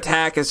 your new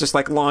attack is just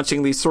like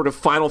launching these sort of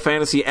Final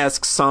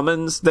Fantasy-esque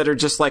summons that are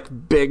just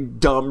like big,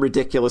 dumb,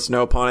 ridiculous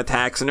Nopon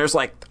attacks. And there's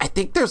like, I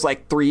think there's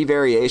like 3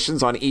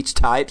 variations on each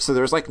type, so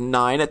there's like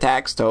 9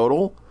 attacks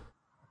total.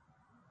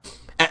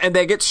 And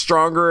they get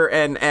stronger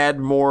and add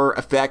more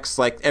effects,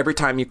 like, every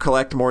time you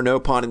collect more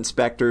Nopon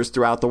inspectors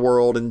throughout the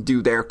world and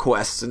do their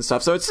quests and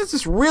stuff. So it's just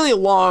this really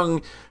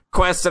long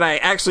quest that I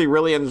actually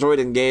really enjoyed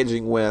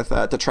engaging with,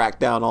 to track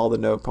down all the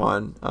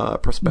Nopon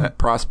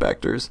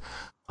prospectors.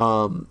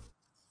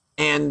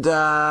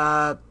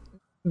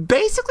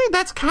 Basically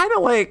that's kind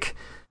of like,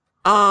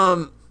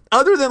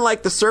 other than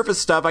like the surface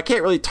stuff, I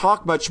can't really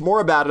talk much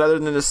more about it other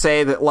than to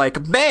say that,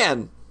 like,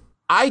 man,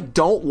 I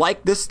don't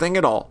like this thing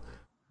at all.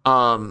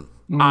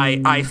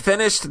 I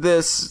finished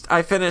this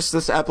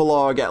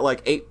epilogue at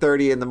like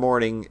 8:30 in the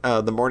morning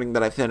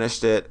that I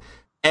finished it.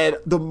 And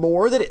the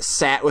more that it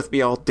sat with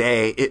me all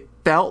day, it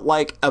felt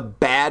like a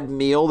bad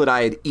meal that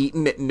I had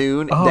eaten at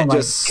noon that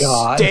just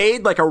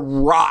stayed like a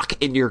rock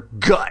in your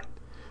gut.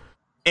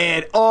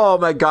 And oh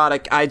my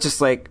God, I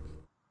just like,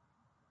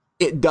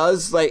 it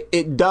does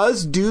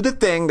do the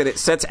thing that it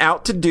sets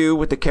out to do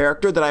with the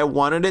character that I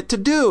wanted it to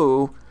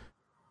do.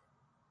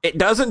 It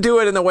doesn't do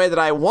it in the way that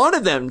I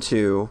wanted them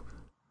to,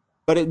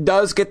 but it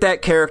does get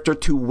that character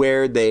to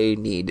where they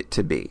need it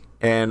to be.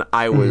 And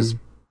I was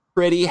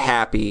pretty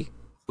happy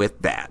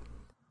with that.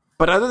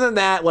 But other than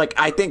that, like,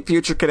 I think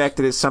Future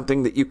Connected is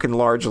something that you can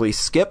largely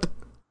skip.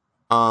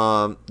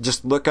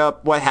 Just look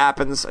up what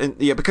happens, and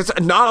because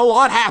not a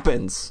lot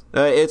happens.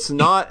 It's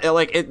not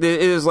like it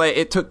is like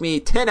it took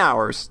me 10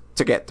 hours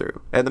to get through,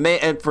 and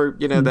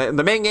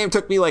the main game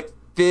took me like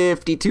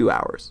 52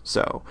 hours,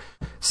 so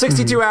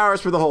 62 hours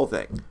for the whole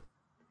thing.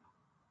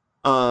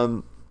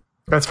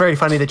 That's very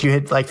funny that you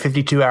hit like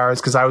 52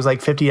 hours because I was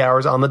like 50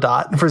 hours on the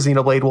dot for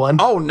Xenoblade 1.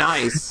 Oh,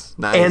 nice.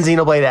 And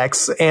Xenoblade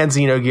X and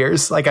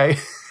Xenogears. Like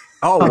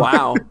Oh,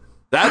 wow.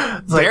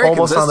 That's like very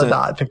almost consistent.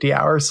 on the dot, 50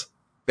 hours.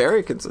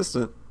 Very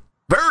consistent.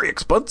 Very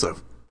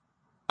expensive.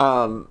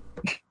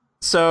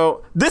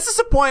 So this is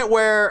a point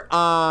where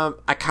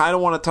I kind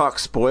of want to talk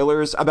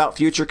spoilers about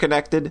Future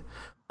Connected.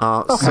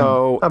 Okay.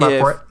 So I'm up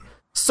for it.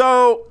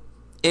 So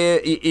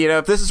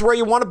if this is where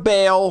you want to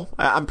bail,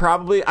 I'm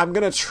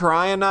gonna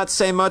try and not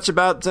say much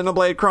about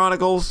Xenoblade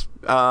Chronicles.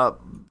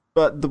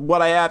 But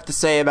what I have to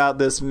say about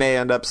this may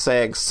end up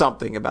saying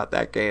something about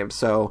that game.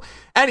 So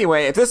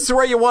anyway, if this is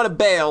where you want to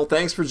bail,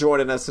 thanks for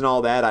joining us and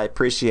all that. I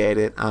appreciate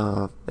it.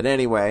 But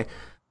anyway,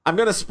 I'm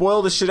going to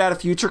spoil the shit out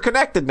of Future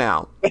Connected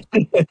now.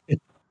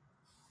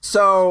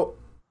 So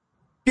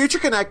Future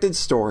Connected's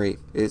story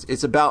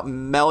is about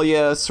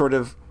Melia sort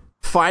of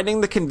finding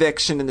the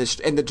conviction and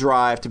the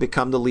drive to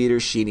become the leader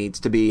she needs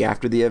to be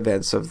after the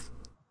events of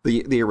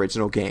the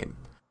original game.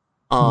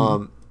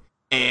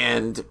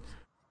 And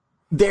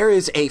there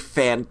is a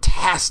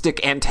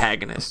fantastic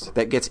antagonist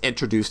that gets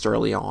introduced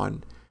early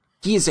on.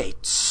 He is a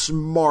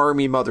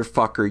smarmy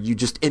motherfucker you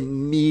just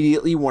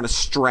immediately want to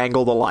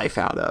strangle the life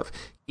out of.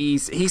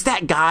 He's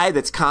that guy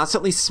that's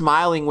constantly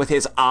smiling with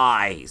his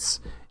eyes.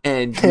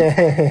 And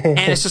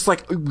it's just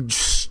like,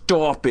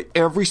 stop it.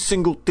 Every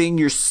single thing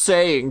you're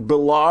saying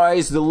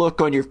belies the look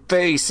on your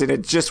face, and I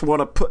just want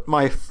to put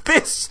my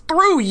fists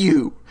through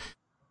you.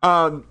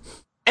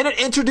 And it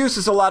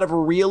introduces a lot of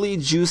really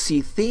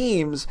juicy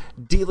themes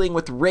dealing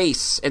with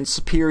race and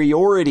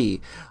superiority.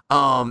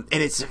 And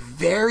it's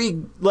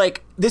very,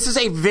 like, this is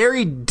a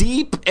very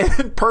deep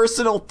and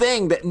personal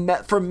thing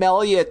that for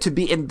Melia to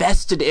be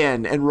invested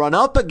in and run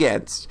up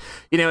against.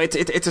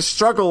 It's a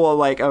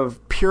struggle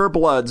of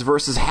purebloods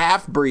versus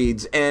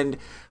half-breeds, and,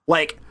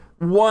 like,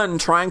 one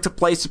trying to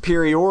play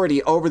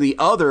superiority over the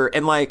other,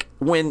 and, like,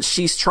 when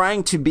she's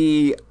trying to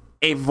be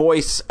a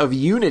voice of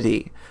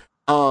unity.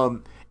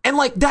 And,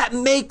 like, that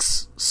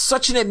makes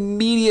such an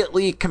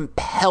immediately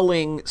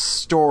compelling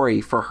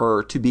story for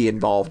her to be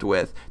involved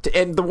with.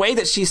 And the way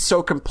that she's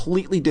so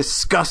completely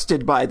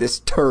disgusted by this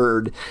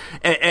turd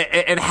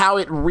and how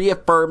it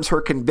reaffirms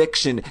her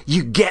conviction,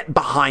 you get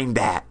behind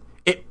that.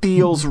 It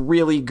feels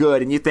really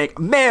good. And you think,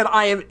 man,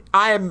 I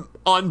am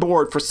on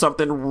board for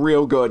something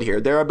real good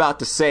here. They're about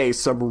to say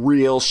some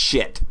real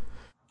shit.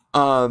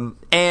 And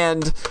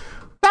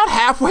about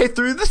halfway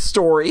through the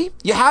story,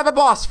 you have a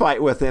boss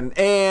fight with him,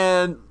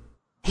 and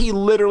he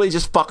literally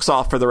just fucks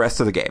off for the rest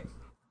of the game.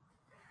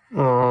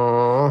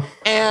 Aww.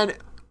 And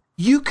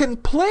you can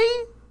play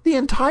the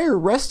entire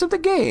rest of the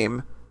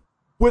game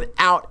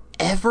without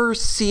ever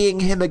seeing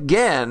him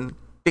again,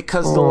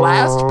 because the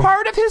last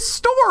part of his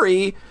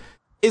story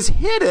is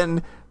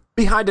hidden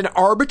behind an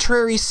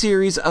arbitrary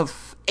series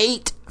of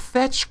 8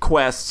 fetch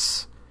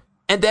quests,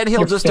 and then he'll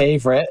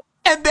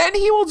and then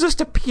he will just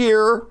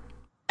appear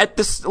at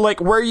this, like,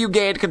 where you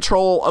gained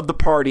control of the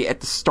party at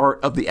the start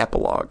of the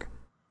epilogue.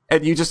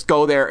 And you just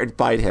go there and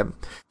fight him.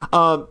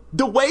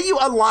 The way you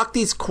unlock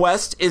these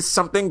quests is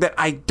something that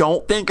I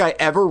don't think I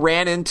ever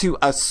ran into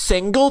a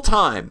single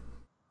time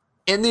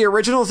in the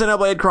original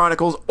Xenoblade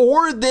Chronicles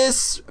or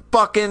this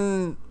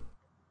fucking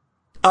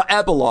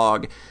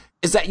epilogue,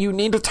 is that you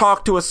need to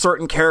talk to a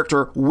certain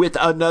character with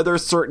another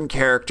certain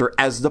character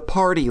as the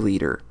party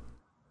leader.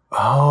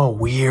 Oh,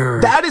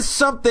 weird. That is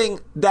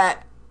something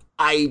that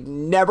I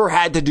never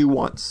had to do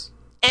once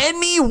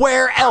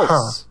anywhere else.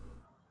 Huh.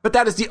 But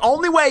that is the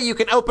only way you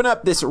can open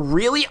up this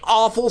really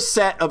awful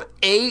set of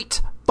 8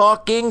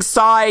 fucking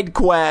side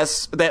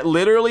quests that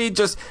literally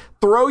just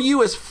throw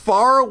you as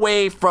far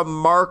away from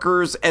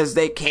markers as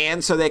they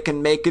can so they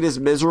can make it as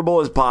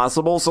miserable as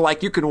possible. So,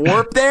 like, you can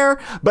warp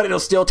there, but it'll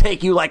still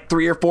take you like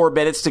 3 or 4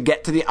 minutes to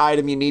get to the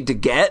item you need to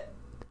get.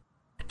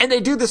 And they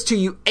do this to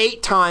you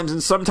 8 times,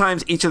 and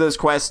sometimes each of those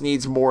quests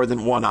needs more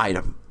than 1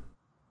 item.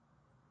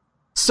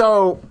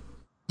 So,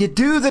 you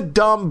do the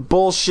dumb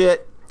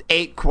bullshit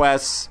 8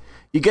 quests.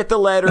 You get the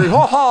letter,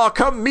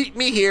 come meet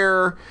me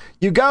here.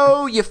 You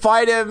go, you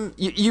fight him,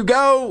 you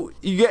go,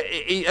 you get,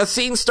 a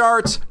scene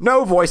starts,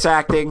 no voice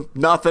acting,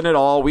 nothing at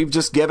all. We've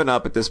just given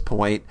up at this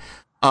point.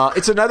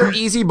 It's another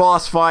easy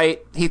boss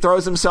fight. He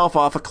throws himself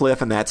off a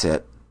cliff, and that's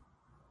it.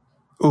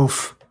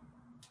 Oof.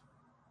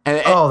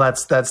 And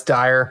that's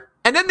dire.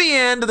 And in the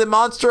end, the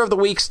Monster of the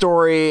Week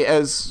story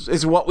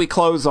is what we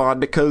close on,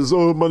 because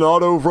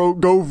Monado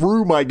go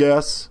vroom, I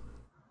guess.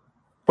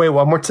 Wait,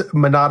 one more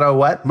Monado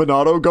what?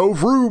 Monado go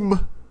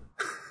vroom.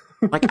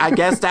 Like, I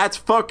guess that's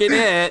fucking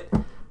it.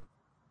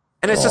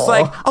 And it's just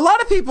like, a lot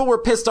of people were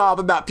pissed off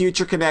about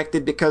Future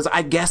Connected because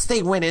I guess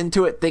they went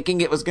into it thinking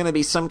it was going to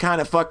be some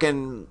kind of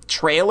fucking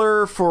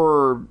trailer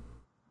for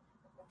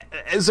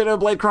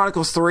Xenoblade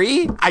Chronicles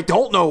 3. I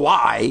don't know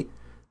why.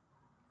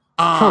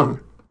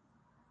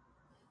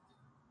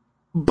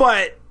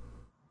 But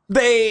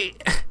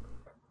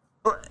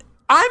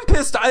I'm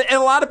pissed, and a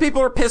lot of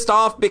people are pissed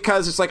off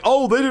because it's like,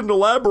 oh, they didn't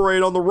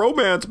elaborate on the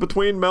romance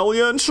between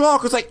Melia and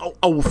Shulk. It's like,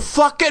 oh,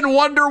 fucking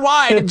wonder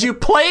why. Did you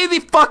play the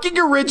fucking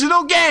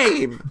original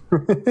game?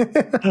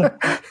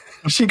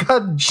 She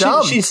got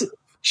dumped.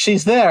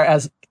 She's there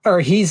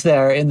he's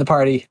there in the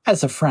party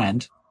as a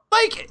friend.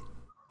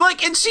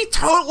 And she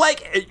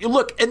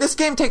look, and this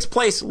game takes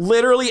place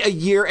literally a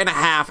year and a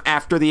half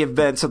after the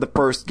events of the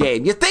first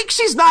game. You think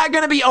she's not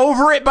going to be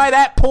over it by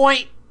that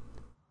point?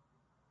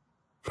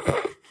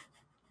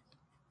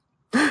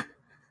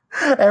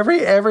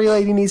 Every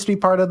lady needs to be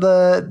part of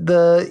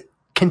the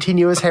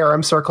continuous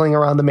harem circling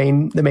around the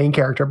main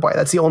character boy.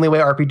 That's the only way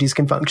RPGs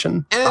can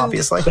function,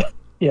 obviously.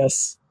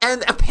 Yes.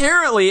 And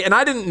apparently, and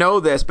I didn't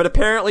know this, but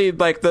apparently,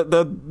 like,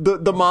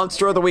 the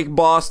Monster of the Week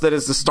boss that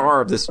is the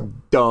star of this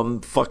dumb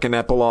fucking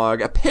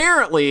epilogue,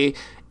 apparently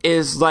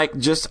is, like,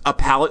 just a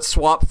palette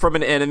swap from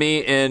an enemy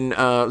in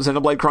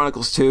Xenoblade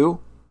Chronicles 2.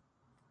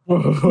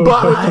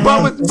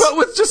 but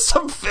with just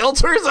some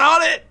filters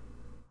on it.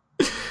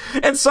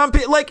 And some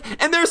people, like,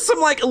 and there's some,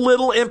 like,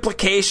 little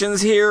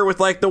implications here with,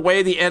 like, the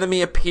way the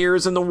enemy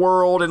appears in the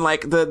world and,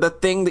 like, the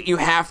thing that you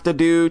have to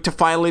do to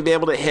finally be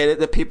able to hit it,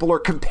 that people are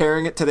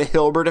comparing it to the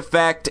Hilbert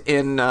effect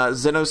in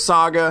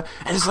Xenosaga.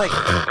 And it's like,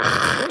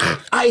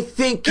 I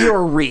think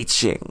you're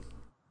reaching.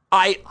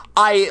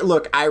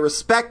 Look, I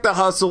respect the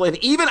hustle,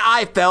 and even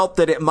I felt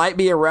that it might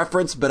be a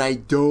reference, but I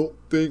don't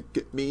think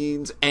it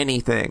means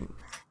anything.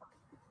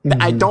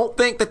 I don't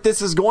think that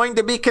this is going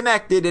to be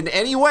connected in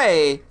any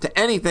way to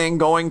anything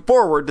going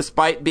forward,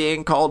 despite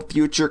being called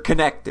Future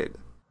Connected.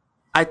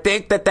 I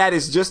think that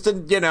is just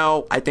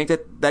I think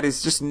that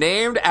is just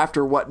named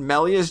after what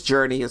Melia's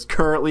journey is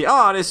currently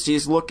on, as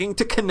she's looking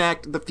to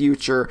connect the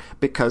future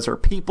because her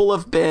people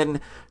have been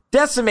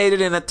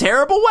decimated in a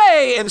terrible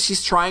way, and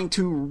she's trying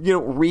to,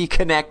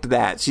 reconnect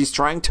that. She's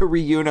trying to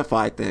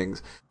reunify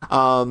things.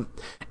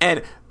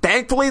 And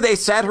thankfully they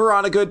set her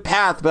on a good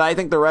path, but I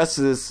think the rest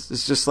of this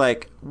is just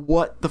like,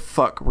 what the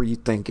fuck were you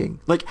thinking?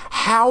 Like,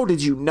 how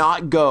did you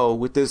not go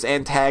with this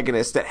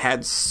antagonist that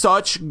had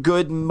such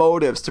good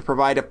motives to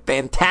provide a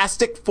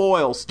fantastic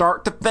foil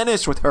start to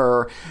finish with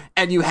her,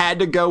 and you had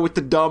to go with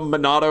the dumb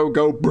Minato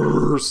go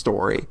brrr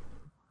story?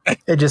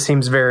 It just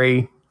seems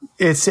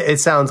it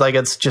sounds like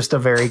it's just a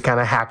very kind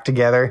of hacked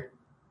together.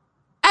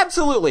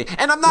 Absolutely.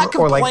 And I'm not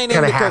complaining.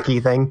 Or like kind of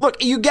hacky thing.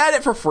 Look, you get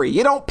it for free.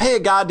 You don't pay a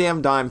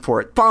goddamn dime for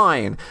it.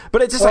 Fine.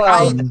 But it's just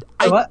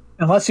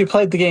unless you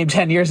played the game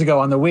 10 years ago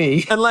on the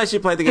Wii. Unless you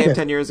played the game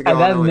 10 years ago and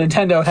then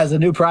Nintendo has a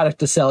new product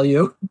to sell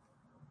you.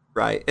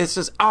 Right. It's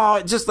just,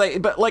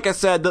 but like I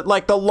said,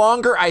 the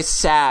longer I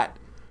sat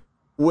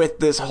with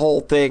this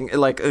whole thing,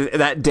 like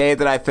that day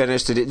that I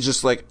finished it, it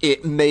just like,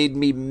 it made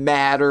me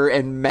madder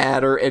and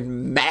madder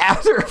and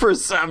madder for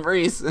some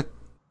reason.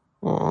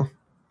 Aww.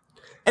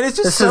 And it's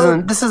just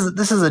this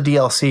is a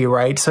DLC,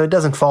 right? So it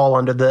doesn't fall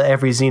under the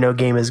every Xeno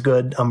game is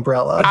good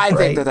umbrella. I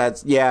think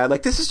that's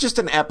like, this is just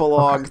an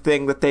epilogue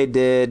thing that they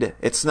did.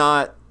 It's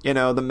not,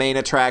 the main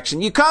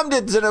attraction. You come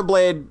to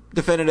Xenoblade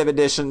Definitive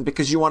Edition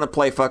because you want to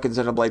play fucking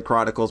Xenoblade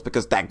Chronicles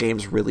because that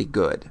game's really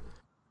good.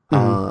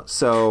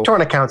 So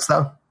Torna counts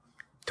though.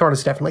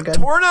 Torna's definitely good.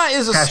 Torna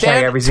is a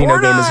every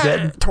Xeno game is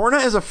good. Torna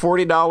is a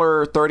 $40,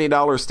 $30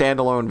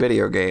 standalone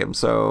video game.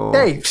 So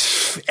hey,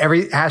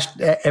 every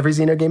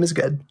Xeno game is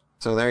good.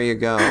 So there you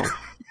go.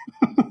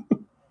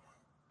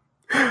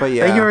 But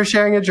yeah, thank you for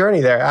sharing a journey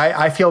there.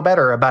 I feel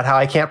better about how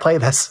I can't play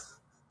this.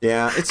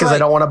 Yeah, it's because I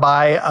don't want to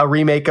buy a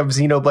remake of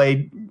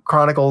Xenoblade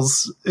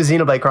Chronicles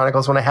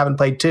when I haven't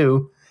played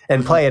 2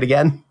 and play it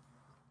again.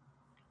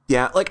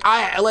 Yeah,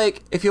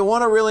 if you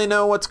want to really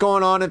know what's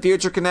going on in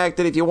Future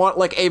Connected, if you want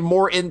like a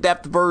more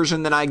in-depth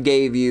version than I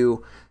gave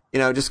you,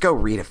 just go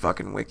read a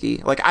fucking wiki.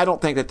 Like, I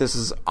don't think that this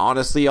is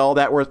honestly all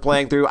that worth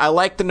playing through. I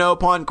like the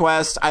Nopon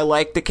quest. I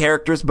like the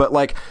characters, but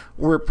like,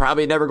 we're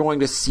probably never going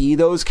to see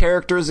those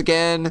characters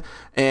again.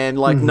 And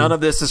like, none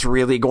of this is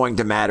really going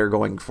to matter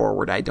going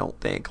forward, I don't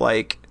think.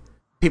 Like,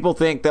 people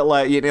think that,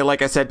 like,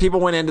 like I said,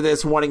 people went into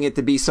this wanting it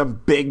to be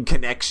some big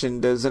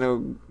connection to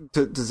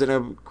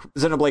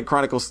Xenoblade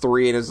Chronicles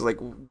 3, and it's like,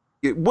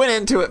 you went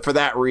into it for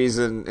that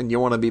reason, and you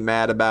want to be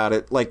mad about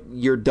it. Like,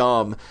 you're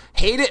dumb.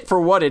 Hate it for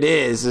what it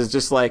is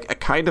just like a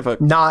kind of a...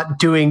 Not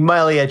doing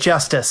Melia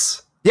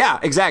justice. Yeah,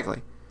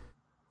 exactly.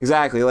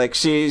 Like,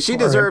 she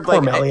deserved,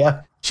 like...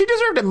 Melia. She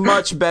deserved a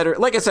much better...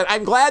 Like I said,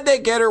 I'm glad they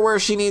get her where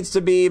she needs to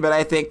be, but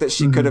I think that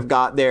she could have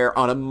got there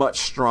on a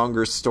much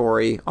stronger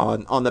story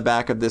on the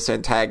back of this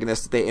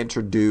antagonist that they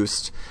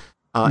introduced.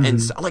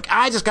 And so, like,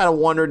 I just gotta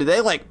wonder, did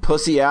they like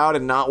pussy out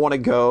and not want to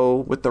go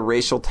with the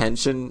racial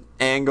tension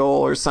angle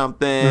or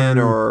something,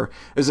 or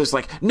is this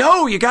like,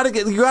 no, you gotta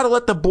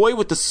let the boy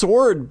with the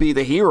sword be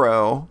the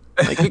hero?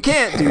 Like, you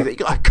can't do that.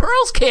 Like,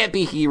 girls can't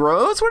be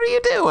heroes. What are you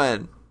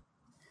doing?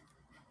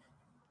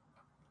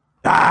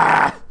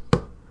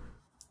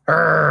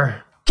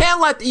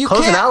 can't let you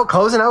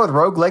closing out with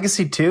Rogue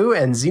Legacy 2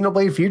 and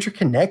Xenoblade Future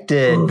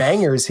Connected.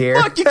 Bangers here.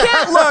 Look, you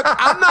can't look.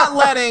 I'm not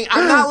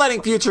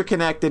letting Future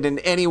Connected in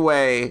any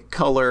way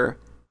color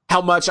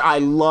how much I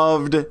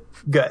loved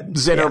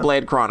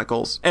Xenoblade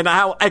Chronicles and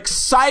how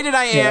excited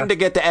I am to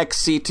get the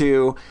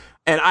XC2.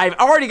 And I've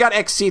already got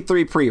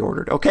XC3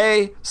 pre-ordered,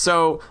 okay?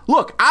 So,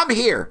 look, I'm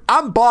here.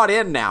 I'm bought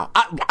in now.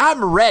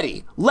 I'm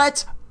ready.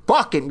 Let's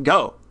fucking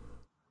go.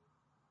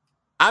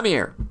 I'm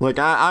here. Like,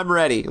 I'm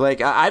ready.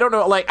 Like, I don't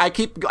know. Like, I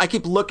keep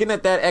looking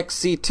at that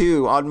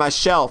XC2 on my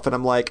shelf, and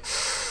I'm like,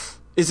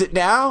 is it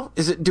now?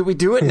 Do we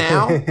do it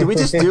now? Do we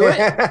just do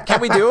it?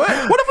 Can we do it?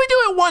 What if we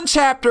do it one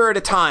chapter at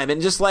a time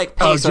and just, like,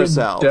 pace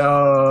ourselves?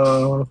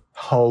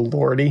 Oh,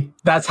 lordy.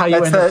 That's how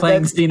you end up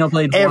playing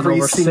Xenoblade 1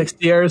 over 6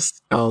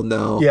 years? Oh,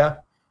 no. Yeah.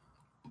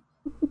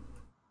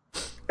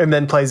 And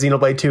then play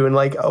Xenoblade 2 in,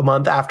 like, a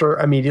month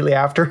immediately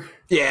after.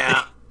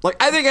 Yeah.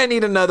 Like, I think I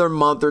need another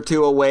month or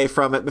two away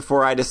from it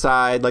before I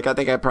decide. Like, I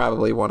think I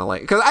probably want to,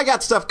 like... Because I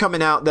got stuff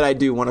coming out that I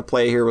do want to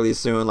play here really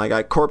soon.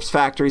 Like, Corpse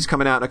Factory's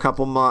coming out in a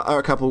couple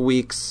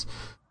weeks.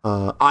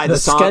 The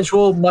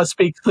schedule must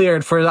be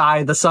cleared for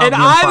Eye the Somnium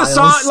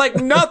Files. Like,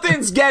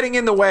 nothing's getting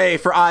in the way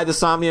for Eye the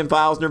Somnium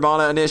Files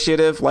Nirvana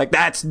Initiative. Like,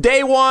 that's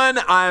day one.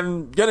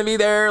 I'm gonna be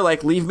there.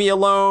 Like, leave me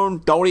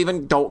alone.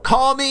 Don't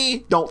call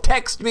me. Don't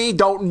text me.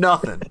 Don't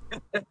nothing.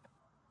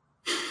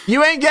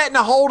 You ain't getting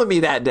a hold of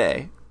me that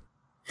day.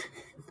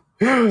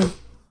 So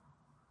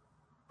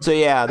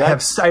yeah, I have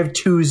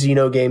 2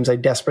 Xeno games I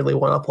desperately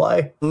want to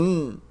play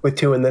with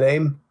 2 in the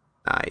name.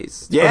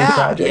 Nice,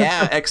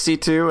 yeah,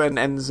 XC2 and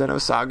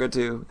Xenosaga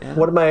 2. Yeah.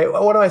 What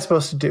am I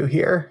supposed to do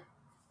here?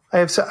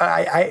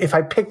 If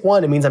I pick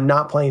one, it means I'm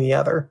not playing the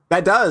other.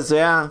 That does,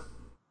 yeah.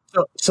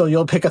 So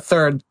you'll pick a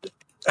third.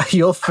 I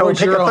will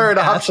pick a third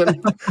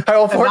option. I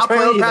will forge my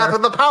own path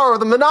with the power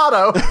of the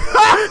Monado.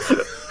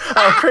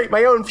 I'll create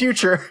my own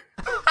future.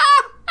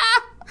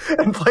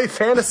 And play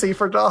fantasy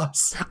for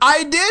DOS.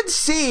 I did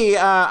see,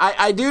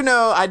 I do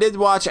know, I did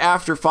watch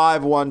After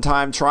 5 one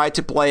time try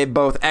to play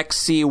both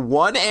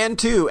XC1 and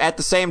 2 at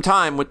the same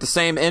time with the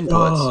same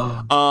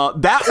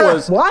inputs. That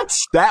was... What?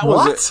 That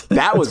was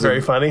very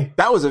funny.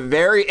 That was a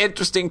very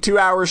interesting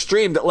 2-hour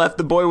stream that left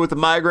the boy with a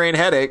migraine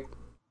headache.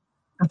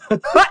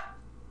 God,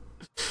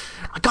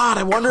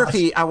 I wonder if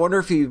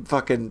he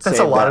fucking That's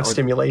a lot of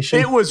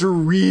stimulation. It was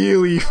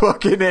really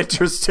fucking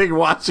interesting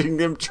watching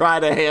him try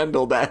to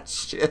handle that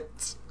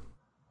shit.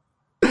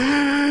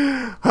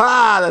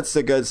 That's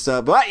the good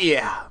stuff. But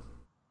yeah.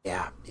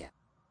 So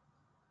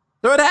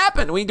it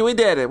happened. We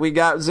did it. We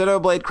got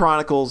Xenoblade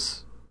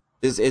Chronicles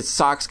is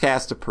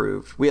Soxcast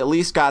approved. We at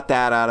least got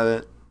that out of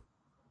it.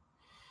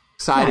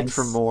 Excited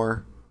for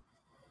more.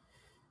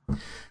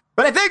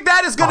 But I think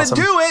that is going to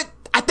do it.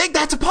 I think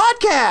that's a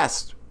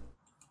podcast.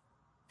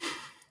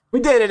 We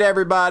did it,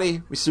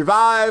 everybody. We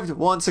survived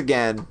once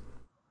again.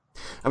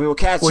 And we will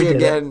catch you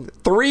again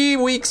 3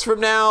 weeks from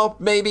now,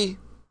 maybe,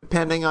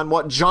 depending on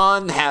what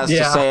John has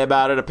to say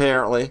about it,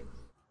 apparently.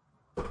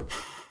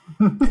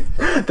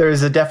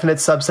 There's a definite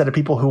subset of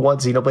people who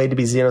want Xenoblade to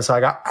be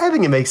Xenosaga. I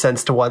think it makes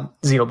sense to want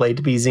Xenoblade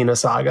to be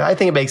Xenosaga. I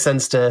think it makes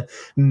sense to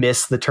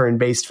miss the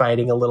turn-based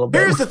fighting a little bit.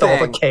 Here's the thing.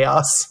 All the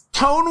chaos.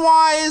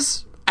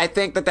 Tone-wise, I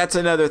think that's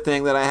another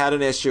thing that I had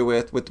an issue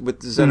with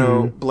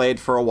Xenoblade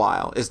for a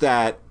while, is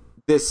that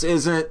this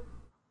isn't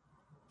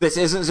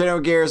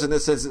Xenogears and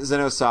this isn't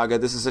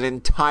Xenosaga. This is an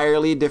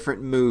entirely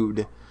different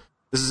mood.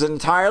 This is an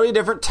entirely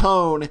different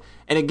tone.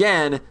 And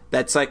again,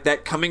 that's like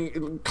that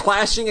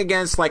clashing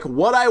against like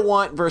what I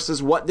want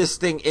versus what this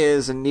thing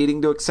is and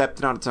needing to accept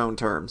it on its own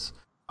terms.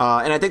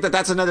 And I think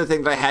that's another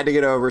thing that I had to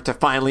get over to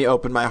finally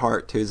open my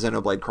heart to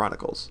Xenoblade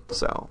Chronicles.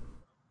 So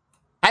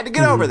had to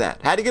get over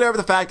that. Had to get over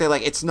the fact that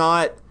like it's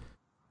not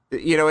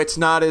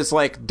as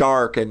like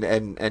dark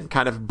and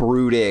kind of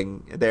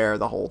brooding there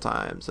the whole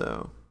time.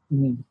 So.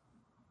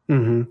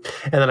 And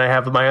then I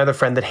have my other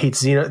friend that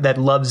that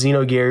loves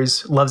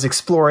Xenogears, loves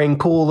exploring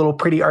cool little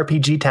pretty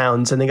RPG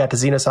towns, and they got to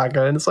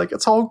Xenosaga, and it's like,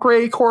 it's all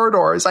gray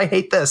corridors. I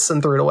hate this,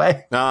 and threw it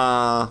away.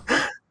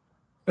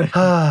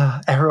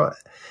 Everyone,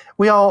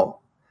 we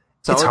all.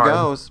 So it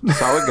goes.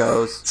 So it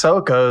goes. So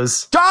it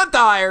goes. John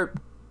Thayer,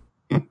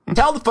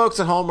 tell the folks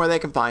at home where they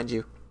can find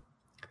you.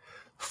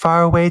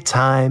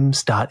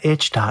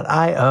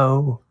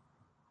 Farawaytimes.itch.io.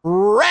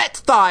 Rhett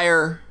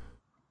Thayer,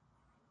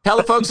 tell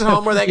the folks at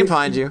home where they can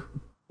find you.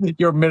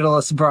 Your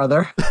middleest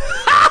brother.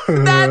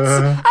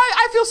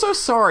 I feel so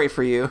sorry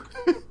for you.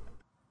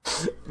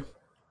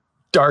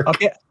 Dark.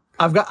 Okay,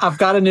 I've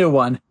got a new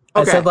one.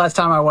 Okay. I said last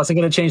time I wasn't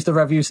going to change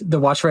the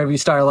Watch Review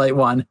Starlight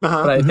one,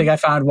 but I think I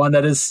found one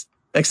that is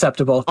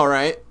acceptable. All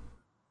right.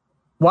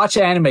 Watch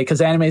anime,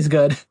 because anime is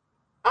good. Okay.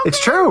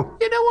 It's true.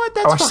 You know what?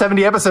 I watched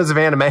 70 episodes of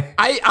anime.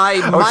 I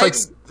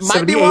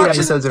might be watching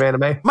episodes of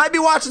anime. Might be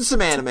watching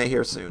some anime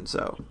here soon,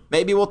 so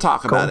maybe we'll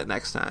talk about it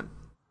next time.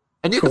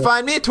 And you can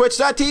find me at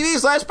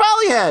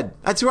twitch.tv/Polyhead.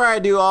 That's where I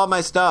do all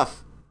my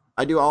stuff.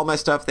 I do all my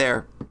stuff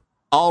there.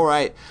 All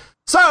right.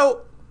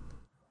 So,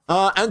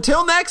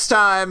 until next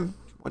time,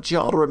 want you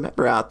all to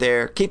remember out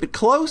there. Keep it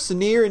close and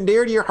near and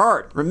dear to your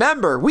heart.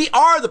 Remember, we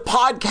are the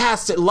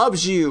podcast that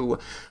loves you.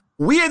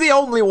 We are the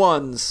only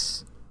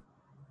ones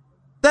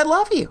that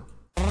love you.